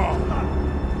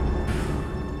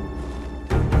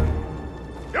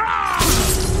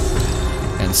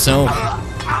 And so,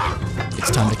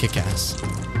 it's time to kick ass.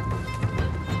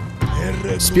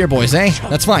 Spear boys, eh?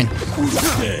 That's fine.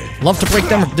 Love to break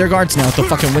their guards now with the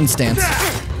fucking wind stance.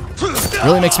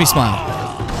 Really makes me smile.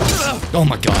 Oh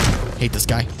my god. Hate this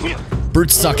guy.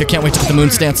 Brutes suck. I can't wait to get the moon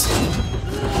stance.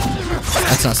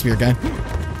 That's not a spear guy.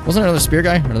 Wasn't there another spear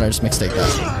guy? Or did I just mistake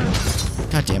that?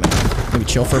 God damn it. Maybe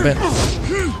chill for a bit.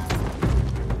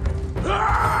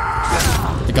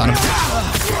 They got him.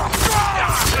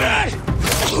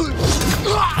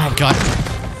 Oh god.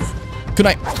 Good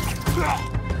night.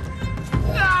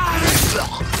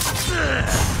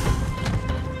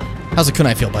 How's a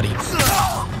kunai feel, buddy?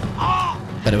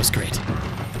 Bet it was great.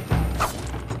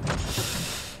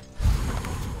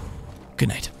 Good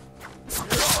night.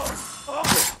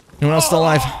 Anyone else still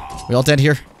alive? We all dead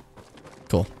here?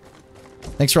 Cool.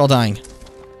 Thanks for all dying.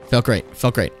 Felt great.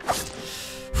 Felt great.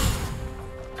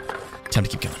 Time to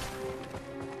keep going.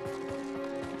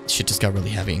 Shit just got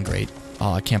really heavy and great.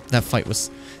 Oh, I can't. That fight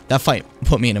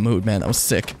put me in a mood, man. That was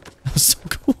sick. That was so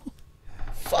cool.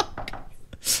 Fuck.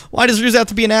 Why does Ryuzo have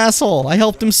to be an asshole? I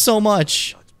helped him so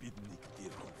much.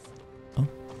 Oh.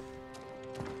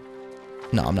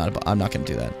 No, I'm not gonna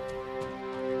do that.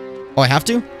 Oh, I have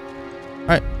to?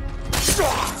 Alright.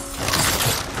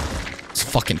 Let's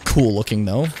fucking cool looking,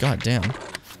 though. God damn.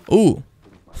 Ooh.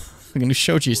 I'm gonna do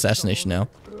Shoji assassination now.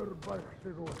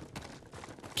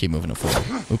 Keep moving it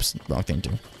forward. Oops, wrong thing to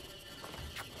do.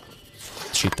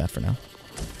 Shoot that for now.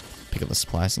 Pick up the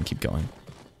supplies and keep going.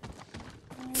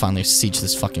 Finally siege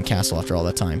this fucking castle after all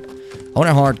that time. I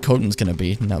wonder how hard Koden's gonna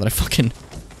be now that I fucking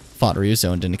fought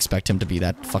Ryuzo and didn't expect him to be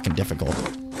that fucking difficult.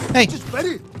 Hey!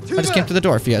 I just came through the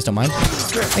door if you guys don't mind.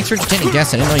 Thanks for entertaining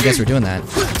guests. I didn't know you guys were doing that.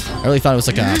 I really thought it was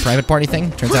like a private party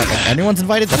thing. Turns out like everyone's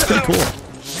invited. That's pretty cool.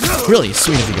 Really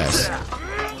sweet of you guys.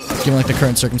 Given like the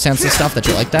current circumstances and stuff that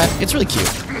you're like that, it's really cute.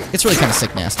 It's really kind of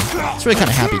sick nasty. It's really kind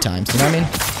of happy times, you know what I mean?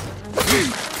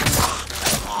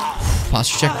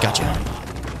 Posture check, gotcha.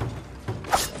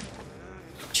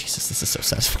 Jesus, this is so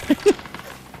satisfying.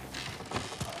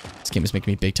 This game is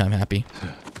making me big time happy.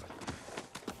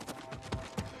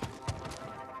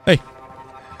 Hey.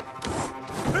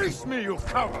 Face me, you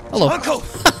coward! Hello. Uncle!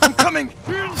 I'm coming!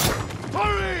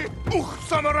 Hurry!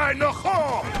 Samurai no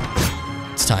ho!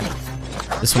 It's time.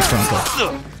 This one's for Uncle.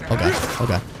 Oh god. Oh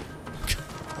god.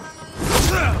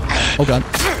 Oh god.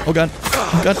 Oh god.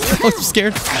 Oh god. Oh, I'm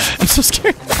scared. I'm so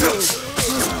scared.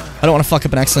 I don't want to fuck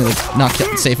up and accidentally not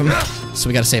save him. So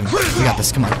we gotta save him. We got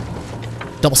this. Come on.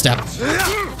 Double stab.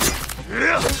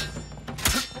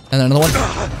 And then another one.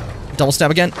 Double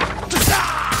stab again.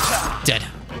 Dead.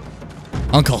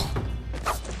 Uncle.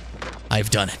 I've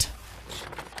done it.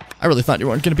 I really thought you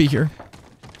weren't gonna be here.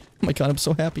 Oh my god, I'm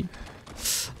so happy.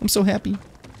 I'm so happy.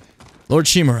 Lord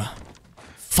Shimura.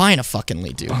 Fine a fucking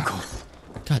lead, dude. Uncle.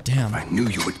 God damn. I knew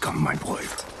you would come, my boy.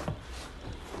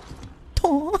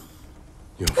 Aww.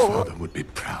 Your father would be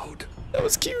proud. That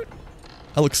was cute.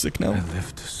 I look sick now. I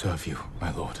live to serve you,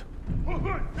 my lord.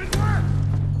 Uh-oh.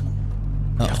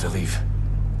 You have to leave.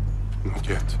 Not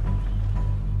yet.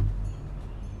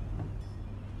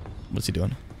 What's he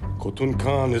doing? Khotun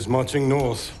Khan is marching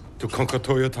north to conquer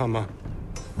Toyotama.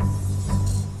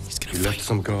 He's gonna He left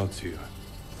some guards here.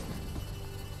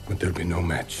 But there'll be no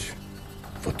match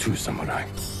for two samurai.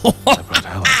 I brought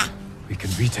allies. We can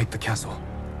retake the castle.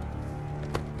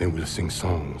 They will sing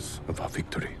songs of our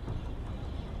victory.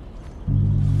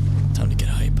 Time to get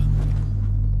hype.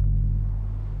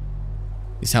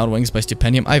 These Howled Wings by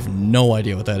Stupendium. I have no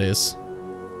idea what that is.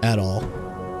 At all.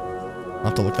 I'll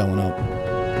have to look that one up.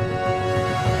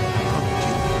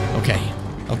 Okay.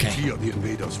 Okay. Here are the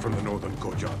invaders from the northern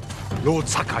Goja. Lord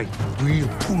Sakai, we'll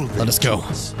pull them. Let us go.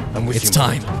 I'm with It's you,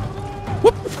 time.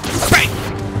 Whoop! Bang!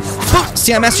 Boom!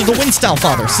 See, I mastered the wind style,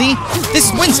 father. See?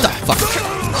 This is wind style. Fuck.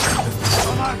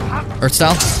 Earth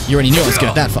style? You already knew I was good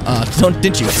at that.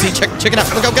 Didn't you? See, check it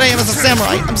out. Look how good I am as a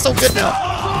samurai. I'm so good now.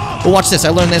 Well, watch this. I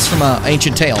learned this from an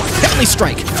ancient tale. Heavenly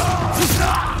strike.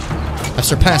 I've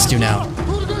surpassed you now,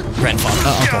 grandfather.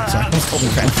 Uncle. Sorry, I was calling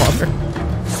you grandfather.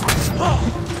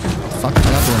 Fuck, I'm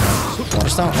not doing that. Water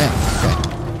style? Yeah.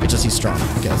 Okay. It's just he's strong.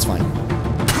 Okay, that's fine.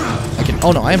 I can.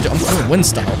 Oh no, I'm doing wind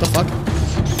style. What the fuck?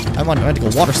 I had to go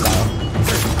water style.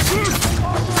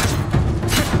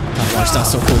 God, water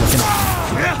style's so cool looking.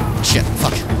 Shit,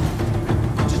 fuck.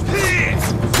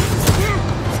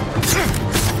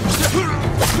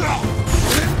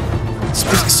 This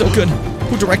music's so good.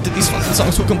 Who directed these fucking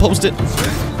songs? Who composed it?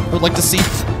 I would like to see.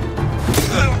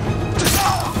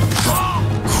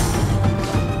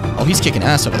 Oh, he's kicking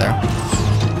ass over there.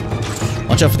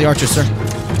 Watch out for the archers, sir.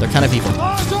 They're kind of evil.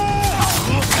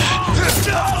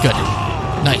 Good.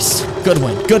 Nice. Good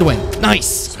win. Good win. Nice.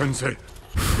 Sensei,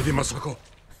 Lady Masako,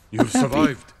 you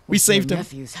survived. We saved him.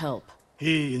 Nephew's help.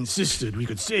 He insisted we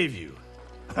could save you.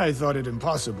 I thought it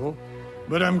impossible,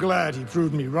 but I'm glad he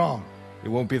proved me wrong. It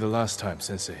won't be the last time,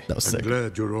 Sensei. That was sick. I'm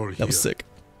glad you're all here. That was sick.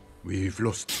 We've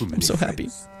lost too many I'm so happy.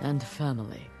 friends. And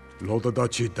family. Lord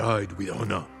Adachi died with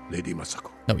honor, Lady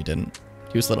Masako. No, he didn't.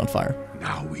 He was lit on fire.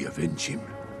 Now we avenge him.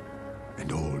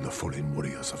 And all the fallen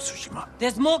warriors of Tsushima.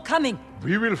 There's more coming.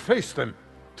 We will face them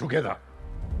together.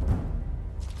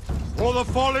 For the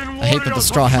fallen warriors. I hate that the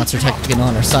Straw Hats are technically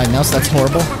on our side now, so that's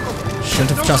horrible.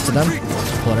 Shouldn't have trusted them.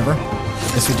 Whatever.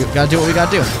 Guess we do. Gotta do what we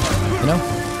gotta do. You know?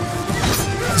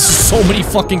 So many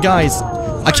fucking guys.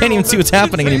 I can't even see what's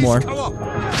happening anymore.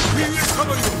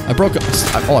 I broke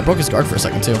his guard for a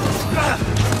second too.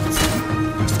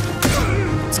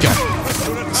 Let's go.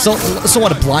 So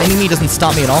what? Blinding me doesn't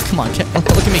stop me at all. Come on, look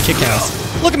at me kick ass.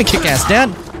 Look at me kick ass,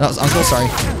 Dad. That was Uncle. Sorry.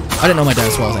 I didn't know my dad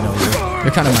as well as I know you.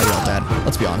 You're kind of my real dad.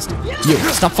 Let's be honest. You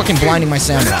stop fucking blinding my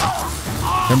samurai.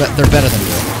 They're better than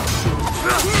you.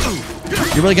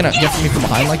 You're really gonna get me from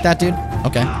behind like that, dude?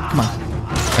 Okay, come on.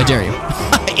 I dare you.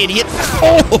 Idiot.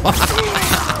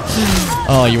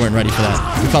 Oh, you weren't ready for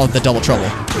that. We call it the double trouble.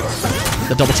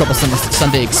 The double trouble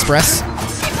Sunday Express.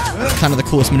 Kind of the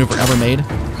coolest maneuver ever made.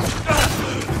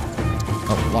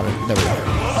 Oh, water. There we go.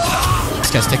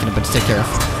 This guy's taking a bit to take care of.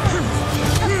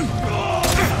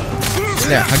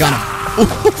 There, I got him.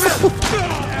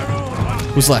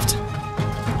 Who's left?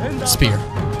 Spear.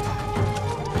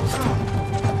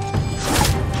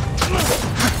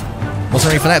 Wasn't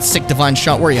ready for that sick divine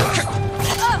shot, were you?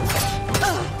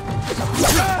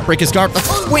 Break his guard.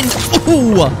 Let's win.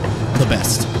 Ooh, the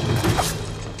best.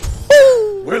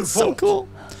 Ooh, Well so fought. cool.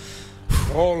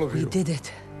 All of We you. did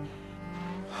it.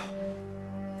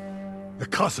 The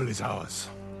castle is ours.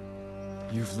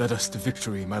 You've led us to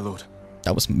victory, my lord.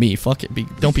 That was me. Fuck it.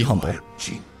 Don't be humble.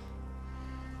 Jin.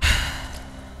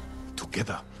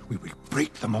 Together, we will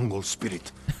break the Mongol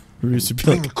spirit. Ryu's would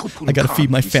be like, I gotta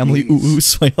feed my family ooh,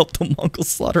 so I help the Mongols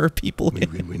slaughter our people. We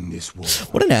will win this war.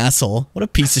 What an asshole. What a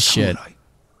piece of shit.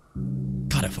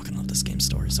 God, I fucking love this game's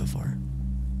story so far.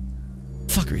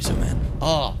 Fuck Ryuzo, man.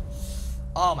 Oh.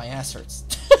 Oh, my ass hurts.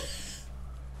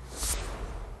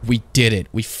 We did it.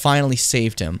 We finally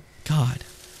saved him. God.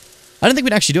 I didn't think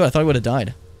we'd actually do it. I thought he would have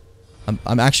died.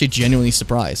 I'm actually genuinely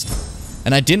surprised.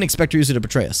 And I didn't expect Ryuzo to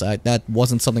betray us. That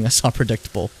wasn't something I saw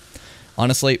predictable.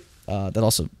 Honestly, that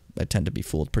also, I tend to be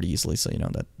fooled pretty easily, so, you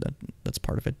know, that's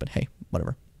part of it. But hey,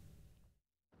 whatever.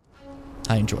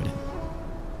 I enjoyed it.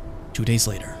 2 days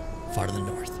later, far to the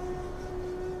north.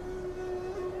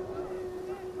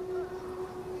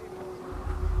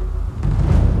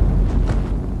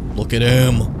 Look at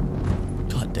him.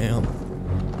 God damn.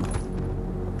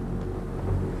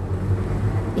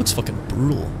 Looks fucking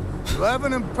brutal. You have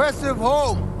an impressive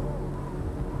home.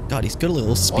 God, he's good at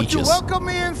little speeches. Won't you welcome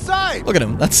me inside? Look at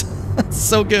him. That's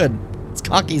so good. It's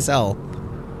cocky as hell.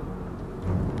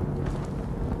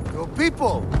 Your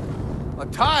people are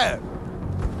tired,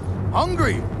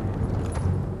 hungry,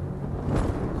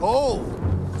 cold.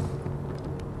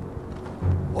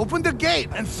 Open the gate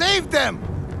and save them.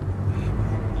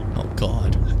 Oh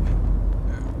god.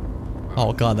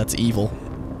 Oh god, that's evil.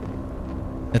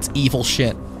 That's evil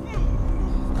shit.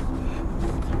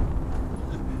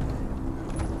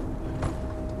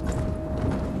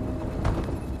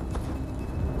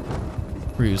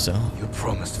 Ryuzo. You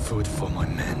promised food for my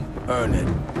men. Earn it.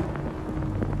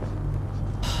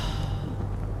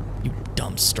 You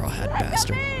dumb straw hat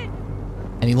bastard.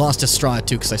 And he lost his straw hat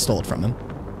too because I stole it from him.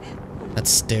 That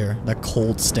stare. That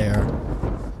cold stare.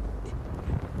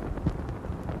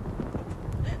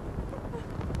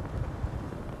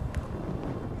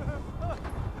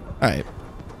 Alright.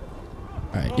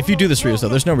 Alright, if you do this, Ryuzo,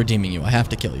 there's no redeeming you. I have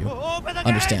to kill you.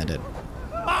 Understand it.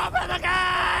 Open the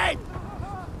gate!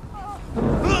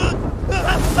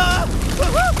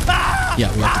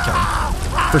 Yeah, we have to kill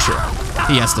him. For sure.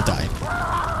 He has to die.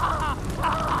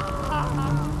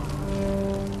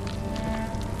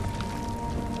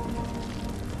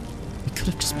 We could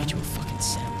have just made you a fucking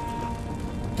samurai.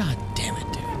 God damn it,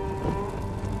 dude.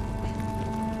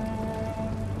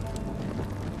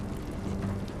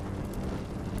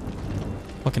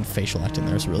 Fucking facial acting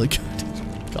there is really good.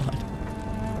 God.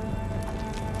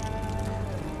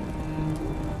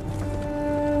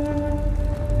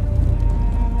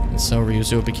 And so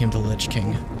Ryuzo became the Lich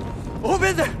King.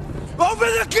 Open the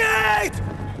gate!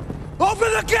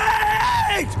 Open the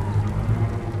gate!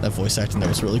 That voice acting there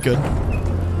was really good.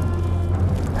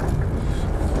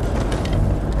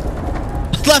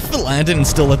 Left the landing and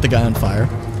still lit the guy on fire.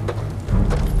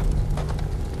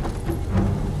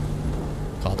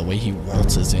 God, the way he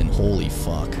waltzes in, holy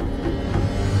fuck.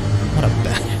 What a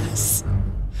badass.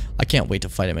 I can't wait to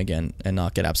fight him again and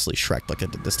not get absolutely shreked like I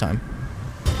did this time.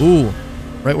 Ooh,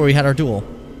 right where we had our duel.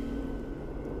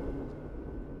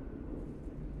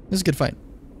 This is a good fight.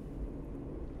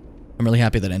 I'm really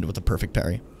happy that ended with a perfect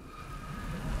parry.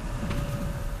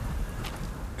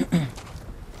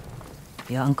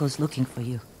 Your uncle's looking for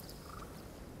you.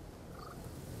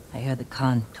 I heard the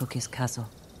Khan took his castle.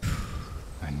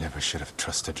 I never should have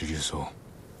trusted Ryuzo.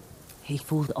 He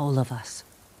fooled all of us.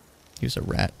 He was a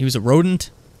rat. He was a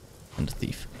rodent and a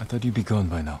thief. I thought you'd be gone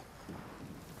by now.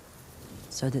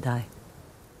 So did I.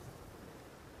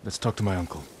 Let's talk to my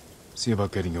uncle. See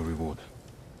about getting your reward.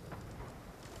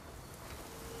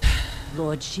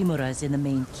 Lord Shimura is in the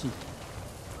main keep.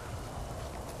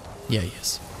 Yeah, he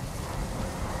is.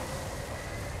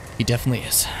 He definitely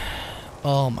is.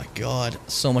 Oh my god,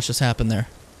 so much has happened there.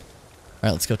 All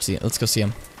right, let's go see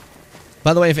him.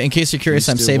 By the way, in case you're curious,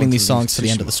 I'm saving these songs to the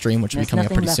end of the stream, which will be coming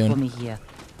up pretty soon.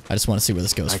 I just want to see where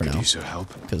this goes for now,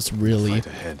 because it's really,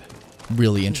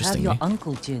 really interesting. You have your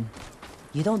uncle, Jin.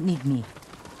 You don't need me.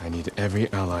 I need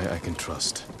every ally I can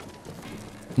trust.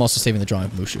 I'm also saving the drawing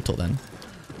of Mushu till then.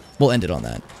 We'll end it on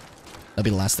that. That'll be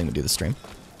the last thing we do this stream.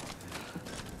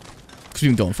 Because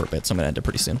we've been going for a bit, so I'm going to end it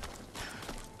pretty soon.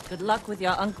 Good luck with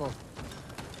your uncle.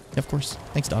 Yeah, of course.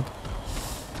 Thanks, dog.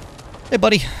 Hey,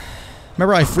 buddy.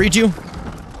 Remember I freed you?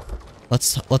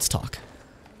 Let's talk.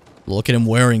 Look at him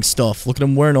wearing stuff. Look at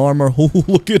him wearing armor. Oh,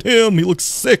 look at him. He looks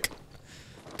sick.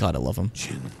 God, I love him.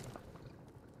 Jin,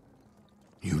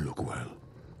 you look well.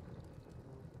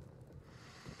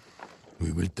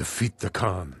 We will defeat the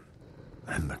Khan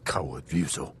and the coward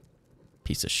Ryuzo.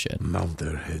 Piece of shit. Mount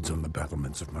their heads on the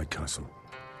battlements of my castle.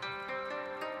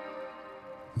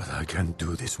 But I can't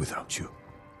do this without you.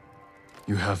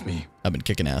 You have me. I've been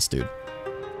kicking ass, dude.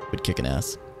 Been kicking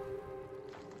ass.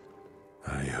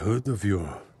 I heard of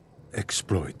your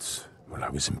exploits when I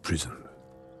was in prison.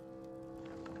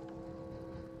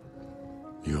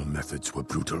 Your methods were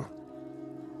brutal.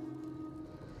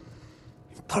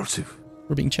 Impulsive.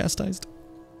 We're being chastised.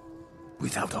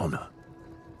 Without honor.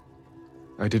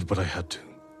 I did what I had to.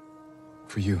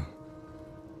 For you.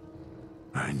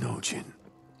 I know, Jin.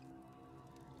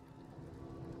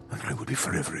 And I will be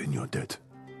forever in your debt.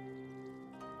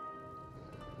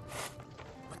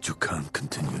 But you can't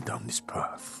continue down this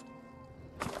path.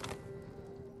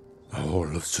 All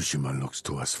of Tsushima looks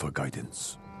to us for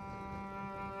guidance.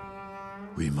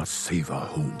 We must save our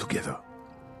home together.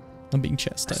 I'm being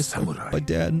chastised Samurai. by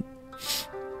Dad.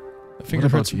 My finger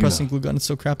hurts from pressing glue gun. It's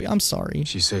so crappy. I'm sorry.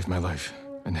 She saved my life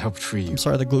and helped free you. I'm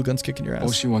sorry the glue gun's kicking your ass.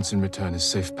 All she wants in return is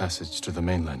safe passage to the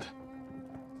mainland.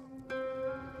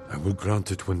 I will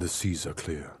grant it when the seas are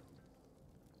clear.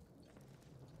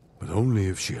 But only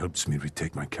if she helps me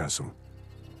retake my castle.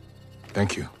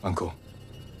 Thank you, Uncle.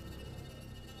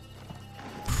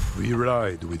 We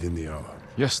ride within the hour.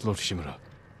 Yes, Lord Shimura.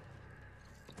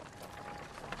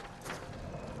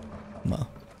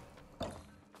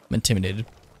 I'm intimidated.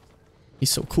 He's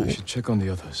so cool. I should check on the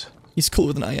others. He's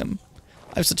cooler than I am.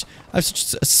 I have such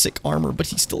a sick armor, but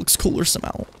he still looks cooler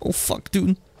somehow. Oh fuck,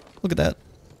 dude. Look at that.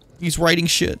 He's writing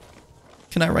shit.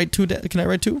 Can I write too? Can I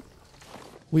write too?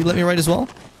 Will you let me write as well?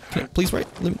 Can I, please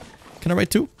write. Can I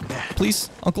write too? Please,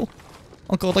 Uncle.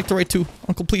 Uncle, I'd like to write too.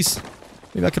 Uncle, please.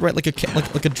 Maybe I could write like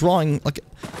a drawing.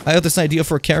 I have this idea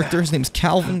for a character. His name's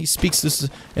Calvin. He speaks this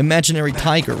imaginary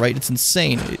tiger, right? It's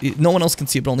insane. No one else can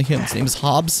see it, but only him. His name is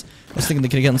Hobbs. I was thinking they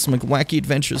could get on some like wacky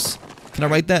adventures. Can I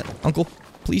write that, Uncle?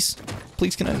 Please,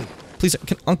 please, can I? Please,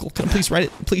 Uncle, can I please write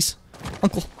it, please?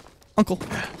 Uncle, Uncle,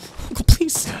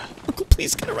 please, Uncle,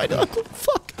 please, can I write it, Uncle?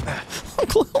 Fuck,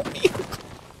 Uncle, help me, Uncle.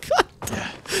 God,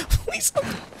 please,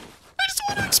 Uncle. I just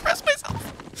want to express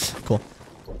myself. Cool.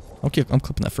 Okay, I'm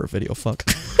clipping that for a video. Fuck.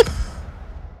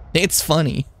 It's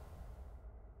funny.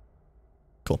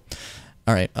 Cool.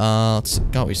 All right. Let's.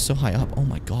 God, we're so high up. Oh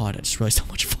my god! I just realized how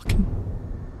much fucking.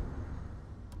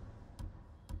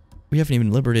 We haven't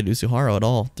even liberated Usuhara at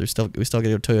all. We still gotta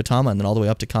go to Toyotama and then all the way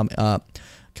up to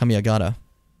Kamiyagata.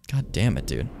 God damn it,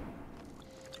 dude.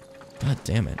 God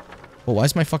damn it. Well, why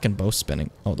is my fucking bow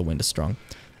spinning? Oh, the wind is strong.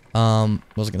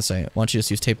 What was I gonna say? Why don't you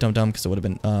just use tape dum dum because it would have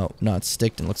been not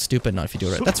sticked and look stupid. Not if you do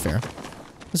it right. That's fair.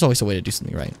 There's always a way to do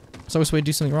something right. There's always a way to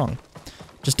do something wrong.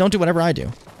 Just don't do whatever I do.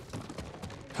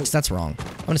 Because that's wrong.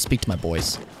 I'm gonna speak to my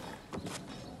boys.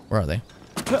 Where are they?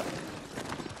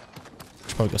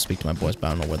 Should probably go speak to my boys, but I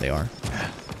don't know where they are.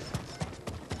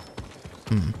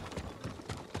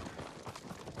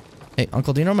 Hey,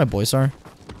 Uncle, do you know where my boys are?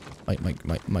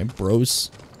 My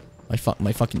bros?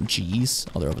 My fucking G's?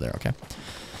 Oh, they're over there, okay.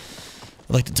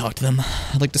 I'd like to talk to them.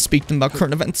 I'd like to speak to them about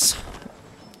current events.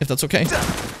 If that's okay.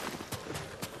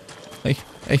 Hey.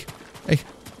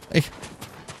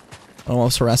 I don't know, I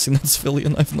was harassing that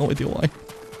civilian. I have no idea why.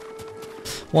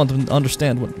 I wanted them to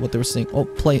understand what they were saying. Oh,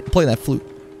 play that flute.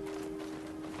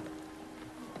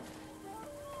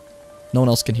 No one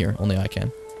else can hear. Only I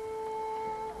can.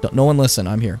 No one listen.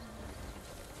 I'm here.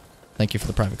 Thank you for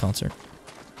the private concert.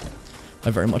 I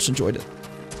very much enjoyed it.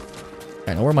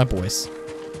 I know where my boys.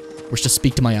 Wish to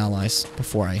speak to my allies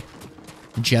before I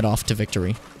jet off to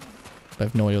victory. But I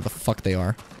have no idea where the fuck they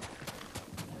are.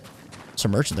 There's a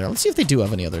merchant there. Let's see if they do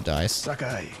have any other dice.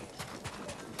 Sakai.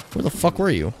 Where the fuck were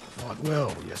you? Fought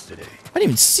well yesterday. I didn't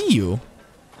even see you.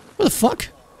 Where the fuck?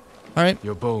 Alright.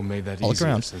 Your bow made that I'll look easier,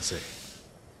 around. Sensei.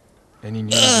 Any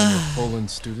news on your fallen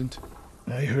student?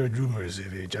 I heard rumors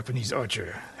of a Japanese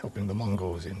archer helping the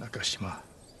Mongols in Nakashima.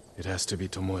 It has to be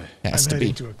Tomoe. I'm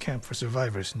heading to a camp for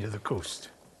survivors near the coast.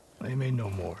 I may know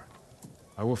more.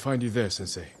 I will find you there,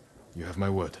 Sensei. You have my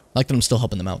word. I like that I'm still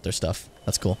helping them out with their stuff.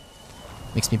 That's cool.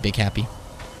 Makes me big happy.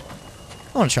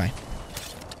 I want to try.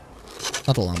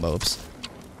 Not the longbow, oops.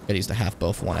 Gotta use the half bow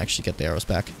if I want to actually get the arrows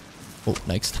back. Oh,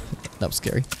 nice. That was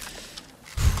scary.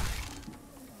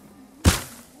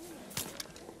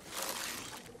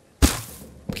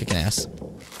 I'm kicking ass.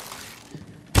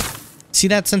 See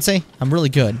that, Sensei? I'm really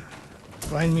good.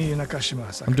 Find me in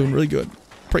Nakashima, Sakai. I'm doing really good.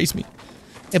 Praise me.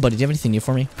 Hey, buddy, do you have anything new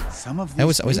for me? Some of I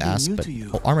always these may be ask, new but to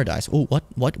you. oh, armor dies. Oh, what?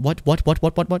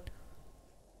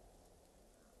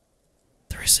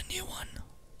 There is a new one.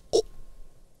 Oh.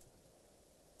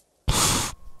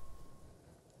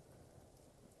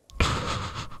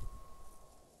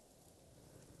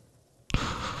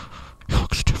 It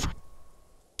looks different.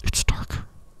 It's darker.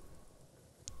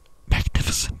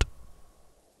 Magnificent.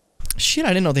 Shit, I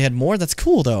didn't know they had more. That's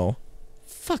cool, though.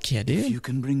 Fuck yeah, dude. If you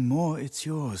can bring more, it's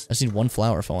yours. I just need one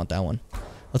flower if I want that one.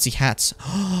 Let's see, hats.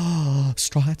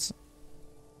 Straw hats.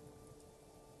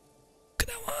 Look at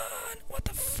that one. What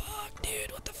the fuck,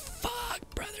 dude? What the fuck,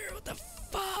 brother? What the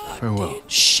fuck, Farewell.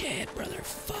 dude? Shit, brother.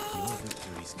 Fuck.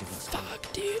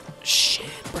 Fuck, dude. Shit,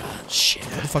 bro. Shit.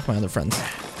 Where the fuck are my other friends?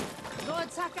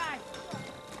 Lord Sakai.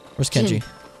 Where's Kenji?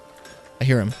 I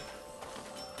hear him.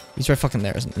 He's right fucking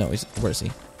there, isn't he? No, he's... Where is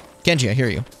he? Kenji, I hear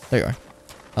you. There you are.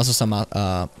 I also saw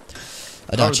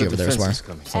Adachi over there as well.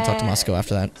 So I'll talk to Moscow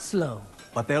after that. Slow.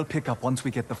 But they'll pick up once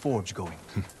we get the forge going.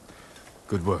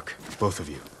 Good work, both of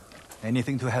you.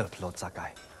 Anything to help, Lord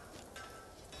Sakai.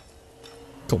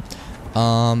 Cool.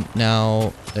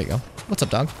 Now... There you go. What's up,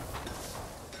 dog?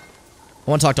 I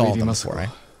want to talk to all of them before I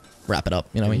wrap it up,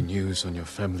 you know what I Any mean? news on your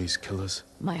family's killers?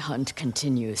 My hunt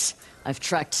continues. I've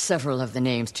tracked several of the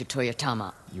names to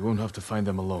Toyotama. You won't have to find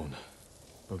them alone.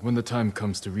 But when the time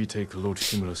comes to retake Lord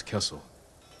Shimura's castle,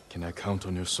 can I count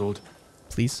on your sword?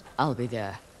 Please? I'll be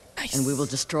there. Nice. And we will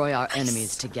destroy our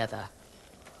enemies together.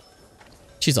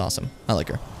 She's awesome. I like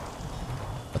her.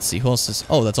 Let's see, who else is...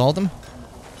 Oh, that's all of them?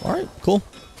 Alright, cool.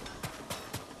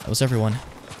 That was everyone.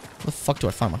 Where the fuck do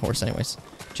I find my horse anyways?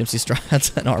 Jim sees straw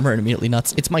hats and armor and immediately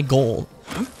nuts. It's my goal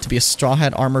to be a straw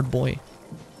hat armored boy.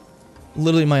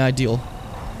 Literally my ideal.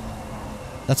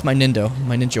 That's my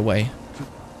ninja way.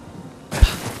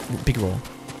 Big roll.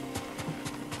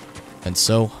 And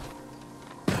so,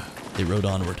 they rode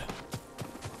onward.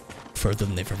 Further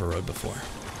than they've ever rode before.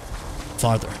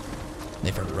 Farther than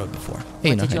they've ever rode before. Hey,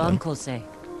 What no, did your how you doing? uncle say?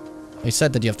 He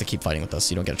said that you have to keep fighting with us,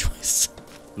 so you don't get a choice.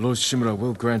 Lord Shimura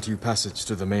will grant you passage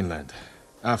to the mainland,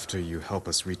 after you help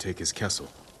us retake his castle.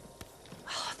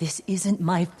 This isn't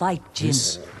my fight, Jin.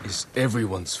 This is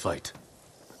everyone's fight.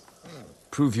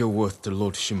 Prove your worth to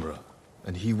Lord Shimura,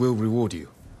 and he will reward you.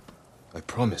 I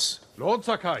promise. Lord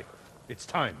Sakai, it's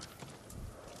time.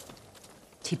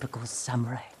 Typical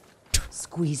samurai.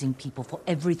 Squeezing people for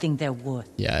everything they're worth.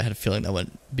 Yeah, I had a feeling that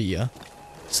would be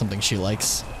something she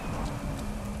likes.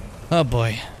 Oh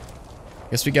boy.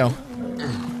 Guess we go.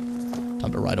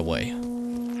 Time to ride away.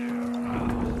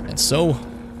 And so,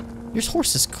 your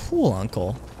horse is cool,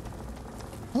 Uncle.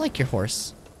 I like your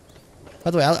horse.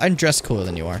 By the way, I'm dressed cooler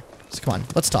than you are. So come on,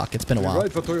 let's talk. It's been a while.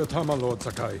 Right for Toyotama, Lord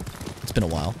Sakai. It's been a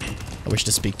while. I wish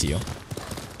to speak to you.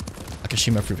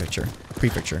 Akashima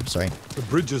Prefecture, sorry. The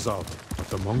bridge is out, but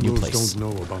the Mongols don't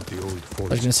know about the old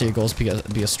forest. I was gonna say your goals be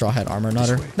a straw hat armor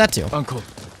nutter. That too. Uncle,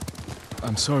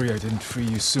 I'm sorry I didn't free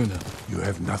you sooner. You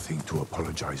have nothing to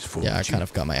apologize for. Yeah, I kind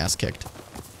of got my ass kicked.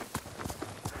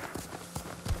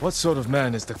 What sort of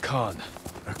man is the Khan?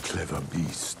 A clever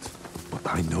beast, but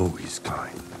I know his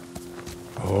kind.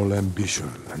 All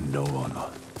ambition and no honor.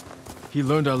 He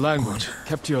learned our language,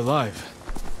 kept you alive.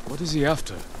 What is he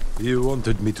after? He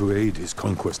wanted me to aid his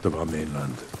conquest of our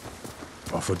mainland.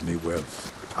 Offered me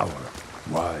wealth,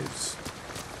 power, wives.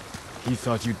 He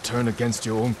thought you'd turn against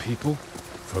your own people?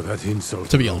 For that insult.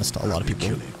 To be honest, a lot of people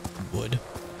would.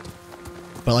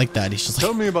 But like that, he's just like,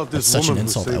 Tell me about that's this such an woman who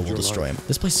insult, I saved will your destroy life. him.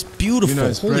 This place is beautiful. Yuna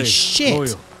is Holy brave, shit.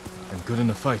 loyal, and good in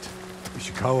a fight.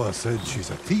 Ishikawa said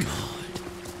she's a thief.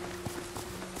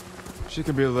 She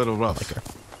can be a little rough,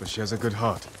 but she has a good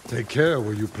heart. Take care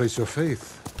where you place your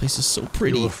faith. This place is so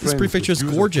pretty. You were This friends prefecture is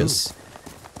with Yuzo, gorgeous. too.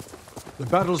 The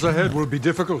battles ahead will be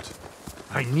difficult.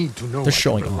 I need to know They're I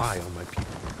showing can off. rely on my people.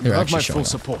 You They're have actually my showing full off.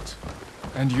 support.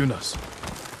 And Yuna's.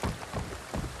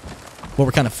 Well,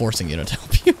 we're kind of forcing you to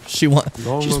help you. She Long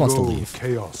just wants to ago, leave.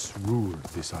 chaos ruled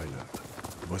this island.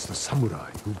 It was the samurai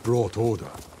who brought order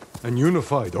and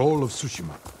unified all of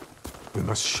Tsushima. We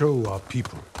must show our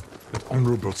people that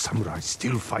honorable samurai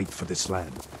still fight for this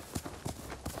land.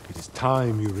 It is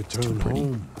time you return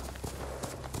home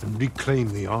and reclaim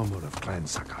the armor of Clan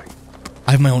Sakai.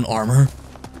 I have my own armor.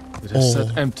 It has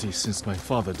sat empty since my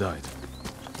father died.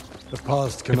 The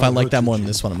past If I like that more than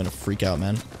this one, I'm gonna freak out,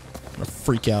 man. I'm gonna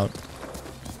freak out.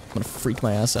 I'm gonna freak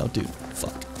my ass out, dude.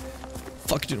 Fuck.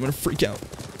 Fuck, dude, I'm gonna freak out.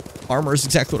 Armor is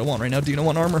exactly what I want right now, dude. I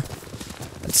want armor.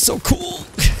 That's so cool.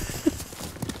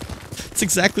 It's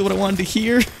exactly what I wanted to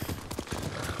hear.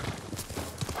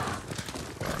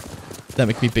 That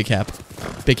makes me big happy.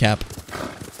 Big happy.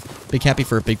 Big happy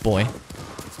for a big boy.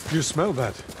 You smell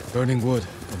that? Burning wood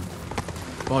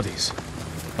and bodies.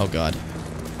 Oh god.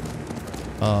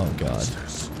 Oh god.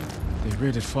 They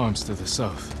raided farms to the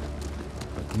south,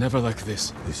 but never like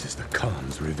this. This is the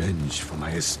Khan's revenge for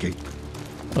my escape.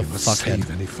 What a We must fuckhead.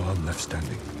 save any farm left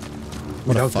standing.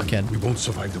 What a Without them, fuckhead. we won't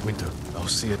survive the winter. I'll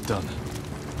see it done.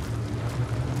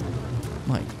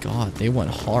 My god, they went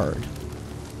hard.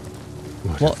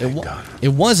 What Well, have they done? it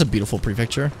was a beautiful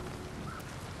prefecture.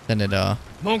 Then it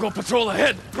Mongol patrol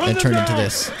ahead! then turned into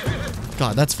this.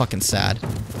 God, that's fucking sad.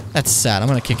 That's sad. I'm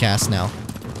gonna kick ass now.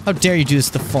 How dare you do this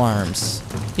to farms?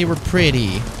 They were pretty.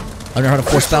 I don't know how to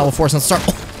force battle before it's not start.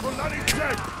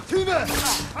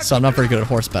 So I'm not very good at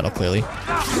horse battle, clearly.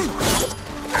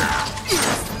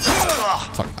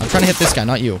 Fuck, I'm trying to hit this guy,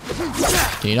 not you.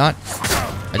 Can you not?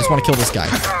 I just want to kill this guy.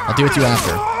 I'll deal with you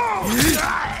after.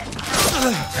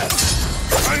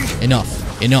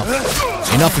 Enough. Enough.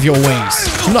 Enough of your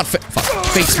ways. Do not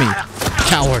face me,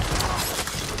 coward.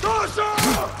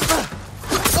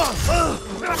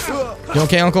 You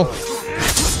okay, Uncle? Oh,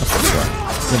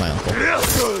 you're my uncle.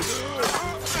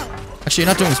 Actually,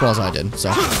 you're not doing as well as I did,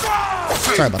 so...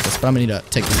 Sorry about this, but I'm gonna need to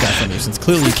take this guy from you, since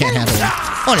clearly you can't handle him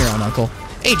on your own, Uncle.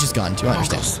 Age is gone, too, I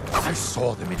understand. I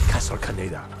saw them in Castle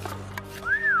Kaneda.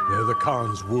 They're the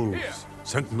Khan's wolves,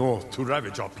 sent north to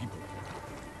ravage our people.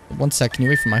 One sec, can you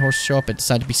wait for my horse to show up? It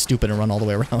decided to be stupid and run all the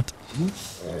way around.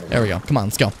 There we go. Come on,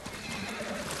 let's go.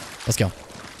 Let's go.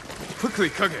 Quickly,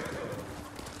 Kage!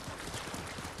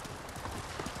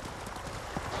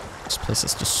 This place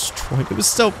is destroyed. It was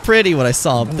so pretty what I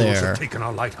saw up Mongols there. have taken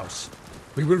our lighthouse.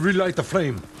 We will relight the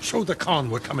flame. Show the Khan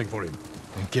we're coming for him.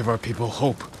 And give our people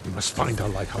hope. We must find our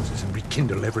lighthouses and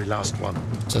rekindle every last one.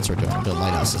 So that's what we're doing. Build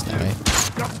lighthouses now, right?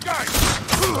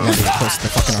 I'm gonna be close to the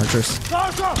fucking archers.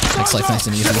 Makes life nice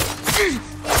and easy.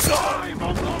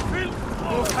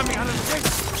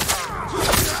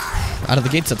 Out of the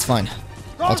gates, that's fine.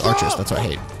 Oh, it's archers. That's what I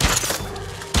hate.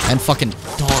 And fucking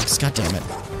dogs. God damn it.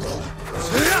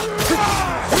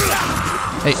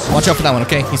 Hey, watch out for that one,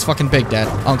 okay? He's fucking big, Dad.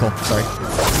 Uncle, sorry.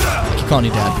 I keep calling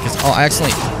you Dad because... Oh, I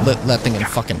accidentally lit that thing in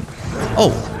fucking...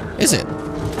 Oh, is it?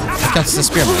 That counts as a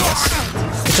spearman, I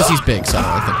guess. It's just he's big, so I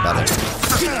don't really think about it.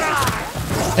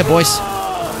 Hey, boys.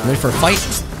 Ready for a fight?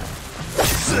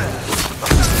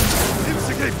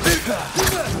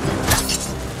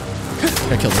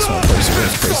 Gotta kill this one before he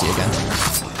screams crazy again.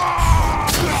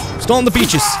 Still on the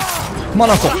beaches. Come on,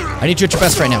 Uncle. I need you at your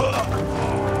best right now.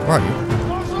 Where are you?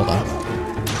 Hold on.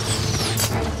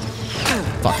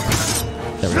 Fuck.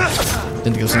 There we go. Didn't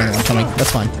think there was another one coming.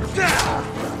 That's fine.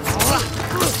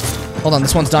 Hold on,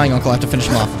 this one's dying, Uncle. I have to finish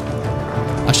him off.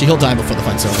 Actually, he'll die before the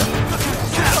fight's over.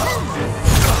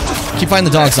 Keep fighting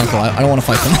the dogs, Uncle. I don't want to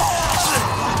fight them.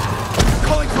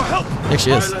 There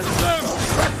she is.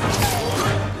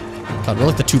 God, we're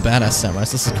like the two badass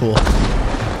samurais. This is cool.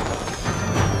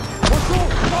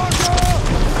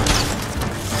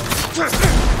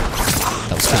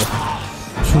 That was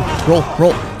cool.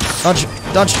 Roll.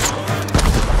 Dodge.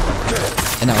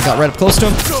 And now I got right up close to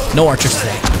him. No archers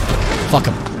today. Fuck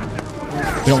him.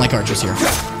 We don't like archers here.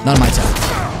 Not in my town.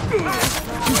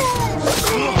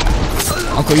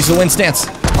 Uncle, use the wind stance.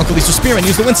 Uncle, these are spearmen.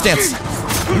 Use the wind stance.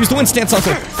 Use the wind stance,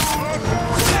 Uncle.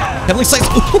 Heavenly sights.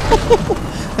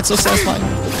 That's so satisfying.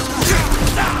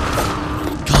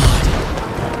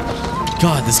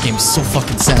 God, this game is so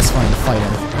fucking satisfying to fight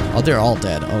in. Oh, they're all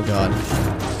dead. Oh, God.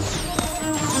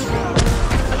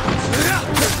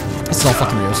 This is all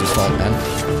fucking Ryosu's fault, man.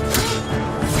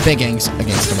 Big Angies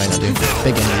against him right now, dude.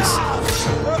 Big Angies.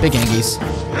 Big Angies.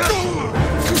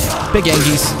 Big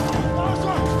Angies.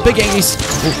 Big Angies.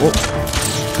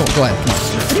 Go ahead. Come on.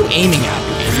 What are you aiming at,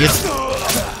 you idiot?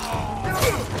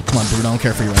 Come on, Brute. I don't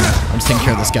care for you right now. I'm just taking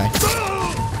care of this guy.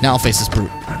 Now I'll face this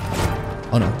Brute.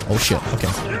 Oh, no. Oh, shit. Okay.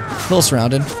 A little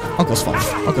surrounded. Uncle's fine.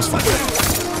 Uncle's fine.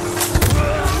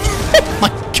 Oh, my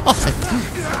God.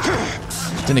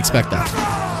 Didn't expect that.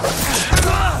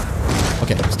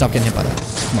 Okay, stop getting hit by that.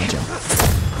 Come on, Jim.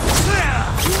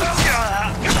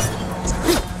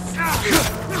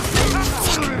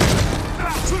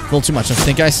 A little too much, don't you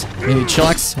think, guys? Maybe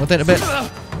chillax with it a bit?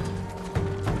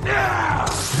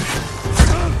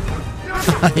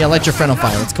 Yeah, light your friend on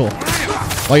fire. That's cool.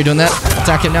 While you're doing that,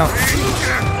 attack it now.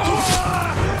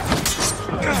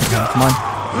 Come on.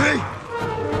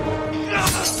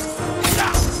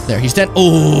 There, he's dead.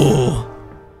 Oh!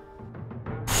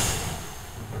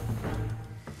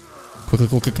 Quick.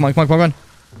 Come on. I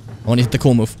want to hit the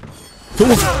cool move. Cool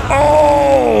move.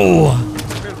 Oh!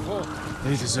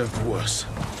 They deserved worse.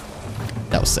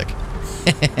 That was sick.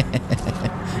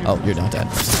 Oh, you're not dead.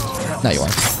 Now you are.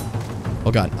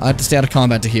 Oh, God. I have to stay out of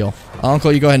combat to heal.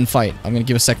 Uncle, you go ahead and fight. I'm going to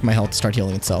give a sec for my health to start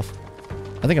healing itself.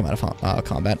 I think I'm out of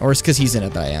combat. Or it's because he's in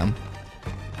it that I am.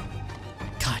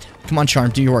 Come on,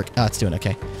 Charm, do your work. Ah, it's doing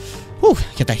okay. Whew,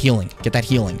 get that healing. Get that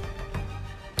healing.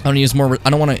 I want to use more. I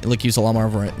don't want to like use a lot more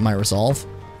of my resolve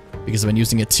because I've been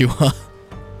using it to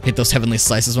hit those heavenly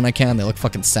slices when I can. They look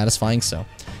fucking satisfying. So,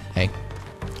 hey,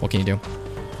 what can you do?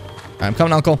 Alright, I'm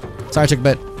coming, Uncle. Sorry I took a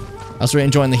bit. I was really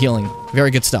enjoying the healing.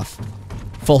 Very good stuff.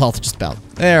 Full health, just about.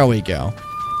 There we go.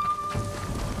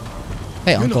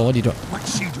 Hey, Uncle, what are you doing?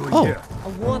 What's she doing here? A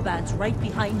warband's right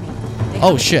behind me. They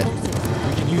Oh have shit. explosives.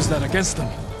 We can use that against them.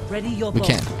 Ready your We bow.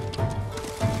 can.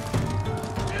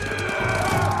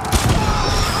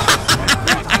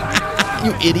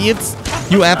 You idiots!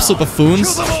 You absolute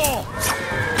buffoons!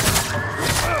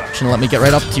 Shouldn't let me get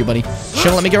right up to you, buddy.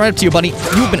 Shouldn't let me get right up to you, buddy.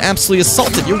 You've been absolutely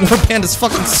assaulted. Your warband is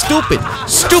fucking stupid.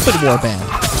 Stupid warband.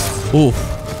 Ooh.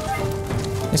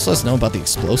 Just let us know about the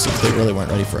explosives. They really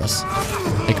weren't ready for us.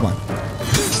 Hey, come on.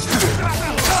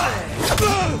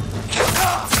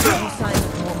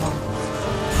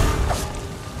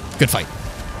 Good fight.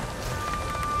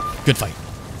 Good fight.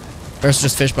 Versus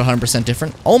just fish, but 100%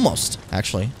 different. Almost,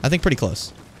 actually. I think pretty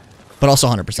close. But also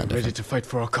 100% different. Ready to fight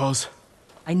for our cause?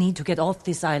 I need to get off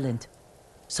this island.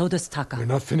 So does Taka. We're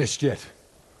not finished yet.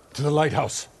 To the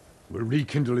lighthouse. We'll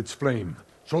rekindle its flame.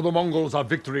 Show the Mongols our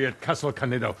victory at Castle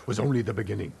Kaneda was only the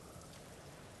beginning.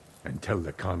 And tell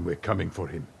the Khan we're coming for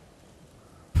him.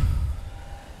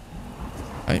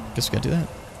 Alright, guess we gotta do that.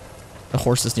 The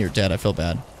horse is near dead. I feel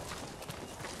bad.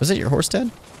 Was it your horse,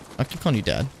 Dad? I keep calling you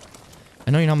Dad.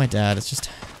 I know you're not my dad. It's just...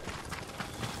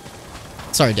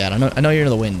 Sorry, Dad. I know you're in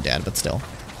the wind, Dad, but still.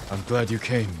 I'm glad you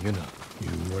came, Yuna.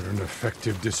 You were an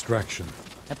effective distraction.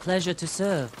 A pleasure to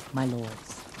serve, my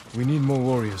lords. We need more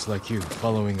warriors like you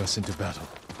following us into battle.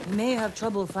 We may have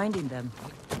trouble finding them.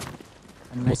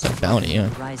 What's that bounty, yeah.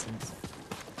 Horizons.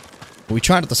 We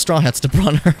tried at the Straw Hats to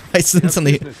broaden our horizons, and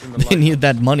they needed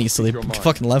that money, so they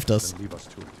fucking left us. What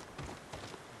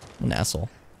an asshole.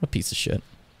 What a piece of shit.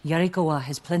 Yarikawa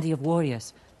has plenty of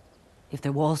warriors, if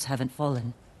their walls haven't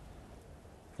fallen.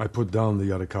 I put down the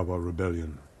Yarikawa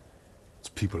rebellion. Its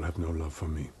people have no love for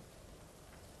me.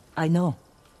 I know.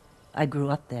 I grew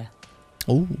up there.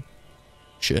 Oh.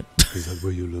 Shit. Is that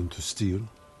where you learned to steal?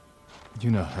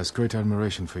 Yuna has great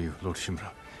admiration for you, Lord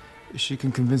Shimura. She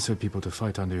can convince her people to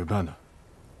fight under your banner.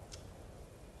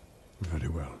 Very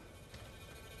well.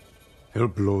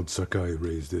 Help Lord Sakai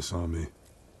raise this army,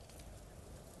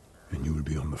 and you will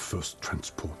be on the first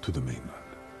transport to the mainland.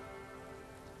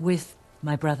 With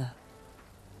my brother.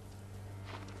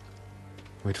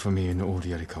 Wait for me in Old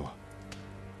Yarikawa.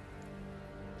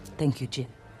 Thank you, Jin.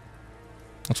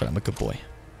 That's right, I'm a good boy.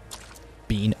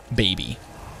 Bean baby.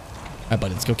 Alright,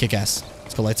 buddy, let's go kick ass.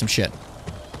 Let's go light some shit.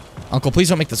 Uncle, please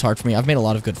don't make this hard for me. I've made a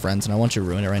lot of good friends, and I want you to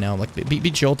ruin it right now. Like,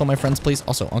 be chill with all my friends, please.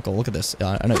 Also, Uncle, look at this.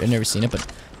 I know I've never seen it, but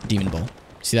demon bow.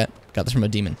 See that? Got this from a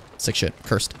demon. Sick shit.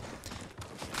 Cursed.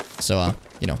 So,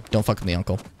 you know, don't fuck with me,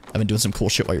 Uncle. I've been doing some cool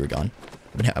shit while you were gone.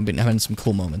 I've been having some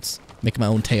cool moments. Making my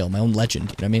own tale, my own legend. You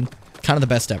know what I mean? Kind of the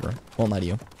best ever. Won't lie to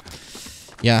you.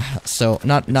 Yeah. So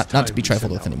not to be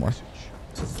trifled with anymore.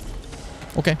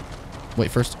 Okay. Wait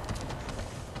first.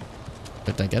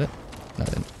 Did I get it? No, I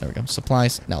didn't. There we go.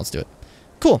 Supplies. Now let's do it.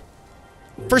 Cool.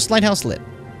 First lighthouse lit.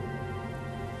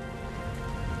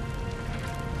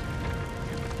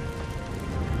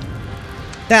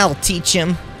 That'll teach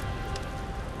him.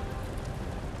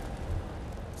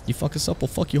 You fuck us up, we'll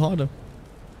fuck you harder.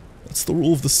 That's the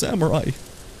rule of the samurai.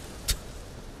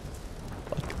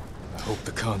 I hope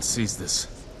the Khan sees this.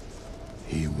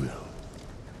 He will.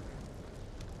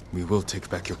 We will take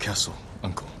back your castle,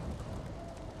 Uncle.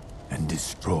 And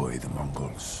destroy the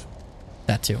Mongols.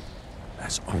 That too.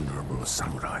 As honorable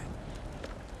samurai.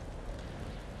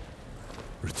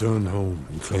 Return home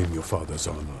and claim your father's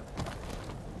honor.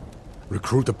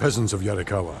 Recruit the peasants of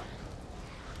Yarikawa.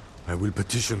 I will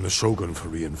petition the Shogun for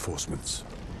reinforcements.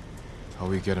 How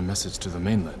we get a message to the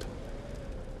mainland?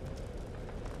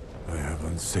 I have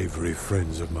unsavory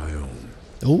friends of my own.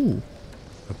 Ooh.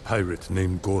 A pirate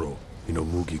named Goro in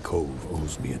Omugi Cove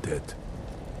owes me a debt.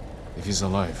 If he's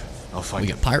alive, I'll find him.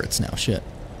 We got pirates now, shit.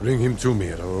 Bring him to me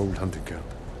at our old hunting camp.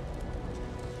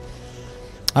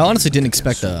 I honestly didn't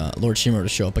expect Lord Shimura to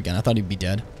show up again. I thought he'd be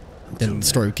dead. Then the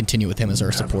story would continue with him as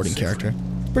our supporting character.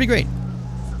 Pretty great.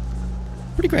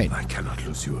 Pretty great. I cannot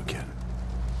lose you again.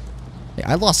 Hey,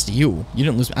 I lost to you. You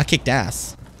didn't lose me. I kicked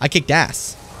ass. I kicked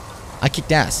ass. I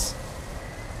kicked ass.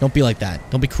 Don't be like that.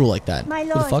 Don't be cruel like that. My Who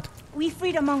lord, the fuck? we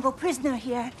freed a Mongol prisoner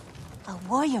here. A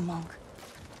warrior monk.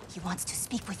 He wants to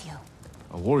speak with you.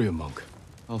 A warrior monk.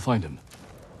 I'll find him.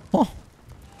 Oh.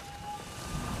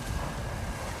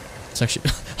 It's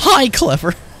actually... Hi,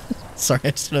 Clever! Sorry,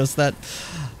 I just noticed that.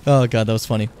 Oh god, that was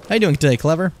funny. How you doing today,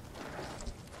 Clever?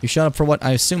 You shut up for what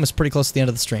I assume is pretty close to the end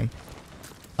of the stream.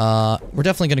 We're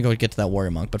definitely gonna go get to that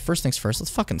warrior monk, but first things first,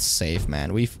 let's fucking save,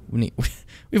 man. We've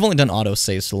only done auto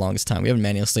saves for the longest time. We haven't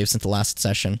manual saved since the last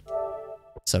session.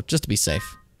 So just to be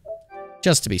safe.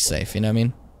 Just to be safe, you know what I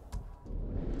mean?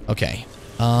 Okay.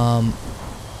 And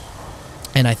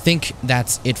I think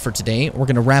that's it for today. We're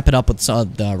gonna wrap it up with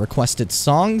the requested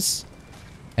songs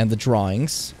and the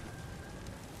drawings.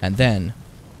 And then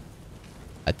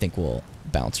I think we'll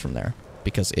bounce from there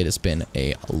because it has been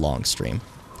a long stream.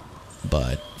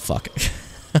 But fuck it.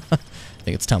 I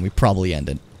think it's time we probably end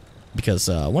it. Because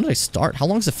when did I start? How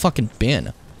long has it fucking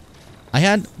been? I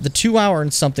had the 2-hour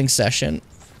and something session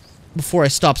before I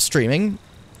stopped streaming.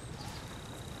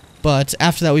 But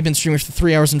after that, we've been streaming for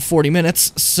 3 hours and 40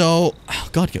 minutes. So, oh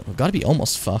god, gotta be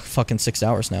almost fucking 6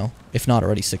 hours now. If not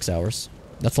already 6 hours.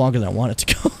 That's longer than I want it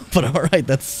to go. But alright,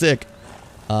 that's sick.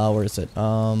 Where is it?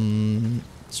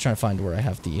 Let's try to find where I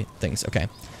have the things. Okay.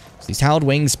 So these Howled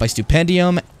Wings by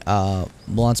Stupendium.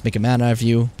 Milan's making mad out of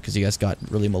you because you guys got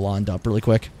really Milan'd up really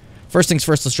quick. First things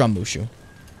first, let's draw Mushu.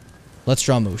 Let's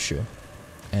draw Mushu.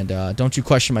 And don't you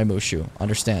question my Mushu.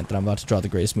 Understand that I'm about to draw the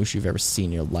greatest Mushu you've ever seen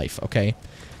in your life, okay?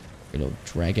 You know,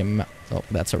 drag him. Oh,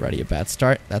 that's already a bad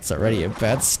start. That's already a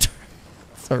bad start.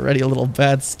 It's already a little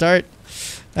bad start.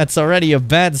 That's already a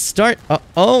bad start.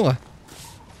 Uh-oh.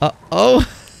 Uh-oh.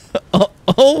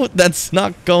 Uh-oh. That's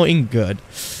not going good.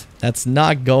 That's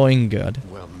not going good.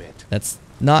 Well met. That's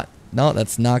not... No,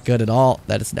 that's not good at all.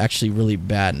 That is actually really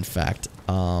bad, in fact.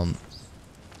 That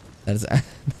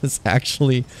is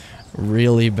actually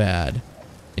really bad.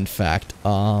 In fact,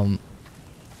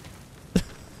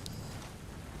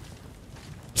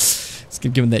 Let's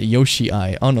give him that Yoshi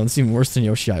eye. Oh no, it's even worse than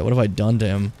Yoshi eye. What have I done to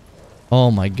him?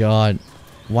 Oh my god.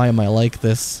 Why am I like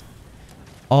this?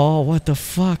 Oh, what the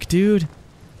fuck, dude?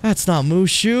 That's not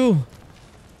Mushu.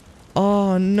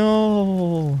 Oh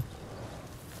no.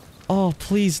 Oh,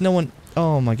 please, no one...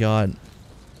 Oh my god.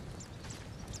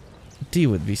 D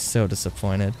would be so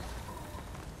disappointed.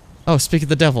 Oh, speak of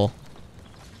the devil.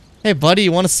 Hey, buddy,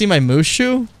 you want to see my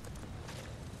Mushu?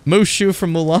 Mushu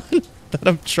from Mulan that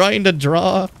I'm trying to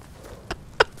draw.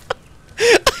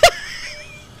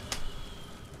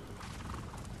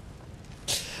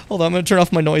 Hold on, I'm going to turn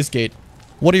off my noise gate.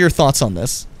 What are your thoughts on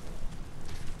this?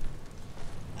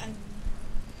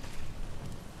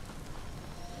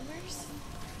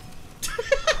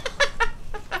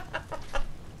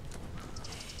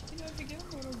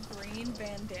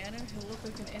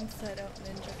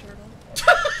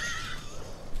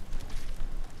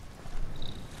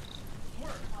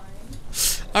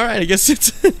 Alright, I guess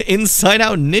it's an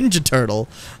inside-out Ninja Turtle.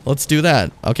 Let's do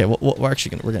that. Okay, we're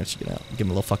actually gonna give him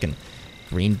a little fucking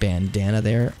green bandana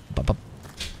there.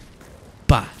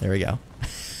 Bah, there we go.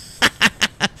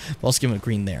 We'll also give him a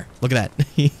green there. Look at that.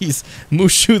 He's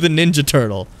Mushu the Ninja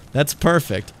Turtle. That's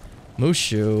perfect.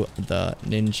 Mushu the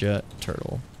Ninja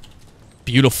Turtle.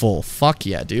 Beautiful. Fuck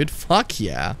yeah, dude. Fuck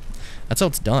yeah. That's how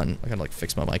it's done. I gotta like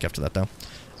fix my mic after that though.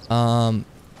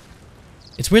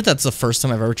 It's weird that's the first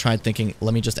time I've ever tried thinking,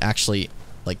 let me just actually,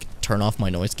 like, turn off my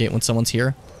noise gate when someone's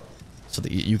here. So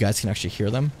that you guys can actually hear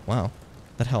them. Wow.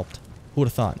 That helped. Who would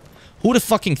have thought? Who would have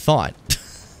fucking thought?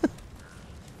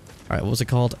 Alright, what was it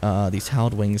called? These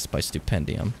Howled Wings by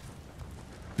Stupendium.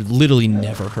 Literally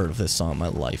never heard of this song in my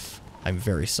life. I'm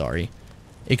very sorry.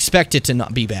 Expect it to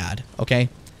not be bad, okay?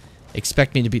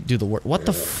 Expect me to do the work. What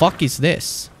the fuck is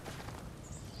this?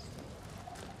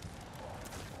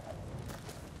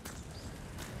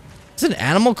 Is it an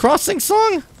Animal Crossing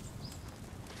song?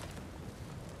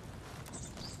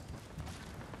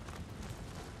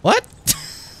 What?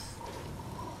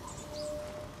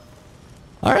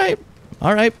 Alright.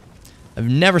 Alright. I've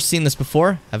never seen this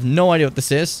before. I have no idea what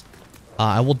this is.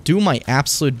 I will do my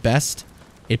absolute best.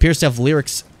 It appears to have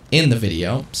lyrics in the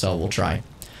video, so we'll try.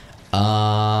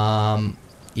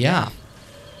 Yeah.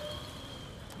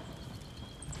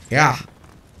 Yeah.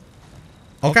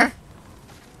 Okay.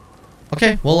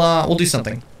 Okay, we'll do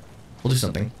something. We'll do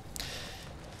something.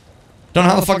 Don't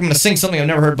know how the fuck I'm gonna sing something I've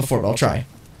never heard before, but I'll try.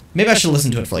 Maybe I should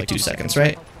listen to it for like 2 seconds,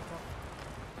 right?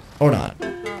 Or not.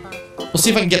 We'll see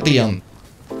if I can get the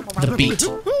beat.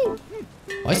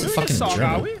 Why is it fucking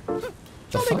German?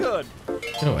 The fuck?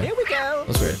 Get away. Here we go.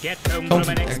 That's weird. Get home Home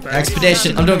from an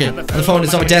expedition. I'm doing good. And the phone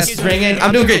is on my desk. It's ringing.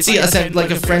 I'm doing great. See, I sound like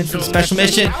a friend from special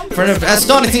mission for an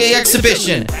astonishing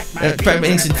exhibition.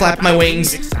 Instant flap my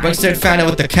wings. Bunkster found out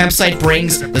what the campsite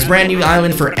brings. This brand new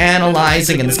island for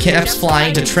analyzing, and this camp's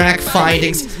flying to track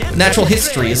findings. Natural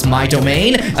history is my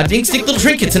domain. Instinct little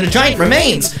trinkets and a giant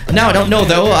remains. Now I don't know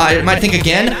though. I might think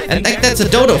again. And that's a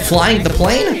dodo flying the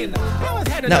plane.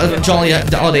 Now, jolly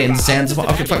holiday in the sands.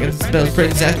 Okay, fucking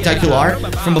pretty spectacular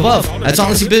from above. That's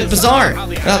honestly a bit bizarre.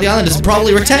 Now, the island is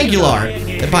probably rectangular.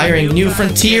 Admiring new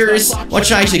frontiers. What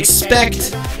should I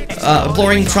expect?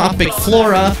 Exploring tropic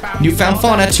flora. Newfound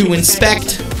fauna to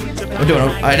inspect. I'm doing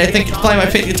alright. I think applying my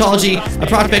paleontology, a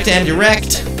prospect and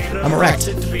erect. I'm erect.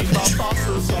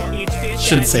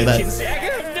 Shouldn't say that.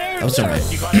 That was alright.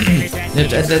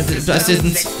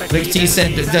 Assistance, expertise,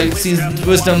 and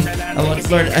wisdom. I want to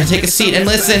learn. Take a seat and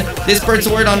listen. This bird's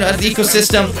a word on the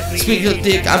ecosystem.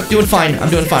 I'm doing fine. I'm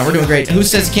doing fine. We're doing great. Who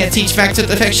says you can't teach facts with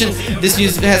affection? This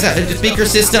has a speaker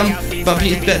system.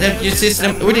 Your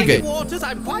system. We're doing good.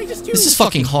 This is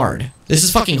fucking hard. This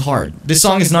is fucking hard. This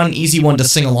song is not an easy one to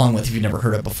sing along with if you've never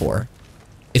heard it before.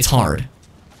 It's hard.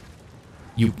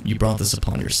 You brought this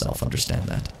upon yourself. Understand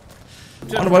that.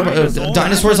 What about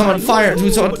dinosaurs on fire? Who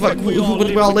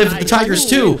would well live? The tigers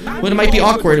too. But it might be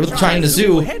awkward with trying to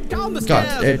zoo.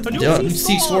 God,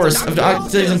 C-Saurus,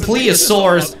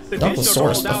 Plesiosaurs,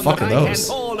 Dunkosaurus. The fuck are those?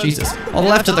 Jesus. On the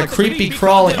left of the creepy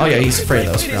crawling. Oh yeah, he's afraid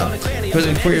of those. Because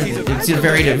it's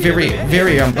very.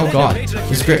 Oh god.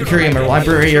 This aquarium or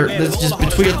library or this just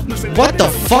between. What the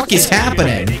fuck is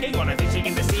happening?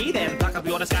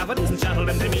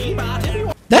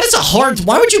 That is a hard.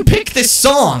 Why would you pick this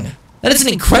song? That is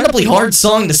an incredibly hard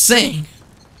song to sing.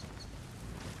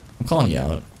 I'm calling you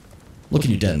out. Looking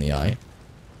you dead in the eye.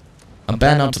 I'm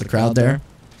batting out to the crowd there.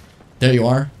 There you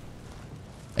are.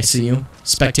 I see you,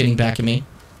 spectating back at me.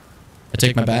 I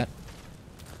take my bat.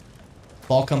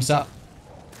 Ball comes up.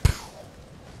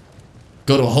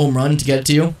 Go to a home run to get it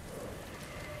to you.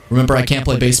 Remember, I can't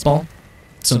play baseball,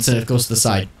 so instead it goes to the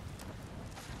side.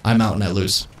 I'm out and I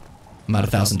lose. I'm out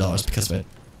 $1,000 because of it.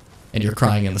 And you're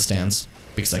crying in the stands.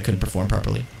 Because I couldn't perform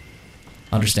properly.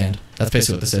 Understand. That's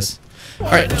basically what this is.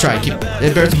 Alright, we'll try. Keep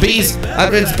birds and bees.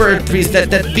 It's bird bees. That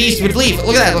bees would leave.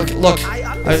 Look at that. Look.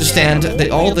 I understand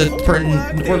that all the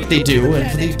work they do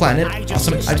and for the planet.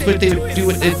 Awesome. I think they would do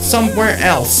it somewhere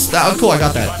else. Oh, cool. I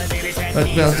got that.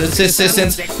 Well,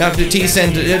 assistance. Have to tease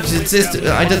and assist.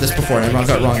 I did this before and I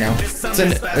got it wrong now. It's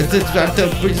an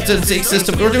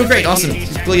system. We're doing great. Awesome.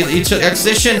 Each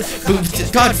exposition.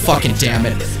 God fucking damn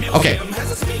it. Okay.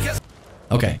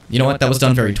 Okay, you know what? That was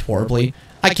done very horribly.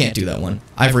 I can't do that one.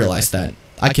 I've realized that.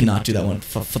 I cannot do that one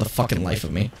for the fucking life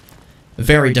of me.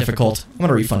 Very difficult. I'm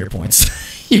gonna refund your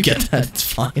points. You get that, it's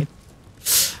fine.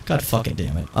 God fucking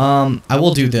damn it. I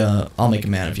will do the I'll make a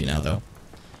man of you now, though.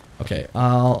 Okay,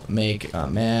 I'll make a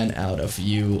man out of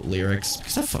you lyrics.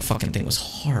 Because that fucking thing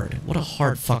was hard. What a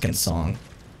hard fucking song.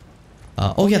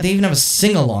 Oh yeah, they even have a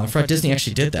sing-along. I forgot Disney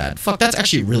actually did that. Fuck, that's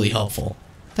actually really helpful.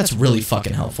 That's really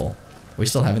fucking helpful. Are we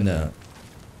still having the...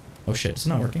 Oh shit, it's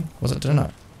not working. Was it? Did it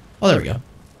not? Oh, there we go.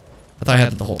 I thought I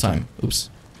had it the whole time. Oops.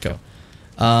 Go.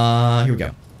 Here we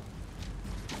go.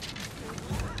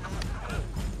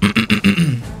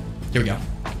 Here we go.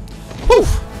 Woo!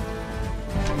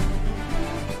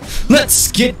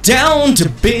 Let's get down to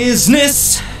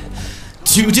business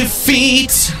to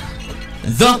defeat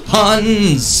the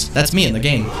Huns. That's me in the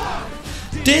game.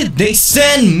 Did they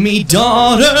send me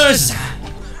daughters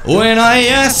when I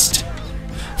asked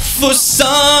for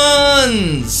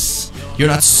sons? You're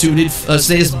not suited for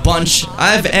this bunch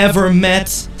I've ever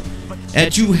met.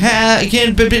 And you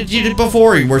can't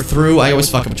before we're through. I always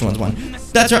fuck up which one's one.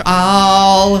 That's right.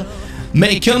 I'll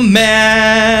make a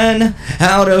man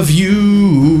out of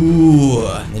you.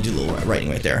 They do a little writing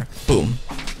right there. Boom.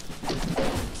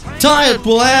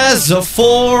 Title as a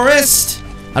forest.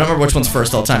 I don't remember which one's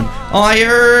first all the time.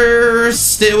 Fire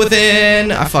still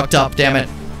within. I fucked up. Damn it.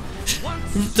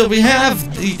 So we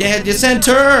have the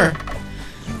center.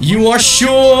 You are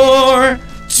sure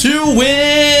to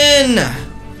win.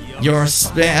 Your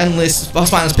spineless,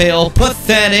 pale,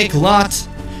 pathetic lot,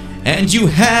 and you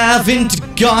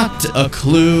haven't got a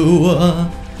clue.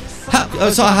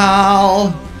 So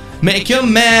I'll make a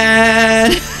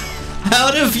man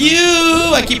out of you.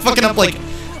 I keep fucking up like,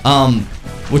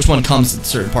 which one comes in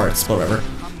certain parts, but whatever.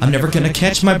 I'm never gonna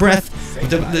catch my breath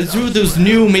through those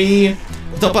new me.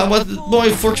 Boy,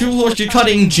 for you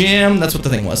cutting Jim. That's what the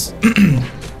thing was.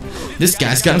 This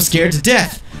guy's got him scared to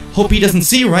death. Hope he doesn't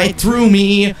see right through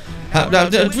me.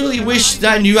 I really wish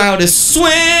I knew how to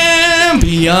swim.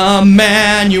 Be a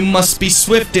man, you must be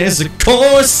swift as a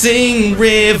coursing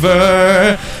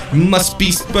river. You must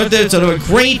be there's a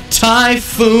great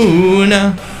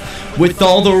typhoon. With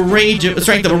all the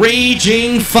strength of a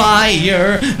raging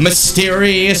fire,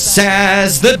 mysterious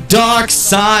as the dark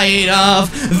side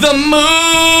of the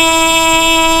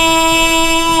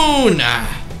moon.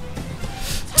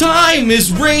 Time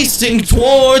is racing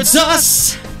towards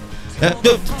us.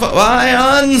 The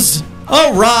lions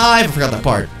arrive. I forgot that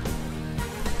part.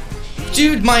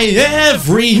 Dude, my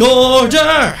every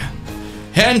order,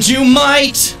 and you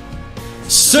might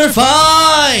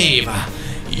survive.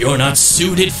 You're not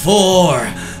suited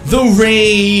for the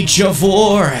rage of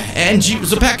war, and you,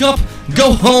 so pack up,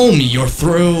 go home, you're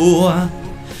through.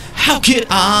 How could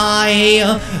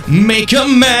I make a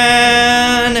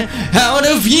man out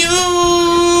of you?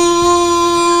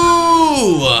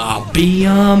 I'll be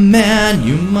a man,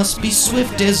 you must be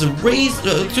swift as a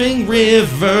raging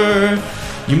river.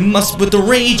 You must with the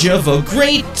rage of a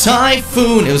great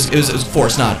typhoon. It was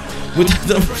forced, not. With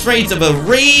the rage of a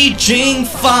raging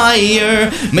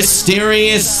fire,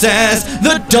 mysterious as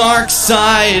the dark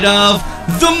side of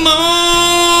the moon.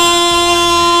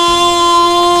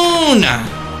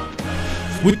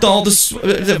 With all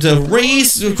the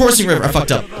race, coursing river, I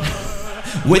fucked up.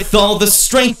 With all the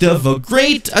strength of a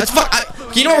great,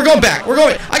 you know, we're going back.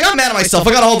 I got mad at myself.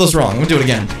 I got all those wrong. I'm gonna do it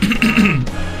again.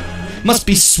 Must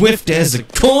be swift as a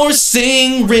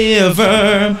coursing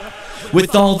river.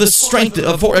 With all the strength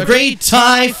of a great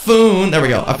typhoon. There we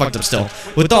go. I fucked up still.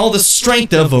 With all the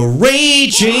strength of a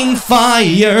raging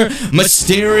fire,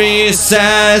 mysterious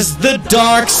as the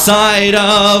dark side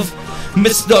of.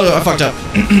 Oh, I fucked up.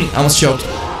 I almost choked.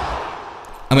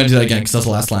 I'm gonna do that again because that's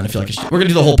the last line. I feel like we're gonna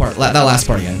do the whole part. That last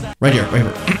part again. Right here. Right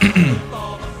here.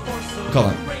 Call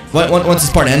on. Once this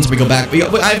part ends, we go back. I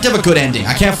have to have a good ending.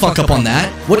 I can't fuck up on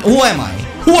that. Who am I?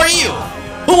 Who are you?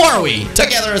 Who are we?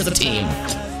 Together as a team.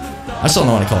 I still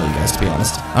don't know what to call you guys, to be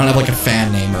honest. I don't have like a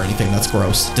fan name or anything. That's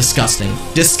gross. Disgusting.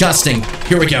 Disgusting.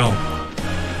 Here we go.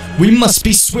 We must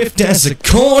be swift as a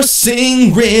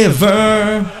coursing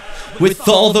river. With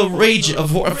all the rage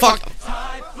of war. Fuck.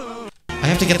 I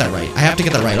have to get that right. I have to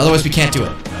get that right. Otherwise, we can't do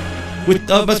it. With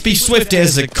must be swift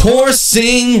as a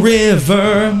coursing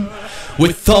river.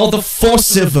 With all the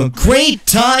force of a great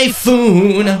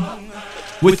typhoon.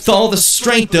 With all the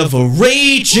strength of a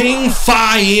raging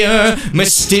fire.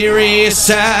 Mysterious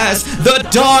as the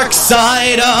dark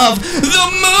side of the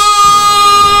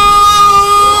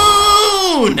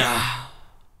moon.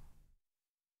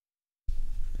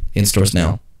 In stores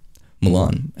now.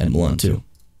 Mulan and Mulan 2.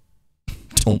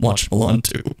 Don't watch Mulan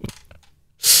 2.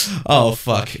 Oh,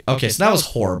 fuck. Okay, so that was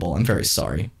horrible. I'm very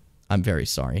sorry. I'm very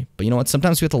sorry. But you know what?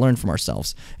 Sometimes we have to learn from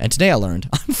ourselves. And today I learned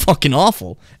I'm fucking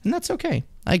awful. And that's okay.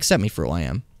 I accept me for who I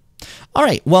am.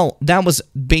 Alright, well, that was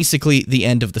basically the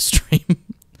end of the stream.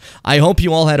 I hope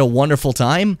you all had a wonderful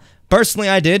time. Personally,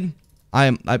 I did.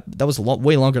 That was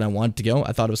way longer than I wanted to go.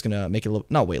 I thought it was going to make it a little...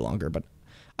 Not way longer, but...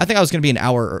 I think I was going to be an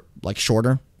hour, like,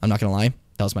 shorter. I'm not going to lie.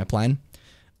 That was my plan.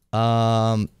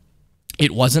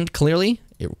 It wasn't, clearly.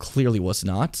 It clearly was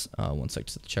not. One sec,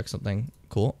 just to check something.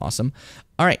 Cool. Awesome.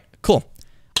 All right. Cool.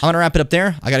 I'm going to wrap it up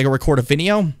there. I got to go record a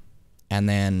video. And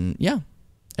then, yeah.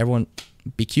 Everyone,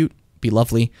 be cute. Be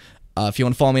lovely. If you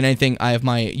want to follow me in anything, I have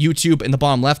my YouTube in the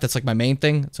bottom left. That's like my main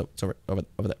thing. So it's over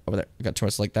there. I got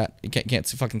choice like that. You can't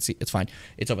fucking see. It's fine.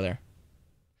 It's over there.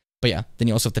 But yeah, then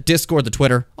you also have the Discord, the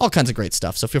Twitter, all kinds of great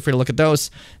stuff. So feel free to look at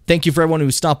those. Thank you for everyone who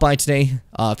stopped by today.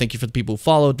 Thank you for the people who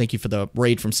followed. Thank you for the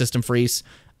raid from System Freeze.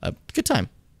 Good time.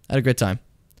 I had a great time.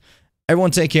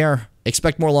 Everyone take care.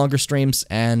 Expect more longer streams.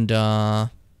 And don't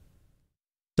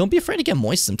be afraid to get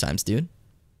moist sometimes, dude.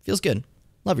 Feels good.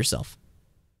 Love yourself.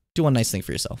 Do one nice thing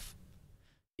for yourself.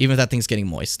 Even if that thing's getting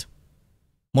moist.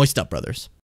 Moist up, brothers.